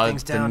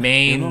the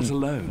main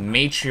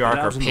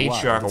matriarch or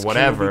patriarch or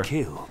whatever,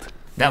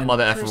 that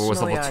mother effer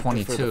was level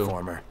 22.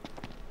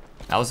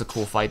 That was a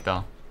cool fight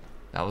though.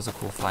 That was a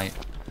cool fight.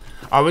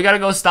 Alright, we gotta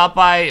go stop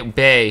by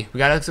Bay. We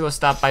gotta go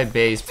stop by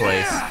Bay's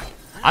place.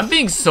 I'm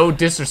being so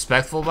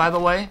disrespectful, by the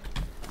way.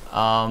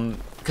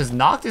 Because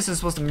Noctis is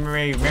supposed to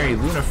marry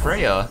Luna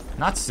Freya,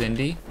 not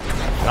Cindy.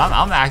 But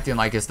I'm acting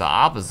like it's the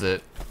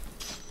opposite.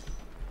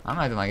 I'm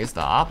acting like it's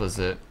the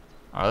opposite.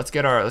 Alright, let's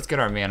get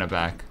our mana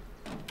back.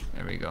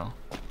 There we go.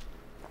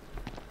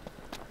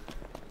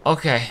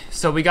 Okay,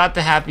 so we got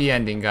the happy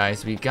ending,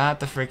 guys. We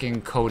got the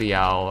freaking Cody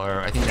Owl,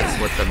 or I think that's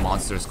what the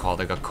monster's called,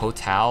 like a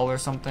Kotal or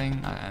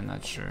something. I'm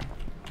not sure.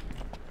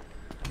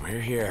 We're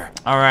here.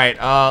 All right,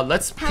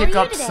 let's pick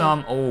up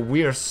some. Oh,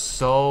 we are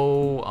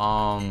so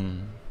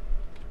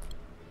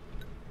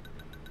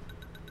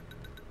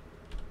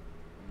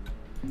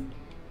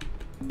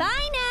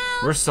Bye now.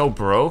 We're so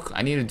broke.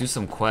 I need to do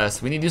some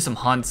quests. We need to do some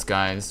hunts,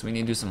 guys. We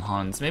need to do some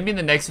hunts. Maybe in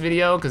the next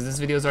video, because this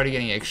video is already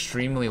getting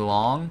extremely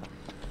long.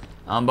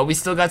 But we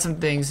still got some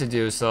things to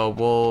do, so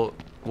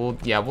we'll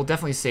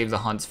definitely save the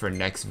hunts for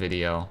next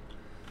video,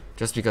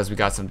 just because we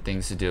got some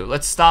things to do.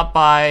 Let's stop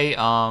by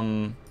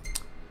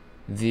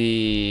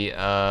the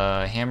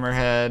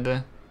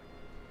Hammerhead,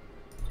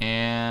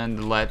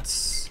 and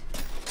let's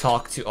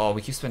talk to. Oh,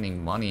 we keep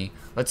spending money.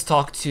 Let's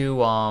talk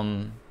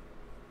to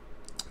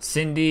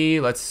Cindy.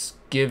 Let's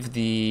give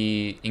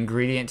the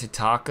ingredient to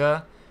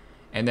Taka,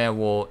 and then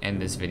we'll end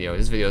this video.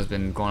 This video has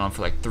been going on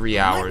for like 3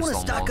 hours almost. I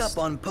want to stock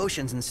up on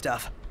potions and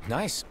stuff.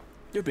 Nice.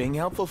 You're being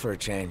helpful for a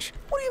change.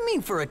 What do you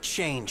mean for a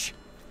change?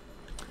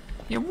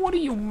 Yeah, what do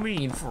you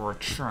mean for a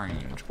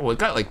change? Oh, it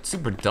got like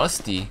super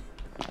dusty.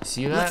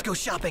 See that? Let's go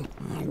shopping.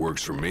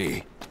 Works for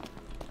me.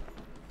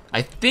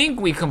 I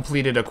think we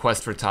completed a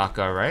quest for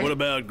Taka, right? What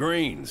about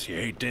greens? You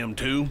hate them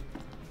too?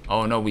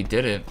 Oh no, we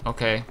didn't.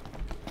 Okay.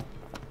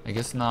 I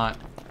guess not.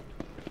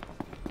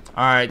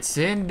 Alright,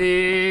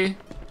 Cindy.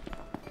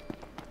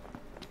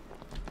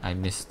 I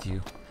missed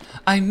you.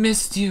 I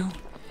missed you.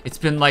 It's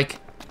been like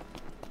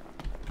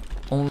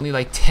only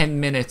like 10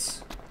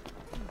 minutes.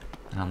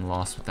 And I'm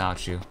lost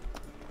without you.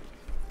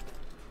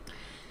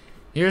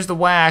 Here's the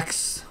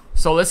wax.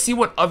 So let's see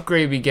what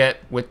upgrade we get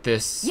with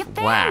this You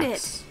found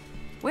it.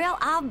 Well,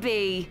 I'll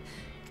be.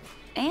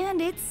 And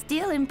it's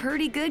still in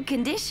pretty good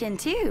condition,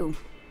 too.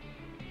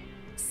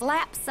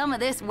 Slap some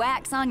of this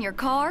wax on your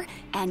car,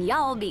 and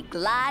y'all be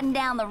gliding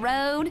down the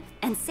road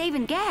and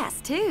saving gas,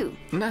 too.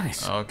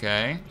 Nice.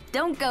 Okay.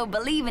 Don't go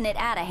believing it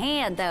out of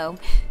hand, though.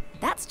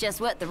 That's just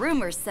what the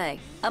rumors say,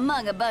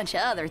 among a bunch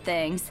of other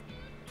things.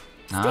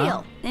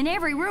 Still, in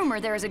every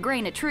rumor there's a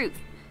grain of truth.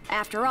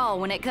 After all,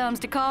 when it comes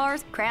to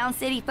cars, Crown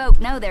City folk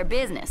know their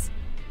business.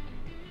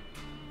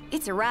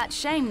 It's a right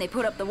shame they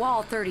put up the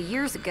wall 30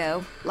 years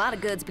ago. A lot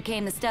of goods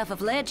became the stuff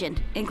of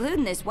legend,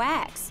 including this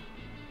wax.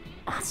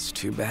 That's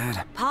too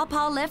bad.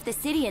 Pawpaw left the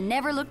city and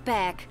never looked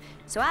back,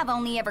 so I've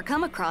only ever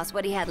come across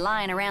what he had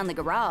lying around the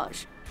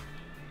garage.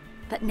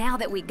 But now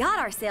that we got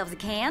ourselves a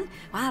can,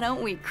 why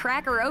don't we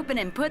crack her open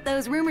and put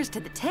those rumors to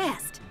the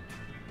test?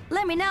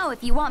 Let me know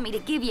if you want me to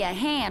give you a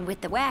hand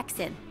with the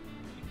waxing.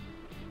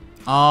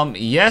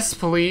 Yes,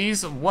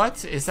 please.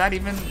 What? Is that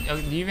even... Do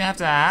you even have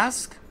to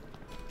ask?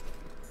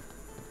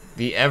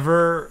 The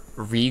ever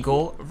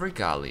regal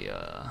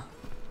regalia.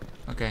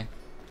 Okay.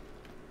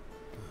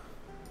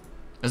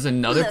 There's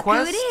another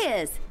quest? Look who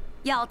it is.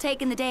 Y'all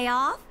taking the day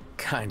off?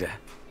 Kinda.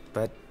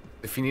 But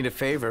if you need a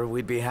favor,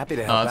 we'd be happy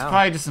to help out. It's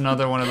probably just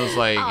another one of those,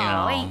 like, you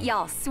know... ain't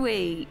y'all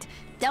sweet.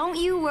 Don't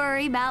you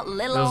worry about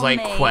little those, old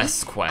like, me.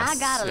 quests I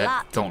got a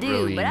lot don't to do,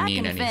 really but I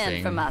mean can anything.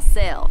 fend for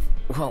myself.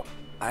 Well,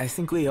 I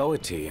think we owe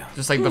it to you.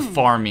 Just like the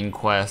farming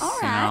quests, All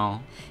you right.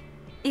 know?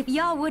 If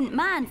y'all wouldn't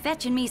mind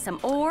fetching me some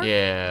ore,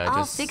 Yeah,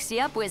 I'll just fix you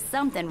up with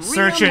something real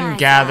search and nice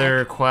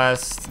gather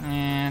quest.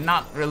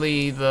 Not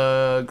really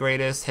the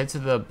greatest. Head to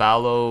the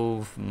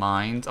Ballo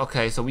mines.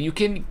 Okay, so you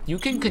can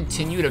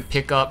continue to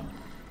pick up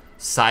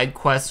side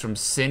quests from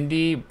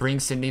Cindy. Bring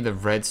Cindy the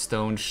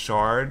redstone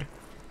shard,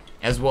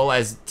 as well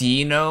as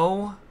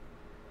Dino,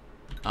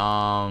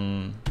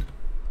 and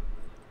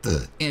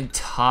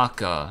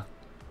Taka.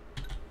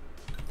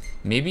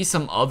 Maybe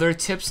some other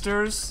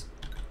tipsters.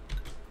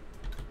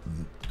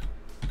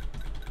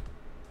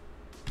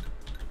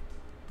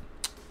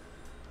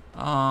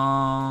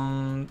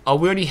 Oh,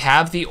 we already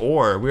have the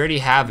ore. We already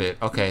have it.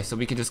 Okay, so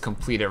we can just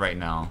complete it right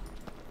now.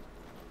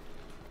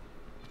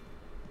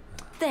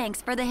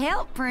 Thanks for the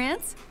help,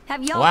 Prince.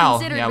 Have y'all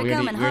considered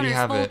becoming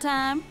hunters full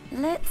time?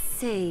 Let's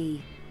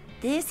see.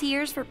 This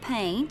here's for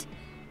paint.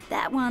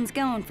 That one's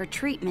going for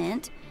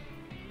treatment.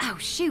 Oh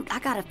shoot, I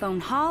gotta phone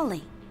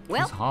Holly.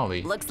 Well,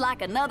 Holly? Looks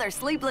like another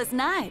sleepless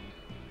night.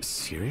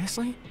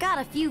 Seriously? Got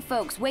a few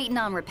folks waiting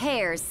on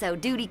repairs, so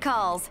duty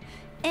calls.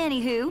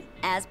 Anywho,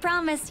 as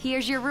promised,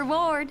 here's your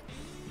reward.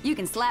 You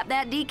can slap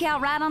that decal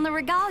right on the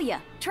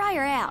regalia. Try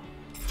her out.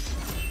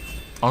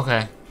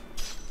 Okay.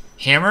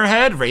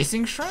 Hammerhead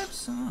racing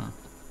stripes? Huh.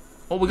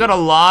 Well, we got a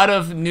lot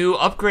of new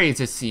upgrades,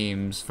 it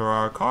seems, for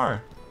our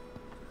car.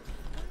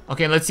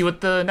 Okay, let's see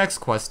what the next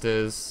quest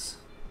is.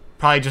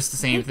 Probably just the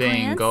same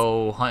thing. Prince,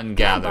 go hunt and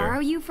gather. Can I borrow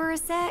you for a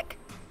sec?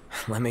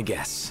 Let me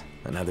guess.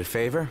 Another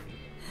favor?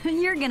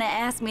 You're gonna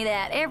ask me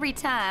that every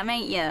time,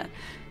 ain't you?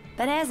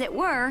 But as it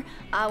were,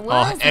 I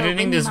was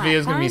editing this video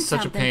is gonna be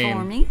such a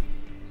pain.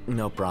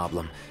 No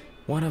problem.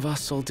 One of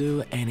us will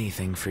do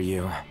anything for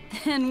you.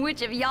 And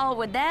which of y'all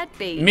would that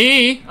be?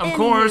 Me, of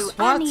course. What?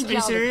 I need Are you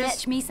y'all to serious?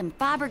 fetch me some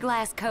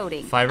fiberglass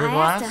coating. Fiberglass?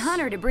 I asked a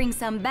hunter to bring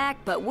some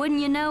back, but wouldn't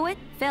you know it?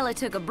 Fella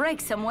took a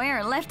break somewhere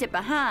and left it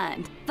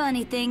behind.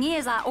 Funny thing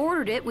is, I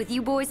ordered it with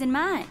you boys in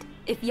mind.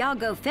 If y'all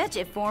go fetch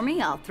it for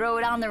me, I'll throw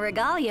it on the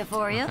regalia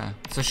for you. Okay.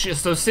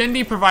 So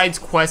Cindy provides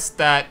quests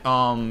that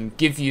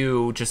give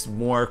you just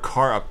more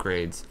car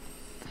upgrades.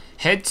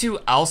 Head to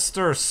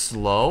Ulster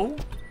Slough.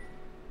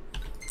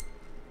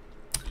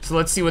 So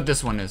let's see what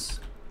this one is.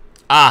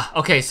 Ah,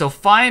 okay, so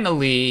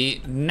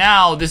finally,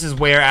 now this is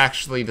where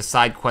actually the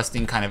side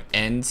questing kind of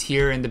ends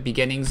here in the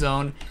beginning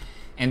zone.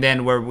 And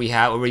then where we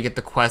get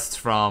the quests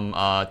from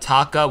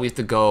Taka, we have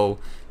to go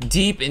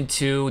deep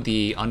into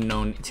the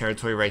unknown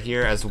territory right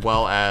here, as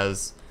well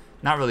as,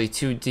 not really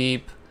too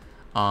deep,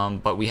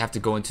 but we have to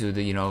go into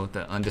the,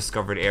 the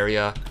undiscovered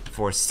area.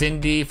 For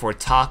Cindy, for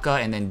Taka,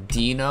 and then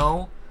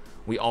Dino,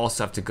 we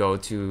also have to go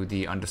to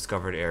the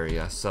undiscovered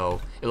area. So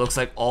it looks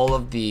like all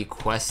of the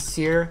quests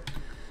here,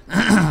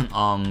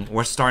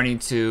 we're starting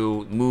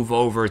to move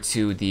over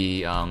to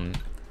the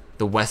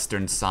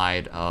western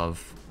side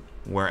of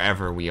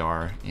wherever we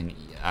are in,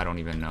 I don't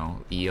even know,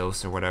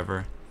 Eos or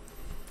whatever.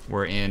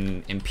 We're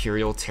in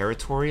Imperial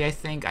territory, I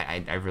think.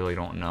 I really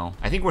don't know.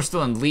 I think we're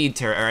still in Lead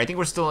territory. I think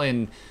we're still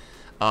in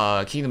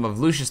Kingdom of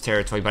Lucis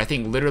territory, but I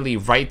think literally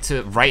right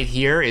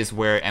here is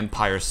where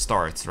Empire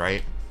starts,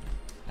 right?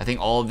 I think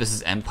all of this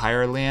is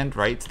Empire land,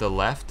 right to the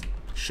left.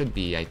 Should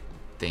be, I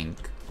think.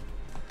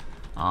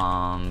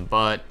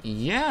 But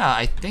yeah,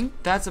 I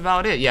think that's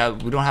about it. Yeah,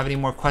 we don't have any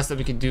more quests that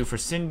we could do for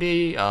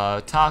Cindy,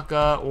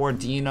 Taka, or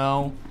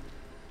Dino.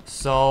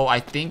 So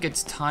I think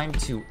it's time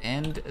to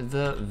end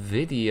the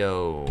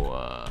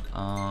video.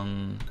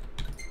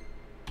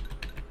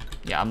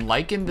 Yeah, I'm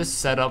liking the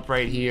setup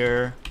right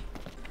here.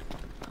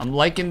 I'm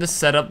liking the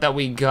setup that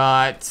we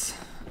got.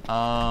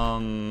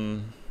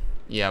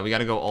 Yeah, we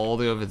gotta go all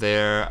the way over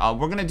there.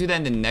 We're gonna do that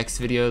in the next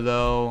video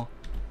though.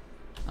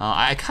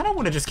 I kind of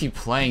want to just keep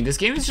playing. This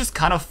game is just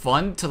kind of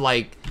fun to,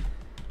 like,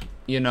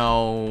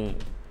 kind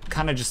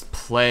of just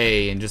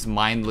play and just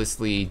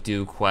mindlessly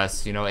do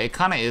quests. It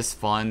kind of is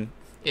fun.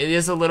 It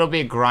is a little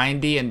bit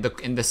grindy, and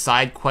the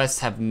side quests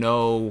have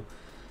no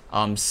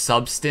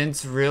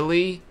substance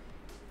really.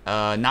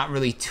 Not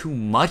really too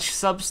much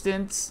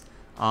substance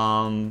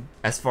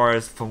as far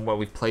as from what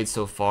we've played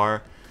so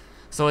far.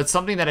 So it's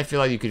something that I feel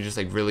like you could just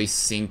like really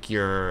sink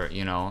your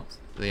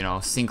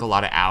sink a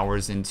lot of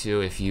hours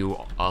into if you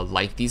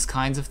like these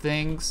kinds of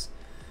things.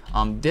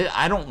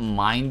 I don't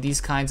mind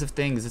these kinds of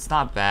things. It's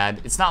not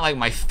bad. It's not like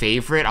my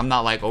favorite. I'm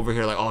not like over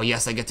here like, oh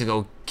yes, I get to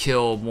go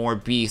kill more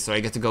beasts, or I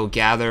get to go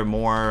gather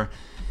more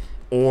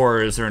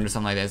ores or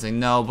something like that. It's like,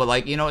 no, but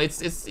like,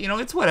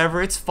 it's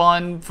whatever. It's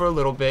fun for a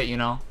little bit,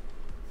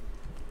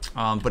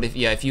 But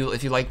if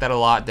you like that a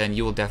lot, then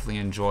you will definitely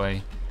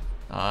enjoy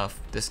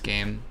this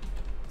game.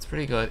 It's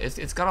pretty good.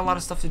 It's got a lot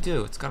of stuff to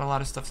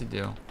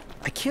do.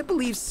 I can't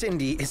believe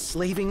Cindy is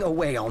slaving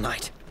away all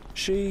night.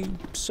 She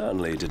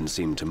certainly didn't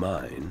seem to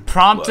mind.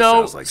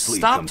 Prompto, like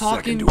stop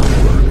talking.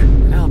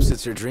 It helps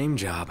it's her dream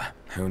job.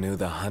 Who knew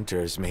the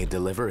hunters made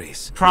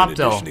deliveries?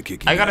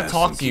 Prompto, I gotta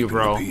talk to you,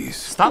 bro.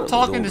 Stop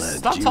talking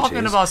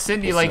about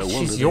Cindy like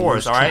she's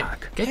yours, all right?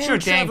 Get your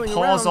dang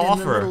paws off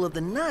her. In the middle of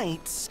the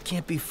night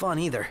can't be fun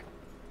either.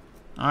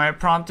 All right,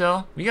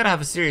 Prompto, we gotta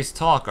have a serious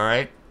talk, all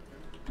right?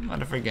 I'm about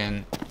to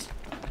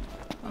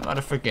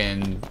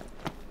freaking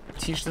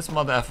teach this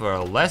mother effer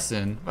a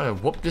lesson. I'm about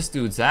to whoop this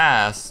dude's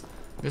ass.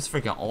 This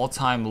freaking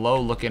all-time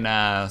low-looking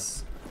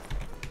ass.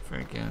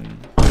 Freaking.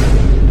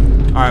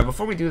 Alright,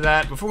 before we do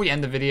that, before we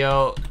end the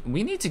video,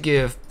 we need to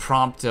give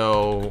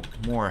Prompto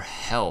more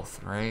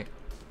health, right?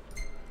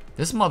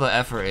 This mother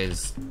effer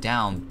is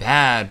down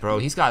bad, bro.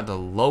 He's got the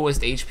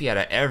lowest HP out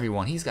of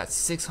everyone. He's got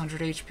 600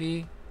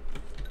 HP.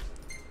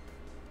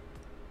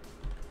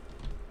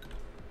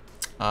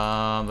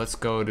 Let's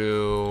go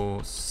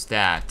to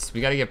stats.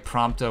 We gotta get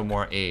Prompto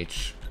more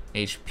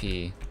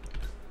HP.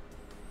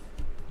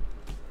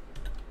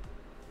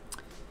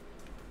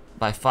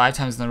 by 5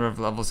 times the number of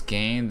levels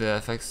gained. The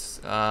effects,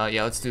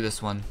 yeah, let's do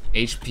this one.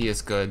 HP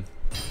is good.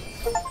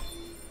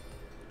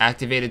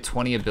 Activated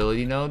 20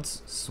 ability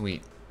nodes.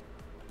 Sweet.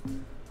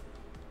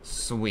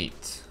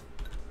 Sweet.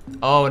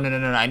 Oh,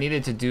 no, I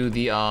needed to do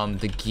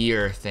the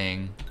gear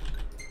thing.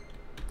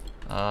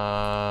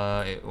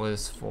 It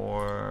was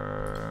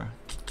for...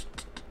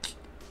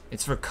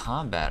 It's for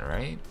combat,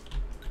 right?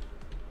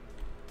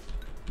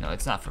 No,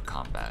 it's not for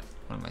combat.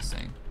 What am I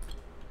saying?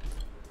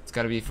 It's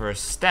gotta be for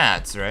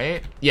stats,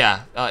 right?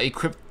 Yeah,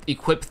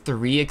 equip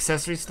 3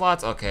 accessory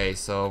slots? Okay,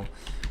 so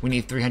we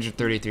need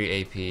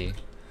 333 AP.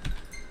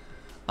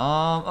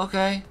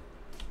 Okay.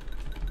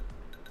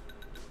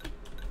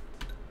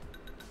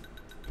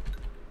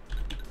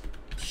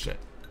 Shit.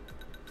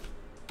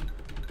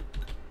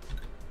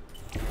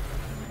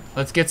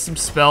 Let's get some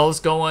spells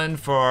going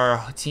for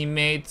our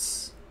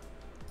teammates.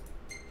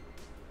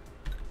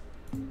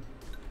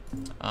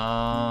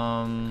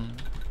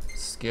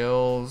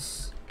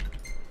 Skills.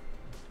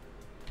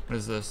 What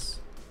is this?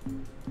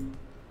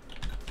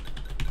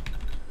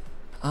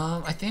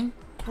 I think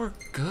we're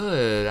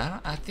good.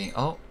 I think,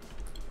 oh.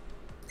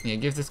 Yeah,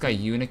 give this guy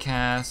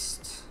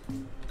Unicast.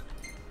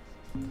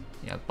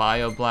 Yeah,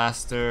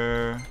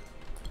 Bioblaster.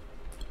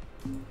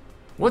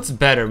 What's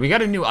better? We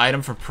got a new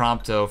item for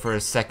Prompto for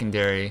a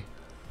secondary.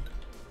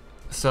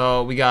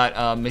 So we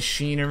got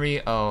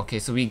machinery. Oh, okay.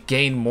 So we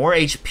gain more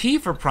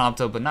HP for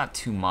Prompto, but not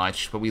too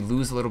much. But we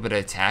lose a little bit of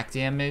attack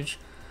damage.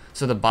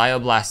 So the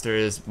Bioblaster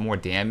is more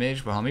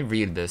damage. But let me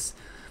read this.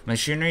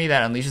 Machinery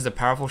that unleashes a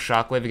powerful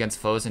shockwave against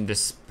foes and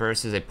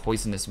disperses a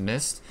poisonous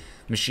mist.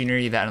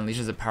 Machinery that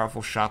unleashes a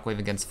powerful shockwave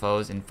against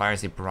foes and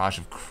fires a barrage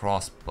of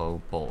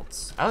crossbow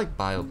bolts. I like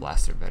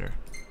Bioblaster better.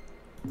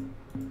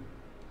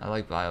 I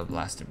like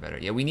Bioblaster better.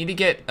 Yeah, we need to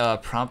get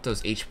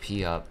Prompto's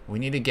HP up. We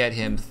need to get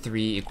him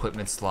 3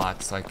 equipment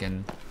slots so I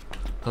can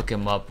hook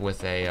him up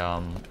with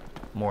a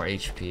more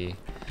HP.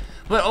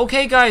 But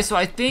okay, guys, so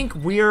I think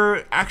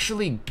we're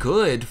actually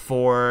good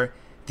for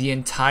the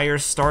entire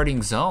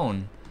starting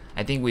zone.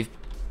 I think we've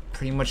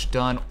pretty much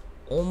done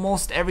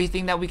almost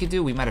everything that we could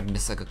do. We might have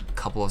missed like a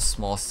couple of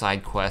small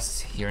side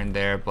quests here and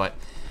there, but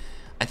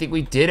I think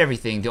we did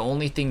everything. The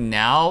only thing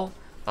now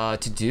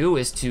to do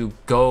is to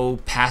go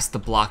past the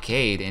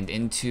blockade and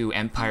into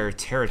Empire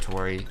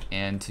territory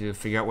and to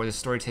figure out where the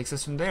story takes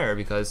us from there,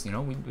 because, you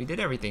know, we did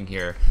everything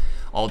here.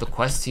 All the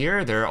quests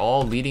here, they're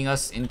all leading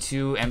us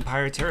into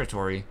Empire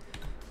territory.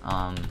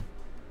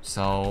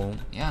 So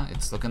yeah,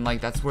 it's looking like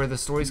that's where the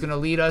story's gonna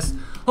lead us.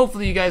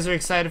 Hopefully you guys are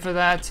excited for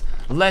that.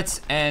 Let's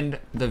end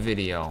the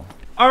video.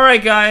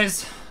 Alright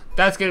guys,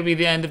 that's gonna be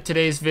the end of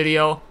today's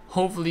video.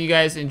 Hopefully you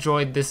guys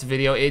enjoyed this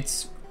video.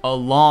 It's a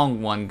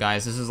long one,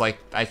 guys. This is like,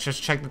 I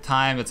just checked the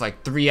time, it's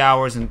like 3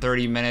 hours and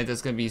 30 minutes.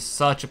 It's gonna be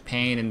such a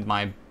pain in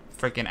my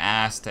freaking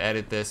ass to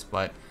edit this,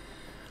 but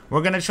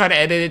we're gonna try to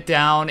edit it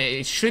down.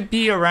 It should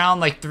be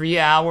around like 3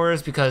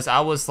 hours, because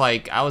I was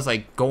like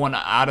going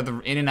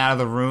in and out of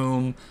the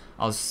room.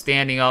 I was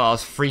standing up, I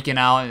was freaking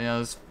out, and I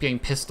was getting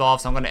pissed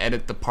off, so I'm gonna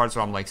edit the parts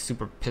where I'm like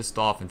super pissed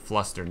off and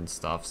flustered and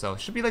stuff. So it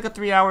should be like a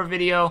 3-hour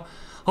video.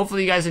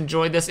 Hopefully you guys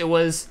enjoyed this. It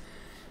was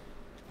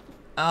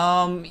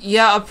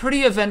yeah, a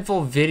pretty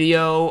eventful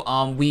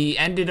video. We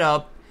ended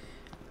up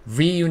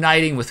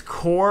reuniting with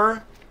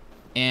Core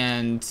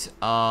and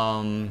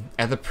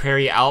at the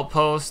Prairie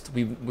Outpost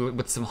we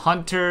with some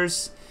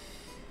hunters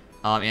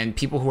and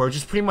people who are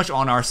just pretty much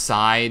on our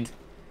side.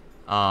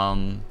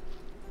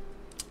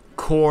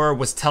 Core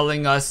was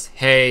telling us,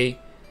 hey,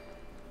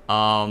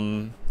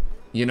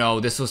 you know,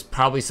 this was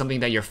probably something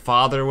that your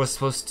father was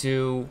supposed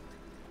to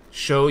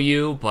show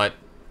you, but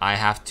I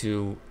have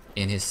to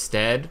in his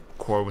stead.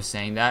 Core was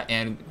saying that,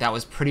 and that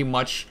was pretty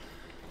much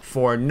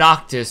for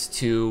Noctis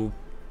to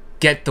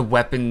get the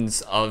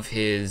weapons of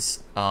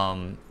his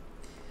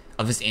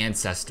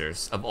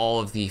ancestors, of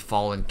all of the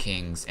fallen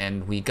kings,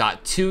 and we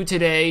got 2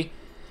 today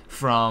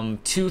from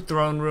 2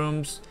 throne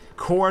rooms.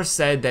 Core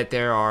said that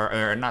there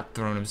are, or not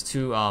throne rooms,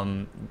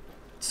 2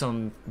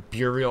 some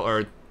burial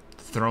or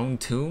throne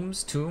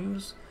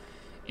tombs,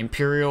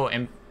 imperial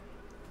and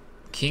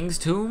king's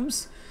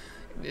tombs.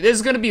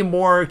 There's gonna be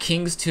more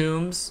king's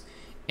tombs.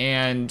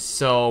 And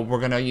so we're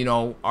gonna, you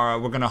know,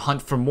 we're gonna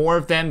hunt for more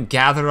of them,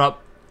 gather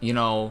up, you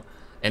know,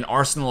 an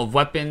arsenal of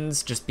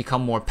weapons, just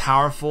become more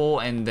powerful,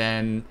 and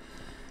then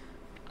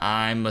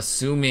I'm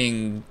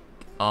assuming,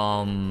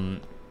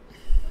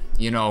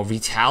 you know,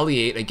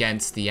 retaliate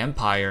against the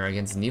Empire,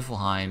 against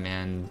Niflheim,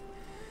 and,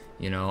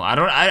 you know,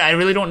 I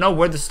really don't know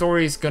where the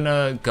story's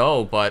gonna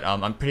go, but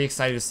I'm pretty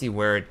excited to see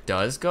where it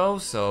does go.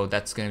 So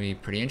that's gonna be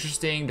pretty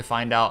interesting to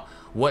find out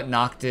what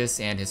Noctis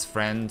and his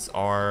friends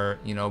are,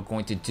 you know,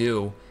 going to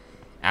do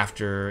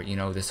after, you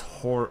know, this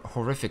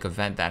horrific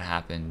event that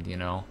happened, you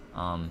know.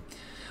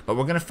 But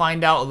we're gonna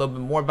find out a little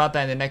bit more about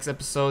that in the next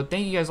episode.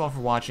 Thank you guys all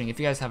for watching. If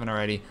you guys haven't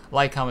already,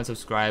 like, comment,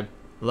 subscribe.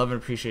 Love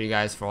and appreciate you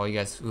guys for all you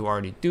guys who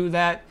already do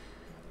that.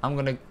 I'm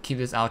gonna keep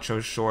this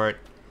outro short.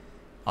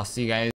 I'll see you guys